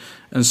and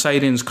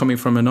Sayadian's coming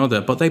from another,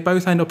 but they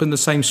both end up in the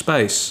same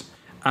space.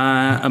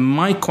 And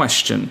my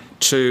question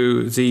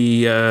to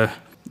the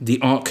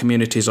art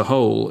community as a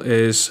whole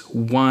is,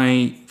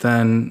 why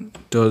then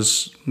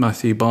does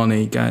Matthew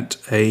Barney get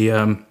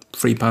a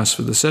free pass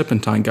for the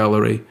Serpentine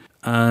Gallery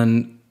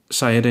and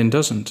Sayadian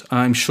doesn't?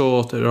 I'm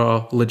sure there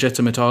are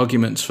legitimate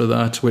arguments for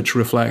that, which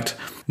reflect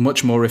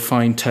much more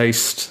refined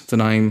taste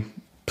than I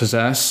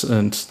possess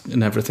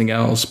and everything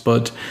else.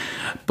 But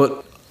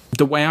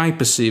the way I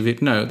perceive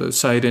it, no, that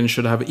Sayadian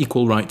should have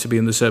equal right to be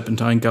in the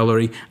Serpentine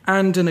Gallery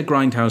and in a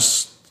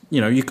Grindhouse.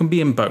 You can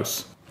be in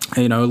both.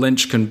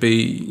 Lynch can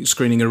be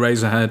screening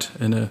Eraserhead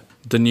in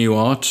the New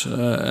Art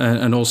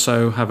and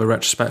also have a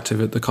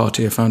retrospective at the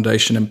Cartier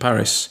Foundation in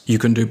Paris. You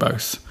can do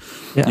both.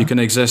 Yeah. You can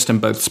exist in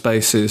both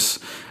spaces.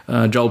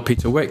 Joel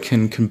Peter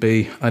Witkin can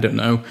be, I don't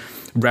know,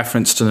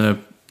 referenced in a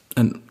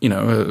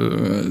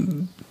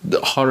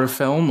horror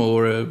film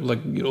or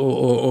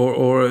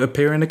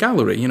appear in a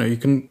gallery. You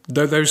can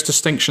those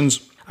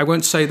distinctions. I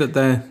won't say that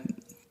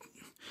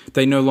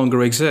they no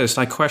longer exist.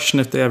 I question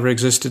if they ever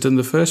existed in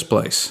the first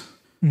place.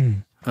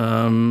 And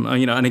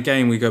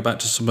again, we go back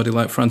to somebody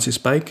like Francis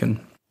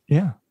Bacon.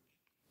 Yeah.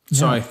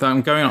 Sorry,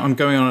 I'm going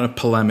on a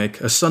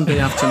polemic, a Sunday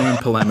afternoon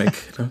polemic.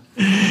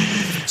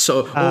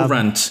 So, or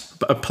rant.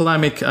 But a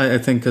polemic, I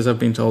think, as I've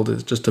been told,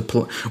 is just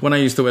when I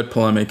use the word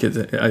polemic,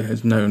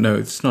 no,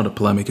 it's not a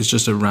polemic. It's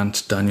just a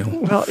rant, Daniel.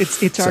 Well,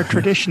 it's our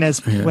tradition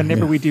as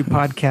whenever we do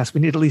podcasts,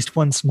 we need at least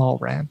one small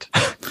rant.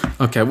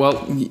 Okay,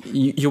 well,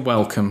 you're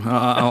welcome.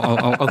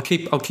 I'll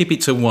keep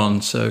it to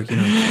one, so you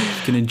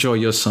can enjoy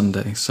your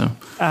Sunday. So,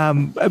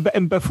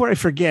 and before I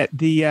forget,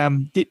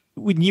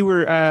 when you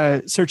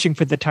were searching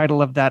for the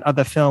title of that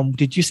other film,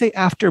 did you say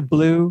After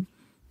Blue?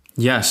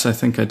 Yes, I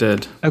think I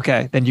did.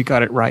 Okay, then you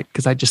got it right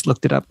because I just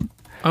looked it up.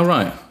 Oh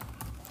right.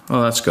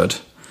 Oh, that's good.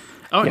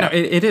 Oh yeah. No,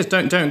 it is.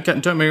 Don't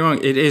get me wrong.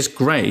 It is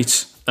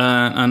great,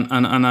 and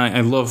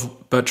I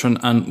love Bertrand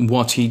and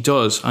what he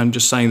does. I'm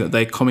just saying that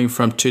they're coming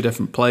from two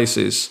different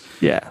places.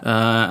 Yeah.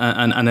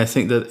 And I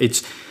think that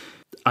it's.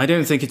 I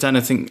don't think it's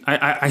anything.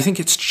 I think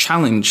it's a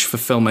challenge for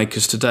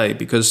filmmakers today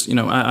because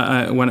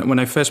when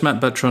I first met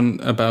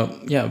Bertrand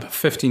about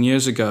 15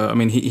 years ago, I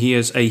mean he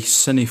is a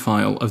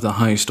cinephile of the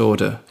highest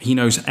order. He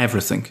knows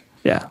everything.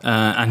 Yeah,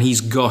 and he's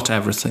got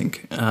everything,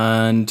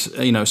 and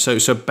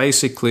so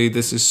basically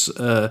this is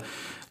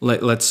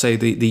let's say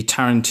the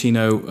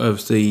Tarantino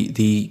of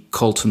the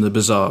cult and the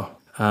bizarre.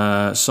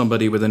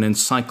 Somebody with an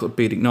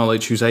encyclopedic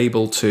knowledge who's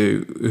able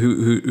to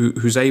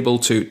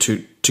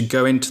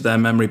go into their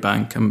memory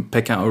bank and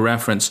pick out a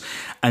reference,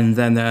 and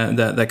then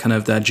their kind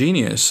of their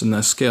genius and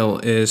their skill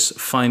is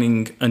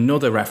finding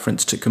another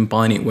reference to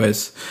combine it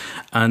with,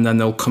 and then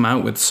they'll come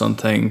out with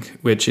something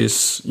which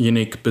is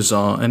unique,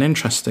 bizarre, and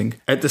interesting.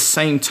 At the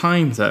same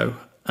time, though,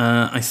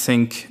 I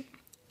think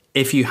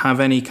if you have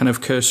any kind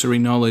of cursory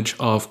knowledge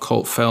of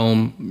cult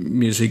film,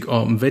 music,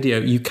 art, and video,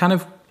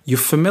 you're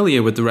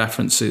familiar with the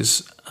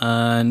references,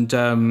 and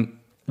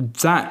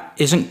that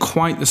isn't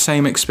quite the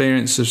same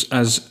experience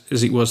as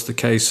it was the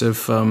case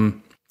of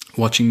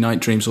watching Night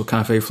Dreams or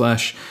Cafe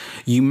Flesh.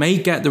 You may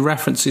get the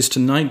references to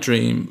Night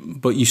Dream,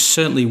 but you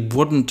certainly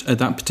wouldn't at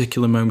that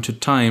particular moment of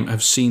time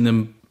have seen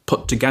them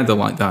put together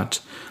like that.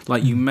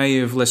 Like you may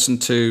have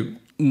listened to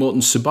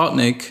Morton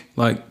Subotnick,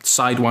 like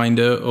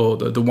Sidewinder or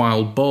the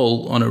Wild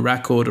Bull on a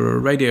record or a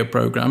radio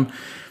program,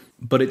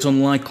 but it's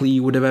unlikely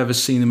you would have ever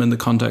seen them in the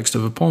context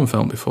of a porn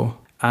film before.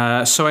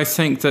 So I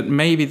think that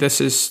maybe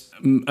this is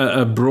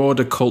a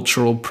broader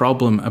cultural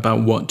problem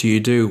about what do you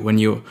do when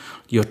you're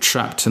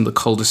trapped in the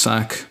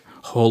cul-de-sac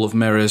hall of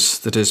mirrors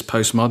that is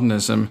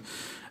postmodernism.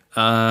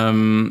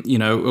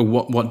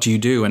 What do you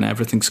do when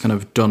everything's kind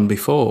of done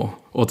before,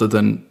 other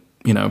than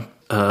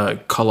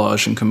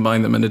collage and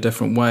combine them in a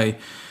different way?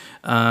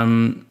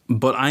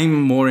 But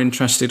I'm more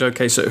interested.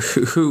 Okay, so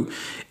who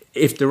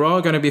if there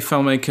are going to be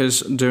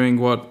filmmakers doing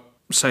what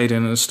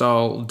Sayadian and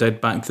Stahl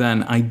did back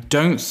then, I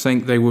don't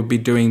think they would be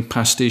doing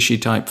pastiche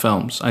type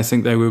films. I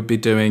think they would be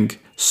doing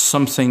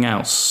something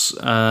else,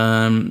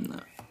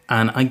 and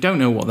I don't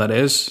know what that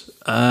is.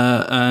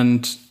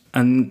 And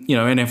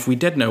if we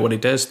did know what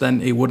it is,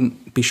 then it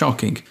wouldn't be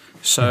shocking.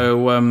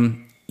 So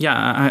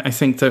I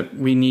think that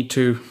we need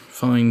to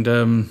find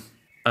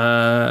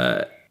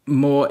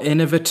more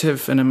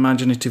innovative and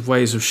imaginative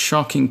ways of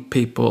shocking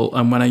people.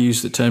 And when I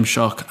use the term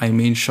shock, I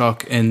mean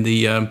shock in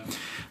the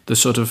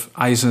sort of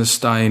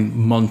Eisenstein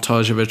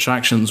montage of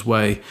attractions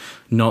way,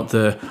 not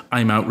the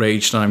I'm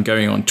outraged and I'm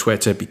going on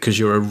Twitter because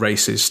you're a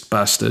racist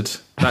bastard.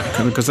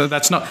 Because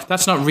that's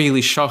not really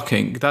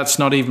shocking. That's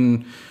not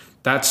even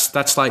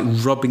that's like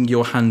rubbing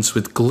your hands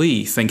with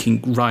glee,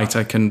 thinking, right,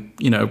 I can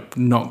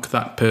knock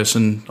that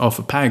person off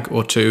a peg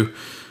or two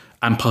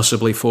and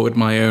possibly forward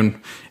my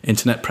own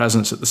internet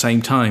presence at the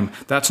same time.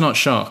 That's not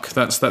shock.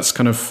 That's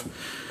kind of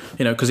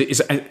because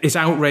it's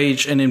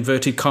outrage in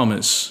inverted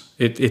commas.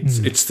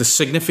 It's the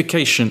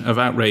signification of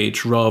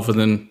outrage rather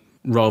than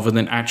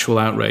actual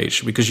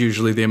outrage, because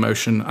usually the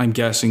emotion, I'm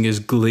guessing, is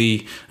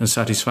glee and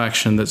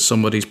satisfaction that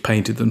somebody's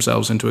painted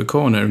themselves into a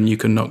corner and you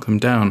can knock them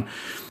down.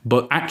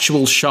 But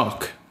actual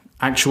shock,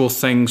 actual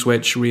things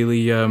which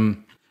really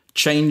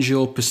change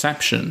your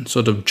perception,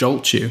 sort of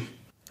jolt you,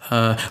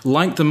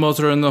 like The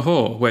Mother and the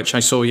Whore, which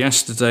I saw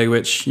yesterday,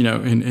 which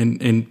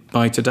in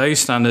by today's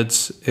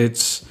standards,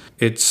 it's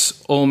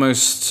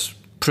almost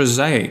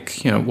prosaic.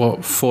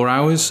 4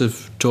 hours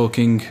of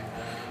talking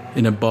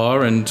in a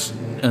bar, and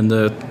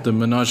the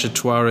menage a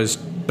trois is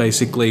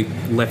basically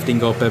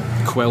lifting up a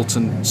quilt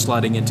and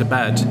sliding into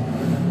bed.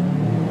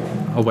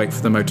 I'll wait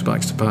for the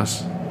motorbikes to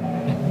pass.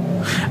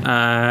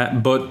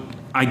 But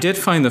I did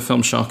find the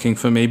film shocking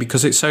for me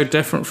because it's so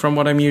different from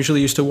what I'm usually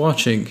used to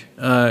watching.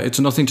 It's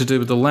nothing to do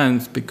with the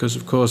length, because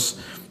of course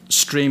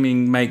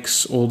streaming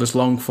makes all this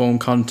long form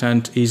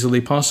content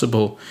easily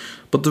possible.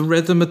 But the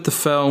rhythm of the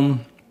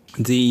film,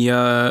 the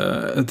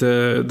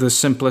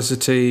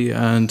simplicity,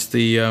 and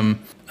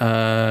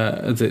I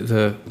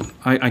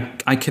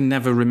can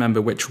never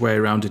remember which way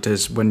around it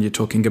is when you're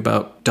talking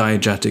about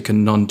diegetic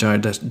and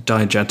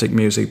non-diegetic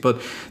music.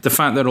 But the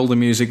fact that all the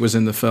music was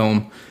in the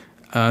film,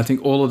 I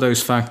think all of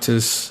those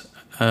factors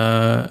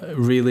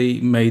really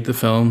made the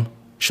film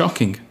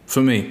shocking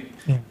for me.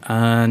 Yeah.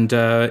 And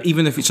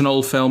even if it's an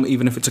old film,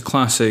 even if it's a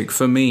classic,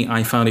 for me,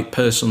 I found it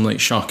personally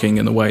shocking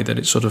in the way that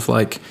it sort of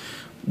like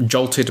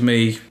jolted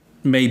me.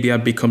 Maybe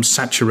I'd become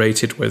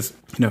saturated with,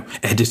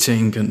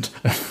 editing and,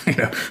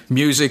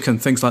 music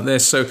and things like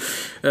this. So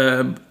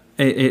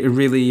it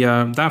really,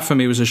 that for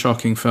me was a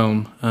shocking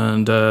film.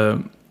 And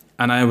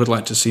And I would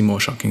like to see more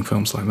shocking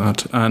films like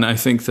that. And I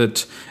think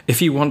that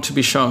if you want to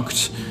be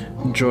shocked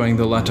during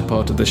the latter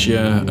part of this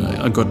year,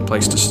 a good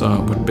place to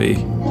start would be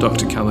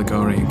Dr.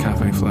 Caligari and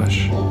Cafe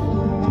Flesh.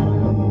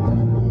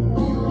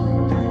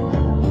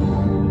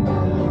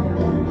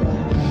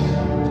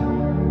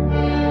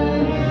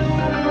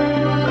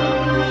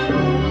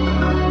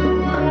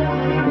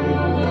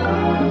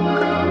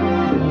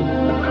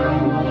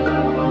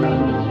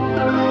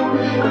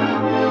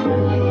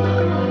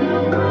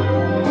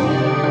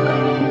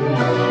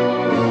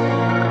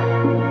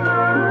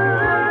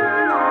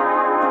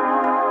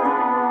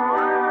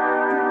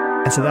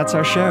 So that's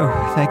our show.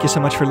 Thank you so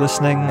much for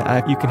listening.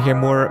 You can hear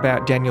more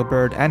about Daniel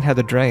Bird and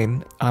Heather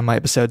Drain on my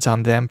episodes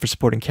on them for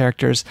supporting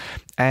characters.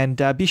 And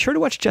be sure to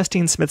watch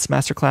Justine Smith's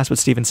masterclass with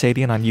Stephen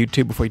Sayadian on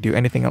YouTube before you do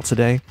anything else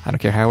today. I don't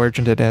care how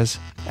urgent it is.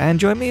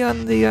 And join me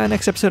on the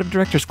next episode of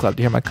Directors Club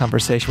to hear my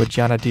conversation with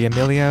Gianna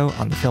D'Amelio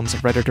on the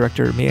film's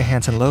writer-director Mia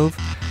Hansen-Love.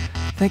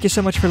 Thank you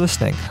so much for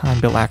listening.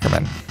 I'm Bill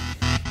Ackerman.